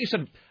 Oh, I thought you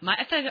said...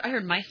 I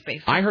heard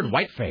MySpace. I heard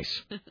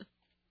Whiteface.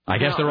 I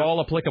guess they're all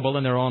applicable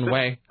in their own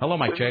way. Hello,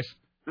 Mike Chase.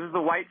 This is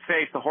the white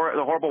face, the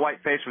horrible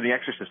white face from The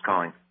Exorcist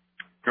calling.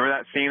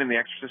 Remember that scene in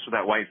The Exorcist with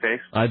that white face?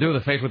 I do,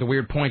 the face with the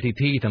weird pointy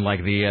teeth and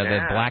like the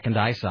blackened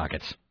eye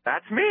sockets.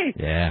 That's me.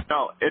 Yeah.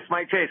 No, it's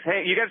Mike Chase.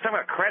 Hey, you guys talking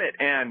about credit,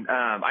 and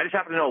I just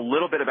happen to know a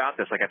little bit about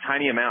this, like a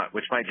tiny amount,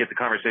 which might get the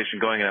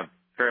conversation going in a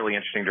fairly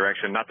interesting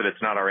direction. Not that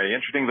it's not already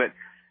interesting, but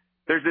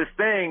there's this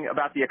thing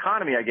about the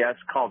economy, I guess,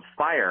 called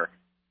FIRE,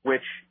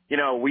 which,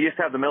 we used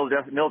to have the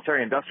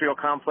military-industrial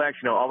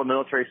complex. All the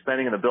military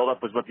spending and the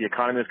buildup was what the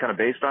economy was kind of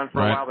based on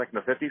for a while, like in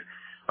the 50s.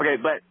 Okay,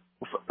 but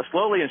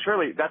slowly and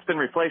surely, that's been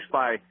replaced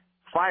by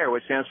FIRE,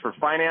 which stands for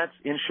finance,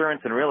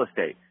 insurance, and real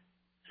estate.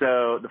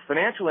 So the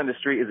financial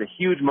industry is a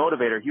huge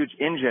motivator, huge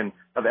engine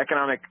of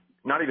economic,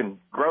 not even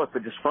growth,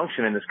 but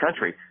dysfunction in this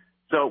country.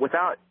 So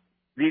without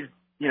these,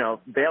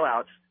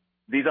 bailouts,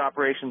 these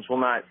operations will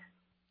not,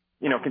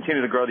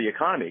 continue to grow the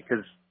economy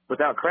because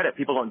without credit,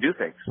 people don't do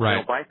things. Right. They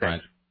don't buy things.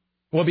 Right.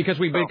 Well, because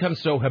we've become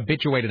so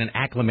habituated and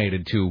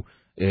acclimated to,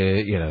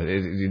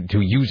 to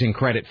using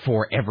credit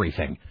for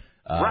everything.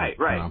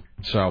 Right.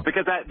 So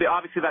because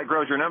obviously that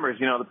grows your numbers.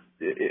 You know,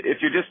 if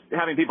you're just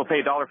having people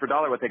pay dollar for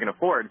dollar what they can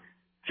afford,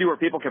 fewer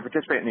people can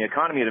participate in the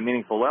economy at a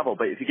meaningful level.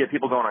 But if you get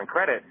people going on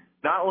credit,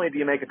 not only do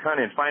you make a ton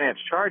in finance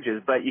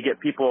charges, but you get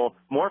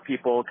more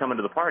people coming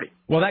to the party.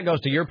 Well, that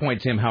goes to your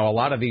point, Tim, how a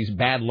lot of these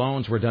bad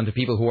loans were done to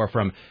people who are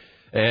from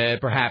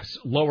perhaps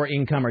lower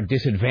income or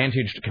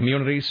disadvantaged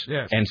communities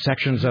and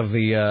sections of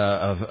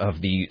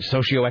the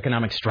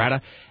socioeconomic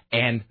strata,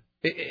 and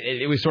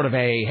it was sort of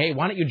hey,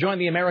 why don't you join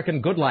the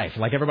American good life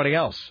like everybody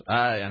else?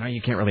 I know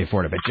you can't really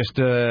afford it, but just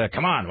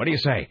come on, what do you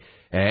say?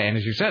 And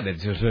as you said,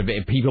 it's just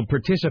people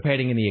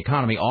participating in the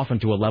economy often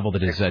to a level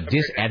that is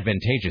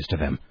disadvantageous to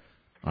them.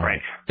 All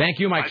right. Thank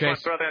you, Mike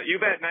Chase. You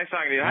bet. Nice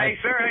talking to you. Hey,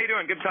 Sarah, how you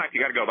doing? Good to talk to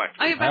you. Got to go.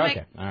 Bye.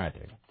 Okay. All right.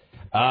 There you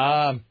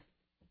go.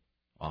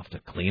 Off to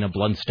clean a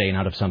blood stain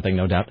out of something,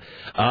 no doubt.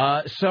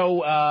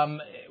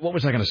 What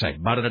was I going to say?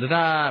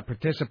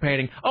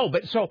 Participating. Oh,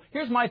 but so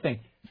here's my thing.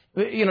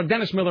 You know,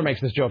 Dennis Miller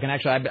makes this joke, and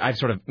actually I've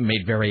sort of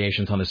made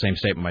variations on the same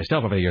statement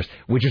myself over the years,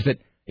 which is that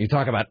you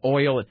talk about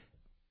oil,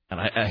 and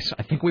I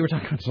think we were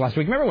talking about this last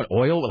week. Remember when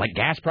oil, like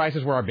gas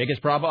prices were our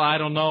biggest problem? I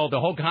don't know. The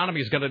whole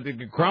economy is going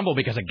to crumble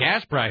because of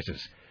gas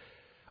prices.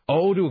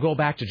 Oh, to go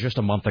back to just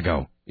a month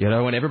ago, you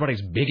know, and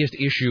everybody's biggest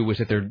issue was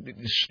that their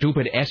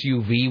stupid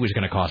SUV was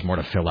going to cost more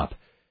to fill up.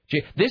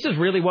 Gee, this is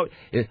really what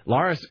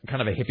Laura's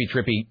kind of a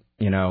hippie-trippy,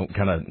 you know,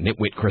 kind of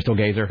nitwit crystal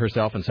gazer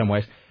herself in some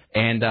ways,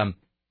 and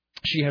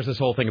she has this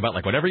whole thing about,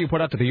 like, whatever you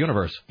put out to the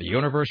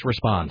universe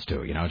responds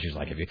to, you know. She's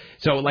like,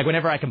 like,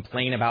 whenever I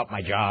complain about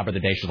my job or the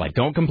day, she's like,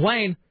 don't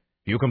complain.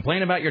 If you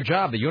complain about your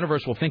job, the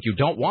universe will think you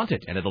don't want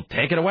it, and it'll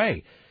take it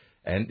away.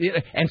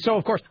 And so,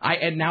 of course,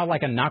 and now,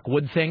 like a knock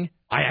wood thing,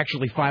 I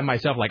actually find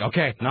myself like,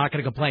 okay, not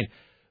going to complain.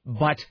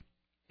 But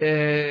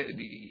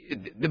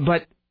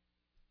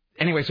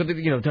anyway, so,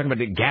 you know, talking about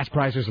the gas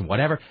prices and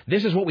whatever,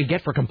 this is what we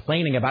get for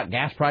complaining about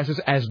gas prices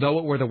as though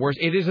it were the worst.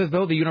 It is as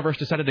though the universe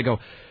decided to go,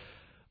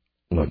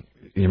 look,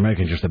 you're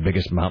making just the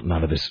biggest mountain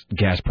out of this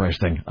gas price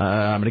thing.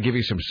 I'm going to give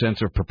you some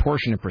sense of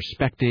proportion and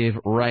perspective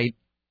right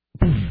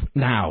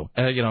now.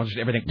 You know, just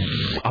everything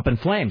up in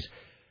flames.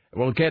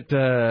 We'll get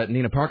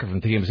Nina Parker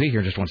from TMZ here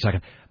in just 1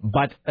 second.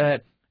 But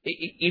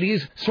it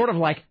is sort of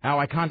like how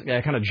I kind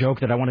of joke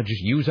that I want to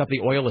just use up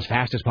the oil as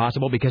fast as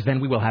possible because then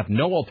we will have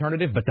no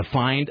alternative but to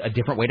find a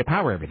different way to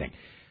power everything.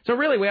 So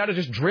really, we ought to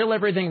just drill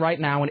everything right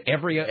now, and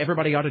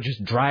everybody ought to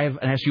just drive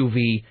an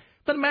SUV.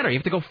 Doesn't matter. You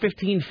have to go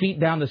 15 feet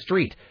down the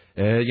street,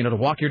 you know, to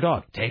walk your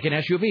dog. Take an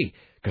SUV.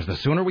 Because the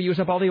sooner we use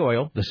up all the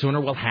oil, the sooner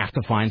we'll have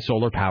to find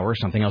solar power or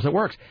something else that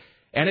works.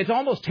 And it's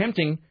almost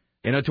tempting,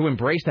 you know, to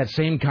embrace that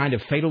same kind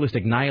of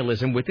fatalistic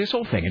nihilism with this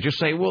whole thing and just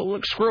say, well,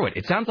 look, screw it.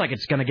 It sounds like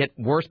it's going to get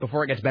worse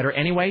before it gets better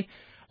anyway.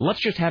 Let's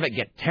just have it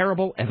get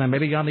terrible, and then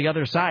maybe on the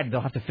other side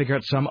they'll have to figure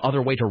out some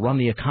other way to run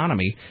the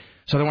economy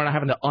so that we're not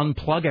having to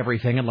unplug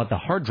everything and let the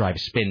hard drive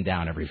spin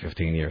down every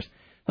 15 years.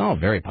 Oh,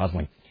 very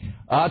puzzling.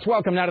 Let's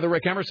welcome now to the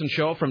Rick Emerson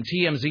Show from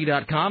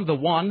TMZ.com, the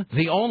one,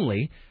 the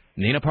only,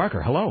 Nina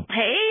Parker. Hello.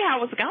 Hey,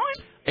 how's it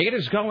going? It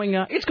is going,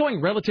 it's going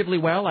relatively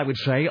well, I would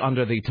say,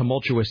 under the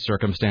tumultuous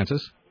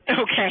circumstances.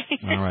 Okay.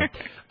 All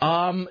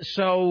right.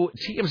 So,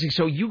 TMZ,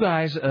 so you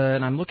guys,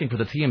 and I'm looking for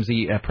the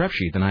TMZ prep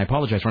sheet, and I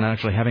apologize for not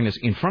actually having this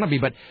in front of me,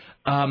 but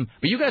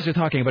you guys are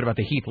talking about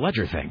the Heath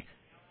Ledger thing.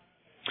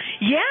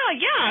 Yeah.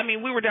 I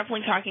mean, we were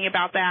definitely talking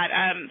about that.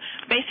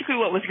 Basically,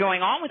 what was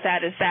going on with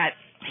that is that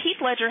Heath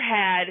Ledger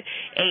had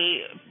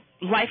a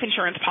life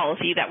insurance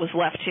policy that was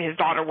left to his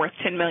daughter worth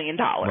 $10 million.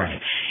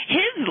 Right.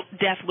 His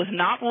death was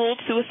not ruled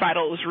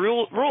suicidal. It was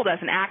ruled as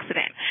an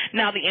accident.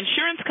 Now, the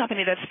insurance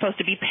company that's supposed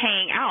to be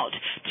paying out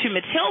to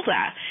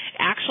Matilda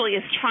actually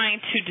is trying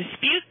to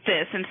dispute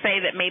this and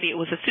say that maybe it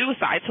was a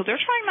suicide. So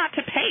they're trying not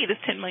to pay this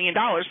 $10 million.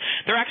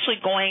 They're actually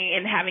going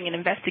and having an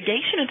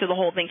investigation into the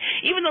whole thing.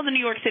 Even though the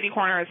New York City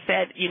coroner has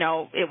said, you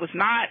know, it was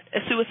not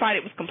a suicide,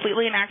 it was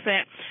completely an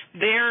accident,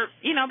 they're,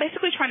 you know,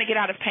 basically trying to get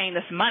out of paying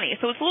this money.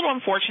 So it's a little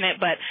unfortunate,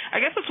 but I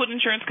guess that's what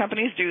insurance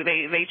companies do.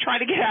 They try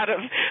to get out of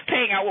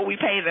paying out what we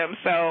pay them.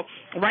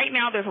 So right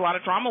now there's a lot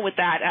of drama with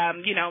that.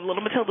 You know,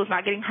 little Matilda's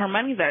not getting her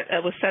money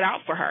that was set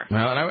out for her.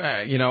 Well,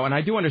 and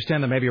I do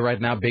understand that maybe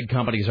right now big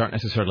companies aren't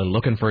necessarily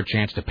looking for a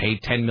chance to pay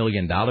 $10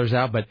 million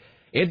out, but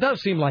it does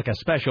seem like a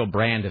special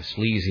brand of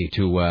sleazy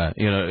to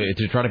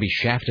to try to be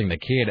shafting the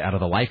kid out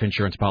of the life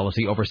insurance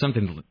policy over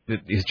something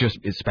that is just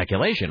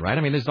speculation, right? I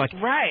mean, there's like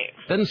right.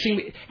 Doesn't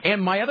seem.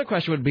 And my other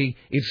question would be: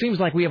 it seems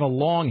like we have a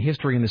long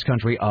history in this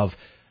country of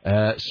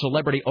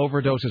celebrity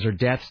overdoses or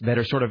deaths that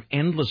are sort of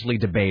endlessly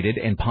debated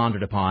and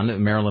pondered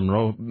upon, Marilyn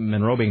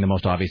Monroe being the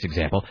most obvious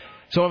example.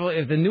 So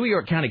if the New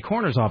York County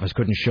Coroner's Office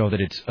couldn't show that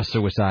it's a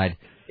suicide,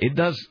 it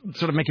does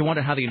sort of make you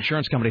wonder how the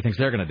insurance company thinks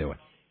they're going to do it.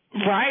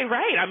 Right.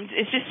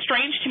 It's just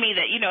strange to me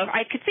that,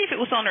 I could see if it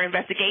was under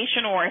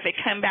investigation or if it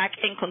came back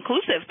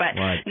inconclusive, but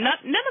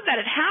none of that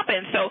had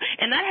happened. So,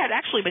 and that had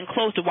actually been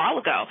closed a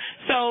while ago.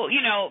 So,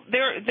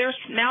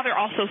 they're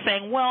also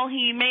saying, well,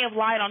 he may have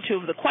lied on 2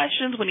 of the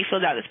questions when he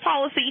filled out his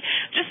policy.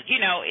 Just,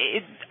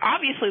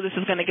 obviously this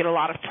is going to get a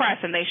lot of press,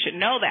 and they should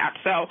know that.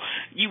 So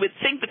you would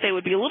think that they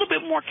would be a little bit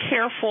more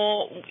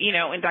careful,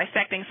 in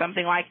dissecting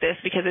something like this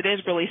because it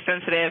is really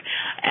sensitive,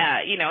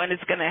 and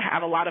it's going to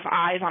have a lot of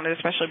eyes on it,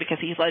 especially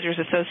because he's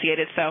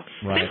associated. So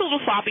seems a little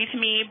sloppy to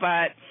me,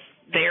 but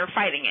they're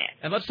fighting it.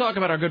 And let's talk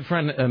about our good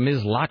friend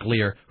Ms.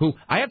 Locklear, who,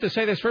 I have to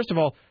say this, first of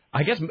all,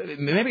 I guess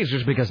maybe it's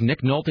just because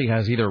Nick Nolte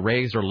has either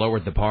raised or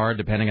lowered the bar,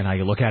 depending on how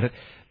you look at it.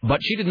 But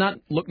she did not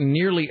look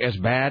nearly as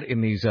bad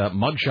in these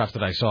mugshots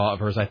that I saw of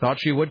her as I thought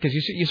she would, because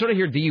you sort of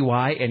hear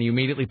DUI and you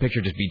immediately picture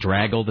just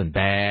bedraggled and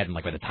bad and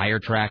like with a tire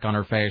track on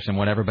her face and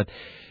whatever. But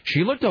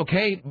she looked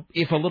okay,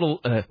 if a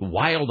little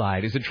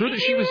wild-eyed. Is it true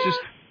that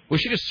was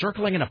she just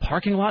circling in a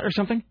parking lot or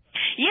something?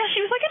 Yeah,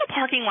 she was like in a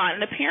parking lot,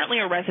 and apparently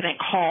a resident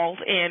called,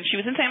 and she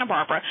was in Santa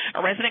Barbara.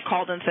 A resident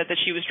called and said that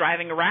she was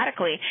driving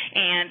erratically,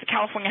 and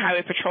California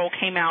Highway Patrol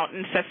came out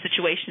and assessed the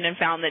situation and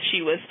found that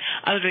she was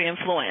under the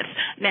influence.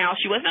 Now,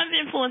 she wasn't under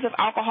the influence of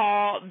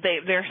alcohol.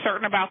 They're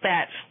certain about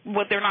that.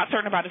 What they're not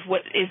certain about is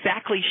what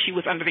exactly she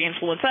was under the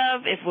influence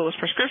of, if it was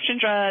prescription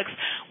drugs,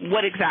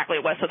 what exactly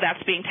it was. So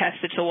that's being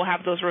tested, so we'll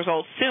have those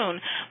results soon.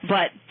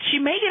 But she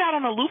may get out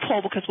on a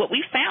loophole because what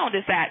we found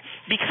is that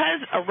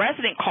because a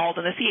resident called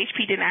and the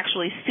CHP didn't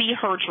actually see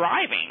her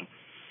driving,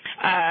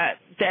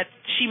 that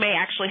she may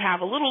actually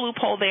have a little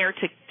loophole there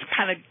to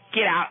kind of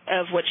get out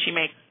of what she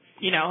may,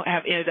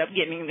 have ended up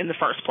getting in the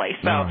first place.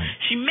 So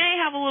she may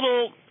have a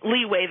little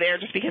leeway there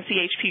just because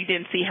CHP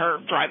didn't see her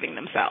driving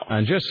themselves.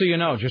 And just so you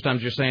know, I'm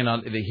just saying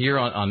here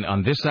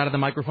on this side of the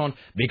microphone,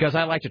 because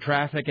I like to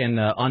traffic in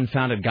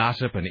unfounded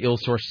gossip and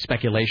ill-sourced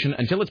speculation,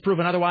 until it's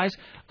proven otherwise,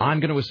 I'm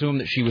going to assume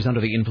that she was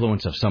under the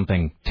influence of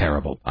something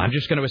terrible. I'm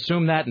just going to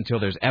assume that until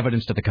there's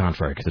evidence to the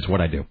contrary, because it's what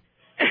I do.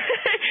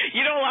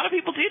 A lot of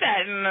people do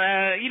that, and,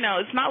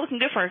 it's not looking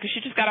good for her because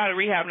she just got out of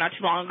rehab not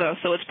too long ago,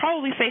 so it's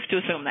probably safe to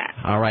assume that.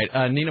 All right.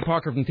 Nina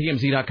Parker from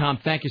TMZ.com,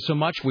 thank you so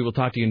much. We will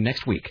talk to you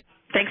next week.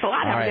 Thanks a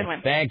lot. Have a good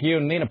one. Thank you,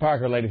 Nina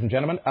Parker, ladies and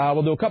gentlemen.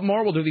 We'll do a couple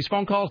more. We'll do these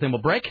phone calls, then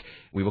we'll break.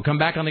 We will come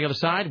back on the other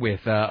side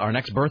with our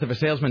next Birth of a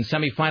Salesman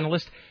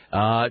semifinalist,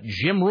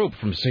 Jim Roop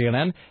from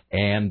CNN,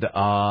 and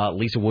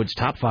Lisa Wood's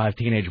top 5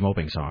 teenage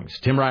moping songs.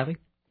 Tim Riley?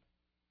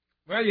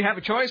 Well, you have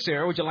a choice,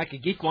 Sarah. Would you like a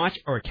Geek Watch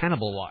or a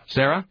Cannibal Watch?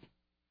 Sarah?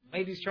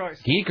 Ladies' choice.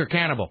 Geek or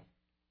Cannibal?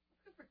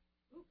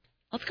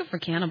 Let's go for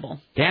Cannibal.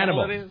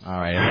 Cannibal. All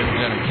right, ladies and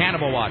gentlemen,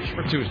 Cannibal Watch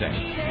for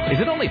Tuesday. Is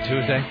it only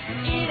Tuesday?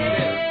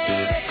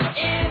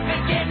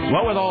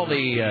 Well, with all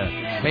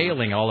the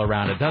failing all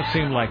around, it does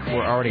seem like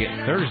we're already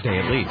at Thursday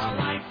at least.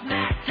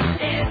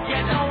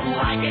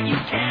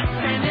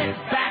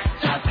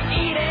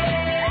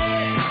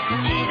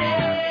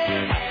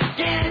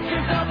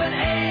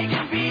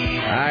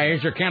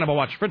 Here's your Cannibal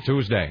Watch for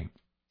Tuesday.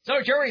 So,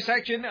 jury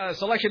selection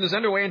is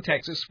underway in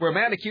Texas, where a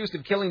man accused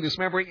of killing,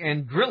 dismembering,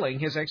 and grilling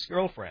his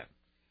ex-girlfriend.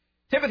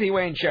 Timothy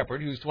Wayne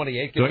Shepard, who's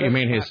 28... Don't you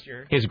mean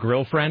his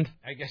girlfriend?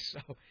 I guess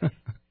so.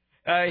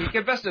 He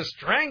confessed to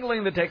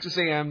strangling the Texas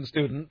A&M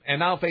student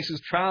and now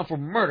faces trial for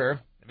murder.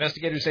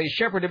 Investigators say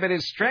Shepard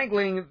admitted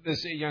strangling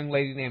this young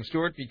lady named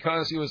Stewart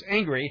because he was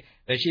angry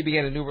that she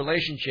began a new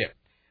relationship.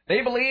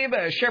 They believe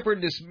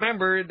Shepard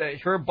dismembered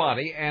her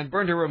body and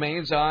burned her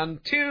remains on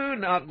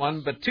not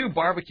one, but two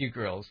barbecue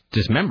grills.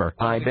 Dismember?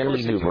 I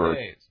barely knew her.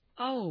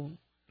 Oh.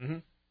 Mm-hmm.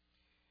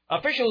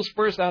 Officials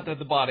first thought that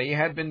the body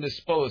had been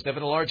disposed of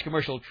in a large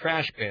commercial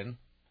trash bin,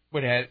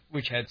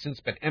 which had since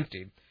been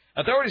emptied.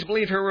 Authorities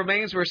believe her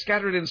remains were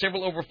scattered in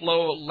several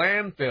overflow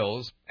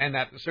landfills and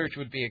that the search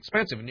would be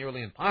expensive and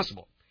nearly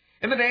impossible.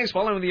 In the days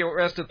following the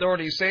arrest,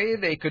 authorities say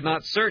they could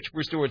not search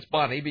for Stewart's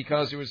body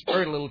because there was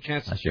very little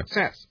chance of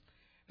success.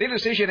 The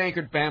decision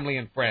angered family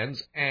and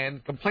friends,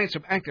 and complaints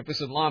from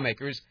activists and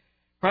lawmakers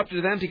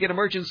prompted them to get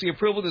emergency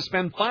approval to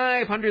spend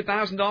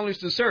 $500,000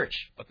 to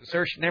search, but the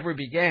search never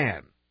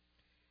began.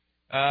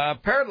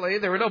 Apparently,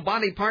 there were no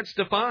body parts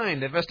to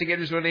find.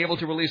 Investigators were unable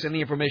to release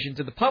any information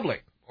to the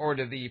public or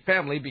to the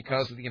family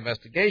because of the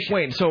investigation.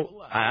 Wait,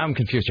 so I'm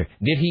confused here.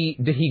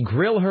 Did he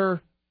grill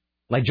her,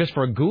 like just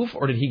for a goof,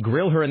 or did he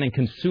grill her and then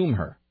consume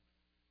her?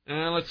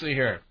 Let's see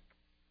here.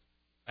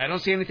 I don't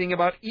see anything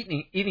about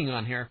eating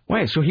on here.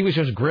 Wait, so he was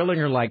just grilling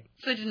her like...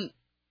 So it didn't...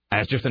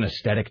 As just an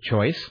aesthetic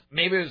choice?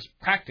 Maybe it was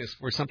practice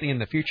for something in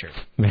the future.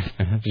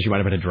 She might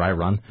have been a dry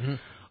run.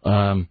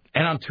 Mm-hmm.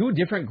 And on two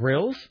different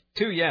grills?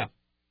 Two, yeah.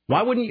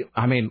 Why wouldn't you...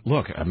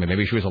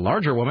 maybe she was a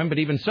larger woman, but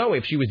even so,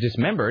 if she was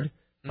dismembered,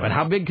 but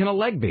how big can a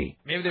leg be?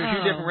 Maybe there were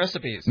two different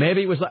recipes.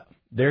 Maybe it was like...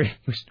 He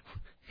was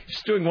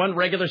just doing one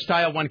regular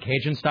style, one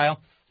Cajun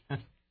style.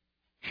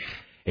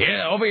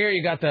 Yeah, over here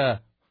you got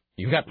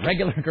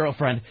regular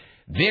girlfriend.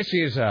 This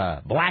is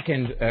a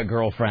blackened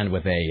girlfriend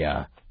with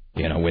a,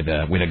 with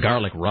a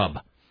garlic rub.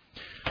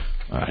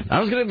 All right. I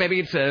was gonna maybe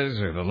it says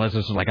unless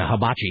this is like a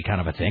hibachi kind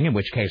of a thing, in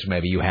which case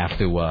maybe you have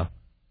to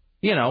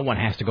you know, one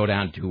has to go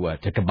down to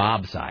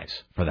kebab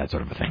size for that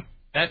sort of a thing.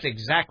 That's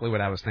exactly what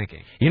I was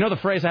thinking. You know the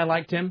phrase I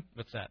like, Tim?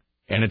 What's that?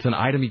 And it's an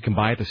item you can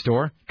buy at the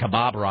store?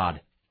 Kebab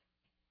rod.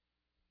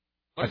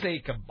 What's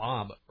a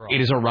kebab rod? It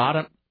is a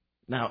rod.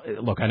 Now,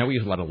 look, I know we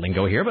use a lot of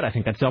lingo here, but I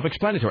think that's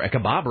self-explanatory. A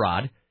kebab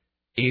rod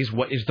is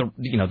what is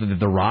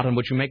the rod on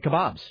which you make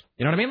kebabs.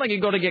 You know what I mean? Like you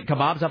go to get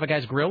kebabs off a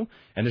guy's grill,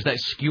 and there's that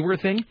skewer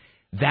thing.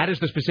 That is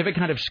the specific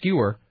kind of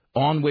skewer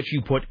on which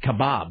you put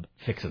kebab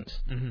fixins.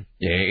 Mm-hmm.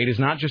 Yeah, it is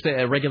not just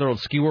a regular old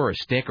skewer or a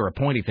stick or a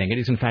pointy thing. It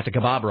is, in fact, a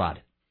kebab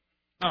rod.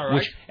 All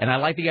right. And I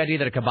like the idea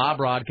that a kebab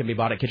rod can be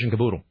bought at Kitchen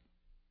Caboodle.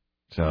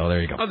 So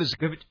there you go. Oh,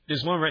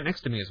 there's one right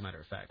next to me, as a matter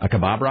of fact. A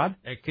kebab rod?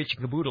 At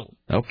Kitchen Caboodle.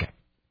 Okay.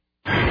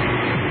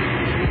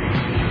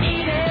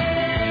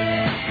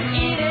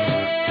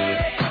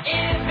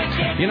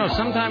 You know,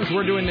 sometimes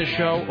we're doing this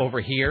show over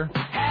here,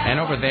 and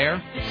over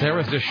there,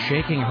 Sarah's just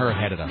shaking her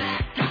head at us.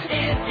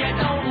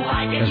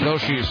 As though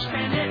she's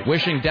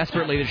wishing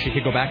desperately that she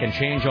could go back and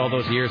change all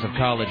those years of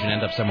college and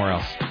end up somewhere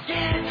else. Well,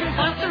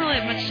 I don't really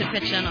have much to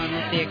pitch in on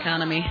with the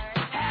economy.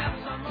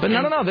 But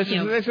no, this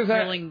is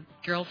a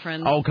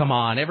girlfriend. Oh, come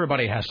on.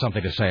 Everybody has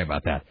something to say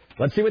about that.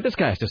 Let's see what this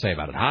guy has to say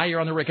about it. Hi,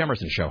 you're on the Rick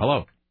Emerson Show.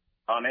 Hello.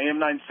 On AM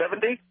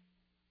 970?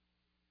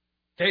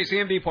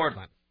 KCMD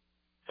Portland.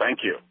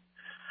 Thank you.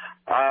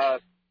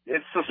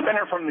 It's the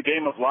spinner from the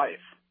Game of Life,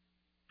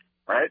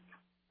 right?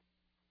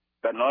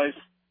 That noise?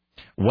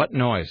 What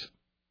noise?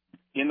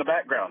 In the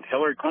background,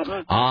 Hillary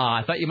Clinton. Ah,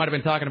 I thought you might have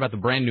been talking about the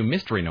brand new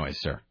mystery noise,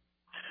 sir.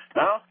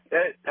 No?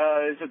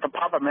 Is it the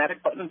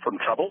pop-o-matic button from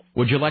Trouble?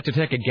 Would you like to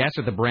take a guess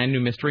at the brand new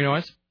mystery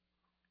noise?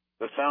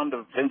 The sound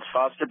of Vince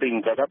Foster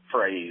being dug up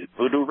for a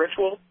voodoo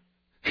ritual?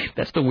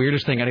 That's the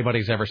weirdest thing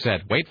anybody's ever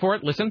said. Wait for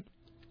it. Listen.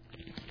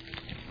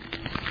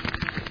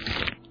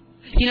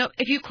 You know,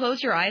 if you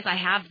close your eyes, I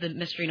have the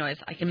mystery noise.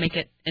 I can make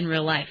it in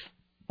real life.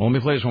 Well, let me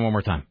play this one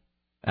more time.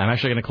 I'm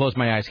actually going to close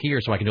my eyes here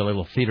so I can do a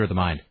little theater of the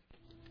mind.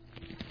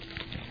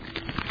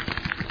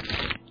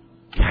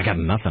 I got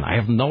nothing. I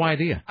have no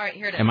idea. All right,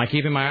 here it is. Am I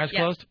keeping my eyes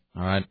closed?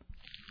 All right.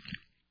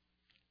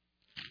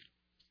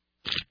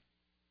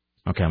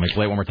 Okay, let me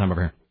play it one more time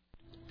over here.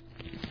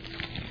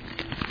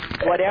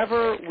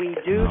 Whatever we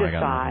do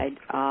decide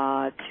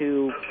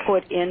to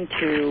put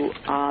into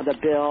the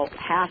bill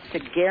has to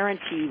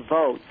guarantee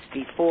votes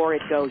before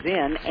it goes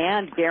in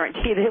and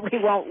guarantee that we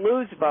won't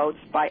lose votes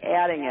by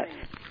adding it.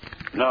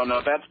 No,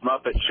 that's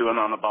Muppet chewing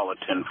on a ball of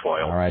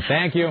tinfoil. All right,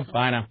 thank you.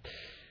 Bye now.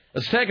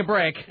 Let's take a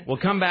break. We'll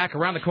come back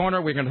around the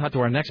corner. We're going to head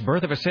to our next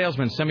Birth of a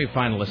Salesman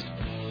semifinalist.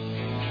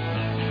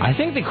 I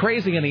think the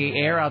crazy in the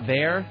air out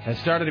there has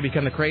started to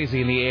become the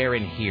crazy in the air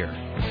in here.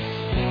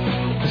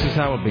 This is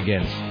how it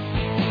begins.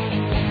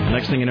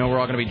 Next thing you know, we're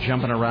all going to be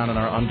jumping around in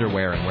our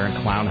underwear and wearing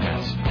clown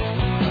hats.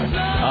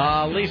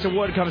 Lisa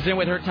Wood comes in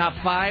with her top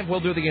 5. We'll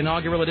do the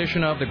inaugural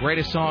edition of The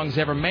Greatest Songs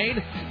Ever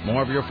Made.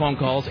 More of your phone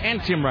calls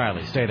and Tim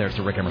Riley. Stay there. It's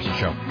the Rick Emerson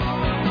Show.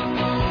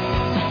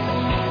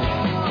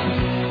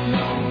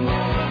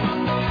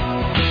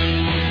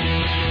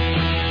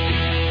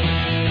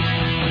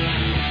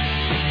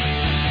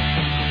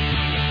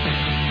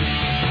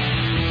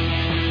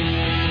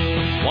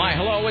 Why,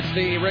 hello, it's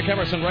the Rick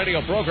Emerson radio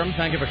program.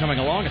 Thank you for coming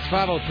along. It's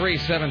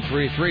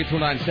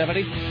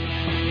 503-733-2970.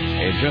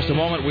 In just a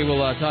moment, we will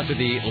talk to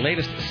the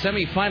latest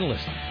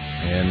semi-finalist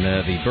in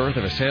the Birth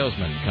of a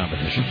Salesman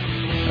competition.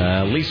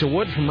 Lisa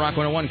Wood from Rock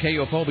 101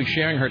 KUFO will be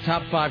sharing her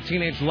top 5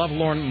 teenage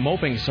lovelorn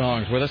moping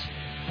songs with us.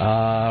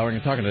 We're going to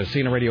be talking to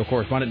CNN radio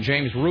correspondent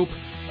James Roop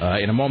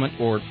in a moment,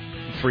 or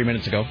 3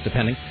 minutes ago,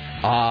 depending.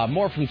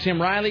 More from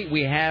Tim Riley.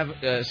 We have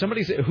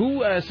somebody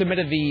who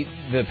submitted the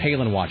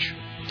Palin Watch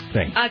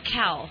thing.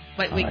 Cal,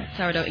 white wheat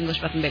sourdough English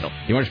muffin bagel.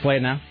 You want to play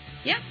it now?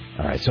 Yeah.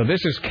 All right, so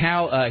this is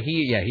Cal.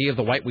 He of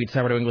the white wheat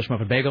sourdough English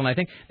muffin bagel, and I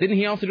think, didn't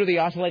he also do the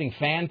oscillating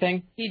fan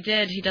thing? He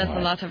did. He does a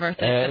lot of our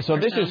things. So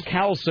this is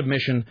Cal's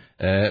submission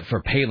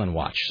for Palin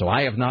Watch. So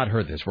I have not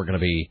heard this.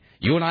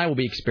 You and I will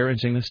be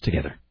experiencing this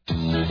together.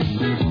 Hockey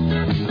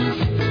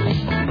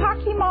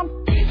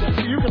Mom.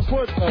 You can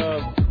put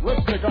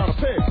lipstick on a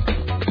pig.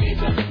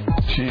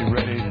 She's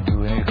ready to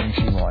do anything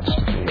she wants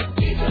to be.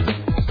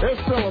 It's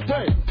still a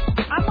pig.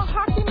 I'm a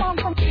hockey mom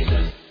from...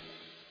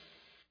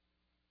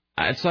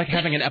 It's like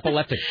having an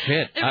epileptic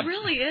fit. It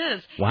really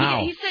is.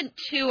 Wow. He said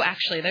 2,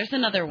 actually. There's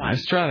another one.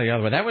 Let's try the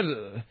other one. That was...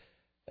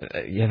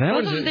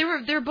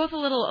 They were both a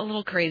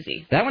little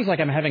crazy. That one's like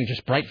I'm having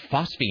just bright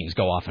phosphenes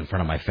go off in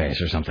front of my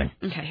face or something.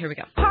 Okay, here we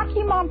go.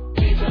 Hockey Mom.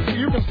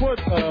 You can put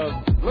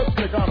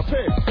lipstick on a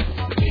pig.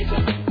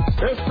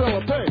 It's still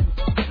a pig.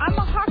 I'm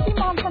a hockey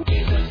mom from...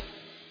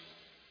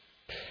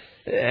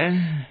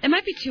 It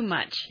might be too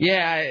much.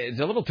 Yeah, it's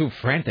a little too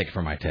frantic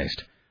for my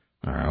taste.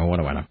 All right, what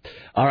do I know?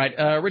 All right,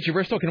 Richie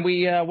Bristol, can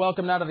we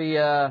welcome now to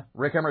the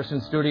Rick Emerson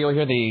studio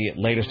here the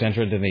latest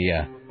entrant in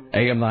the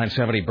AM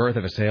 970 Birth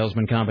of a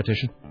Salesman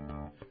competition?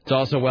 Let's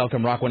also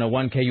welcome Rock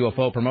 101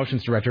 KUFO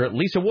Promotions Director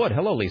Lisa Wood.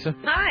 Hello, Lisa.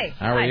 Hi.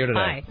 How are you today?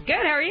 Hi. Good.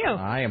 How are you?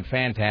 I am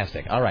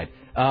fantastic. All right.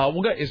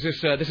 We'll go.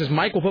 This is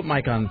Mike. We'll put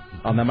Mike on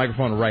that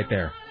microphone right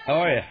there. How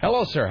are you?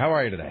 Hello, sir. How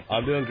are you today?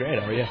 I'm doing great.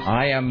 How are you?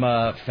 I am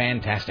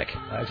fantastic.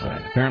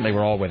 Excellent. Apparently,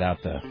 we're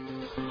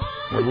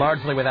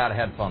largely without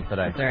headphones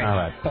today. All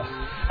right.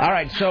 All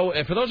right. So,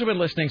 for those who've been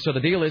listening, so the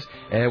deal is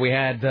we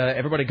had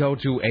everybody go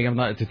to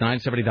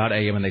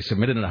 970.am and they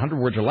submitted in 100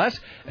 words or less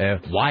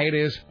why it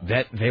is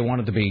that they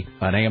wanted to be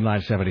an AM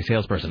 970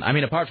 salesperson. I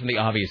mean, apart from the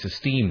obvious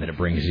esteem that it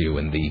brings you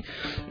and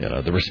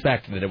the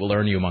respect that it will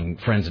earn you among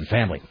friends and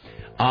family.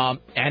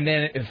 And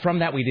then from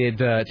that, we did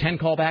 10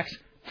 callbacks.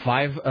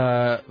 5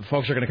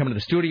 folks are going to come into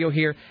the studio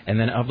here, and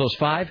then of those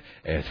 5,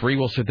 3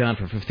 will sit down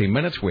for 15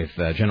 minutes with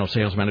General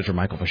Sales Manager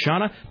Michael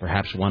Pashana.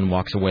 Perhaps one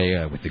walks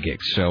away with the gig.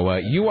 So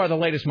you are the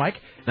latest,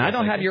 Mike. Now, I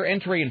don't have your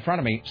entry in front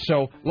of me,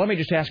 so let me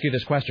just ask you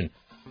this question.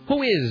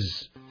 Who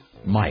is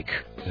Mike?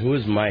 Who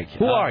is Mike?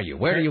 Who are you?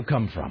 Where do you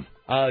come from?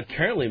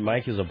 Currently,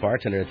 Mike is a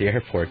bartender at the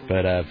airport,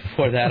 but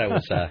before that, I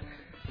was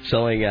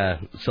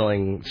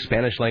selling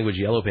Spanish-language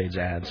Yellow Pages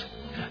ads.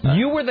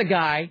 You were the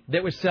guy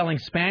that was selling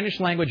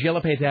Spanish-language Yellow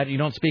Pages ads. You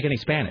don't speak any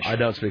Spanish. I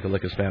don't speak a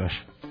lick of Spanish.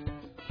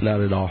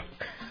 Not at all.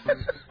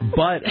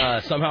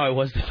 But somehow I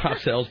was the top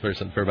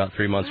salesperson for about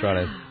 3 months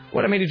running.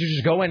 What, I mean, did you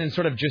just go in and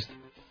sort of did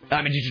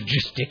you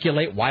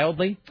gesticulate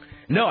wildly?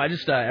 No, I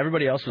just,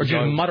 everybody else was Or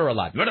did you mutter a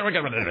lot?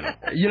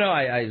 You know,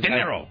 I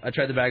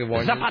tried the bag of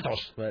oranges. Zapatos.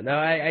 But no,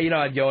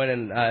 I'd go in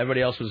and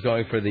everybody else was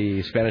going for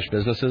the Spanish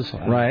businesses.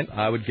 Right.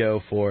 I would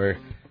go for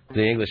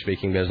the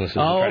English-speaking businesses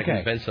and try to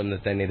convince them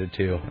that they needed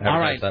to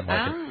advertise that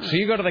market. So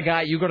you go to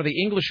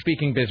the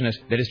English-speaking business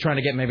that is trying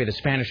to get maybe the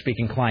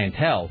Spanish-speaking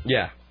clientele.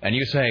 Yeah. And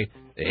you say,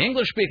 the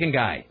English-speaking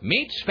guy,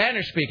 meet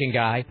Spanish-speaking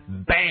guy,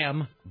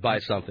 bam. Buy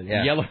something,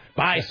 yeah.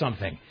 Buy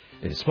something.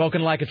 It's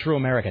spoken like a true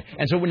American.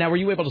 And so now, were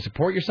you able to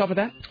support yourself with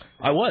that?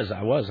 I was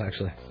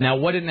actually. Now,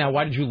 why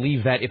did you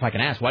leave that, if I can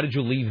ask, why did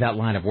you leave that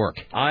line of work?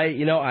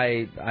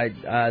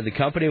 The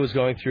company was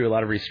going through a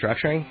lot of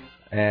restructuring.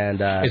 And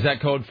is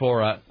that code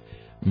for...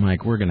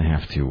 Mike, we're going to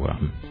have to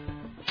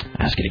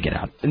ask you to get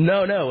out.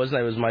 No, it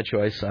wasn't. It was my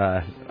choice.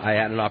 I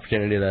had an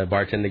opportunity to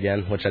bartend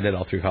again, which I did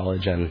all through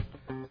college, and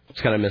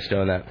just kind of missed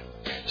doing that.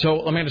 So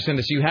let me understand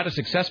this. You had a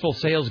successful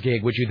sales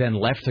gig, which you then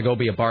left to go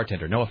be a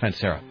bartender. No offense,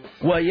 Sarah.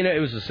 Well, it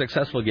was a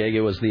successful gig.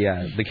 It was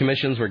the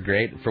commissions were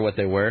great for what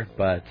they were,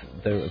 but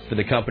for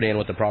the company and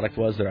what the product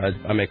was,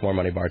 I make more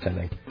money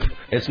bartending.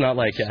 It's not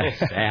like... so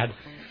sad.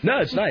 No,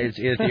 it's not. It's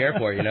at the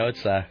airport,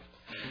 it's...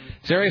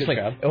 Seriously,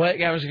 I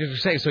was going to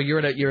say, so you're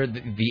at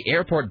the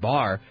airport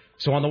bar.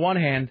 So on the one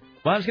hand,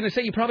 I was going to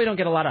say you probably don't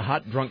get a lot of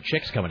hot drunk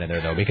chicks coming in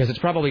there though, because it's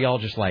probably all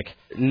just like.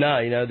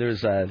 No,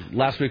 there's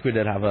last week we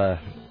did have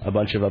a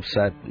bunch of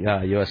upset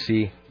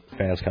USC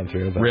fans come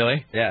through. But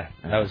really? Yeah,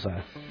 that was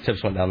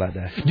tips went down that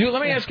day. Dude,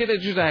 let me ask you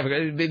this: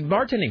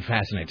 bartending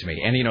fascinates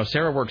me, and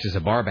Sarah works as a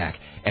bar back,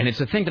 and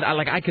it's a thing that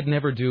I could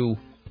never do.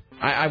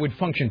 I would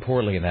function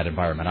poorly in that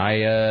environment.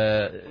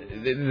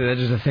 That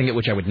is a thing at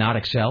which I would not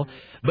excel.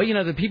 But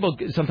the people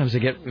sometimes they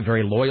get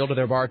very loyal to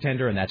their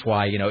bartender, and that's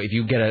why if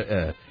you get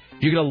a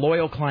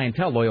loyal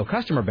clientele, loyal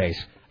customer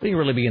base, then you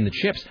really be in the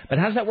chips. But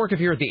how does that work if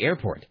you're at the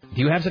airport? Do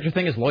you have such a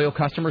thing as loyal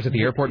customers at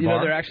the airport bar?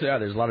 There actually are.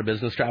 There's a lot of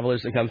business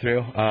travelers that come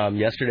through.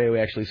 Yesterday we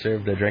actually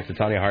served a drink to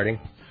Tanya Harding.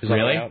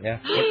 Really? Yeah.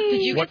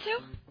 Did you get to?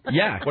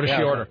 Yeah. What did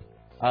she order?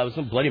 It was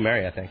some Bloody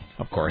Mary, I think.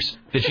 Of course.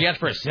 Did she ask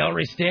for a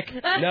celery stick?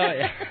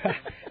 No,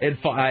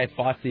 I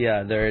fought the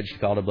urge to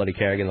call it a Bloody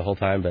Kerrigan the whole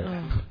time, but...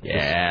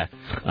 Yeah.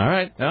 All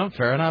right. No,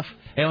 fair enough.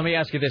 Hey, let me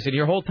ask you this. In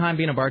your whole time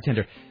being a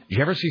bartender, did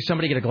you ever see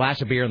somebody get a glass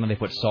of beer and then they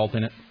put salt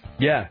in it?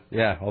 Yeah,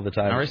 all the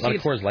time. A lot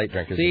of Coors Light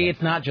drinkers. See,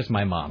 it's not just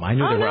my mom. I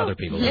knew there were other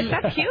people.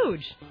 That's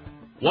huge.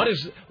 Well,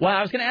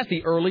 I was going to ask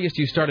the earliest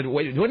you started.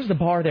 When does the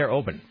bar there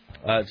open?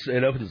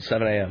 It opens at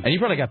 7 a.m. And you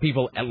probably got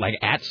people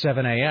at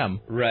 7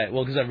 a.m. Right.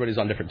 Well, because everybody's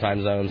on different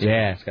time zones.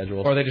 Yeah.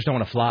 Schedules. Or they just don't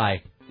want to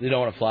fly. They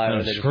don't want to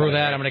fly. Screw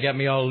that. I'm going to get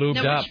me all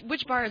lubed up.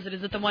 Which bar is it?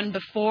 Is it the one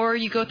before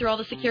you go through all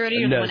the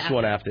security? Or no, it's the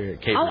one after.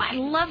 Oh, I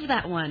love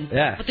that one.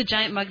 Yeah. With the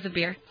giant mugs of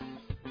beer.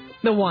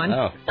 The one.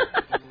 Oh.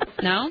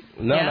 No?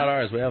 No, not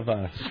ours. We have...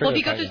 well, if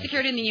you go through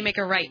security and then you make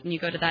a right and you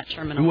go to that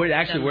terminal.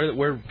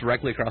 We're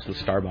directly across from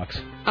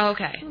Starbucks. Oh,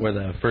 okay. We're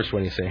the first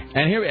one you see.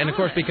 And of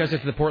course, because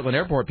it's the Portland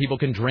airport, people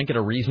can drink at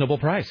a reasonable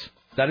price.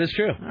 That is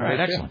true. All right,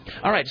 excellent.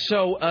 All right,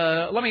 so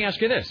let me ask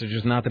you this,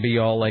 just not to be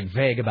all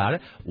vague about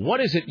it.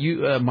 What is it,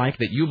 Mike,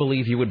 that you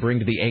believe you would bring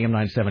to the AM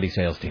 970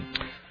 sales team?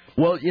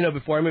 Well,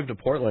 before I moved to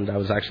Portland,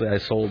 I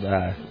sold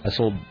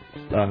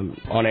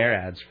on-air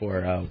ads for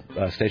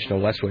a station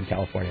in Westwood,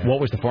 California. What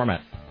was the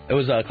format? It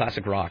was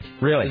classic rock.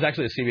 Really? It was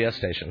actually a CBS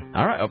station.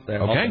 All right. Up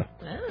there. Okay.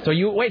 Also.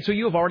 So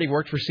you have already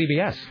worked for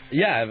CBS?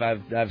 Yeah,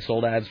 I've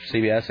sold ads for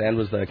CBS and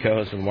was the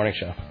co-host of the morning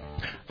show.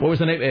 What was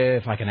the name?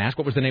 If I can ask,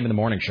 what was the name of the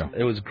morning show?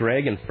 It was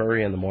Greg and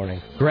Furry in the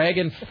morning. Greg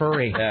and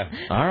Furry. Yeah.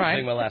 All right.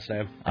 That's my last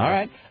name. All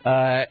right.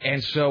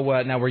 And so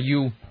now were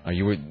you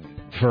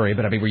Furry?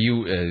 But I mean, were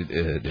you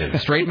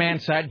straight man,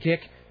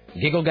 sidekick?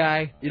 Giggle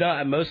guy?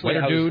 I was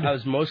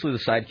mostly the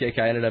sidekick.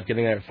 I ended up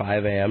getting there at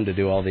 5 a.m. to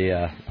do all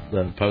the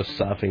post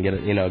stuff and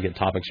get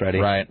topics ready.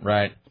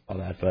 Right. All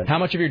that. But how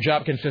much of your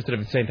job consisted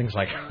of saying things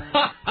like,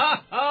 "Ha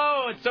ha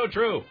oh," it's so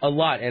true. A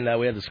lot, and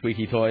we had the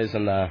squeaky toys,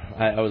 and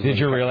I was. Did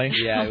you really?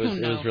 Yeah, it was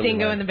really.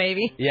 Dingo nice. and the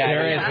baby. Yeah,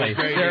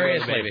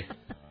 Seriously.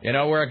 You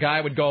know, where a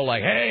guy would go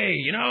like, hey,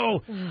 you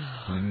know,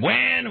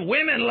 when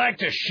women like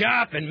to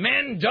shop and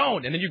men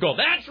don't. And then you go,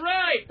 that's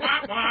right. Wah,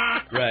 wah.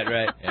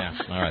 Right. Yeah,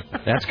 all right.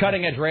 That's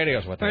cutting-edge radio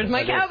is what that Where's is.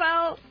 my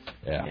cowbell?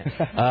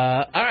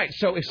 Yeah. All right,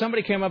 so if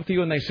somebody came up to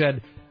you and they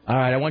said, all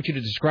right, I want you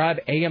to describe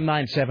AM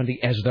 970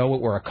 as though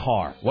it were a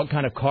car. What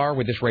kind of car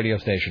would this radio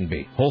station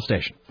be? Whole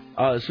station.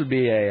 This would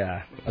be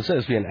I'd say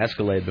this would be an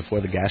Escalade before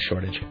the gas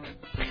shortage.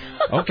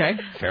 Okay,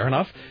 fair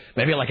enough.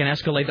 Maybe like an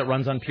Escalade that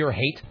runs on pure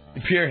hate?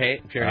 Pure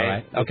hate. All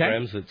right. Okay.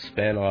 Rims that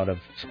spin out of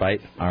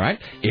spite. All right.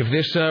 If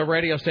this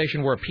radio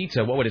station were a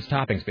pizza, what would its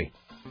toppings be?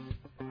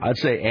 I'd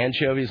say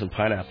anchovies and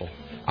pineapple.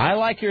 I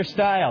like your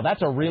style.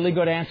 That's a really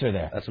good answer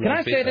there. That's Can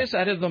I say this?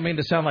 I don't mean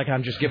to sound like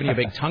I'm just giving you a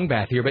big tongue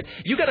bath here, but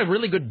you got a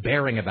really good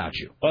bearing about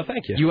you. Well,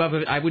 thank you. You have,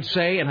 I would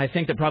say, and I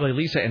think that probably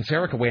Lisa and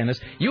Sarah could weigh in this,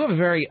 you have a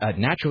very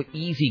natural,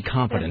 easy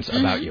confidence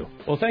about you.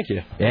 Well, thank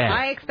you. Yeah.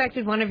 I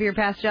expected one of your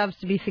past jobs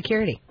to be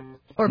security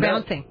or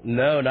bouncing.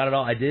 No, not at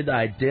all. I did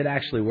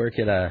actually work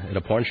at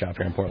a porn shop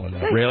here in Portland.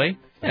 Though. Really?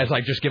 As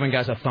like just giving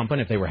guys a thumping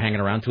if they were hanging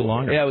around too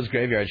long? Or? Yeah, it was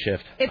graveyard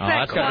shift. It's that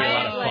that's gotta be a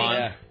lot of quiet,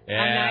 fun. like,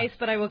 Yeah. I'm nice,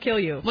 but I will kill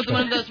you. Was it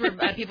one of those where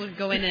people could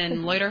go in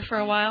and loiter for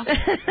a while?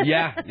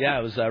 Yeah,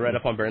 it was right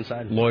up on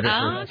Burnside. Loiter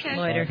Oh, for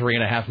okay.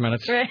 3.5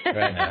 minutes. Right.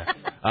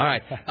 All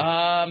right.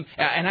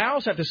 And I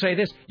also have to say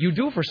this. You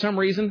do, for some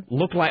reason,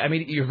 look like, I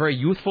mean, you're a very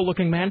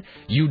youthful-looking man.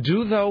 You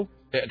do, though,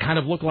 kind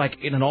of look like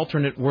in an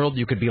alternate world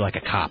you could be like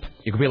a cop.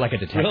 You could be like a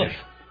detective. Really?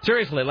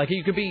 Seriously, like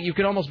you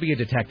could almost be a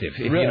detective.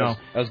 If, Really? you know.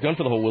 I was going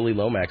for the whole Willie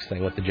Lomax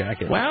thing with the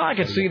jacket. Well, I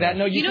could see that.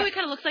 No, You know what he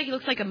kind of looks like? He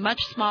looks like a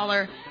much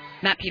smaller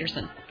Matt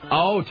Peterson.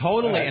 Oh,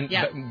 totally, and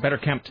Yeah. better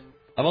kempt.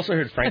 I've also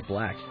heard Frank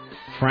Black.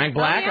 Frank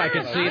Black, yeah. I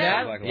could see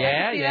that. Black.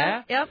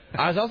 Yeah. Yep.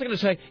 I was also going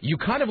to say, you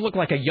kind of look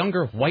like a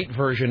younger white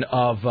version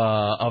of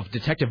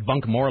Detective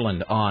Bunk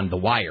Moreland on The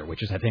Wire,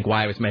 which is, I think,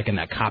 why I was making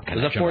that cop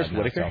connection. Was that Forrest right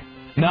now, Whitaker? so.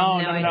 No,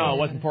 it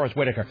wasn't Forrest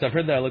Whitaker. So I've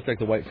heard that I look like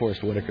the white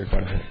Forrest Whitaker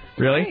quite a bit.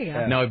 Really?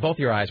 Yeah. No, both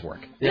your eyes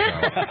work.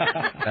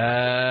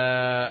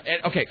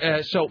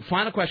 So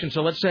final question.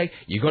 So let's say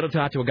you go to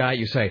talk to a guy,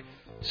 you say,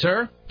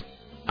 sir,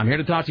 I'm here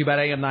to talk to you about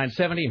AM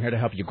 970. I'm here to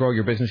help you grow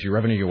your business, your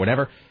revenue, your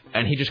whatever.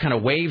 And he just kind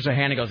of waves a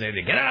hand and goes, hey,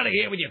 get out of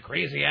here with your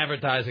crazy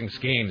advertising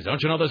schemes.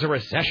 Don't you know there's a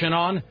recession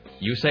on?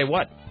 You say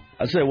what?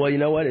 I'd say, well, you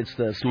know what? It's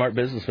the smart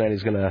businessman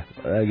who's gonna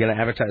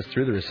advertise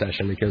through the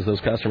recession because those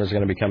customers are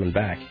going to be coming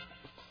back.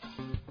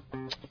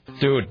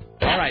 Dude.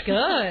 All right. Good.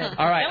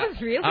 All right. That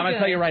was really I'm going to good.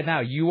 tell you right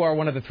now, you are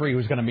one of the three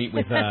who's going to meet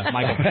with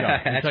Michael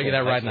Pichot. I'll tell you that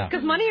right now.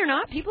 Because money or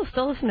not, people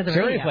still listen to the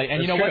Seriously, radio.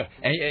 and you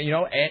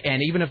know what?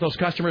 And even if those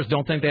customers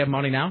don't think they have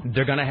money now,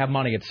 they're going to have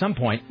money at some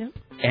point. Yeah.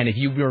 And if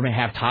you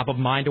have top of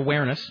mind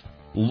awareness,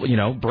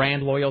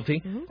 brand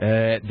loyalty,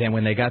 then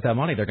when they got that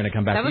money, they're going to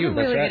come back That to you. was a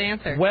really good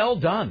answer. Well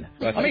done.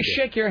 Let me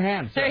shake your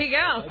hand. There you go.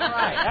 All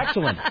right,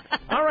 excellent.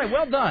 All right,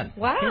 well done.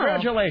 Wow.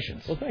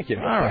 Congratulations. Well, thank you.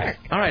 All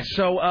right.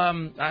 So I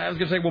was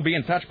going to say we'll be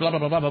in touch, blah, blah,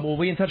 blah, blah, but we'll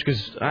be in touch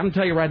because I'm going to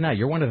tell you right now,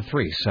 you're one of the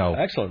three. So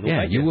excellent. Well,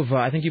 yeah, thank you.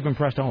 I think you've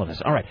impressed all of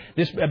us. All right.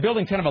 This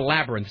building's kind of a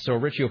labyrinth, so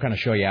Richie will kind of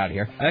show you out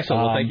here.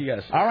 Excellent. Well, thank you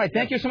guys. All right.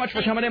 Thank you so much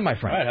for coming in, my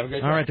friend. All right. Have a great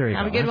day. All right. There you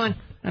go. Have a good one.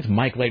 That's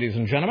Mike, ladies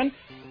and gentlemen.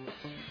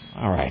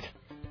 All right.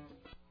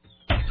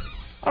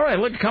 All right,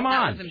 look, come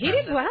on. He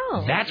did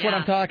well. That's what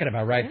I'm talking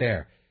about right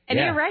there. And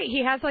Yeah. you're right.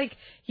 He has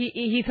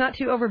he's not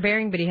too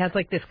overbearing, but he has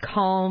like this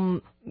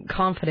calm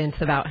confidence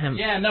about him.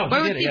 Yeah, no.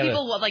 Or would see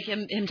people like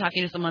him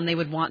talking to someone they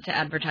would want to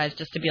advertise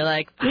just to be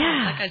like,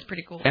 that guy's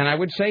pretty cool. And I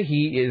would say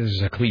he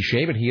is a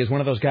cliche, but he is one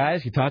of those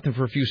guys. You talk to him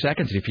for a few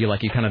seconds, and you feel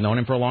like you kind of known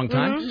him for a long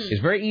time. Mm-hmm. He's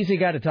a very easy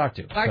guy to talk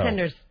to.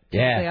 Bartenders. So,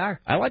 yeah, they are.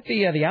 I like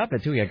the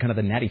outfit too. He had kind of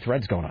the natty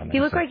threads going on there.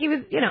 He looked like he was,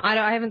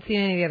 I haven't seen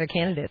any of the other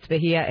candidates, but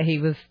he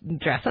was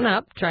dressing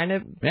up, trying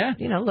to,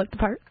 look the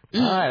part.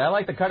 All right, I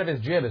like the cut of his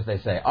jib, as they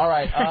say. All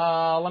right,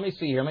 let me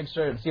see here. Make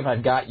sure to see if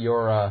I've got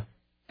your.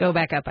 Go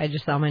back up. I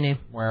just saw my name.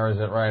 Where is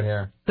it? Right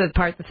here. The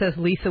part that says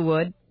Lisa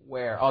Wood.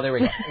 Where? Oh, there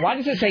we go. Why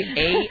does it say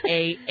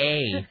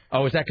AAA?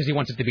 Oh, is that because he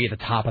wants it to be at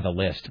the top of the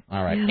list?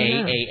 All right,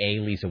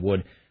 AAA Lisa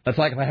Wood. That's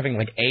like having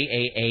like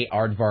AAA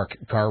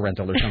Aardvark car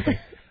rental or something.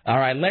 All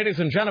right, ladies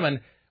and gentlemen,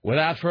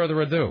 without further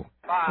ado.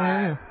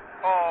 5,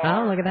 4,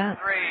 oh, look at that.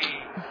 3,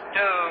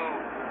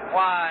 2,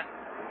 1,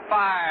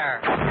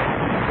 fire.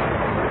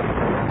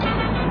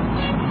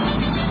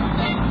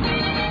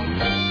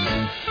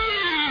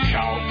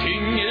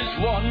 Counting is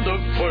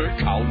wonderful,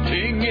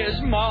 counting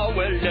is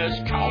marvelous,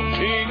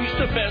 counting's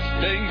the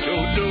best thing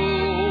to do.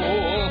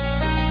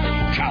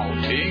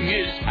 Counting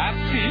is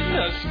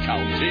happiness,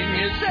 counting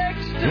is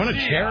ecstasy. You want a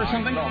chair or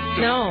something?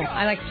 No,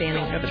 I like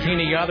standing. Got the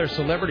teeny other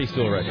celebrity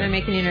stool right Am I here.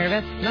 making you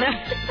nervous? No.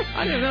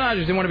 I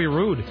just didn't want to be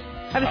rude.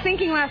 I was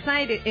thinking last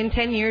night, in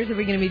 10 years, are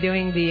we going to be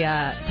doing the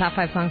top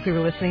 5 songs we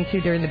were listening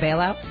to during the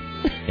bailout?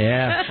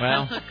 Yeah,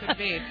 well, could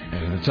be.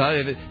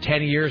 It's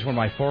 10 years when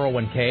my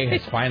 401k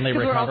has finally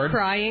recovered. We're all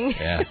crying.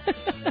 Yeah.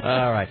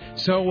 All right.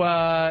 So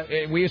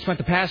we have spent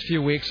the past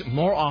few weeks,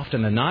 more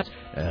often than not,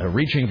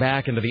 reaching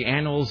back into the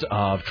annals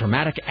of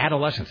traumatic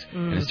adolescence.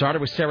 And it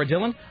started with Sarah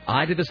Dillon.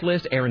 I did this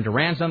list. Aaron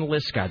Duran's on the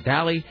list. Scott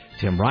Daly,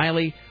 Tim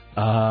Riley,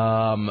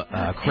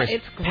 Chris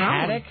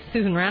Paddock.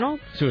 Susan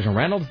Reynolds. Susan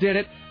Reynolds did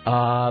it.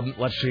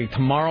 Let's see.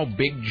 Tomorrow,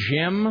 Big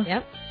Jim.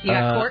 Yep. You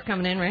got Court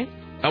coming in, right?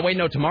 Oh, wait,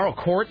 no. Tomorrow,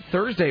 Court.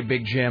 Thursday,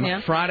 Big Jim.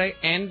 Yeah. Friday,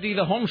 Andy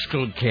the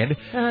homeschooled kid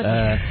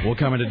will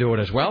come in to do it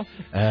as well.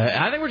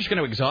 I think we're just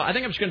going to exhaust. I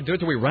think I'm just going to do it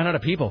till we run out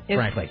of people,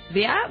 frankly.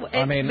 Yeah,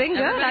 it's been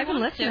good. I've been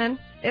listening.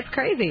 It's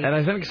crazy. And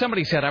I think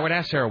somebody said, I would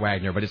ask Sarah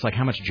Wagner, but it's like,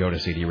 how much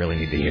Jodeci do you really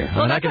need to hear? Well,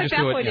 I mean, that's I can why just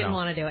Fat do it, Boy you didn't know.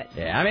 want to do it.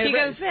 Yeah, I mean, he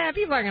goes,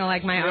 people are going to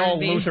like my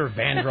old R&B. Luther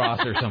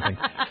Vandross or something.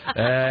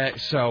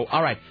 So,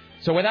 all right.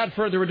 So without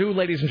further ado,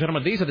 ladies and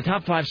gentlemen, these are the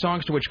top 5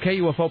 songs to which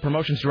KUFO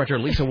Promotions Director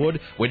Lisa Wood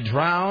would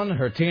drown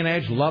her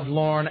teenage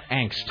lovelorn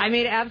angst. I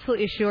made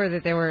absolutely sure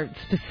that there were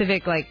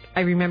specific, like, I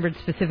remembered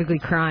specifically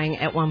crying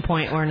at one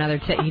point or another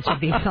to each of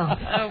these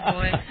songs. Oh,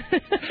 boy.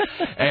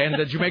 And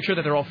did you make sure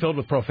that they're all filled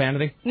with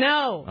profanity?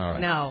 No. All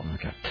right. No.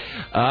 Okay.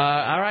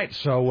 All right.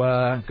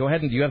 So go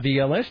ahead and do you have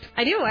the list?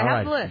 I do. I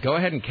have the list. Go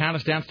ahead and count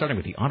us down, starting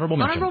with the honorable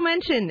mention. Honorable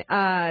mention.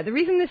 The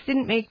reason this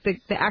didn't make the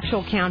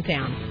actual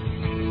countdown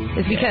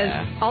is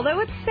because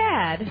although it's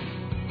sad,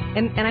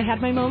 and I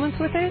had my moments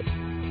with it,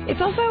 it's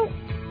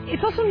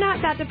also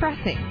not that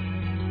depressing.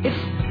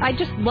 I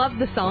just love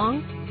the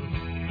song.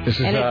 This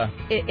is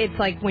it's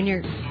like when you're,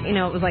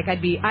 it was like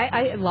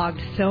I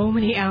logged so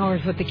many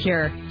hours with The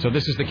Cure. So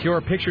this is The Cure,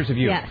 Pictures of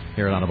You. Yes.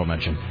 Here at Honorable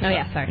Mention. Oh,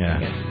 yeah, sorry.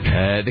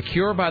 Yeah. The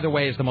Cure, by the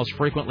way, is the most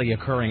frequently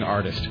occurring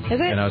artist. Is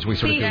it? As we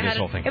sort of do this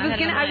whole thing.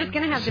 I was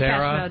gonna have Sarah,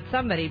 Depeche Mode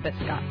somebody, but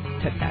Scott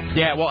took that.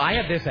 Yeah, well, I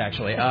had this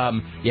actually.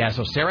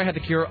 So Sarah had The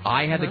Cure,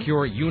 I had The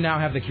Cure, you now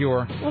have The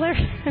Cure. Well,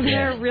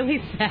 they're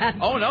really sad.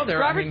 Oh no,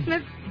 Robert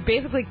Smith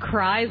basically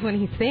cries when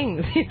he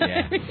sings.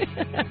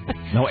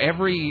 No,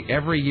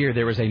 every year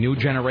there is a new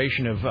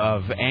generation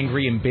of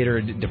angry,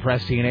 embittered,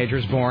 depressed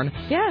teenagers born.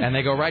 Yeah. And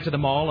they go right to the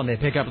mall and they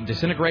pick up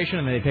Disintegration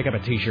and they pick up a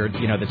T-shirt,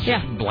 that's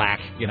just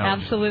black.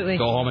 Absolutely.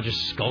 Go home and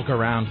just skulk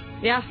around.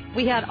 Yeah,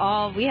 we had it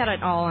all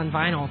on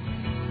vinyl,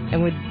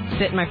 and would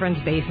sit in my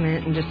friend's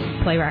basement and just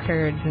play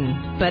records.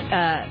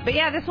 But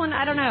yeah, this one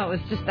I don't know. It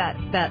was just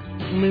that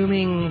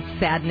looming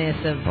sadness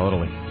of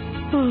totally.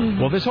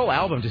 Well, this whole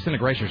album,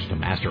 Disintegration, is just a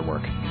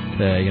masterwork.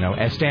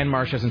 As Stan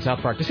Marsh says in South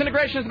Park,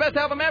 Disintegration is the best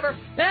album ever.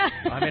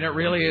 I mean, it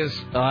really is.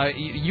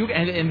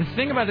 And the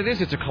thing about it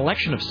is, it's a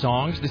collection of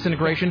songs,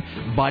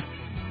 Disintegration, but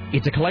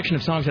it's a collection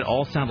of songs that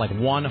all sound like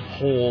one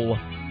whole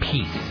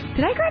piece.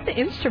 Did I grab the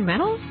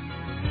instrumental?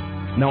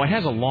 No, it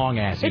has a long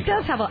ass. It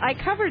does have I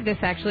covered this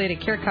actually at a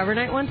Cure cover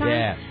night one time.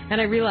 Yeah.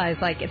 And I realized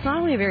it's not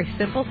only a very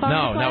simple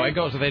song. No, it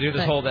goes. They do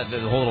this whole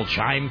little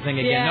chime thing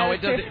again. Yeah, no,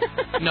 it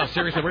doesn't. No,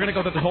 seriously, we're gonna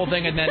go through the whole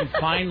thing, and then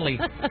finally,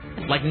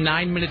 like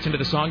 9 minutes into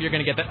the song, you're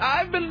gonna get that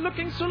I've been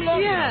looking so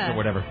long, or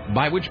whatever.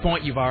 By which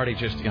point you've already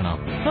just, Well,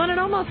 and it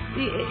almost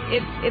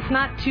it's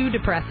not too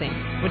depressing,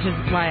 which is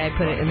why I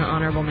put it in the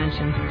honorable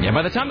mention. Yeah.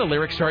 By the time the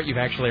lyrics start, you've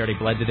actually already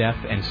bled to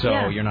death, and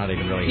so you're not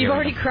even really. You've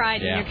already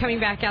cried, and you're coming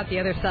back out the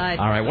other side.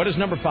 All right. What is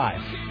number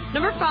 5?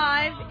 Number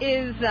 5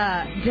 is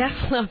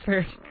Def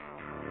Leppard.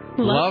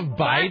 Love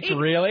Bites,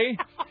 really?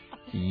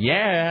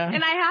 Yeah.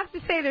 And I have to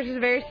say, there's a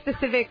very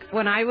specific,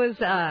 when I was...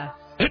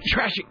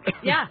 Trashy.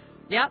 Yeah.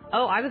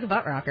 Oh, I was a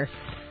butt rocker.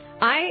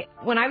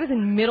 When I was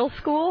in middle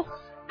school,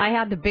 I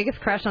had the biggest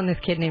crush on this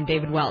kid named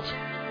David Welch.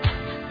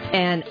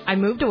 And I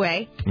moved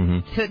away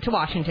to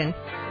Washington.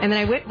 And then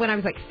I went, when I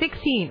was like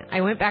 16,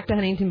 I went back to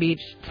Huntington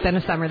Beach, spent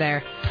a summer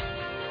there.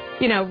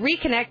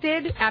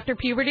 Reconnected after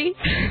puberty.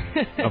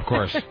 Of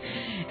course.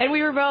 And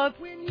we were both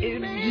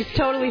just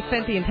totally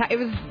spent the entire... It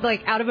was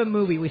like out of a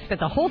movie. We spent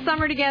the whole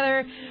summer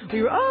together.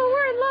 We were,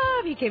 we're in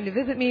love. He came to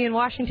visit me in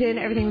Washington.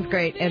 Everything was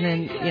great. And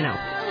then,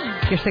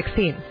 you're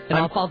 16. It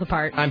all falls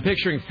apart. I'm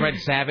picturing Fred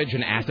Savage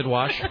and Acid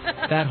Wash.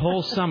 That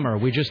whole summer,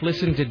 we just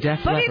listened to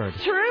Def Leppard. But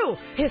it's true.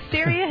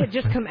 Hysteria had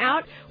just come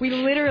out. We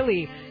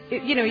literally...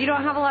 you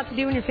don't have a lot to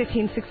do when you're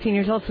 15, 16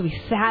 years old, so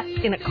we sat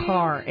in a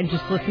car and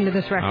just listened to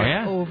this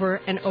record over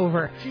and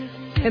over.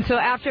 And so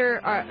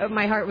after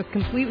my heart was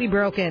completely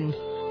broken,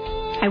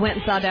 I went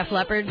and saw Def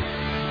Leppard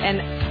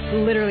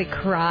and literally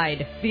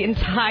cried the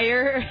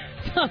entire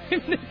time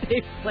that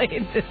they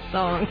played this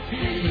song.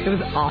 It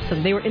was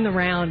awesome. They were in the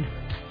round.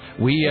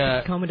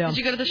 Did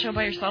you go to the show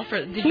by yourself?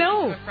 Or did you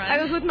no, go with a friend?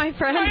 I was with my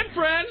friend. My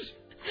friends.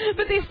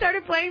 But they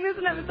started playing this,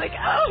 and I was like,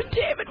 oh,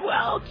 David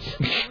Welch,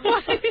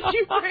 why did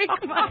you break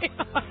my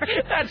heart?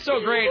 That's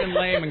so great and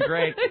lame and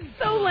great. It's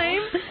so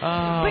lame.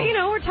 But,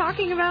 we're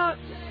talking about,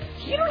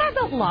 you don't have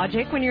that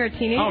logic when you're a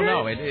teenager. Oh,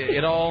 no,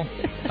 it all,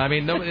 I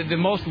mean, the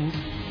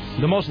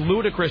most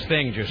ludicrous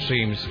thing just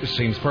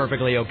seems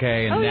perfectly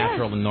okay and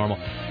natural and normal.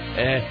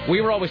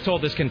 We were always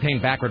told this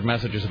contained backward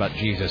messages about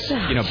Jesus,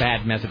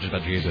 bad messages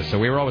about Jesus. So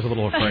we were always a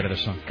little afraid of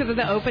this song. Because of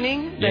the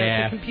opening?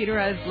 The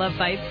computerized Love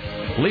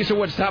Bites? Lisa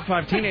Wood's top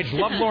 5 teenage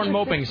lovelorn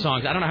moping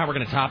songs. I don't know how we're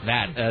going to top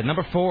that.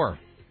 Number 4.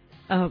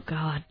 Oh,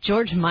 God.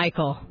 George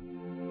Michael.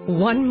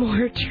 One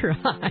More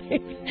Try.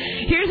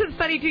 Here's what's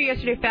funny, too.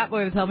 Yesterday, Fat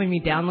Boy was helping me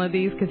download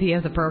these because he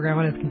has a program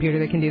on his computer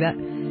that can do that.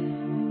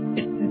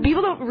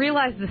 People don't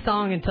realize the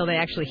song until they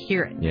actually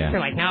hear it. Yeah. They're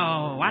like,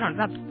 no,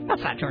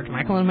 that's not George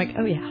Michael. And I'm like,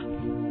 oh,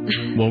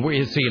 yeah. Well,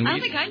 we're seeing. I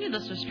don't think I knew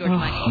this was George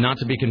Michael. Not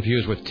to be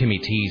confused with Timmy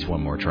T's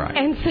One More Try.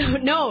 And so,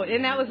 no,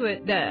 and that was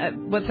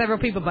what several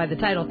people by the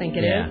title think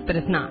it is, but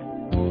it's not.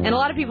 And a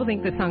lot of people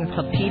think this song is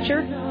called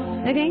Teacher,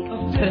 I think,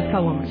 but it's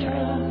called One More Try.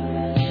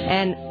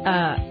 And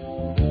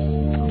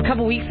a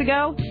couple weeks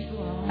ago,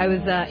 I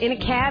was in a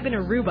cab in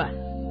Aruba,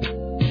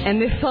 and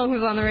this song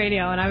was on the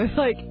radio, and I was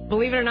like,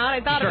 believe it or not,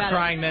 I thought about it. You start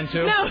crying then,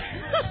 too? No.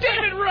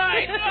 David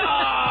Wright!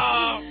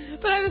 Oh!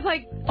 But I was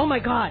like, oh, my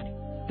God.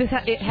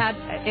 It had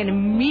an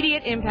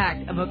immediate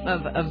impact of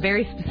a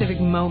very specific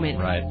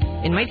moment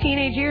in my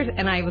teenage years,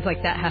 and I was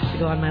like, that has to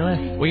go on my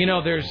list.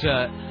 Well, there's,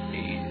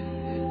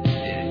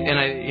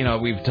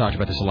 we've talked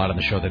about this a lot on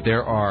the show, that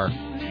there are,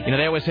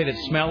 they always say that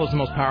smell is the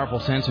most powerful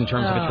sense in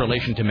terms of its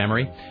relation to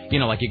memory.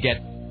 Like you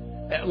get,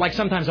 like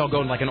sometimes I'll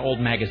go to like an old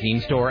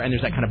magazine store, and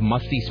there's that kind of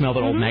musty smell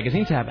that old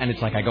magazines have, and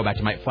it's like I go back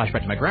to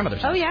flashback to my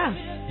grandmother's house. Oh,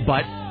 yeah.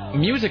 But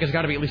music has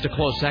got to be at least a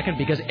close second,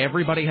 because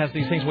everybody has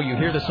these things where you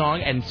hear the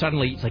song and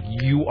suddenly it's like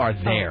you are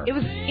there. It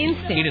was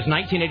instant. It is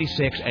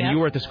 1986 and you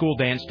were at the school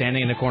dance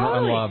standing in the corner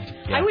unloved.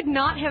 Yeah. I would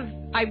not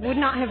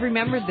have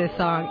remembered this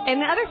song.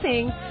 And the other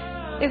thing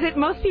is that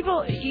most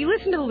people, you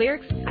listen to the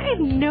lyrics, I have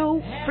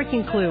no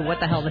freaking clue what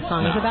the hell this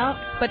song is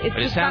about. But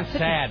it sounds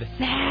sad.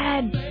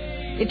 Sad.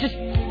 It just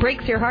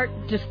breaks your heart,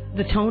 just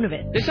the tone of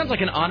it. This sounds like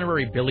an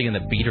honorary Billy and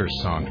the Beaters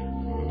song.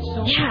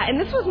 Yeah, and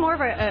this was more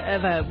of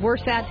a we're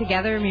sad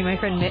together.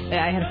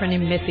 I had a friend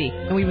named Missy,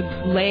 and we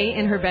would lay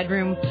in her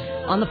bedroom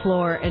on the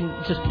floor and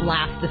just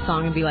blast the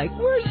song and be like,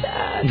 we're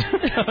sad.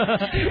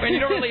 And you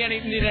don't really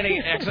need any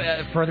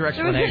further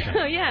explanation.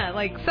 Yeah,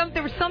 like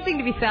there was something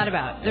to be sad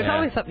about. There's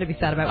always something to be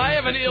sad about. I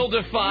have an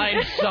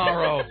ill-defined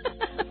sorrow.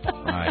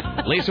 All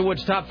right, Lisa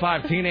Wood's top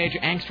 5 teenage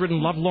angst-ridden,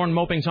 love-lorn,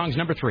 moping songs.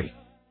 Number 3.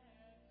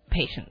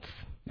 Patience.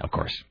 Of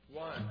course.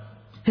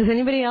 Has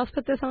anybody else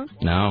put this on?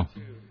 No.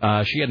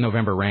 She had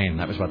November Rain.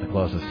 That was about the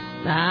closest.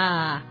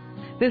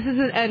 This is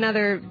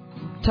another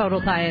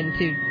total tie-in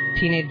to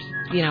teenage,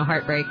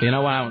 heartbreak.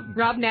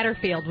 Rob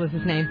Netterfield was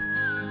his name.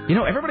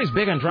 Everybody's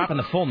big on dropping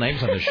the full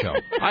names on this show.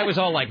 I was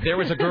all like, there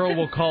was a girl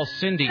we'll call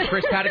Cindy.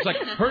 Chris Paddock's like,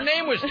 her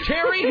name was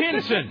Terry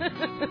Hinson.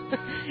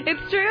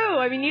 It's true.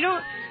 I mean, you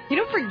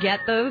don't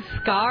forget those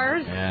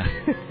scars. Yeah.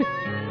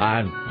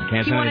 I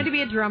can't. He wanted to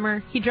be a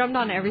drummer. He drummed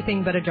on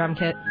everything but a drum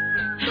kit.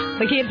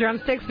 Like he had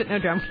drumsticks, but no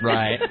drum kit.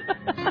 Right.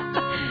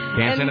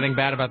 Can't say anything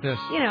bad about this.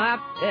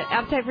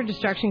 Appetite for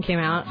Destruction came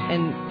out,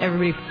 and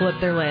everybody flipped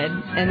their lid.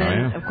 And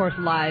then, of course,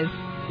 Lies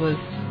was,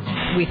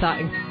 we thought,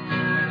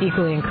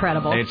 equally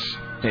incredible.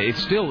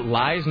 It's still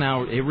Lies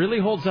now. It really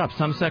holds up.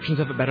 Some sections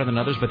of it better than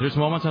others, but there's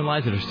moments on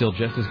Lies that are still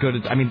just as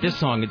good. This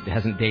song, it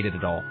hasn't dated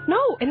at all.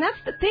 No, and that's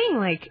the thing.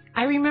 Like,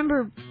 I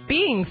remember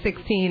being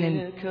 16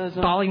 and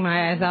bawling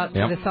my eyes out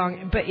to this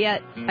song, but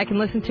yet I can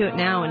listen to it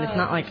now, and it's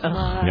not like,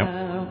 ugh.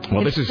 Yep.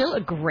 Well, it's still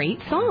a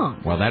great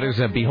song. Well, that is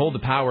Behold the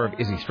Power of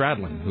Izzy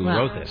Stradlin, who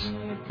wrote this.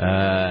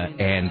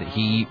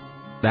 And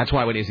that's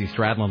why when Izzy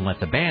Stradlin left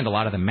the band, a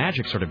lot of the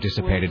magic sort of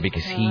dissipated,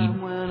 because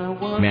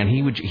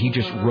he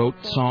just wrote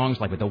songs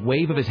like with the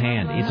wave of his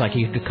hand. It's like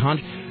he could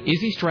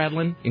Izzy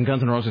Stradlin in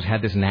Guns N' Roses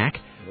had this knack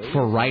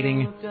for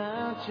writing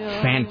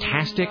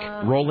fantastic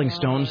Rolling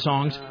Stones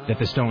songs that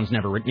the Stones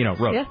never wrote.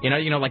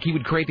 Yeah. Like he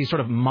would create these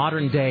sort of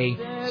modern day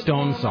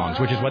Stones songs,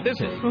 which is what this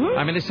is.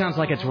 Mm-hmm. This sounds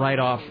like it's right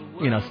off,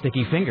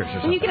 Sticky Fingers or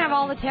something. And you can have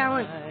all the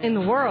talent in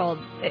the world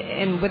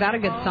and without a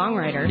good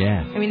songwriter.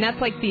 Yeah.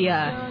 That's like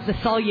the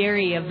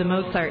Salieri of the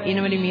Mozart. You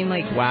know what I mean?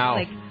 Like, wow.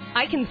 Like,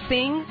 I can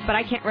sing, but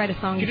I can't write a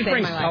song to save my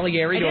life. Did you bring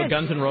Salieri to a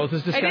Guns N'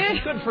 Roses discussion?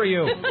 Good for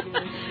you.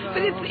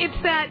 But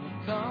it's that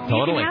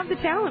totally. You can have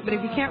the talent, but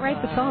if you can't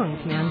write the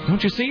songs, man.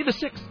 Don't you see the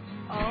 6?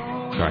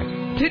 Sorry.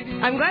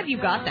 I'm glad you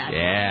got that.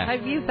 Yeah.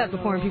 I've used that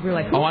before, and people are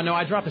like, oh, I know.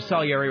 I drop a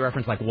Salieri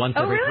reference like once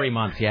every 3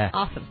 months. Yeah.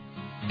 Awesome.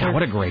 God,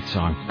 what a great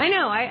song. I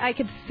know. I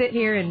could sit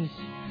here and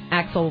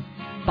Axl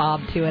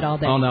Bob to it all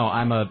day. Oh, no.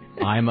 I'm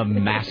a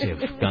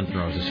massive Guns N'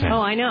 Roses fan. Oh,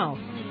 I know.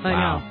 I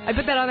know. I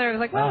put that on there. I was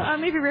like, well,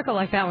 maybe Rick will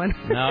like that one.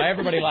 No,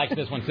 everybody likes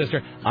this one,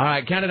 sister. All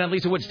right, count it on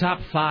Lisa Wood's top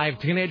 5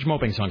 teenage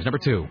moping songs. Number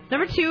 2.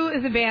 Number 2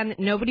 is a band that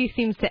nobody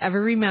seems to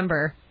ever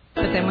remember,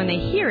 but then when they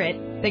hear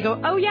it, they go,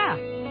 oh, yeah,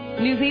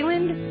 New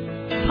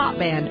Zealand pop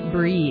band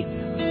Breathe.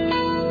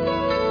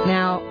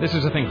 Now, this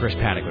is a thing Chris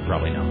Paddock would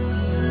probably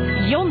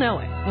know. You'll know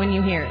it when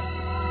you hear it,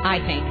 I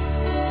think.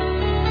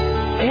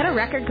 They had a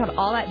record called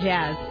All That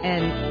Jazz,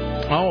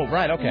 and oh,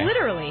 right, okay.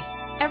 Literally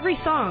every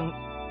song,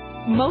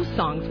 most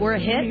songs were a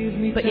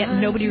hit, but yet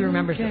nobody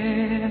remembers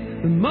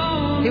them.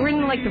 They were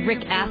in like the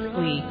Rick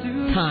Astley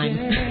time,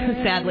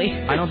 sadly.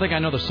 I don't think I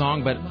know the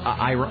song, but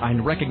I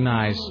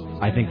recognize,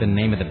 I think, the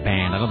name of the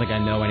band. I don't think I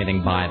know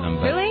anything by them.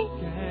 But really?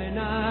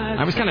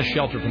 I was kind of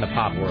sheltered from the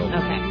pop world.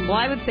 Okay. Well,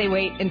 I would say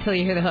wait until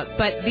you hear the hook.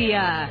 But they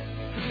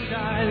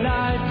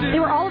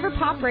were all over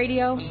pop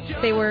radio.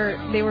 They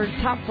were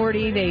top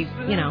 40. They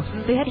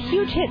had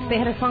huge hits. They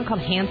had a song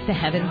called Hands to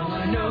Heaven.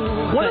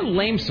 What do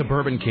lame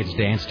suburban kids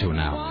dance to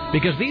now?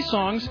 Because these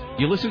songs,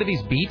 you listen to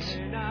these beats,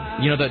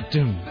 the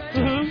doom,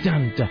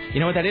 dun, dun. You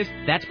know what that is?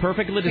 That's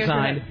perfectly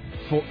designed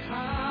for...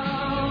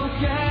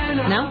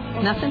 No?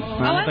 Nothing?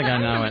 I don't think I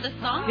know it.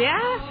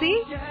 Yeah,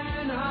 see?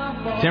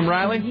 Tim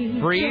Riley,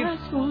 Breathe.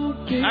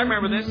 I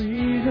remember this.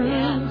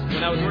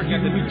 When I was working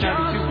at the New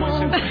Johnny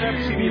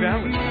 2.6 Simi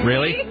Valley.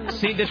 Really?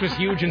 See, this was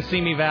huge in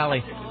Simi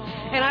Valley.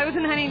 And I was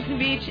in Huntington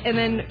Beach, and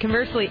then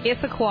conversely,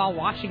 Issaquah,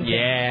 Washington.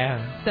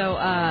 Yeah. So,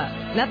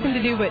 nothing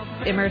to do but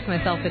immerse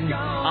myself in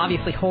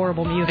obviously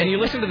horrible music. And you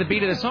listen to the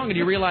beat of the song, and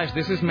you realize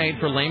this is made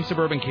for lame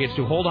suburban kids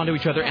to hold onto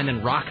each other and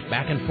then rock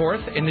back and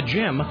forth in the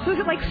gym. So is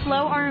it like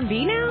slow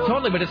R&B now?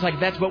 Totally, but it's like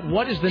but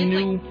what is the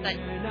new...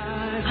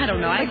 I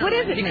don't know. What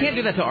is it? You can't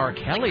do that to R.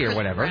 Kelly or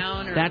whatever.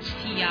 That's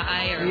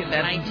T.I. or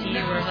I.T.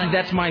 or whatever.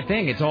 That's my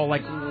thing. It's all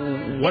like,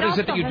 what is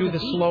it that you do the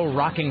slow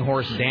rocking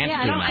horse dance to?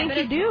 I don't think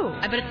you do.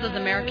 I bet it's those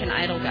American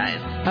Idol guys.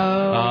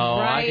 Oh,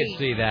 I right. could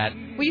see that.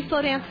 Will you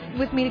slow dance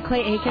with me to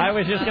Clay Aiken? I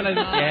was just going to,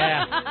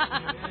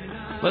 yeah.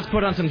 Let's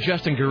put on some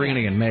Justin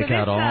Guarini and make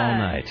out all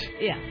night.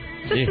 Yeah.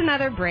 Just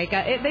another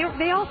breakup.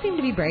 They all seem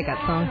to be breakup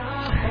songs.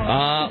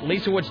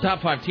 Lisa Wood's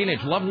Top 5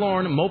 Teenage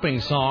Lovelorn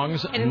Moping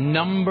Songs,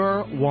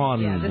 number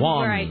 1. Yeah, this is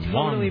where I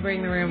totally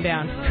bring the room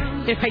down.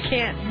 If I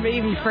can't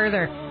even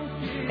further.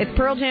 It's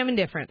Pearl Jam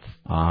Indifference.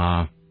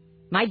 My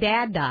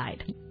dad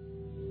died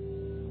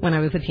when I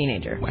was a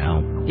teenager.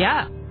 Well.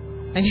 Yeah.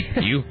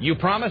 you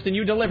promised and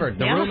you delivered.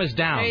 The room is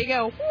down. There you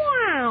go.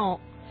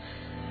 Wow.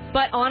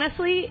 But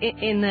honestly,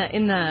 in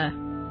the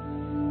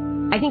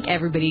I think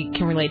everybody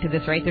can relate to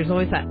this, right? There's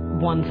always that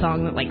one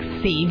song that, like,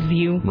 saves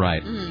you.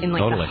 Right. In,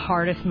 like, the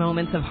hardest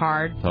moments of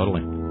hard.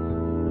 Totally.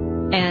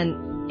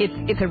 And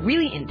it's a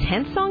really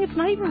intense song. It's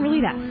not even really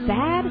that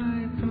sad.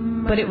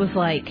 But it was,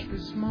 like,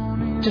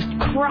 just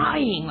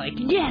crying. Like,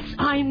 yes,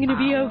 I'm going to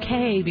be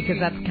okay. Because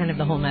that's kind of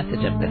the whole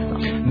message of this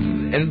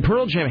song. And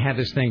Pearl Jam had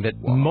this thing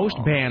that most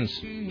bands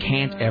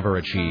can't ever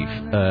achieve.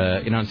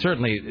 And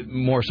certainly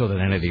more so than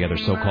any of the other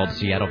so-called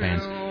Seattle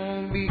bands.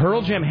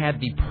 Pearl Jam had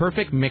the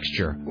perfect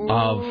mixture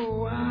of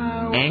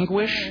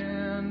anguish,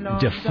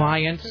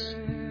 defiance,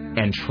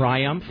 and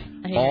triumph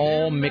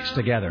all mixed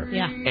together.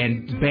 Yeah.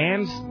 And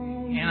bands,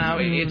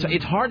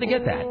 it's hard to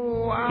get that.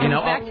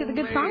 Back to the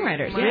good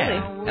songwriters, really.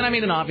 And I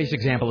mean, an obvious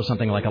example is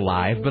something like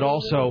Alive, but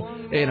also,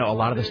 a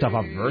lot of the stuff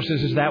off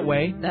Versus is that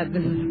way.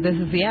 This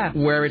is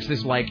where it's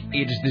this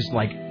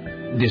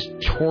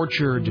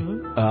tortured.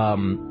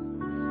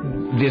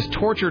 This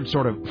tortured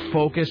sort of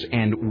focus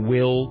and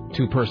will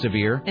to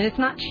persevere. And it's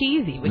not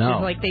cheesy, which is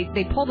like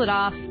they pulled it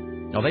off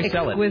they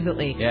sell it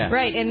exquisitely. Yeah.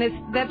 Right, and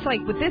that's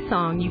like with this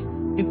song,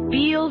 it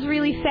feels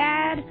really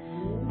sad,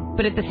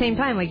 but at the same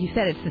time, like you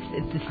said,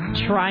 it's this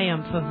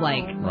triumph of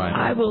like,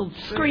 I will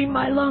scream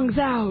my lungs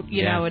out.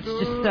 You know, it's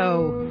just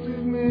so.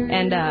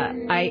 And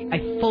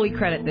I fully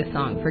credit this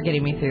song for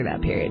getting me through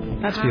that period.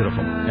 That's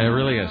beautiful. It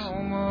really is.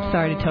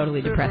 Sorry to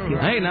totally depress you.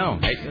 Hey, no.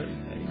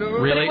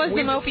 Really? But it was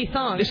the mopey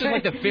song. This is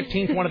like the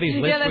 15th one of these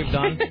lists we've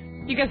done.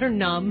 You guys are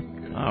numb.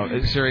 Oh,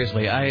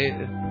 seriously,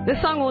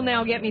 This song will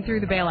now get me through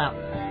the bailout.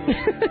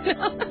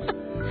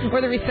 Or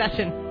the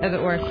recession, as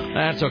it were.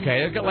 That's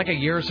okay. Like a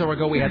year or so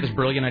ago, we had this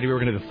brilliant idea we were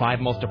going to do the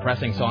 5 most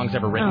depressing songs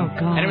ever written. Oh,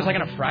 God. And it was like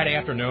on a Friday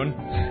afternoon.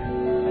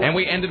 And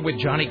we ended with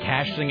Johnny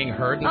Cash singing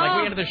Hurt. And we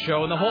ended the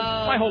show, and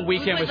my whole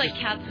weekend was like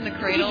Cats in the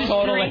Cradle. You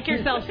just drink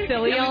yourself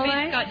silly all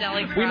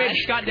night? We made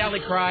Scott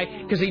Dowley cry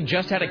because he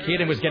just had a kid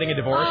and was getting a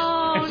divorce.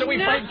 And so we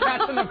played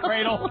Cats in the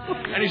Cradle.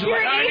 And he's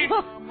like,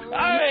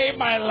 I hate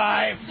my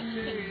life.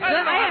 I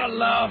don't know how to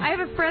love. I have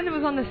a friend that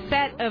was on the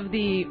set of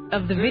the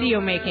video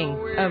making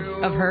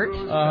of Hurt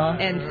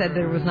and said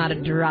there was not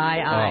a dry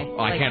eye.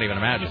 I can't even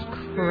imagine. Just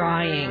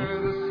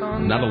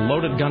crying. Not a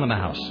loaded gun in the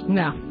house.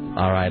 No.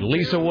 All right,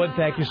 Lisa Wood,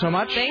 thank you so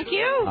much. Thank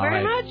you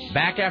very much.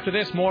 Back after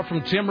this, more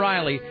from Tim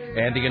Riley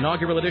and the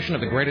inaugural edition of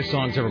the Greatest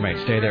Songs Ever Made.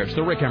 Stay there. It's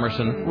the Rick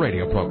Emerson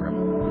radio program.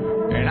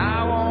 And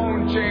I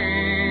won't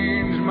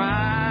change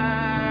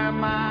my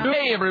mind.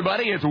 Hey,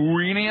 everybody, it's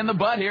Weenie in the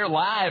Butt here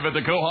live at the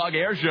Quahog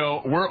Air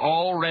Show. We're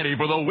all ready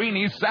for the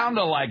Weenie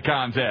Sound-Alike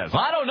contest.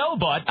 I don't know,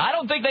 Butt. I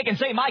don't think they can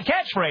say my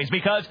catchphrase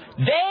because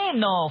they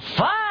no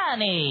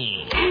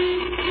funny.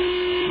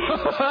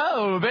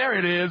 Oh, there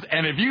it is.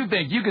 And if you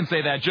think you can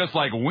say that just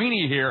like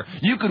Weenie here,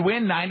 you could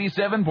win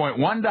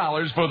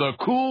 $97.1 for the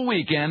cool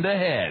weekend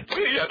ahead.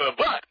 Weenie have a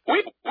butt.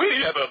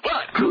 Weenie have a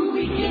butt. Cool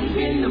weekends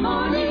in the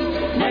morning,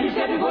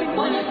 97.1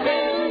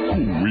 FM.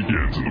 Cool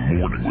weekends in the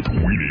morning with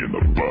Weenie in the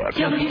Butt.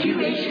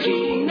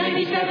 WQHG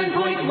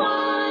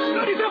 97.1.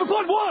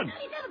 97.1.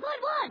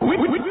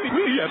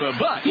 Weenie have a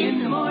butt.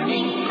 In the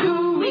morning,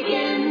 cool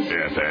weekends.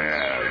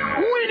 FM.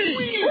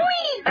 Weenie.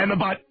 And the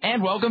Butt.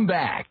 And welcome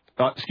back.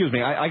 Excuse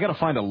me, I gotta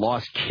find a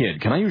lost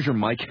kid. Can I use your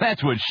mic?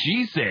 That's what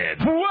she said.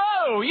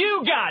 Whoa,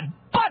 you got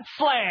butt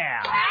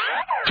slam!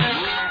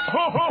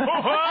 Ho, ho,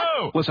 ho,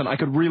 ho! Listen, I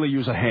could really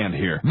use a hand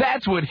here.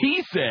 That's what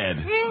he said.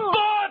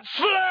 Butt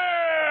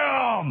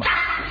slam!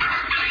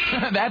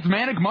 That's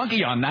Manic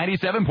Monkey on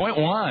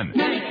 97.1.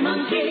 Manic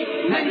Monkey,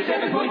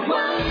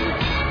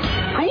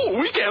 97.1. Cool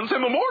weekends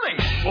in the morning.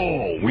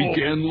 All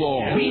weekend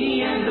long.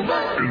 Weenie and the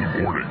Butt. In the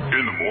morning.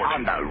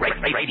 On the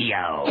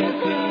radio.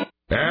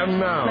 And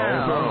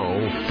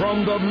now,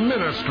 from the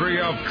Ministry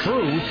of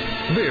Truth,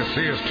 this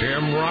is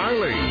Tim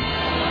Riley.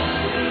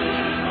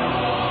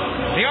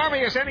 The Army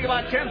is sending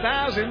about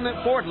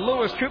 10,000 Fort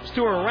Lewis troops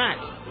to Iraq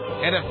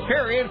at a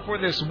period for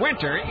this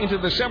winter into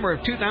the summer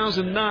of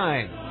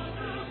 2009.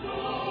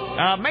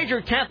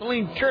 Major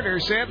Kathleen Turner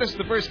said this is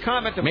the first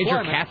combat deployment.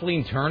 Major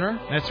Kathleen Turner?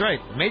 That's right.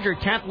 Major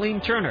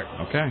Kathleen Turner.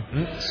 Okay.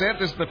 Said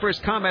this is the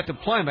first combat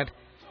deployment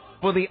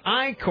for the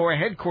I Corps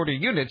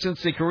headquarters unit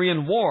since the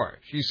Korean War.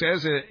 She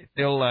says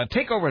they'll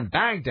take over in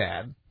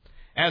Baghdad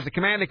as the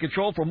command and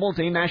control for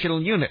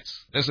multinational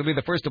units. This will be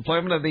the first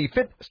deployment of the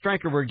 5th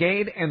Stryker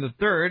Brigade and the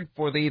 3rd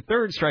for the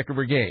 3rd Stryker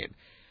Brigade.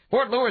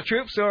 Fort Lewis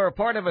troops are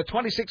part of a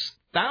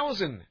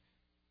 26,000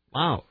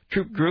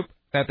 troop group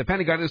that the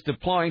Pentagon is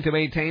deploying to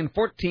maintain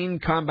 14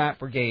 combat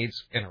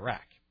brigades in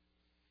Iraq.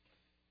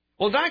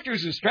 Well,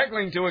 doctors are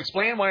struggling to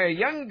explain why a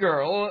young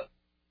girl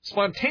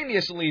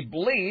spontaneously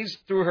bleeds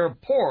through her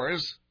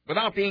pores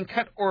without being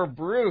cut or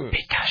bruised.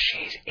 Because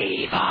she's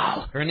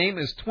evil. Her name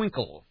is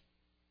Twinkle.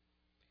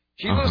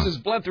 She loses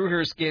blood through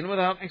her skin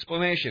without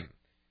explanation.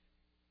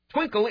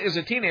 Twinkle is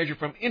a teenager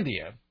from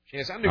India. She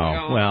has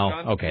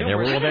undergone... okay, there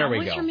we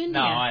go. From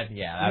India.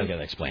 That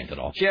explains it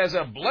all. She has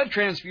blood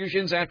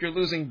transfusions after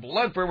losing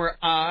blood from her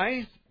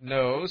eye,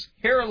 nose,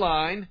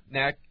 hairline,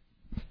 neck,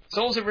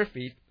 soles of her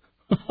feet.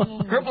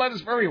 Her blood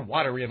is very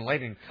watery and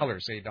light in color,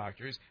 say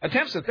doctors.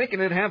 Attempts to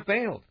thicken it have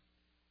failed.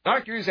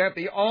 Doctors at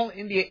the All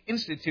India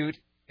Institute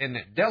in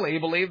Delhi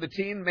believe the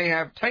teen may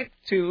have type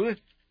 2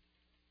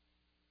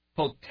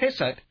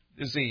 Potesat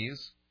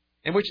disease,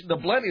 in which the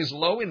blood is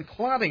low in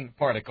clotting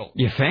particles.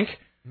 You think?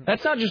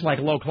 That's not just like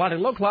low clotting.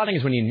 Low clotting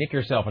is when you nick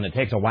yourself and it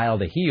takes a while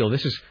to heal.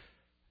 This is...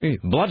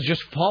 blood's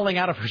just falling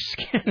out of her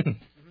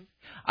skin.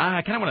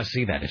 I kind of want to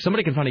see that. If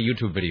somebody can find a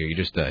YouTube video, you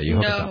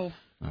hook us up. All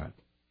right.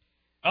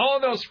 All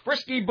of those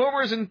frisky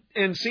boomers and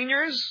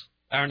seniors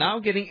are now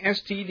getting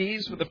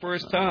STDs for the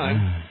first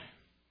time.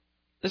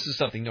 This is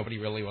something nobody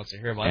really wants to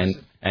hear about.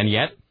 And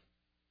yet?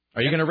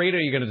 Are you going to read it or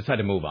are you going to decide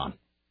to move on?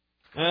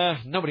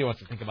 Nobody wants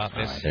to think about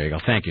this. All right, there you go.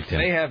 Thank you,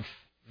 Tim. They have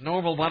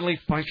normal bodily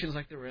functions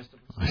like the rest of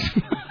us.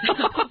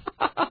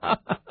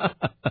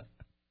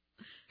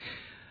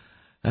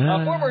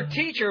 A former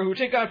teacher who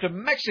took off to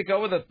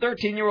Mexico with a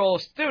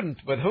 13-year-old student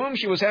with whom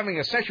she was having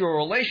a sexual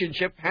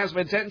relationship has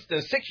been sentenced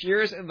to 6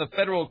 years in the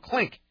federal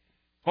clink.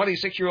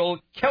 26-year-old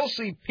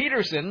Kelsey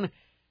Peterson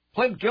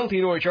pled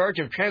guilty to a charge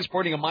of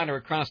transporting a minor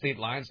across state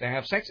lines to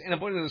have sex and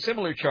avoided a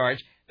similar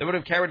charge that would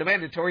have carried a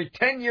mandatory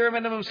 10-year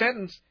minimum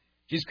sentence.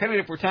 She's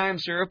credited for time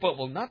served but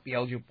will not be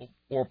eligible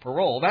for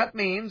parole. That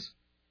means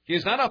she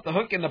is not off the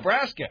hook in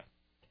Nebraska.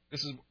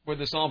 This is where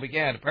this all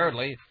began,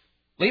 apparently.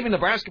 Leaving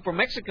Nebraska for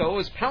Mexico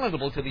is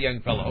palatable to the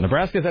young fellow.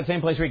 Nebraska is that same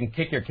place where you can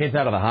kick your kids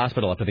out of the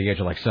hospital up to the age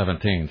of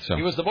 17. So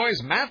he was the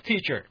boy's math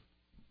teacher.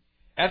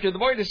 After the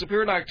boy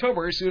disappeared in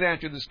October, soon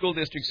after the school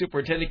district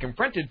superintendent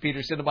confronted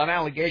Peterson about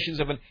allegations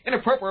of an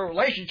inappropriate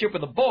relationship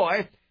with the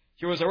boy,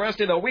 she was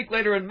arrested a week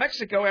later in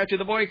Mexico after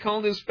the boy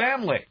called his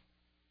family.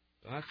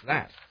 So that's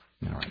that.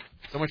 All right.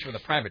 So much for the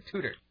private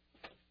tutor.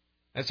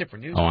 That's it for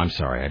news. Oh, I'm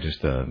sorry. I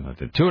just,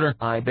 the tutor.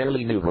 I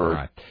barely knew her. All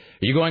right.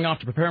 Are you going off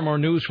to prepare more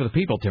news for the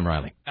people, Tim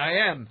Riley? I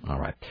am. All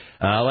right.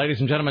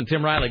 Ladies and gentlemen,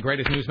 Tim Riley,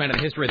 greatest newsman in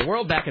the history of the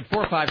world, back at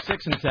 4, 5,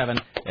 6, and 7.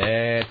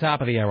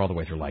 Top of the hour all the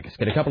way through Lycus.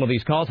 Get a couple of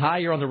these calls. Hi,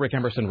 you're on the Rick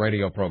Emerson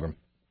radio program.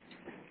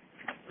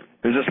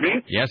 Is this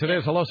me? Yes, it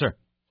is. Hello, sir.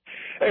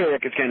 Hey,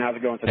 Rick, it's Ken. How's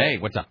it going today? Hey,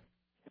 what's up?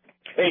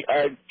 Hey,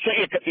 I sent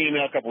you an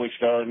email a couple weeks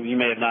ago, and you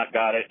may have not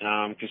got it,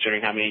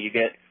 considering how many you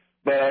get.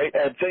 But I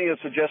sent you a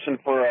suggestion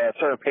for a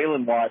Sarah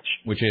Palin watch.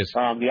 Which is?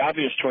 The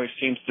obvious choice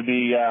seems to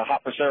be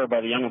Hot for Sarah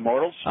by the Young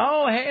Immortals.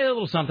 Oh, hey, a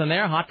little something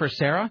there. Hot for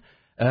Sarah.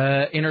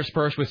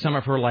 Interspersed with some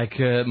of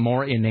her,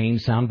 more inane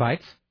sound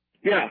bites.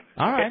 Yeah.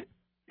 All right.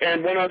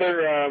 And one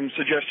other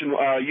suggestion.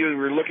 You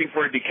were looking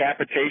for a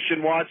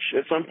decapitation watch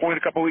at some point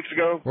a couple weeks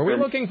ago. Were we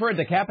looking for a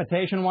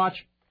decapitation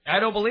watch? I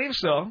don't believe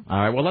so. All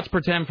right, well, let's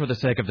pretend for the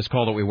sake of this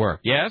call that we were.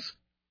 Yes?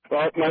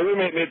 Well, my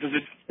roommate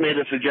made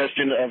a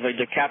suggestion of a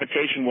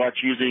decapitation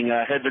watch using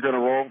Heads Are Gonna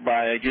Roll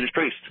by Judas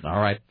Priest. All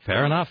right,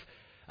 fair enough.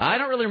 I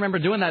don't really remember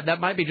doing that. That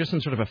might be just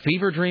some sort of a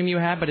fever dream you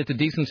had, but it's a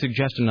decent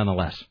suggestion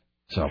nonetheless.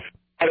 So.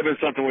 Might have been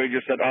something where you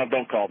just said, oh,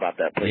 don't call about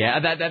that, please.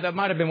 Yeah, that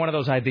might have been one of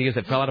those ideas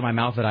that fell out of my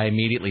mouth that I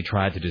immediately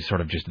tried to just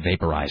sort of just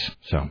vaporize.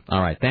 So,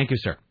 all right, thank you,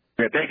 sir.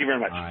 Yeah, thank you very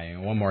much. All right,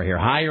 one more here.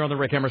 Hi, you're on the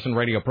Rick Emerson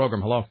radio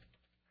program. Hello.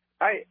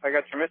 Hi, I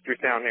got your mystery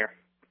sound here.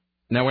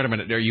 Now, wait a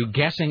minute. Are you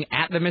guessing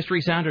at the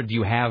mystery sound, or do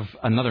you have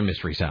another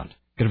mystery sound?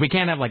 Because we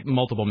can't have,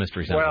 multiple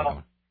mystery sounds.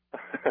 Well,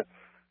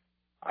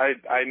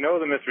 I know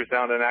the mystery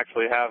sound and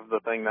actually have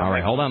the thing that... All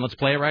right, hold on. Let's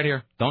play it right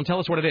here. Don't tell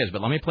us what it is,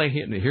 but let me play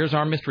it. Here's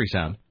our mystery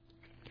sound.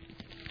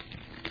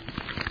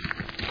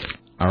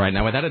 All right,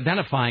 now, without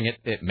identifying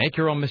it, make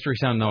your own mystery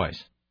sound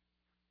noise.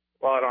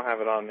 Well, I don't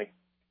have it on me.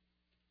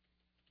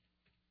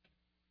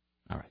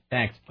 All right,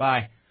 thanks.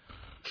 Bye.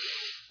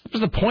 What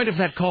was the point of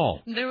that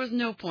call? There was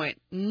no point.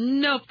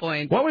 No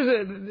point. What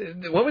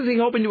was he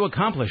hoping to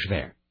accomplish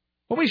there?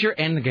 What was your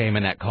end game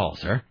in that call,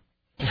 sir?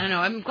 I don't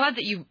know. I'm glad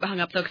that you hung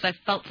up, though, because I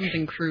felt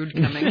something crude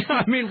coming.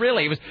 I mean,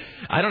 really, it was.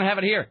 I don't have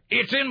it here.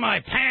 It's in my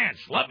pants.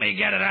 Let me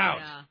get it out.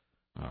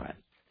 Yeah.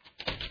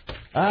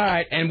 All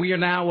right, and we are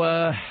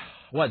now,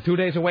 2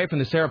 days away from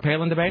the Sarah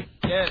Palin debate?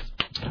 Yes.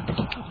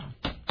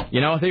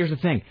 You know, here's the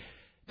thing.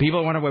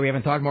 People wonder why we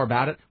haven't talked more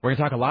about it. We're going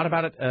to talk a lot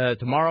about it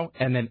tomorrow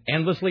and then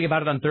endlessly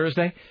about it on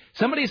Thursday.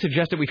 Somebody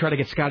suggested we try to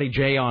get Scotty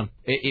J on,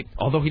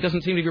 although he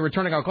doesn't seem to be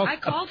returning our calls. I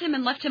called him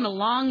and left him a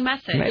long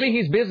message. Maybe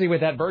he's busy with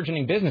that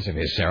burgeoning business of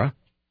his, Sarah.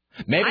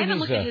 Maybe I haven't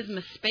he's, looked at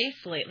his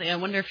space lately. I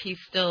wonder if he's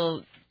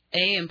still,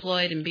 A,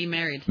 employed and B,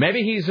 married.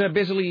 Maybe he's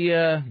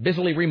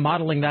busily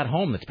remodeling that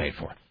home that's paid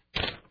for.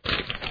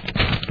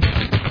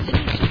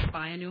 Didn't he just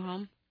buy a new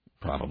home?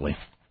 Probably.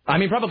 I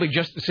mean, probably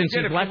just since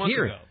he left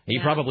here. Ago. He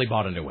probably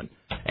bought a new one.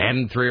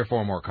 And 3 or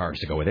 4 more cars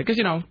to go with it.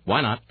 Because, why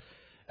not?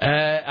 All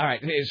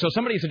right. So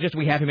somebody suggested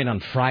we have him in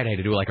on Friday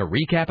to do like a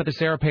recap of the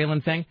Sarah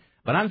Palin thing.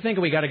 But I'm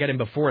thinking we got to get him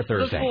before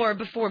Thursday.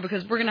 Before,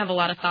 because we're going to have a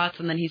lot of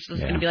thoughts, and then he's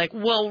just going to be like,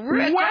 well,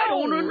 Rick, I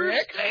don't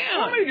understand.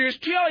 Let me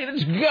just tell you,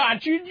 this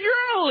gotcha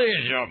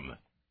journalism.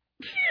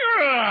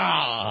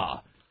 Yeah.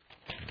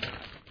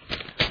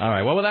 All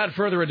right, well, without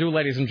further ado,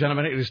 ladies and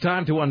gentlemen, it is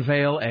time to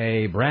unveil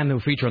a brand new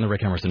feature on the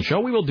Rick Emerson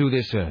Show. We will do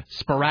this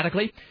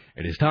sporadically.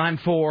 It is time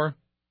for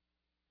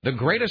the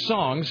greatest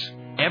songs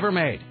ever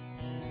made.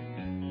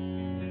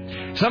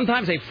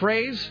 Sometimes a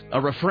phrase, a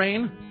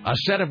refrain, a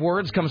set of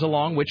words comes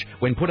along which,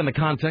 when put in the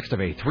context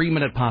of a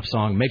 3-minute pop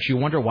song, makes you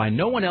wonder why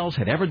no one else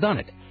had ever done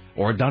it,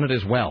 or done it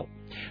as well.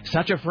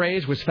 Such a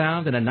phrase was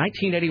found in a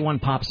 1981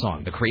 pop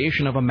song, the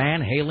creation of a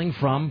man hailing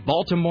from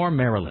Baltimore,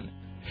 Maryland.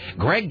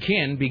 Greg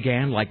Kihn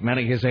began, like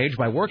many his age,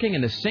 by working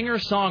in the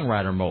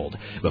singer-songwriter mold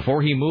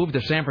before he moved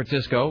to San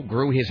Francisco,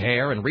 grew his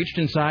hair, and reached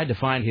inside to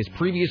find his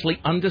previously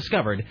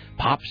undiscovered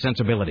pop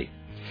sensibility.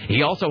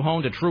 He also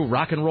honed a true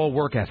rock and roll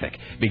work ethic.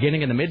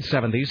 Beginning in the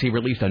mid-'70s, he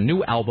released a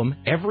new album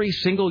every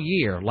single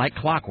year like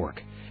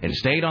clockwork and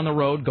stayed on the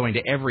road going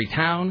to every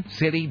town,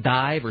 city,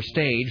 dive, or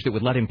stage that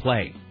would let him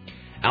play.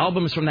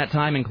 Albums from that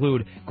time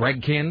include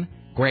Greg Kihn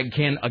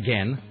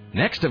Again,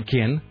 Next of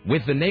Kin,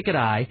 With the Naked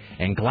Eye,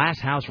 and Glass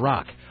House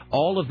Rock.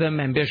 All of them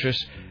ambitious,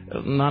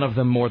 none of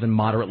them more than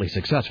moderately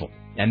successful.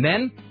 And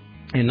then,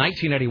 in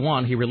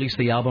 1981, he released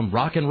the album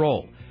Rock and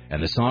Roll,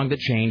 and the song that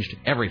changed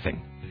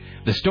everything.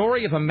 The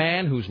story of a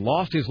man who's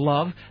lost his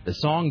love, the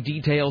song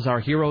details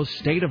our hero's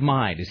state of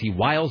mind as he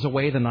whiles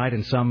away the night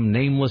in some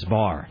nameless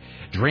bar,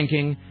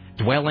 drinking,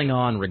 dwelling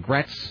on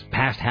regrets,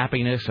 past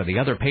happiness, or the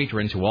other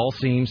patrons who all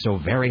seem so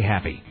very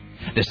happy.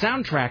 The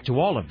soundtrack to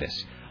all of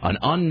this, an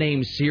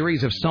unnamed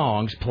series of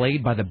songs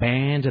played by the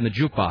band and the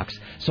jukebox,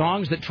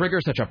 songs that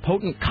trigger such a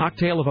potent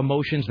cocktail of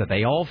emotions that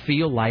they all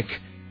feel like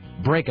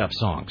breakup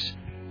songs.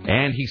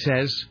 And he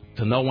says,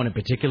 to no one in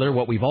particular,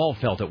 what we've all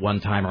felt at one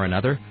time or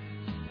another,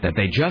 that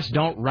they just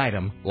don't write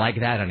them like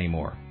that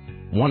anymore.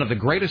 One of the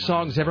greatest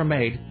songs ever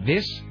made,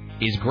 this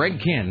is Greg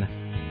Kihn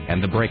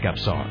and the Breakup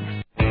Song.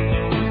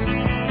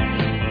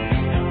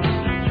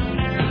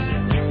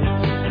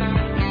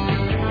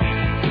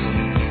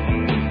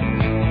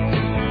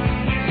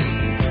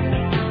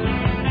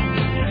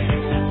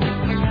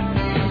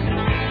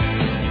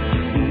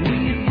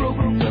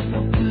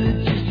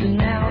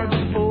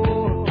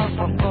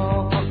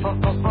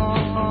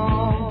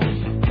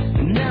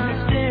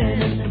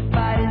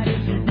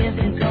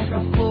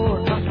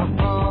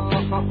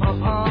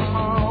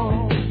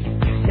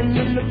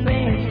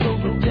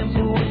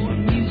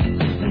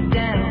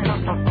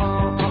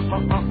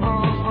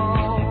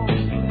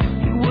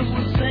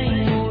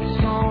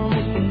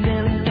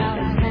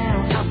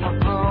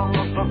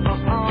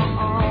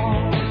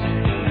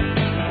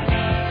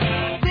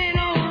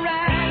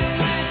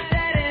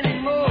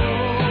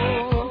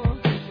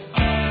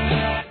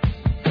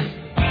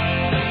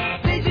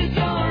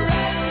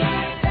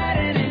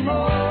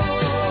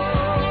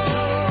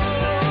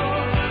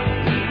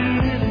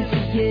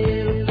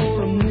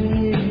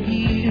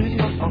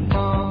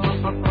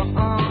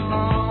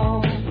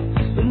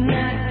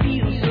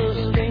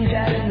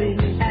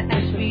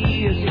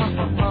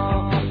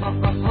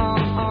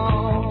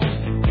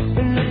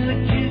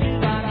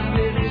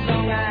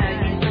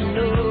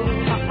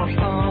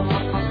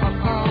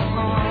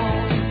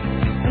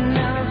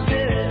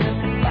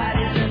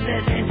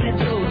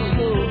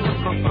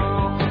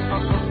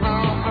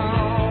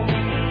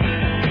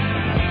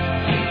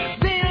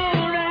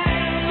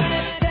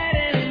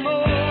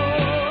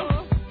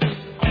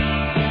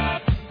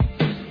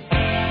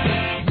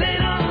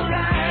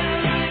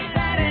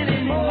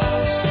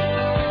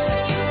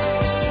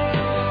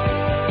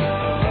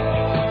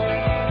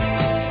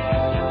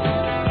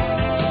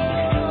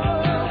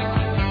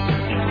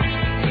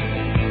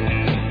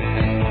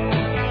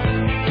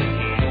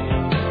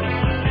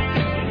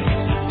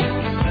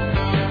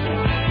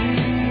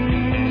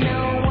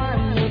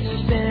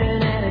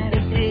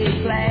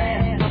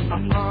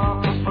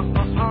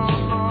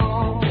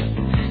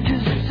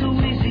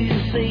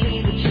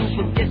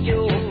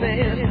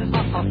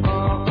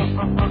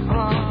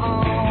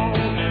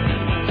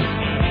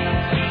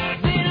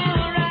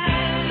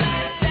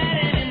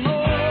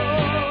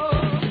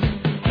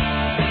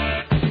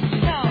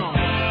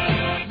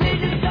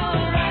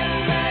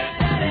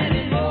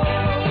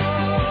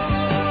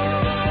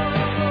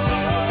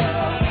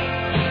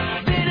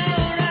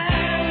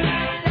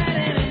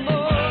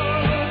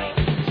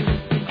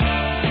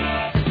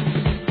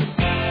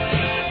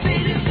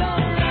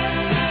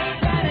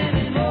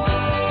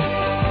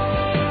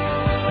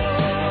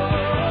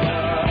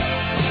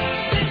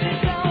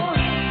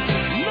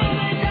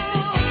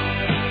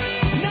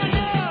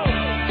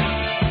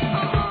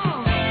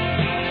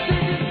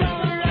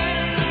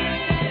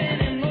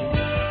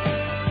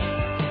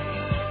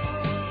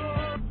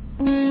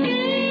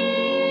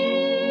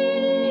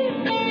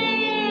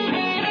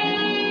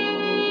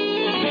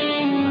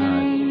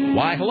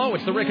 Hi, hello.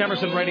 It's the Rick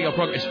Emerson radio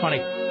program. It's funny.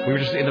 We were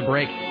just in the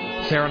break.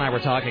 Sarah and I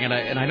were talking, and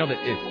I know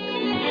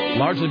that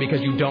largely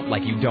because you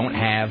don't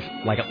have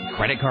like a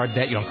credit card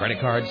debt. You don't have credit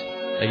cards.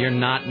 You're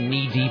not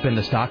knee deep in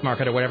the stock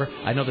market or whatever.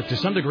 I know that to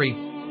some degree,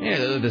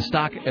 the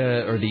stock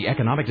or the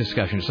economic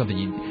discussion is something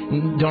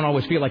you don't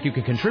always feel like you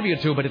can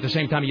contribute to, but at the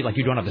same time, you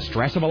don't have the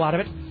stress of a lot of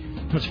it.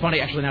 It's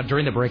funny, actually, now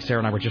during the break, Sarah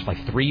and I were just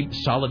like 3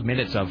 solid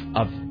minutes of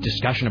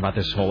discussion about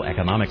this whole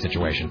economic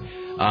situation.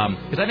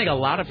 Because I think a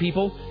lot of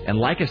people, and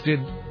Lycus did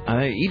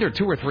either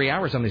 2 or 3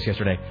 hours on this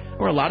yesterday,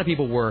 where a lot of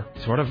people were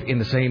sort of in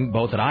the same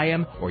boat that I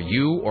am, or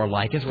you, or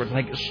Lycus, where it's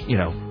like,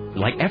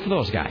 F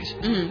those guys.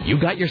 Mm-hmm. You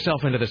got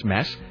yourself into this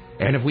mess.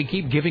 And if we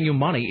keep giving you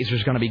money, it's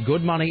just going to be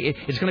good money.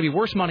 It's going to be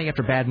worse money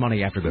after bad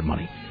money after good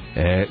money.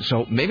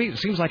 So maybe it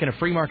seems like in a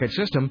free market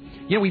system,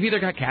 we've either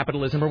got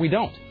capitalism or we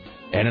don't.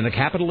 And in the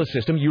capitalist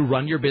system, you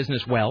run your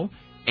business well.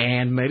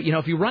 And maybe,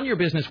 if you run your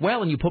business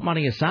well and you put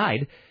money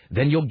aside,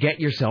 then you'll get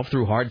yourself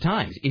through hard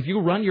times. If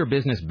you run your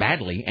business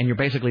badly and you're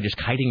basically just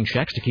kiting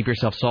checks to keep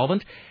yourself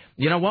solvent,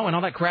 you know what? When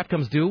all that crap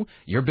comes due,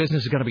 your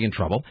business is going to be in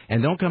trouble.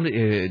 And don't come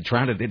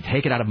trying to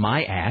take it out of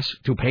my ass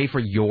to pay for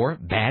your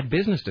bad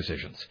business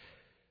decisions.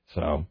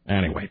 So,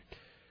 anyway,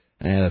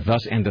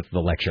 thus endeth the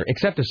lecture.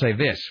 Except to say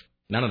this.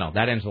 No,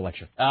 that ends the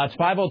lecture. It's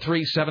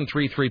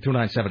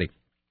 503-733-2970.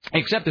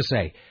 Except to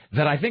say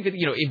that I think that,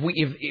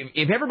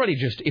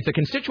 if the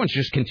constituents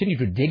just continue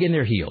to dig in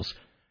their heels,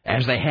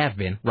 as they have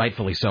been,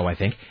 rightfully so, I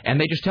think, and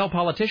they just tell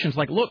politicians,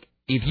 like, look,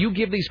 if you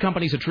give these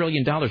companies $1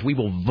 trillion, we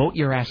will vote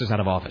your asses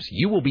out of office.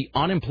 You will be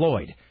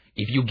unemployed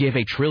if you give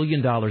 $1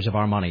 trillion of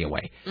our money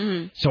away.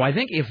 Mm-hmm. So I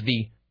think if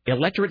the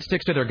electorate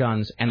sticks to their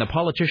guns and the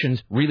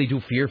politicians really do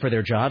fear for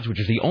their jobs, which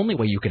is the only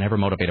way you can ever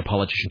motivate a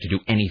politician to do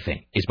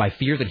anything, is by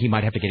fear that he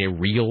might have to get a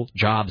real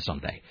job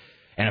someday.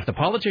 And if the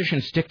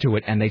politicians stick to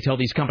it and they tell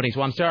these companies,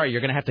 well, I'm sorry, you're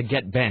going to have to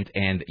get bent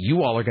and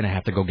you all are going to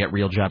have to go get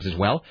real jobs as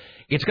well,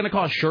 it's going to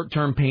cause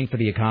short-term pain for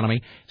the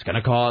economy. It's going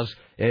to cause,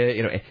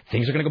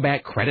 things are going to go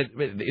bad. Credit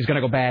is going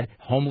to go bad.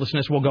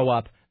 Homelessness will go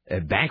up.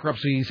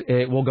 Bankruptcies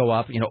will go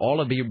up.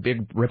 All of the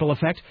big ripple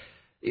effect.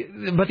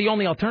 But the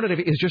only alternative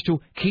is just to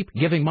keep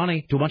giving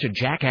money to a bunch of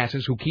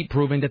jackasses who keep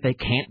proving that they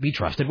can't be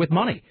trusted with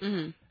money.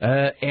 Mm-hmm.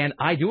 And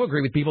I do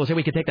agree with people who say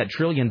we could take that $1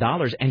 trillion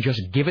and just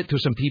give it to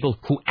some people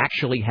who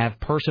actually have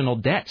personal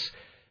debts.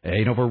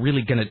 If we're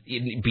really going to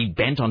be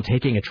bent on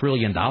taking $1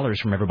 trillion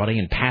from everybody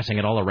and passing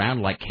it all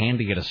around like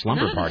candy at a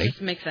slumber party. None of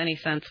this makes any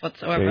sense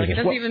whatsoever. It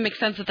doesn't even make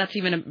sense that that's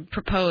even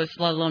proposed,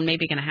 let alone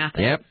maybe going to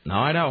happen. Yep. No,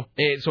 I know.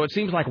 So it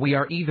seems like we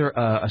are either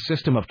a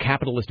system of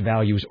capitalist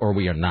values or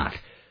we are not.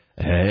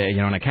 In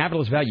a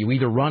capitalist value, you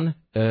either run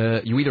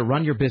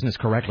your business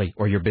correctly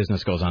or your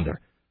business goes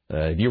under.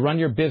 If you run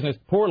your business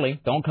poorly,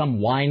 don't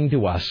come whine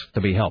to us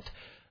to be helped.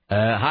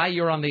 Hi,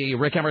 you're on the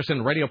Rick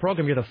Emerson radio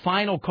program. You're the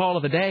final call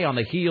of the day on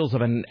the heels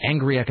of an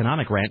angry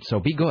economic rant, so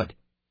be good.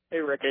 Hey,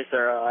 Rick. Hey,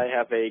 Sarah. I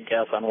have a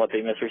guess on what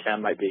the mystery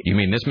sound might be. You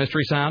mean this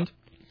mystery sound?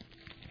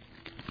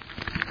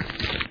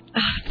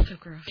 So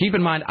gross. Keep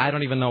in mind, I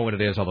don't even know what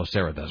it is, although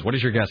Sarah does. What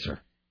is your guess, sir?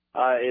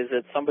 Is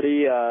it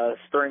somebody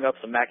stirring up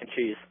some mac and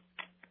cheese?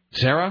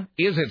 Sarah,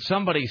 is it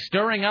somebody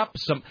stirring up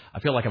some... I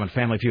feel like I'm in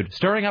Family Feud.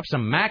 Stirring up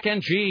some mac and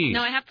cheese.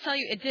 No, I have to tell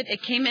you,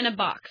 it came in a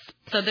box.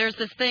 So there's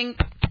this thing...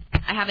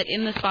 I have it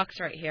in this box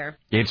right here.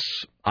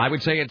 I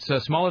would say it's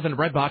smaller than a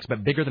bread box,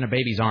 but bigger than a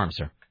baby's arm,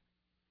 sir.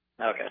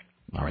 Okay.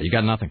 All right, you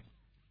got nothing.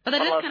 But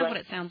that is kind of what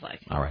it sounds like.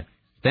 All right.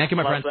 Thank you,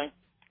 my friend. Thing.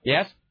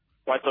 Yes?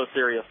 Why so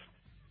serious?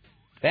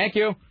 Thank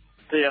you.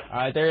 See ya. All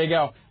right, there you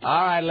go.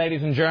 All right,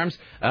 ladies and germs.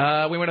 We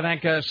want to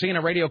thank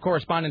CNN radio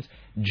correspondent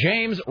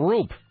James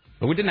Roop.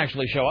 Who didn't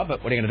actually show up,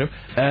 but what are you going to do?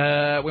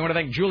 We want to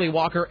thank Julie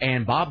Walker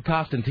and Bob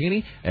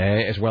Costantini,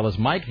 as well as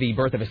Mike, the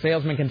Birth of a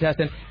Salesman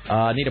contestant,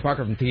 Nita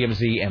Parker from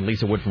TMZ, and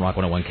Lisa Wood from Rock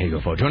 101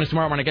 KUFO. Join us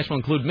tomorrow when our guests will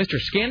include Mr.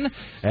 Skin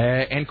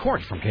and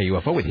Court from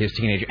KUFO with his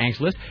Teenage Angst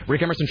List.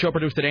 Rick Emerson show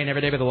produced today and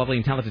every day by the lovely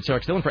and talented Sarah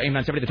Stillen. For AM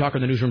 970, the talker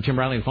in the newsroom, Tim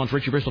Riley, and the phones,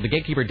 Richie Bristol, the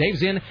gatekeeper, Dave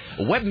Zinn,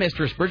 web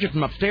mistress, Bridget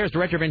from upstairs,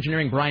 director of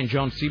engineering, Brian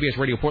Jones, CBS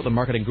Radio Portland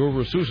marketing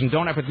guru, Susan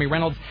Donut with me,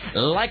 Reynolds.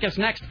 Like us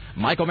next.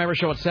 Michael Mara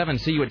show at 7.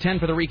 See you at 10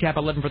 for the recap,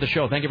 11 for the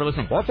show. Thank you for listening.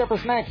 What's up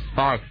with next?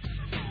 Bye.